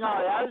abusing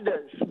our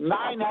elders.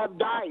 9 have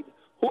died.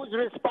 Who's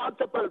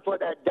responsible for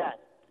that death?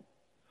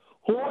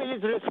 Who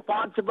is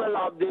responsible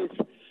of this,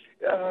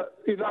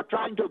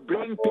 trying to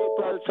bring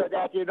people so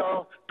that,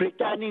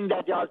 pretending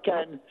that y'all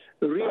can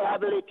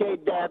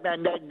rehabilitate them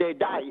and then they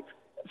die?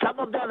 Some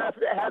of them have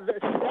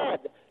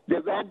said they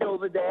went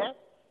over there,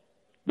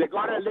 they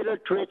got a little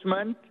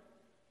treatment,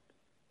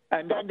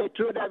 and then they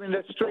threw them in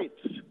the streets.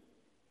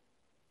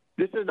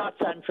 This is not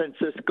San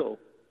Francisco.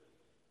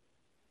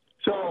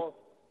 So,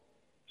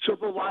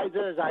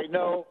 supervisors, I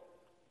know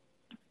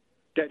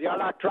that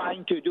y'all are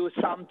trying to do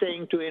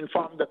something to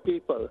inform the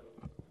people,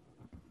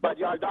 but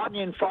y'all don't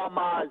inform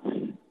us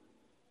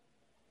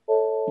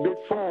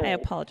before. I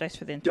apologize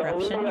for the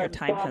interruption. Your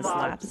time has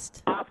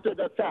lapsed. After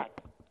the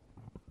fact.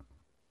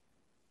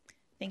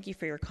 Thank you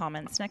for your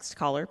comments. Next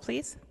caller,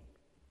 please.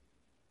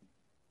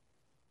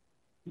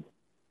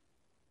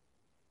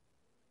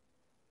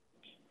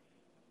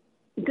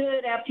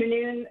 Good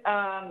afternoon,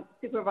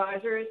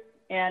 supervisors,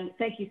 and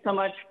thank you so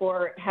much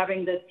for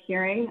having this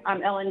hearing.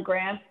 I'm Ellen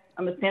Grant.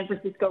 I'm a San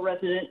Francisco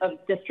resident of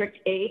District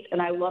 8,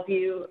 and I love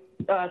you,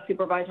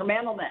 Supervisor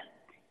Mandelman.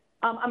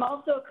 I'm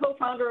also a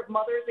co-founder of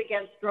Mothers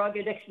Against Drug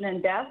Addiction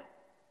and Death,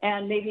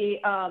 and maybe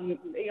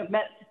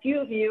met a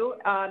few of you.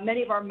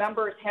 Many of our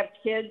members have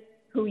kids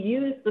who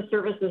use the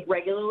services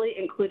regularly,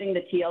 including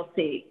the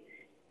TLC.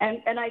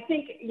 And I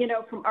think,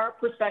 from our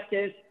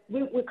perspective,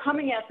 we're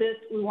coming at this,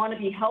 we want to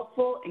be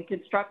helpful and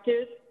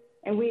constructive,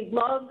 and we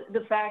love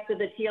the fact that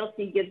the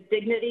TLC gives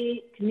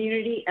dignity,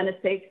 community, and a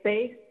safe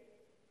space.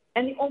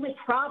 And the only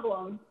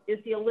problem is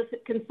the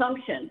illicit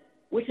consumption,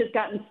 which has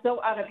gotten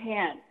so out of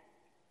hand.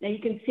 Now you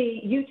can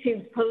see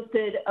YouTube's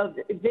posted of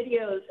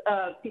videos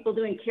of people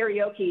doing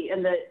karaoke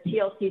in the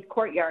TLC's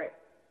courtyard.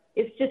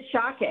 It's just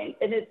shocking,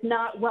 and it's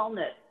not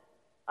wellness.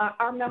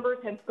 Our members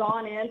have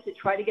gone in to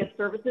try to get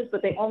services,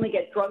 but they only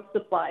get drug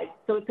supplies.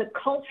 So it's a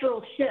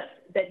cultural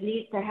shift that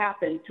needs to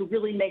happen to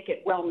really make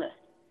it wellness.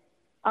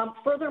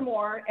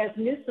 Furthermore, as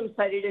Newsom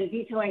cited in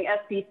vetoing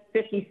SB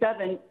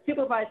 57,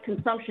 supervised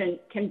consumption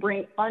can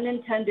bring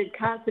unintended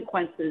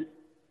consequences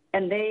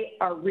and they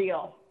are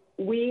real.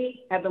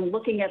 We have been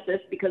looking at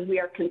this because we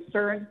are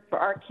concerned for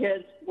our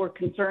kids. We're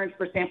concerned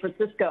for San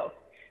Francisco.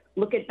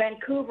 Look at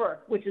Vancouver,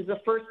 which is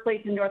the first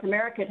place in North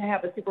America to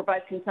have a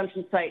supervised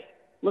consumption site.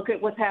 Look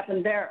at what's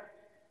happened there.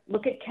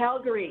 Look at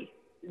Calgary.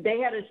 They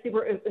had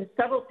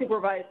several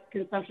supervised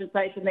consumption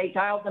sites, and they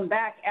dialed them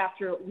back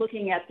after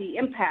looking at the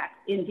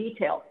impact in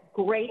detail.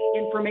 Great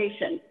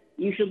information.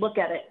 You should look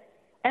at it.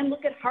 And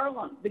look at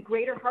Harlem. The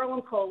Greater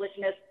Harlem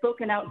Coalition has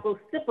spoken out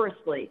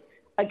vociferously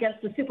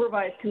against the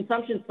supervised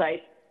consumption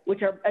sites,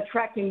 which are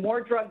attracting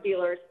more drug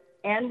dealers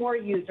and more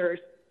users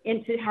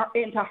into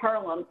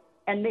Harlem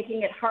and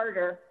making it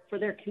harder for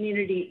their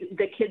community,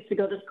 the kids to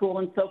go to school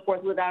and so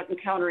forth without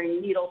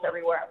encountering needles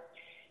everywhere.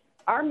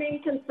 Our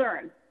main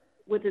concern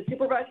with the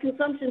supervised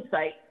consumption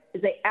site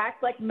is they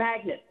act like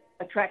magnets,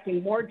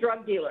 attracting more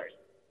drug dealers.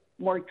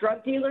 More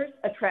drug dealers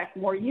attract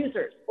more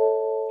users.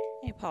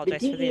 I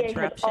apologize for the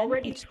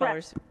interruption. Each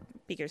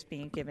speaker is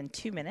being given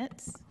 2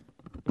 minutes.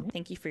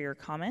 Thank you for your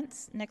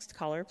comments. Next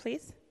caller,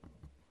 please.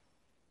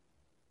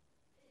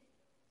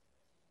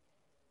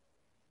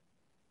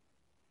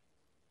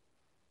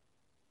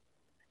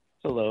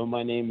 Hello,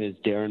 my name is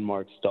Darren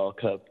Mark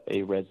Stahlcup,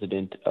 a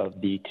resident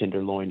of the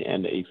Tenderloin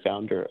and a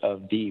founder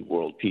of the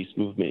World Peace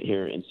Movement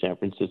here in San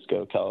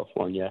Francisco,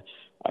 California.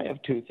 I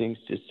have two things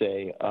to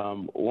say.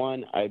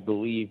 One, I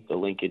believe the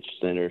Linkage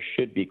Center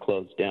should be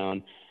closed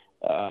down.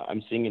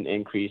 I'm seeing an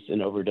increase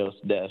in overdose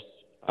deaths.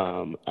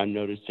 I'm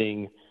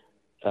noticing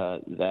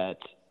that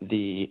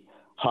the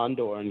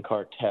Honduran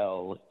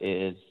cartel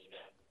is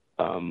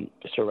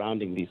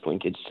surrounding these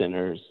linkage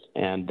centers,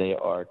 and they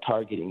are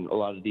targeting a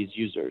lot of these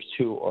users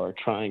who are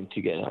trying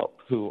to get help,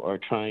 who are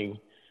trying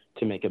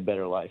to make a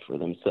better life for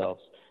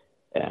themselves.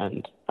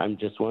 And I'm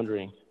just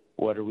wondering,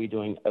 what are we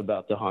doing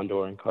about the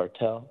Honduran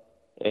cartel?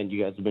 And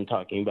you guys have been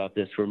talking about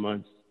this for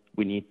months.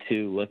 We need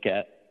to look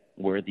at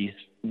where these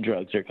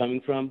drugs are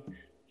coming from.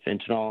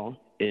 Fentanyl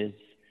is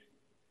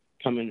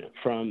coming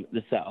from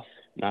the south,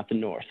 not the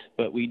north.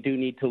 But we do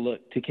need to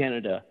look to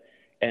Canada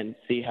and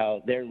see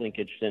how their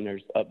linkage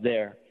centers up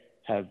there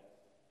have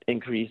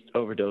increased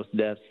overdose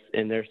deaths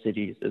in their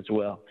cities as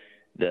well.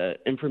 The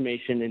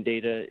information and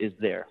data is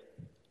there.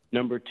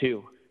 Number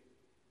two,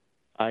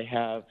 I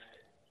have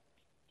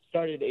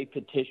started a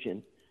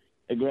petition,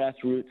 a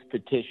grassroots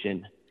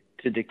petition,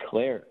 to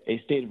declare a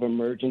state of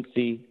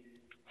emergency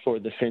for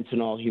the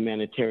fentanyl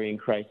humanitarian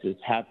crisis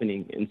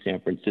happening in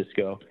San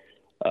Francisco.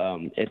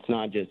 It's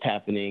not just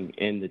happening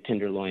in the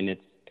Tenderloin,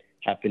 it's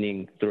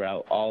happening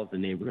throughout all of the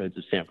neighborhoods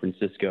of San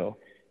Francisco.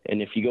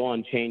 And if you go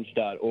on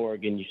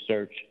change.org and you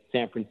search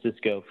San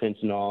Francisco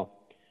fentanyl,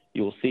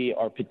 you will see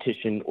our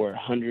petition where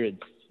hundreds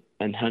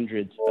and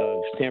hundreds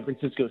of San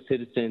Francisco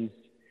citizens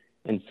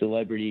and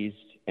celebrities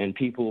and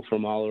people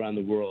from all around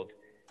the world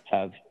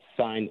have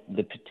signed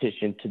the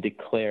petition to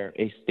declare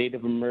a state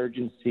of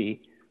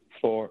emergency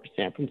for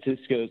San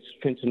Francisco's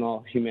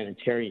fentanyl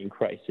humanitarian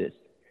crisis.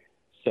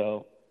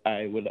 So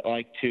I would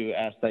like to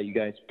ask that you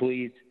guys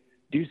please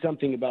do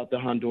something about the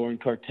Honduran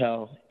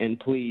cartel, and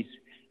please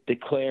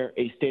declare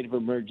a state of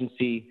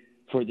emergency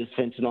for this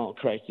fentanyl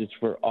crisis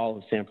for all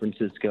of San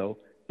Francisco,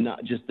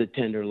 not just the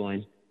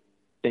Tenderloin.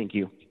 Thank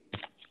you.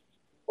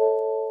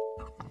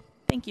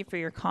 Thank you for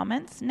your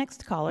comments.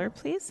 Next caller,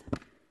 please.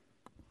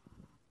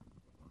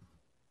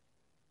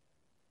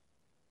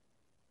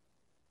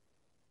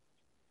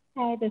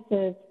 Hi, this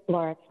is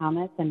Laura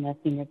Thomas. I'm the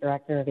Senior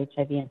Director of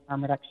HIV and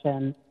Harm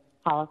Reduction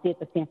Policy at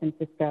the San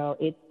Francisco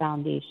AIDS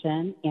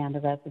Foundation and a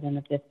resident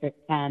of District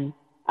 10.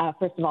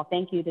 First of all,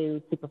 thank you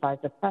to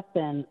Supervisor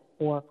Preston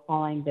for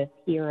calling this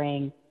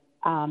hearing.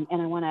 And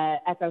I want to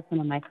echo some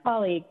of my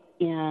colleagues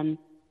in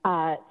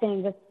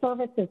saying the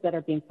services that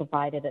are being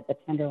provided at the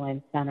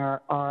Tenderloin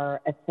Center are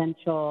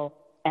essential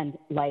and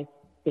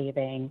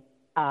life-saving.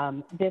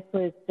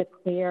 Overdose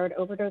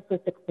was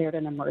declared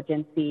an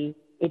emergency.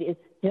 It is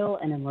still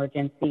an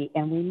emergency,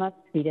 and we must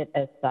treat it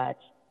as such.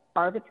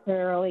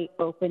 Arbitrarily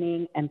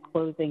opening and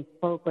closing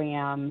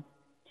programs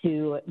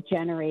to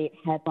generate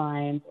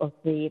headlines or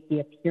create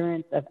the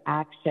appearance of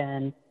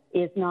action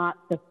is not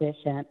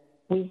sufficient.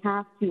 We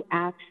have to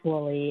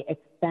actually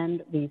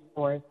expend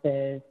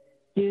resources,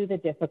 do the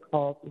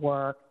difficult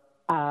work,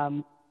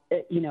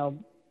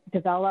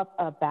 develop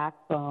a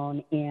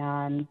backbone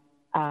and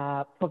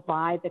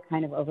provide the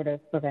kind of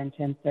overdose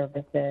prevention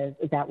services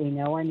that we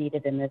know are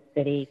needed in this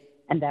city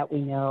and that we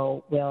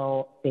know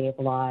will save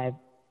lives.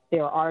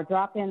 There are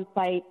drop-in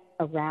sites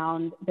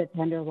around the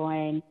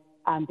Tenderloin.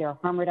 There are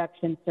harm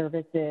reduction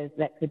services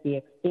that could be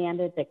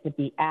expanded, that could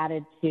be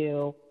added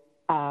to.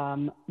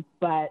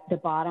 But the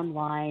bottom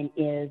line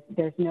is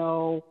there's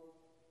no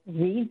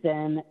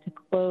reason to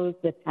close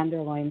the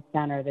Tenderloin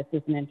Center. This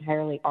is an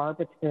entirely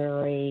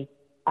arbitrary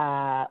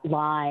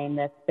line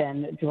that's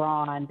been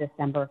drawn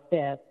December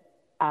 5th.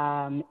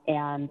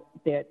 And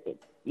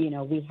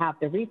we have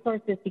the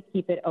resources to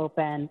keep it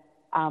open.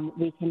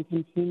 We can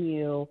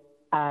continue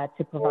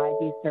to provide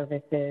these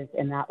services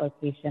in that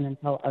location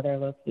until other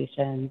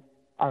locations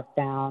are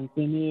found.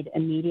 We need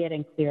immediate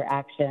and clear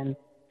action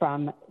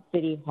from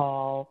City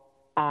Hall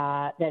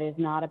that is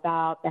not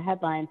about the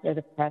headlines or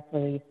the press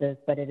releases,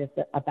 but it is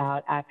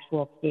about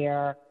actual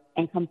care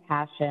and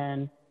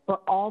compassion for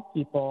all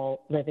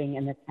people living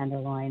in the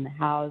Tenderloin, the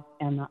housed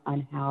and the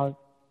unhoused.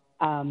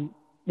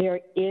 There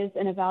is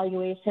an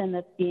evaluation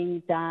that's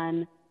being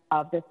done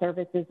of the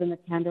services in the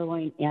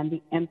Tenderloin and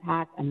the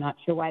impact. I'm not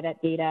sure why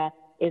that data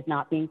is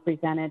not being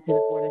presented to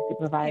the Board of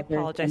Supervisors. I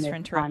apologize for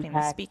interrupting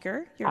the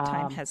speaker. Your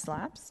time has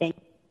lapsed.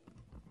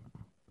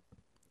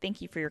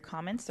 Thank you for your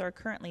comments. There are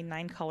currently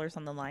 9 callers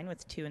on the line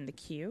with 2 in the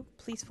queue.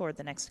 Please forward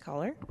the next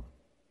caller.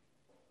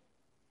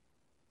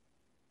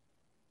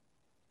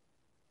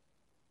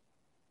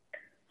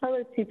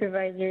 Hello,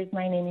 supervisors.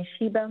 My name is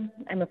Sheba.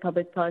 I'm a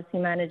public policy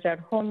manager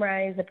at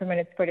HomeRise, a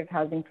permanent supportive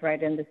housing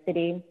provider in the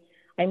city.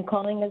 I'm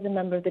calling as a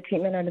member of the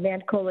Treatment on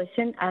Demand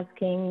Coalition,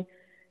 asking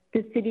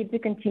the city to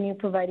continue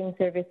providing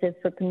services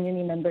for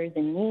community members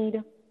in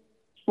need.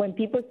 When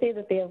people say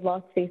that they have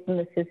lost faith in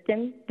the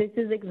system, this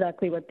is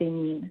exactly what they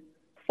mean.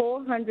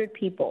 400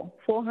 people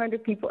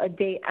a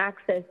day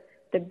access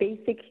the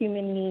basic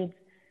human needs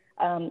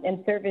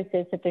and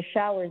services such as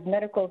showers,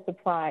 medical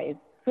supplies,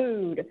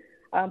 food,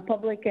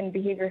 public and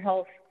behavioral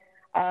health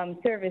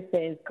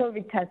services,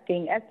 COVID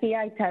testing,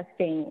 STI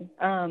testing.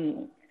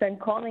 So I'm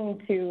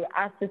calling to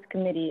ask this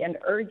committee and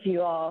urge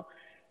you all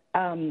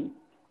to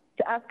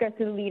ask our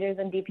city leaders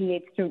and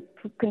DPH to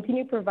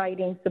continue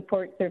providing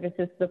support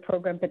services to the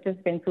program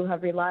participants who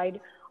have relied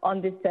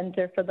on this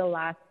center for the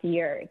last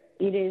year.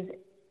 It is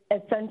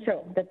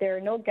essential that there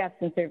are no gaps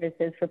in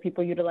services for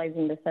people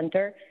utilizing the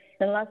center.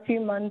 In the last few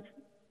months,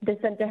 the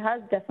center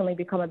has definitely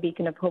become a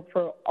beacon of hope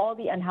for all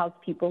the unhoused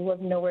people who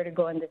have nowhere to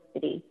go in the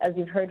city. As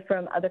you've heard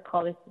from other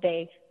callers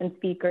today and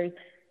speakers,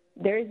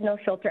 there is no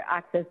shelter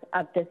access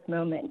at this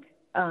moment.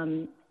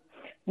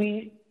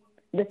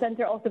 The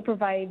center also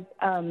provides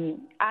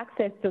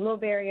access to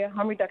low-barrier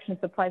harm reduction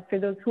supplies for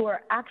those who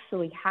are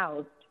actually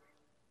housed.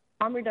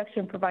 Harm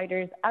reduction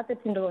providers at the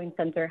Tenderloin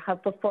Center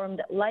have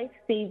performed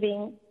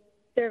life-saving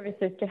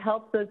services to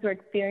help those who are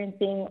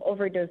experiencing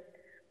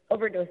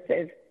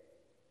overdoses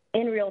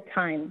in real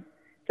time.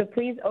 So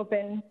please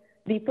open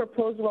the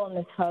proposed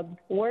wellness hub,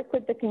 work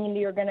with the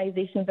community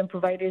organizations and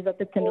providers at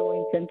the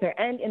Tenderloin Center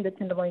and in the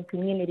Tenderloin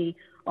community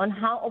on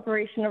how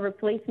operational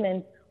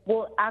replacements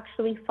will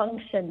actually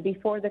function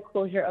before the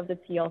closure of the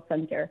TL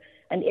Center.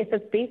 And if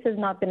a space has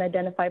not been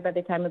identified by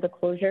the time of the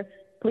closure,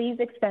 please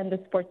expand the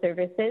support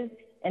services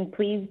and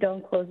please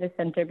don't close the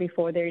center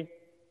before there's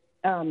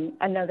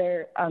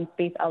another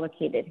space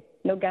allocated.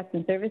 No gaps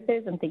in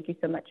services, and thank you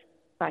so much.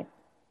 Bye.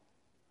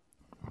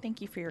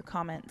 Thank you for your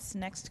comments.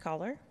 Next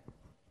caller.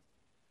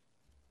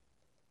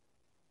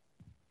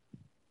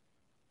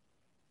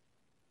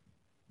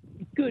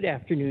 Good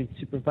afternoon,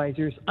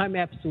 supervisors. I'm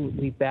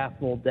absolutely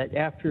baffled that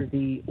after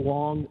the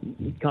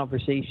long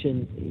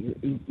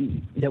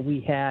conversation that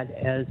we had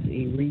as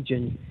a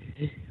region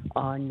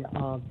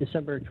on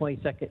December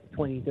 22nd,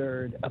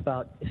 23rd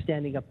about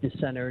standing up this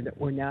center, that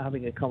we're now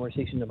having a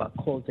conversation about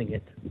closing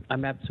it.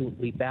 I'm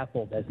absolutely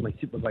baffled, as my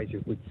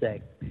supervisor would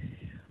say.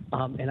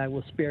 And I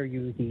will spare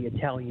you the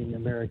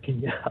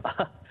Italian-American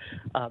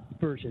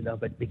version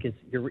of it because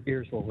your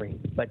ears will ring.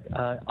 But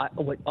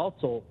what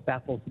also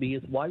baffles me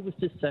is why was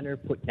this center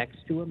put next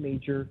to a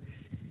major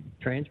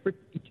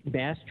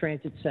mass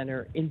transit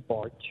center in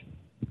BART?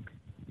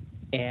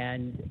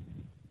 And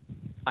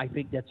I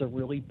think that's a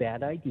really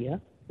bad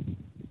idea.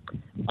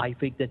 I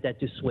think that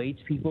dissuades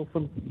people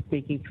from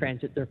making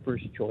transit their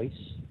first choice.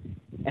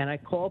 And I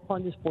call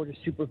upon this Board of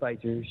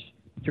Supervisors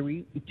to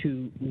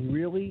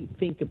really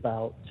think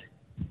about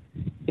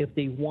if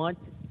they want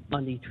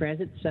on the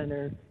transit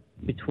center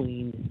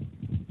between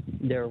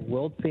their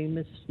world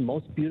famous,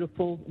 most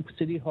beautiful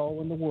city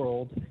hall in the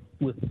world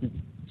with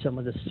some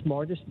of the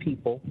smartest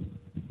people,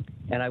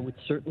 and I would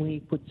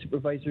certainly put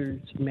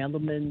Supervisors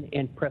Mandelman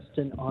and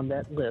Preston on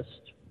that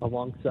list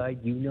alongside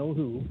you know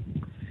who,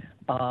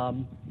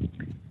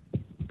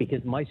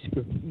 because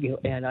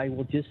and I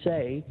will just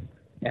say,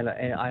 and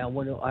I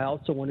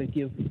also want to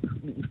give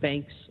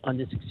thanks on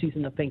this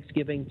season of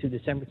Thanksgiving to the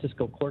San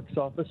Francisco Clerk's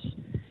Office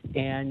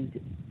and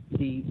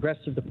the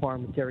rest of the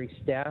parliamentary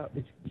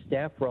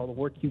staff for all the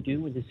work you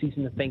do in the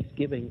season of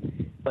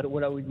Thanksgiving. But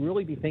what I would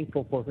really be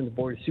thankful for from the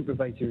Board of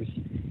Supervisors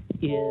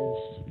is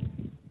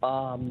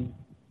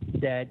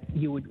that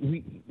you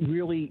would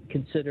really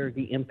consider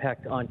the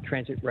impact on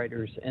transit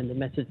riders and the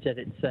message that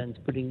it sends,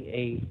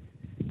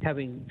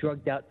 having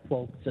drugged out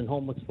folks and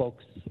homeless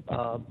folks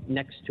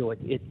next to it.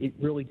 It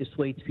really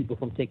dissuades people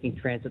from taking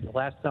transit. The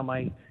last time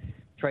I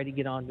tried to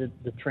get on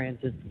the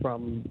transit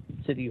from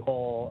City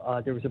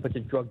Hall, there was a bunch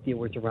of drug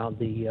dealers around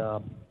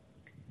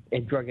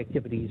and drug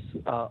activities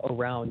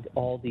around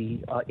all the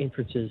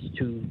entrances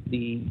to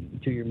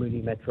your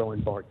Mooney Metro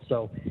and BART.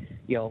 So,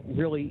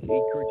 really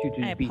encourage you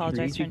to be strategic about this. I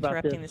apologize for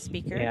interrupting the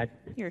speaker.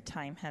 Your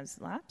time has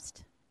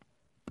lapsed.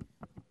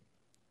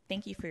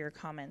 Thank you for your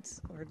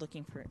comments. We're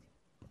looking for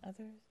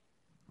others.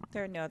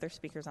 There are no other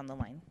speakers on the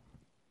line.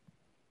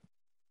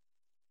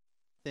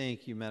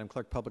 Thank you, Madam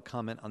Clerk. Public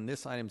comment on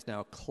this item is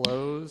now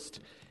closed.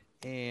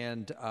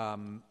 And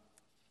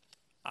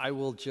I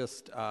will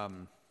just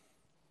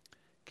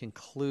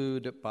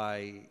conclude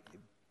by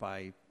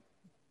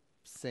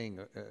saying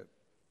a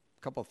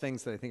couple of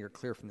things that I think are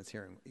clear from this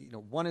hearing.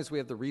 One is we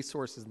have the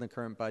resources in the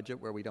current budget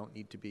where we don't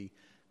need to be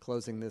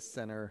closing this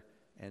center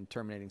and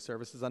terminating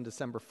services on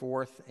December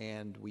 4th,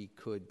 and we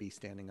could be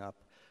standing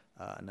up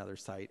another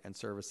site and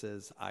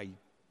services.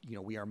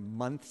 We are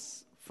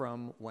months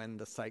from when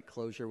the site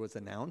closure was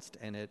announced,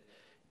 and it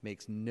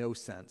makes no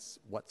sense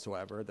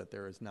whatsoever that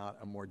there is not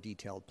a more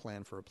detailed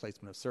plan for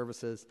replacement of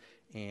services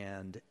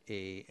and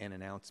an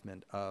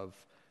announcement of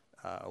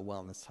a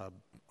wellness hub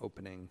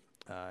opening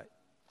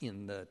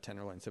in the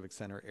Tenderloin Civic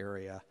Center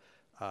area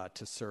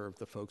to serve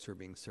the folks who are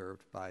being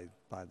served by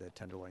the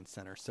Tenderloin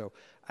Center. So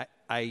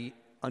I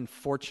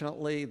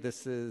unfortunately,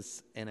 this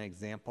is an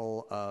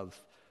example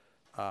of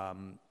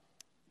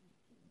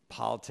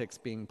politics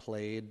being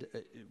played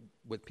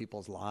with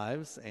people's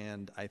lives,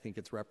 and I think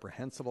it's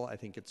reprehensible. I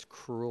think it's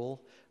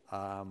cruel,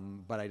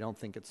 but I don't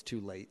think it's too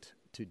late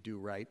to do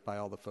right by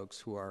all the folks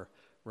who are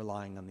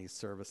relying on these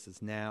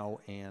services now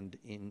and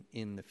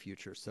in the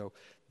future. So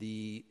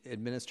the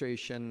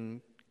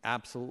administration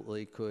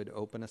absolutely could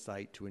open a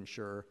site to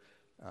ensure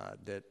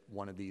that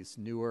one of these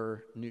new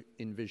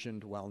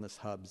envisioned wellness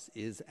hubs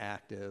is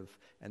active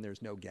and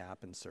there's no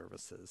gap in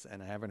services.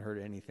 And I haven't heard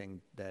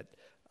anything that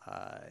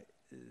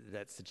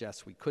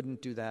suggests we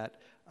couldn't do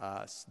that.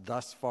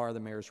 Thus far, the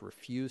mayor's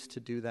refused to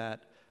do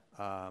that.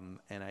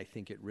 And I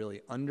think it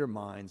really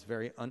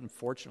very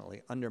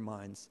unfortunately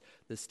undermines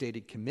the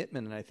stated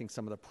commitment and I think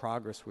some of the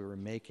progress we were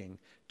making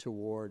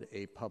toward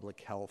a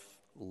public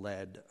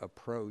health-led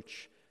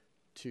approach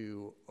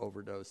to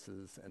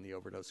overdoses and the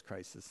overdose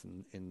crisis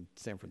in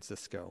San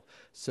Francisco.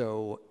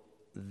 So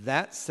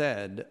that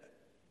said,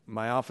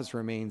 my office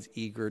remains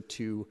eager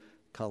to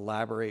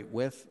collaborate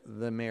with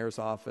the mayor's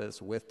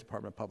office, with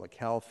Department of Public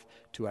Health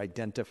to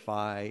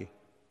identify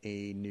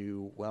a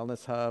new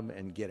wellness hub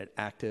and get it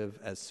active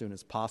as soon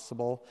as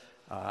possible.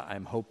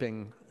 I'm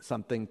hoping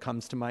something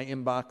comes to my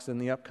inbox in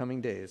the upcoming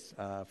days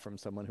from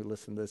someone who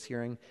listened to this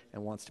hearing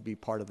and wants to be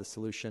part of the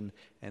solution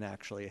and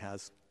actually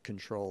has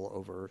control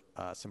over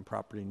some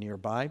property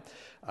nearby.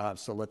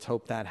 So let's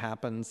hope that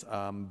happens,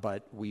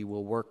 but we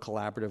will work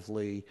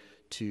collaboratively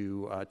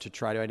to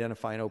try to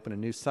identify and open a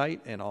new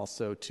site and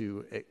also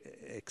to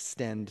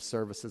extend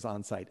services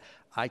on site.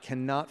 I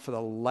cannot for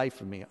the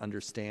life of me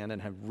understand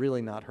and have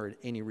really not heard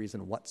any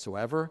reason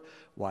whatsoever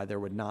why there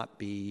would not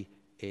be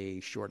a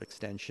short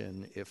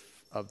extension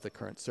of the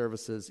current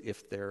services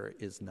if there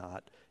is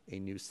not a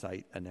new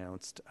site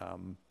announced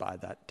by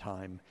that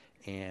time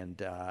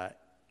and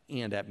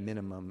at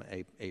minimum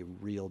a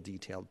real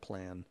detailed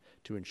plan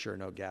to ensure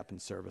no gap in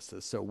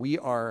services. So we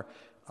are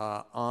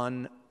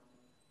on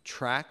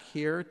track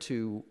here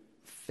to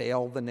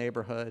fail the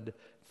neighborhood,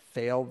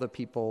 fail the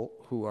people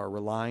who are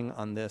relying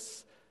on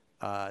this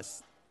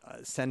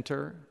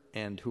center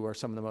and who are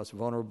some of the most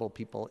vulnerable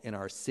people in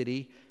our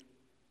city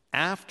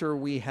after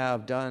we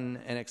have done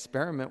an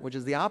experiment which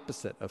is the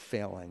opposite of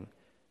failing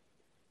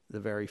the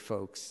very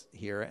folks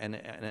here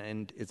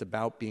and is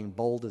about being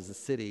bold as a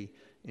city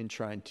in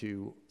trying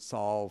to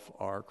solve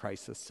our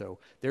crisis. So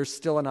there's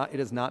still it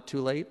is not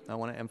too late. I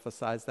want to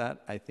emphasize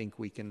that. I think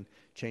we can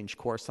change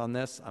course on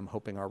this. I'm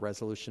hoping our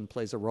resolution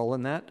plays a role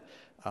in that.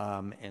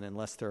 And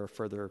unless there are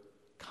further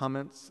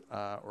comments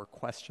or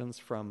questions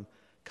from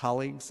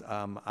colleagues,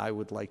 I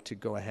would like to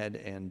go ahead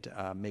and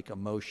make a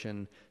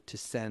motion to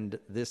send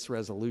this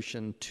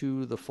resolution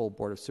to the full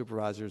Board of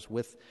Supervisors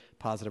with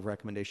positive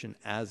recommendation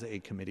as a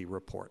committee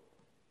report.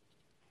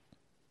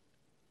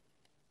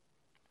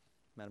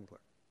 Madam Clerk.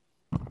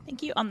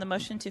 Thank you. On the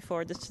motion to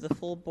forward this to the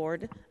full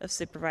Board of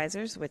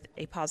Supervisors with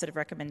a positive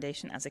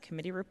recommendation as a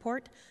committee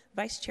report,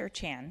 Vice Chair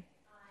Chan.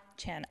 Aye.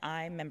 Chan,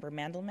 aye. Member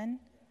Mandelman.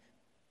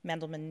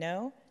 Mandelman,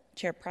 no.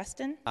 Chair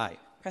Preston. Aye.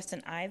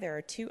 Preston, aye. There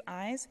are 2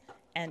 ayes,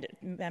 and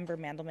Member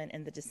Mandelman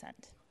in the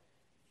dissent.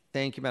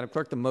 Thank you, Madam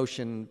Clerk. The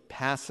motion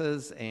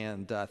passes,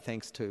 and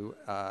thanks to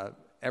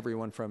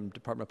everyone from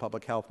Department of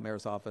Public Health,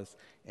 Mayor's Office,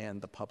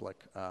 and the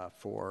public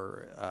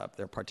for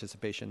their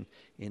participation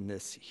in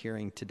this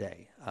hearing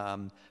today.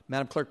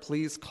 Madam Clerk,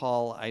 please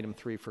call item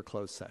 3 for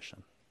closed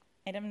session.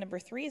 Item number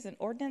 3 is an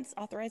ordinance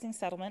authorizing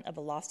settlement of a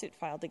lawsuit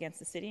filed against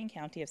the City and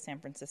County of San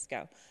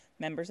Francisco.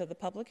 Members of the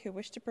public who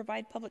wish to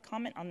provide public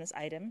comment on this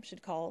item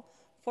should call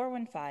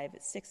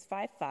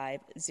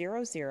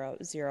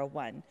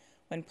 415-655-0001.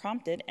 When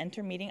prompted,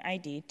 enter meeting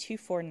ID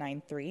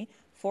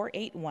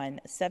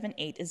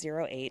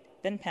 2493-481-7808,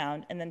 then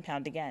pound, and then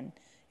pound again.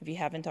 If you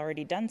haven't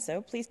already done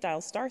so, please dial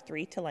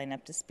 *3 to line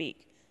up to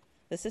speak.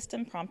 The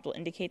system prompt will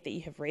indicate that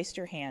you have raised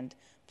your hand.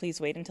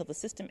 Please wait until the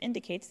system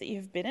indicates that you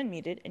have been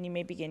unmuted, and you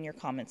may begin your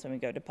comments when we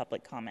go to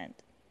public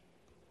comment.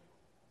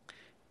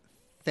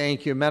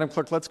 Thank you. Madam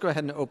Clerk, let's go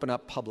ahead and open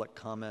up public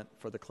comment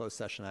for the closed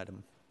session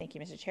item. Thank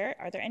you, Mr. Chair.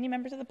 Are there any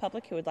members of the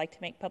public who would like to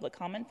make public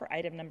comment for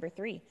item number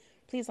 3?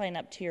 Please line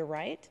up to your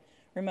right.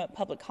 Remote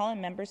public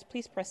call-in members,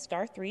 please press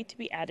 *3 to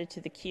be added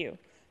to the queue.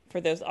 For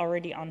those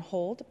already on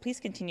hold, please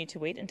continue to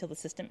wait until the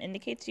system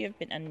indicates you have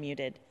been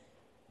unmuted.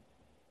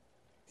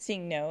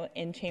 Seeing no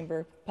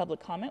in-chamber public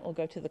comment, we'll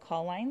go to the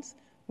call lines.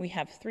 We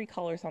have 3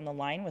 callers on the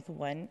line with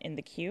 1 in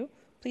the queue.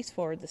 Please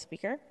forward the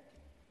speaker.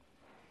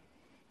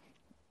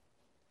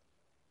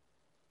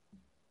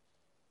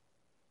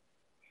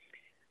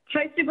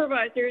 Hi,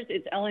 Supervisors.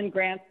 It's Ellen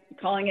Grant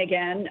calling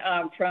again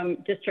from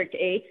District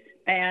 8.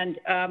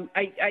 And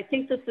I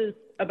think this is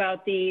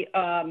about the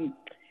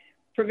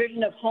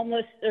provision of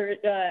homeless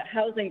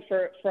housing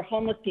for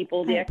homeless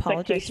people, the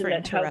expectation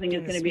that housing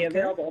is going to be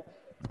available.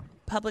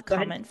 Public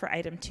comment for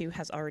item 2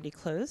 has already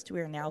closed. We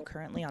are now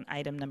currently on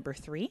item number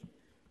 3.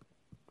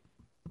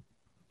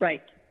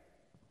 Right.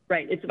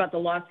 It's about the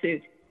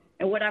lawsuit.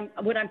 And what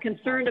I'm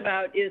concerned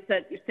about is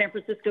that San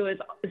Francisco is,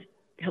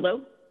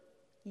 hello?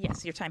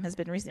 Yes, your time has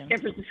been resumed. San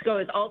Francisco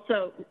is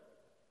also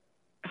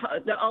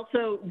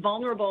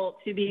vulnerable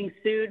to being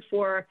sued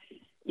for,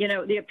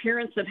 the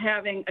appearance of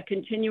having a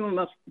continuum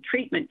of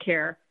treatment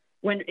care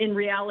when in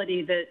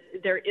reality that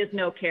there is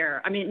no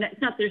care. I mean, it's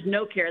not there's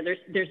no care,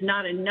 there's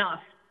not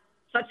enough,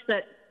 such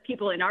that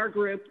people in our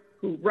group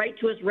who write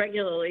to us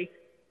regularly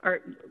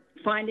are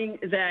finding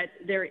that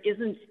there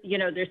isn't,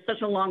 there's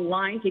such a long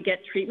line to get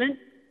treatment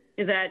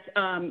that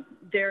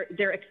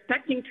they're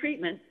expecting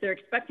treatment, they're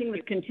expecting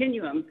the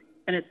continuum,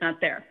 and it's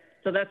not there.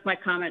 So that's my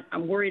comment.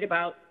 I'm worried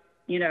about,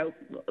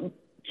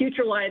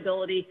 future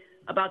liability,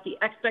 about the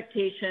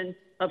expectation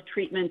of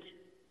treatment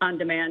on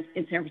demand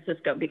in San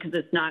Francisco, because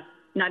it's not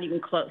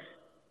even close.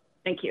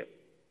 Thank you.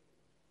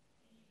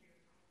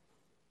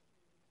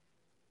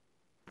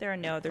 There are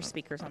no other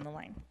speakers on the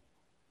line.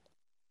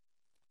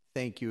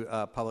 Thank you.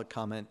 Public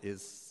comment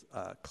is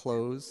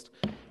closed,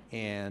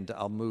 and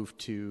I'll move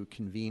to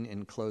convene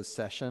in closed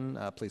session.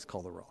 Please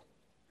call the roll.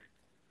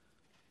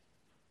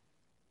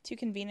 To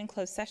convene in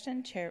closed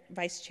session,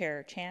 Vice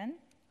Chair Chan.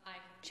 Aye.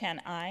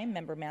 Chan, aye.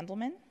 Member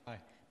Mandelman. Aye.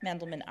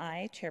 Mandelman,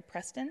 aye. Chair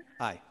Preston.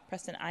 Aye.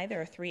 Preston, aye.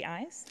 There are 3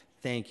 ayes.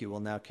 Thank you.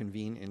 We'll now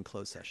convene in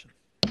closed session.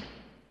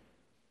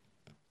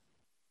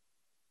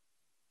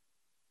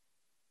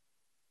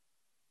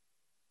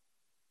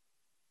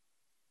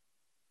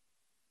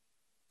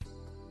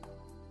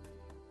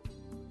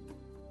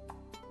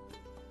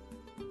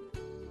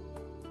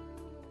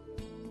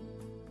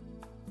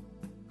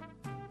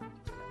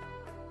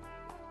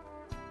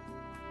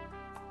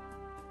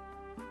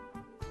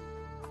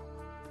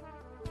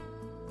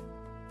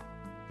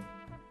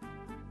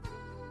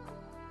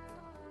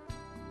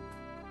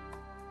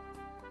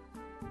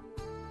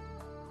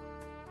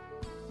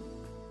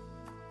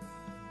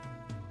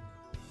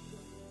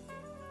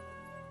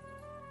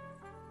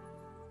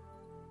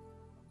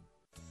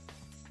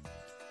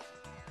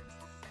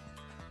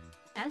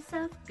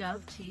 SF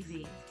Gov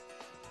TV,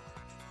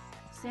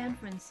 San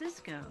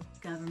Francisco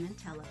Government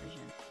Television.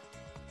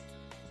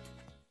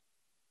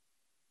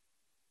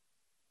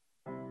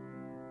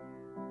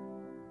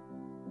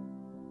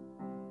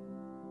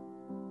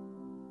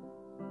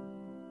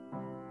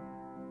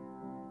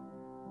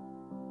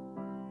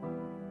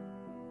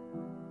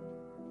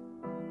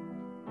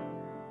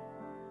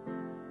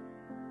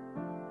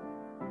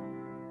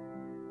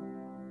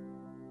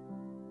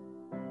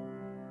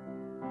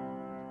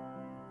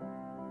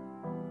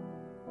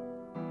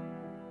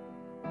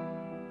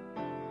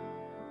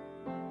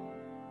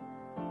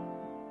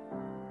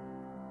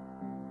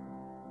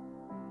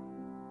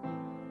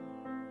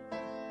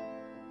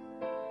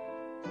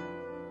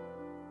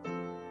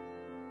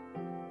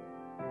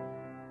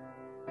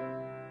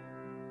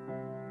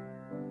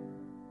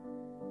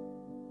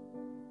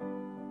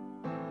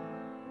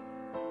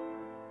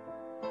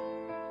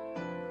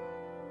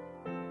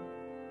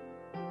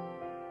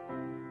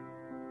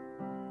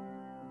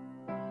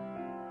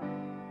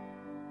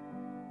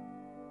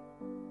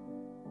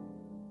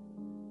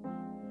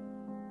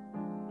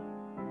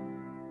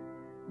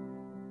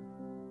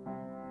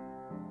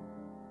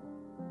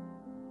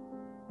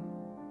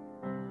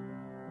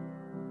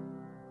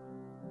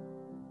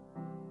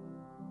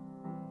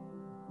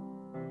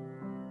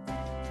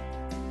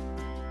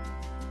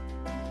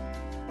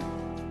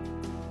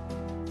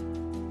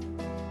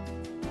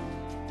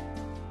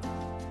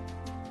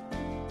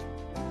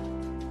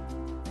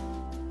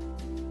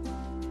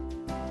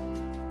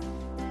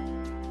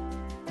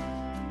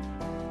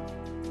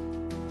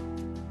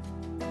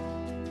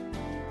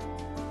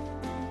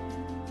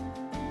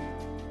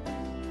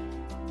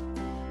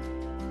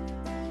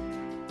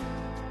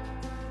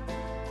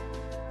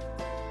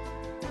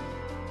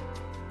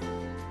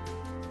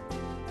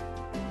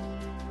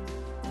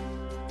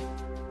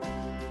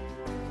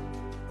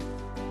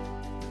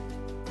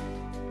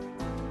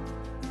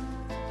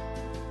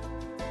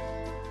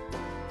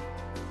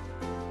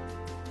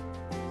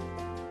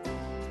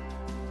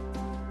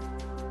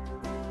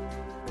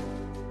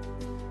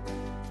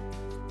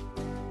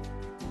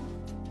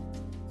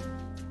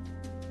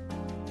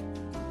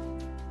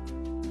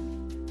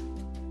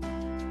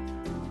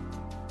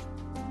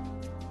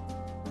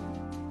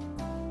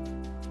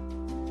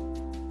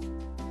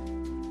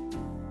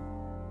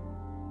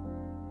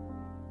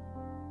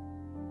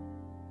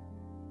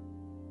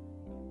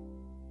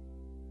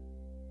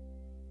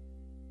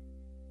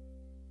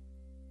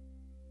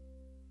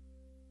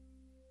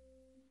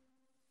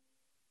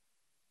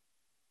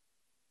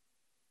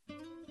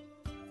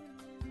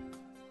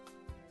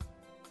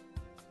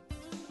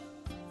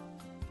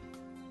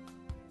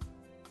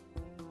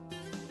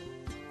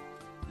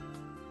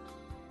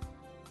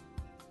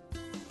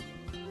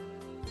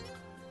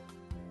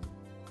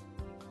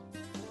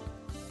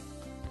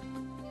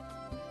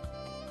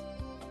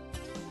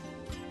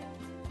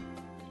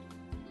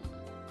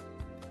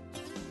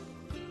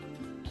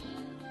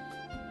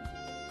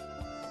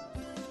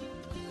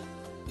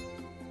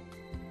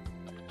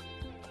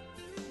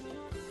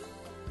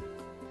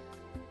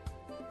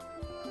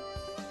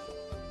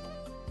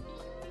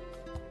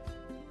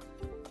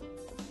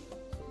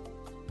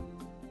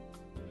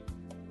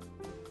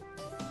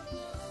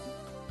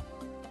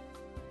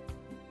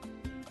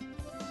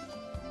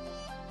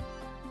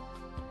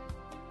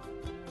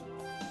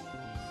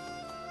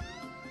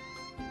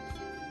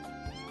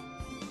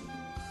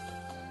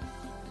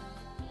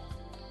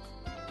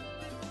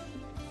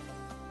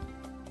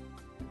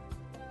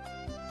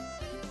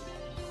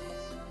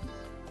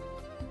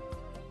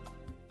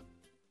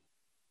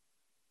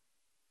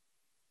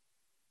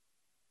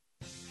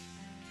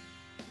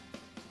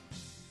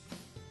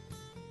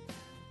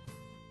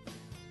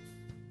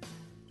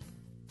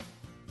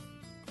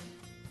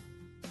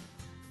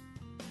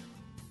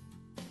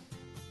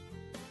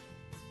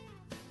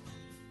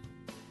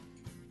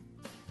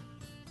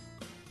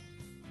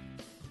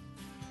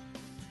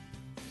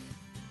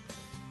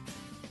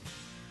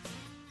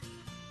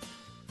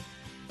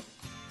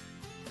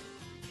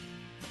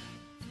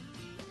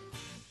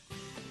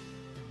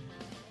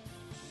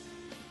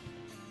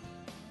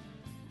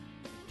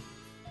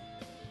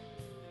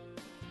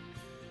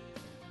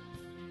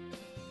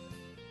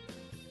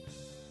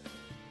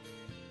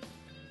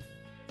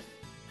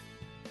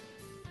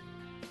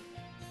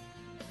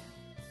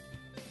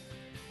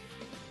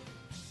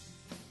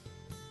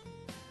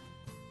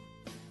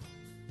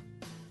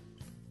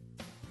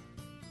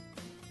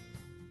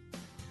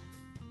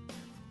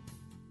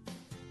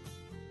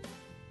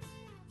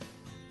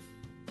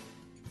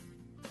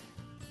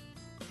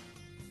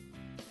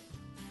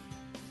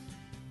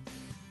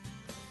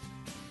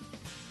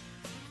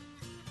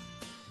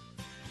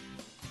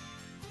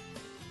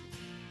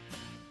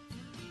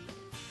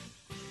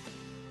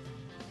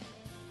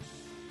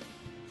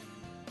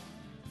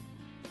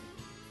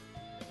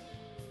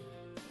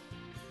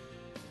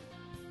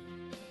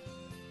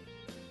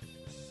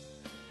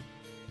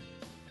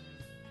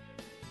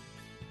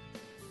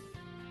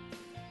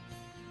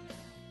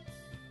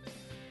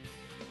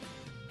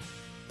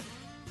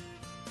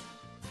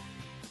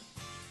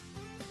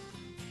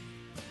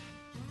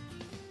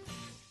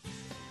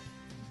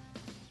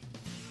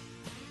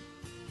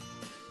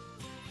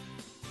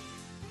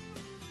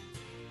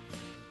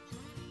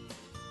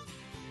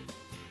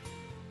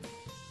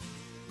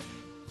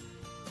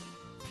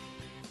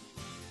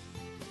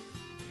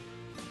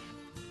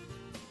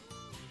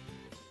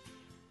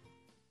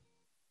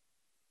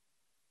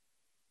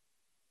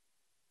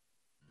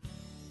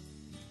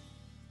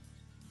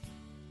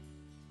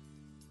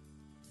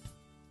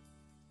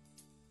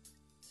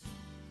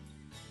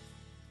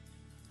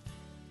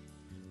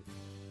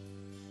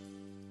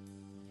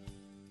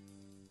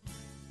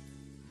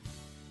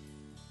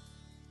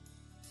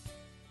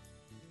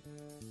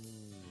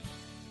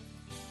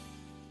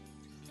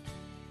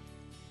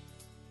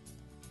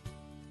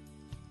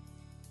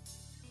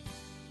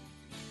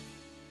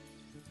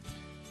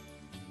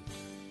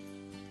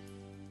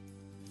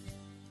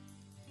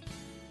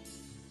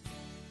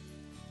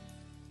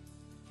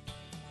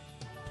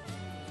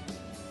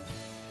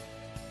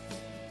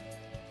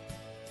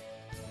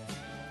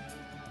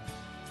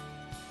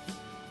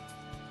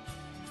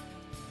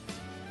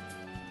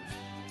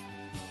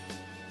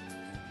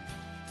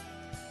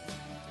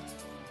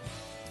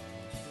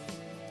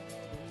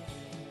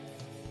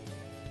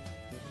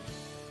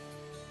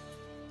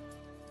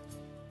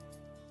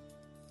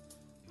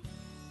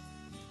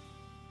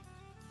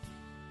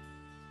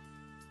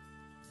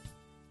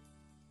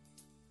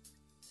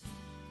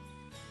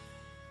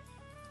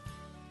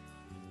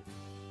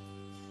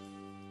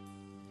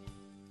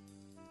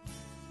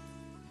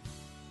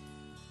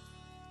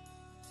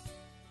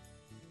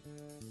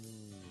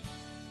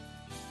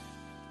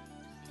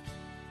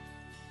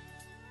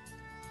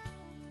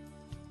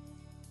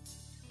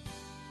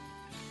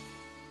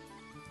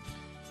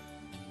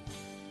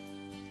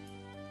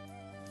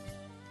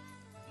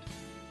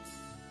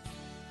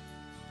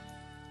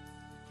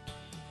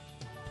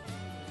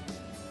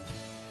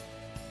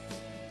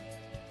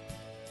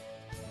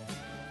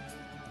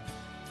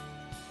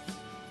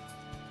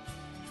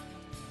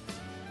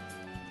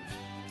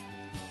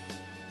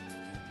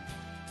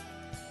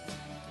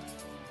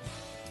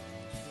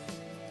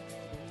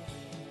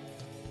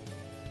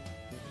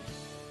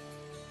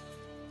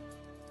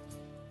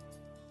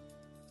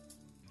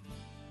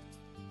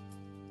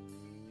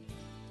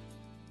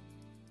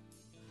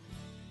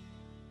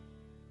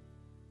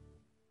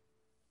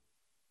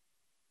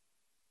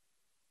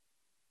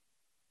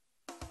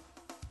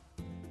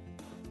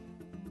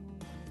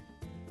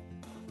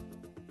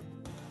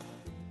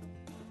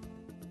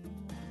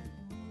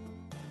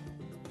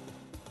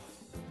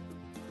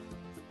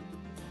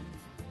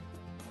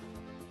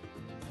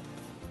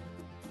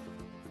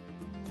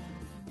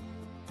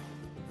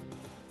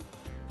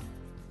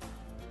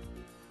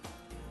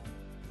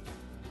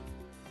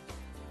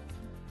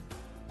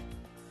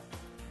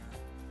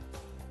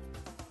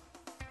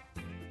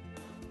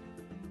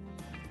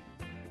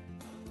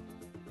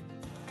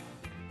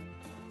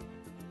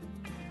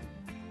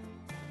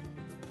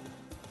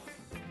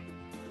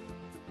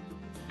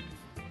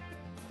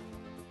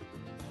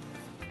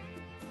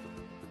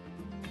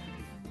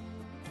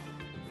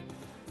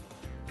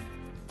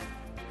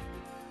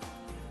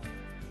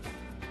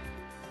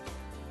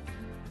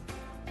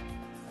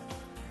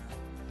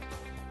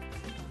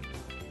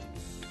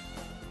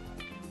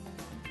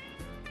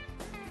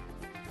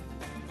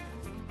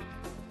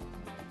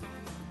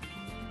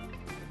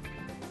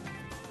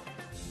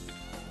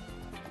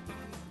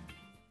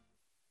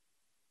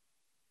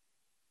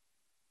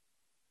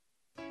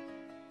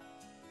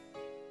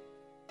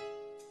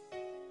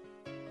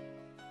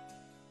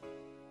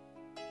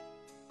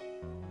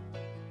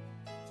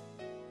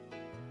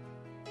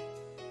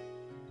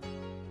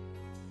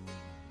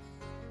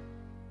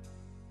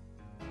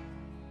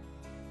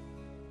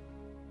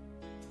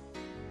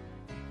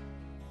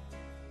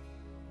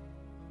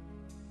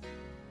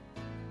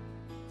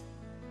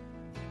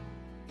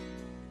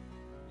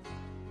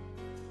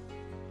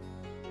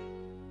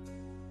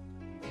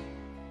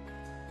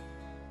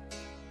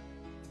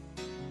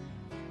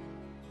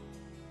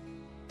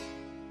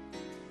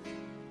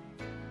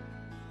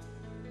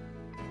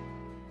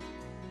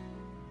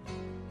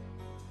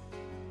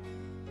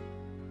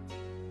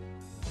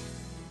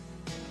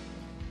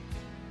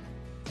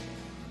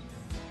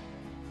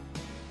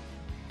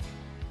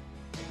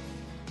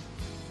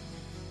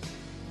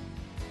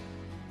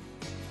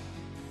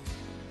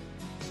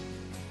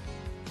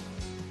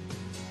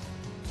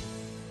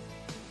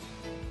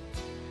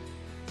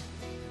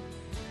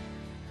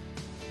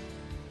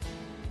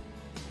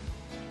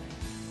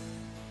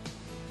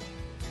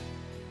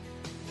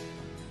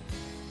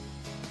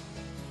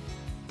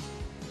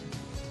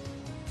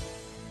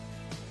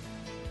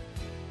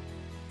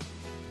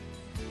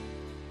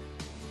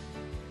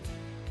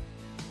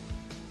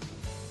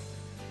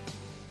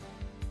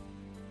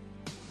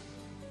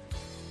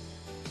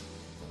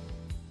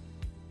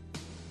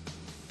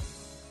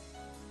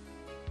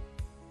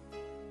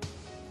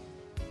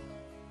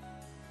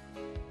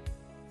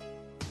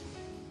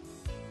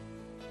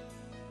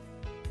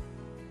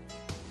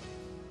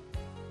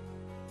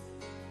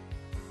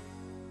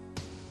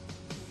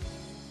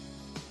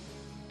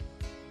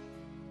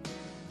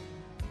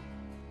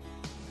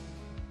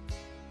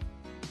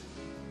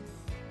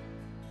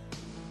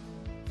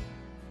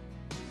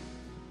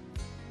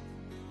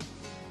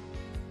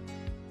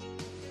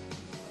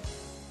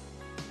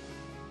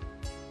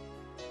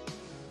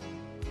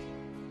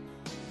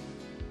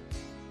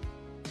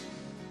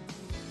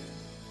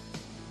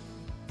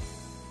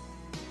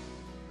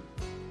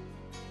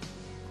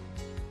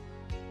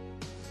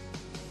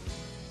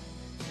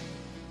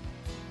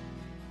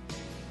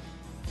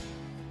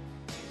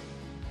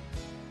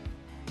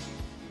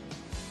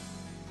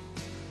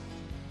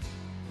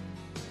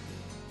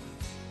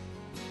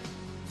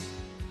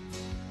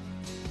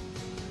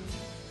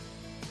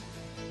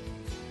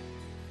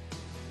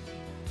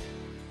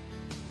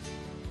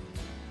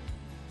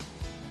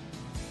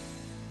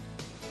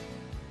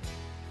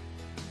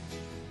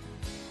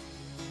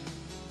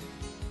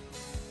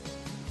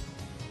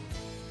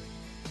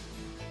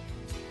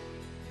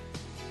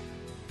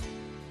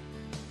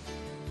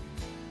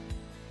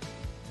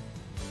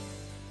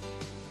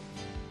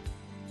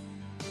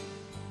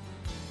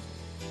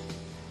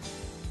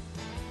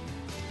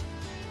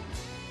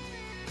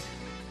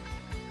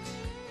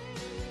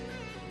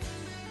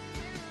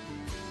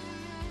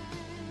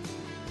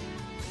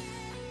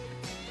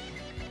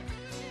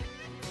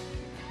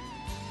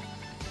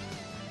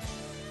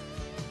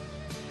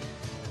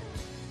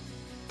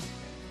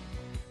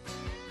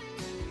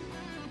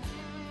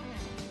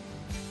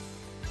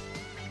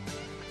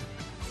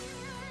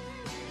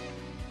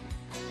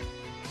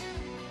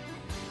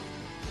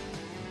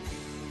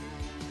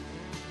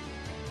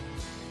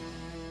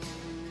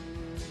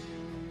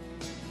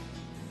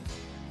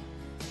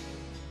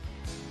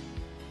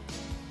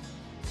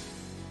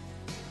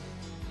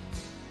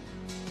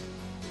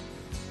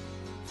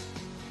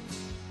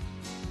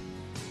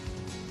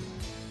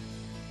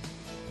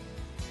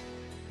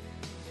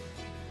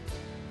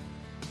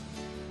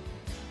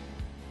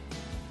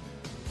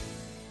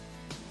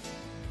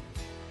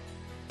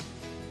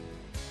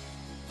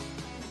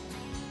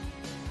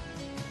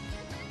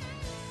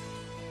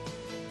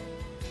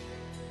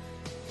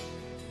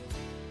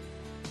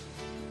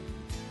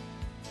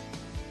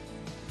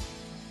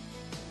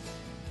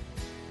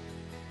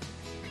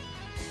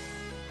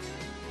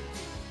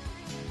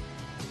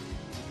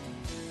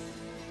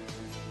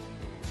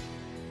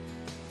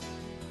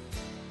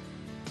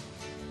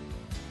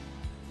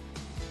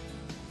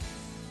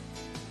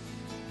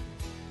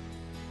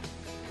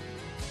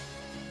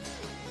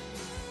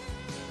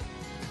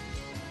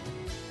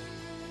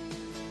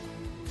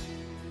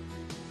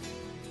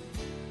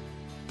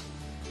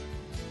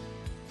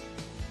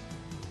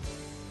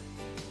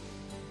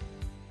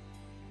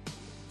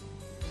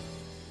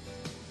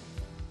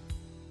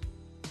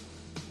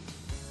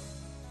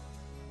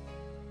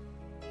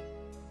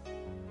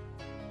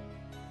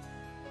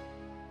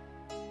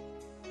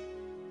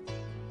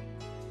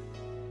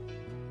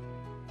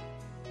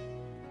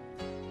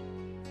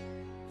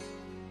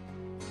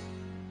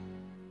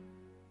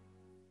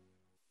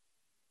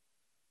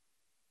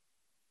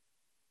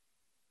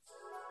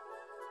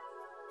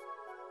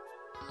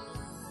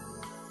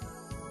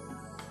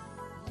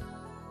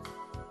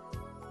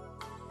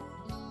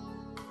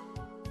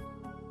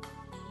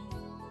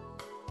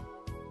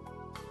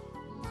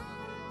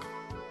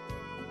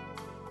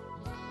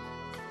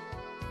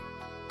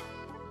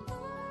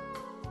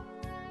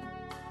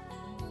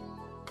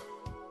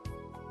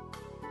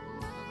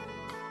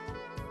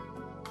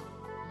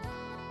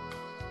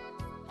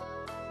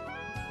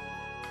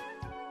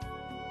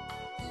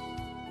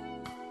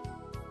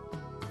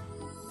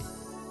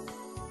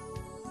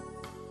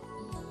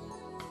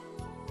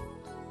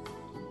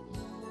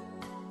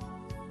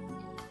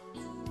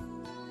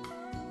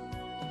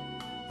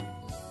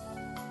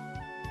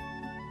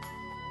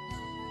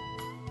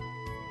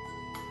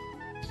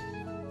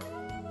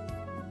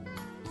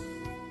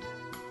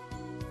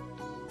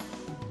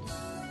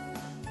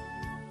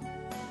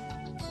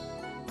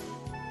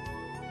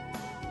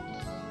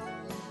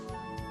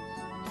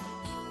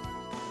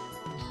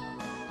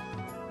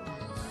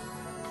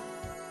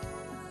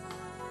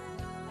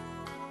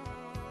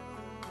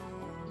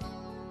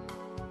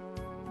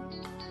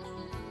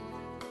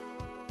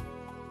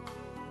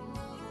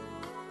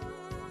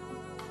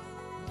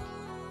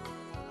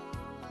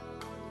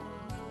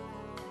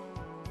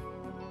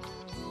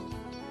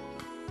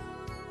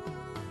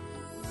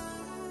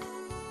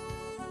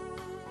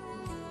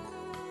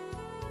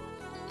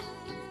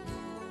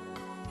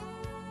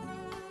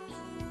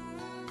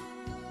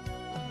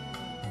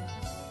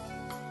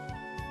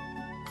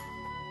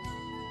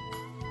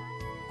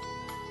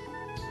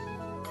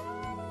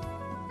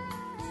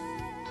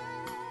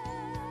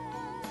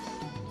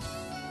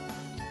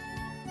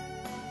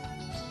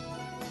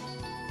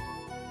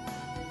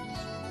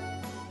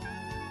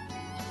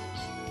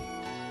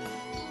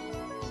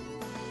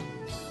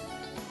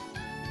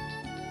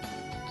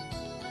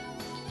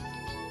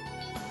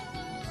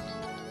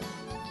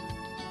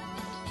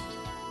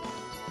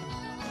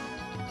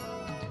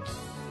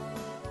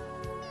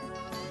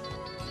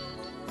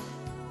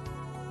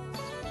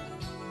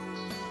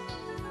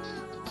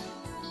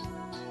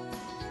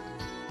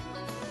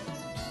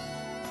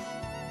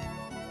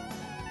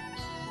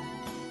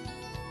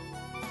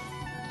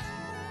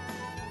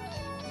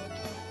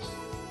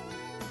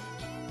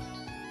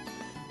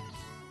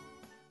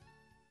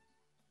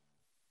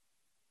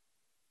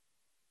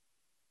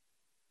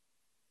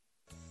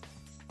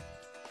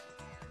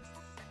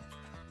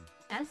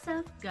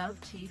 SF Gov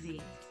TV,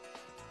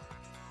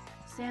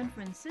 San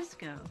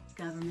Francisco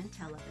Government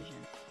Television.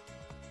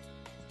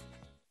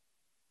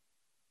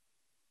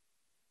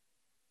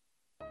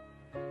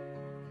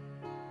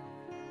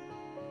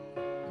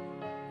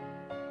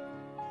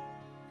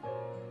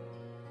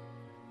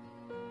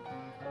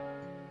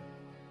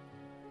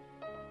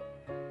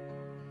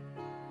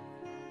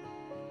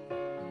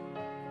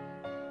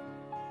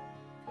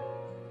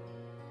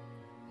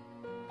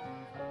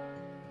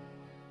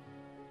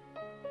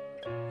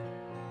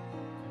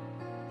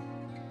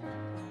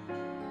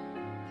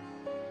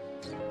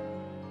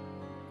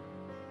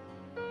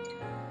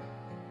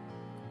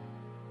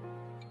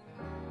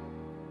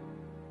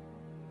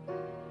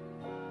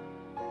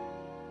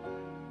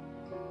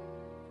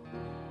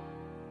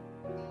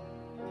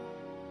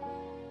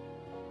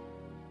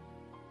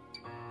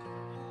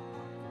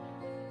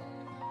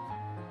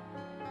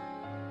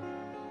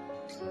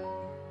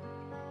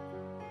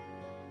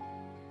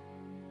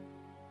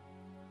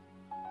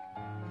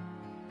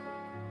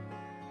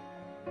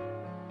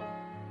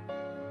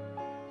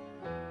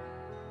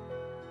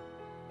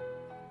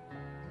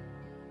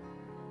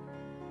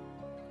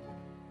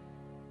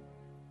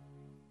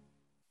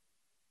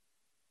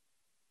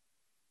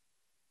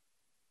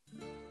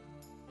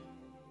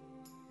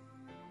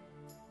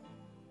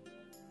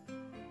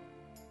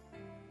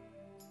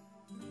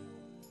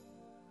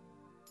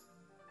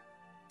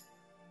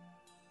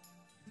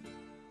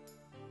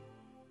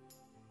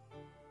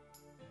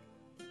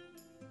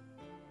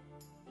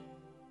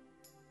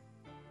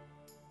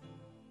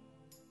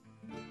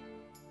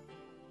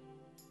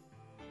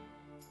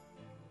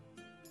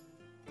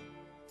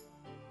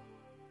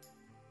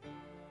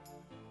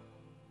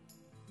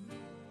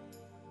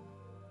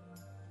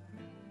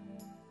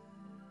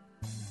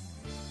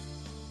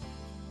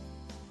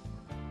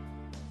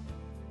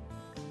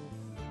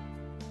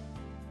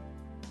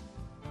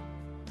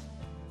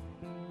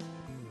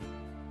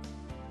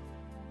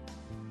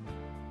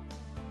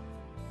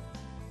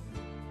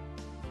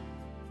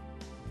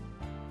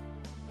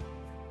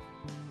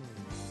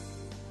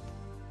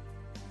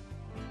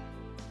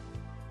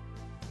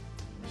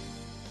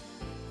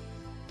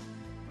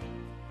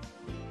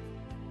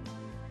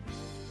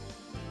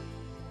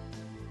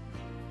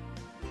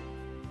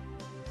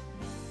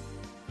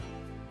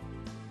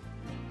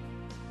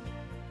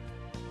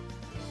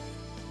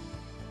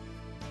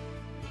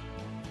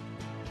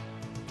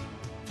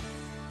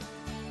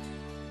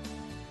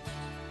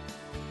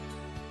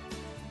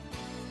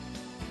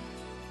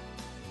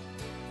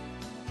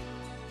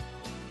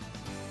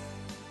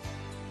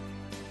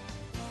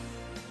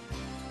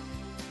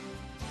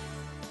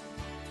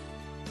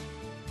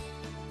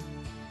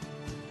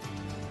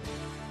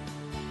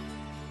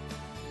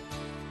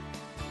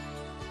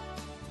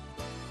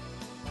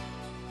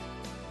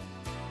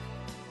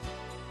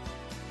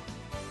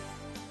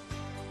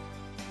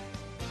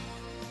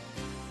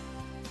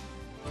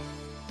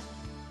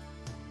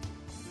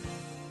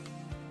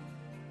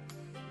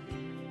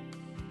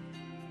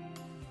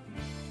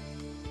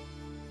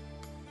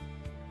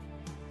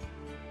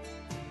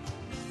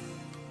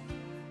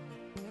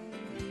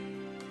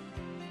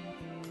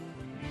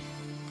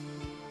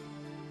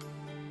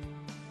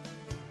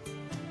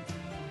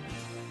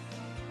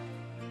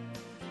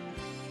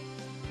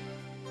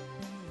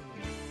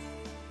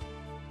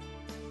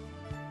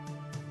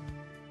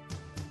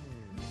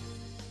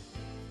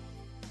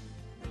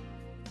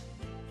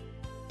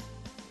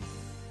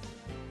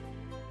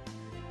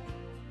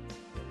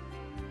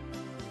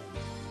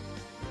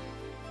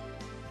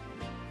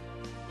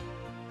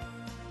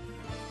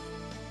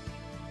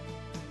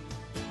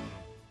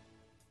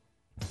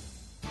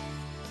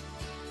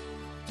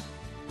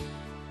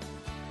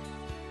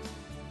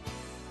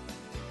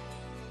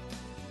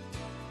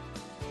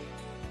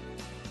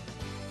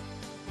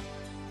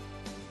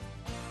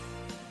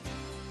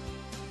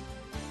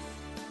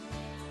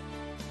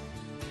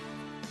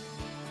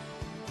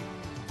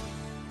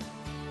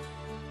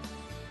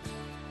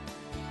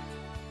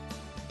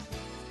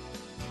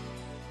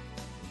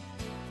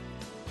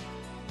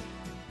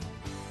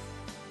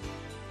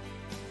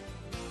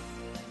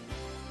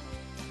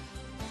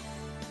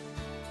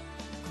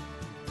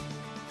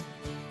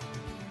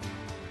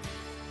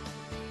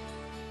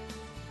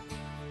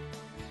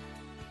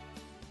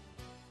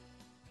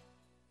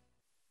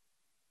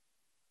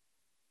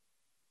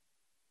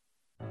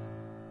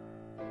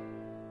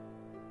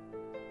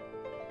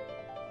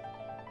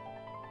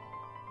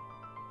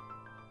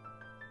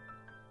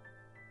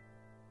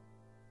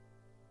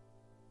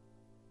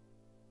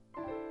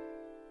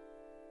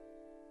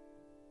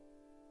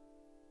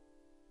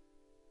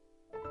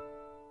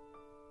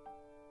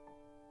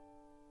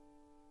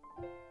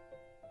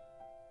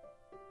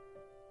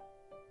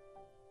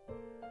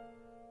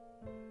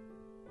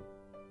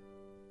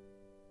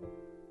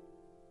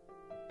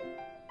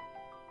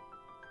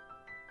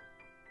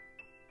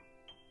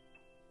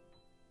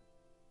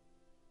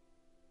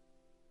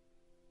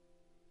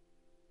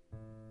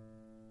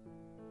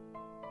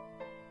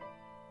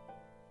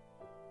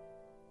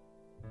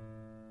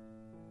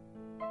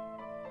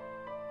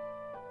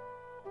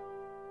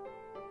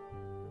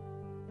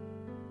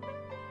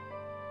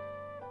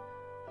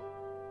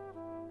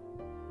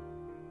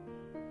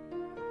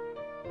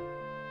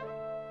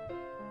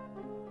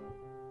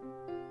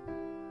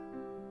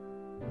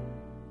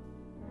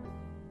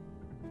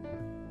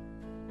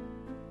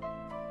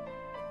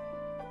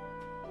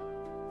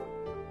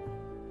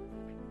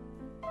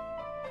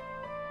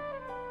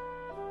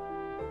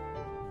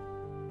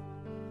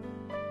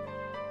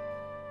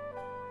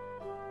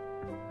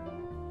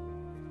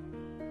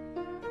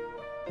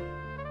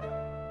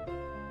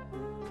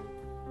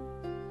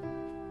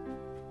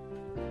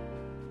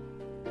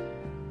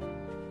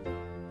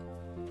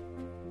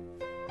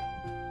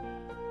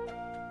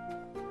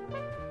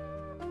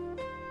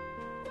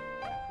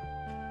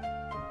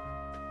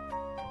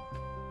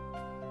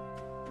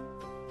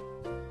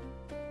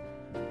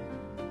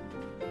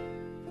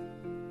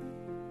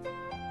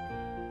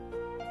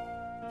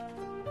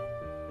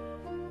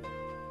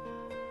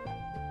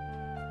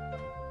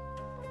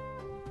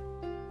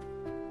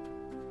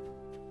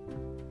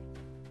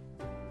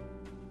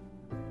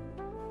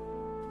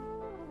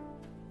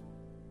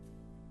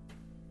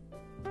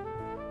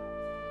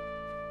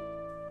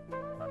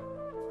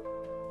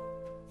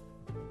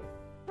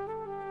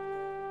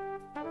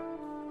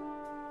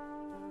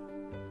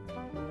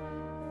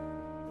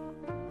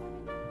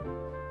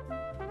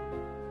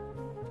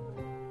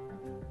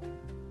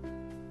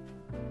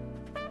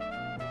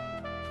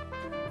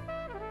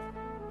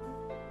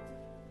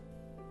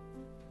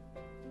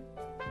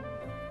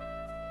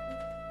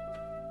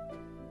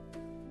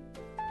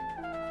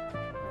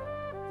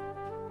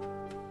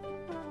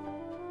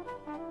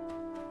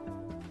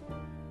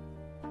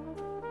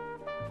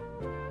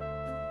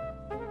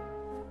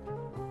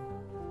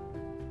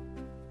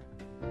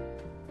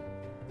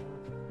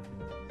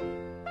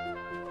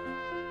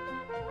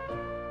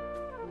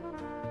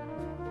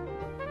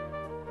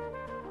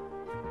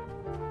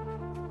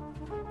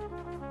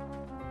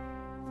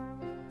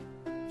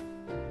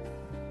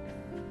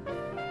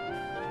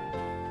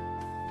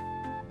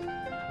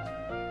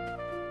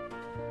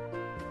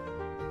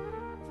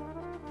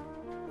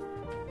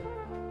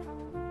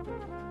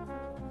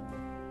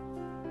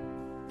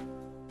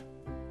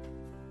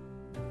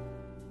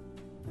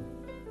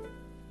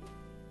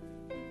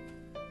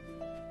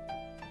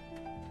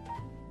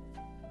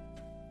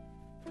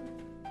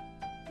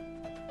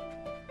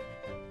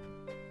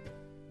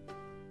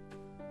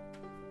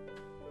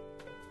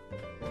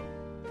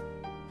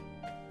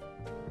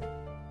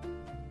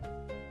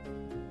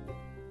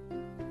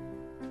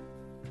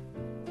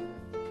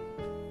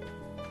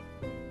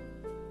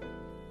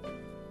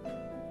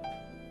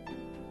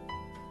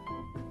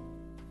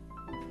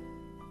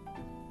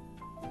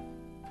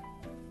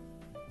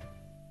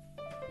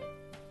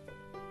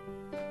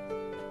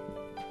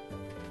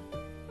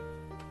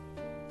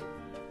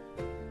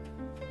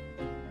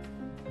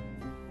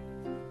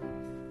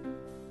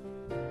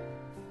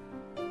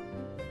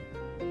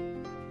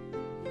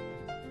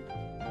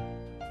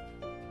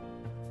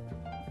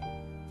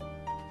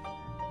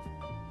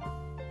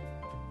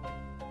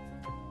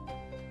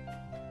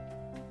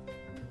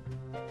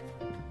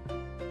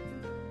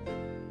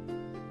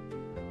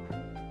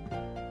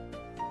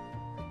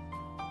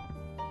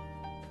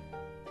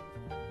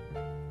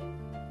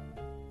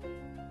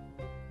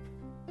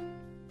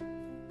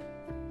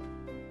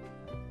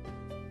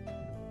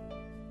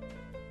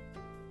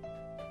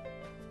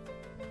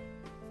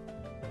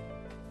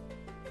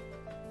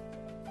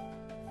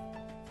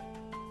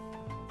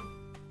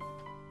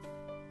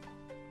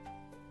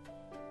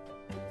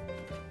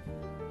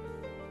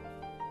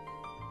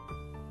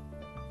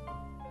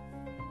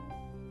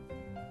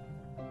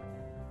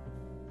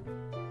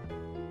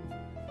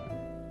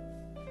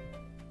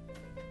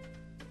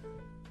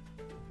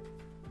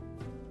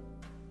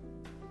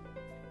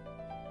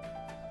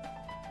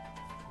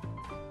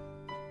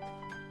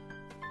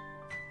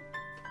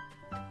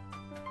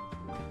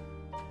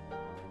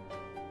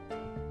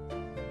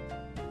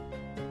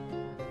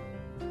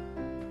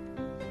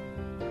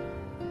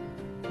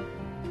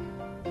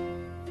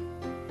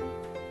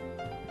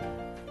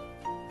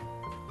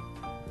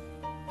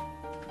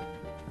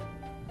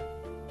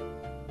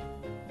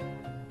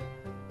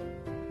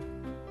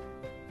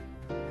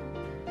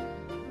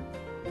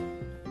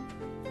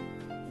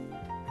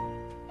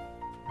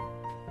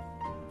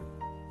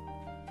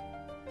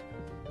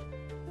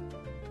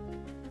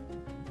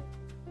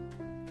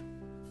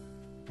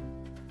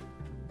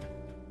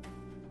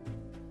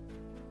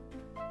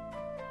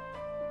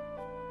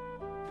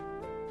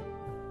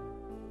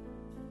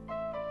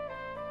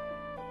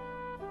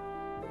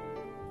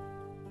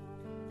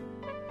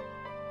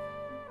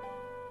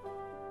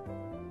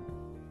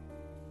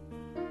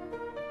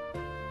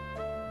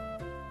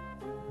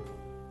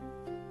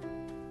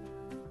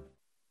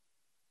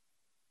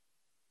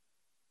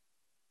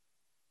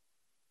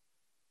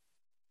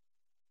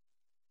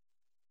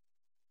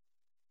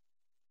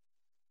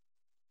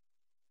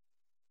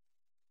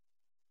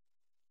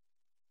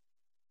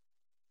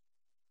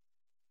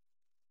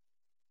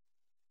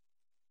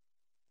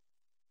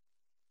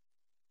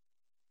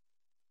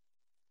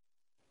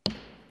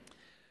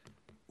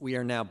 We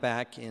are now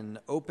back in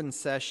open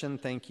session.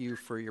 Thank you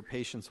for your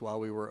patience while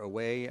we were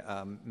away.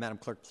 Madam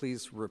Clerk,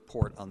 please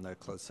report on the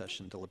closed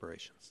session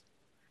deliberations.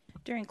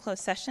 During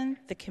closed session,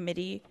 the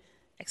committee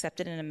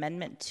accepted an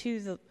amendment to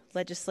the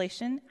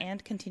legislation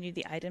and continued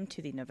the item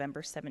to the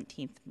November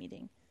 17th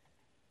meeting.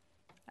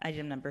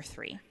 Item number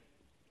 3.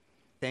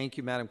 Thank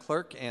you, Madam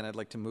Clerk, and I'd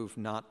like to move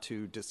not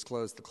to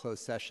disclose the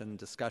closed session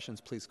discussions.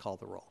 Please call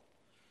the roll.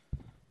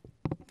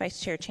 Vice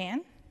Chair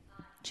Chan?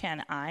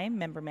 Chan, aye.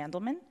 Member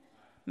Mandelman?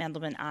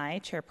 Mandelman, aye.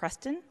 Chair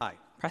Preston? Aye.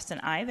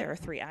 Preston, aye. There are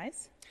 3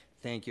 ayes.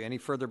 Thank you. Any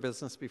further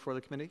business before the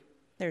committee?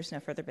 There is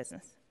no further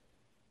business.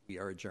 We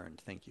are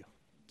adjourned. Thank you.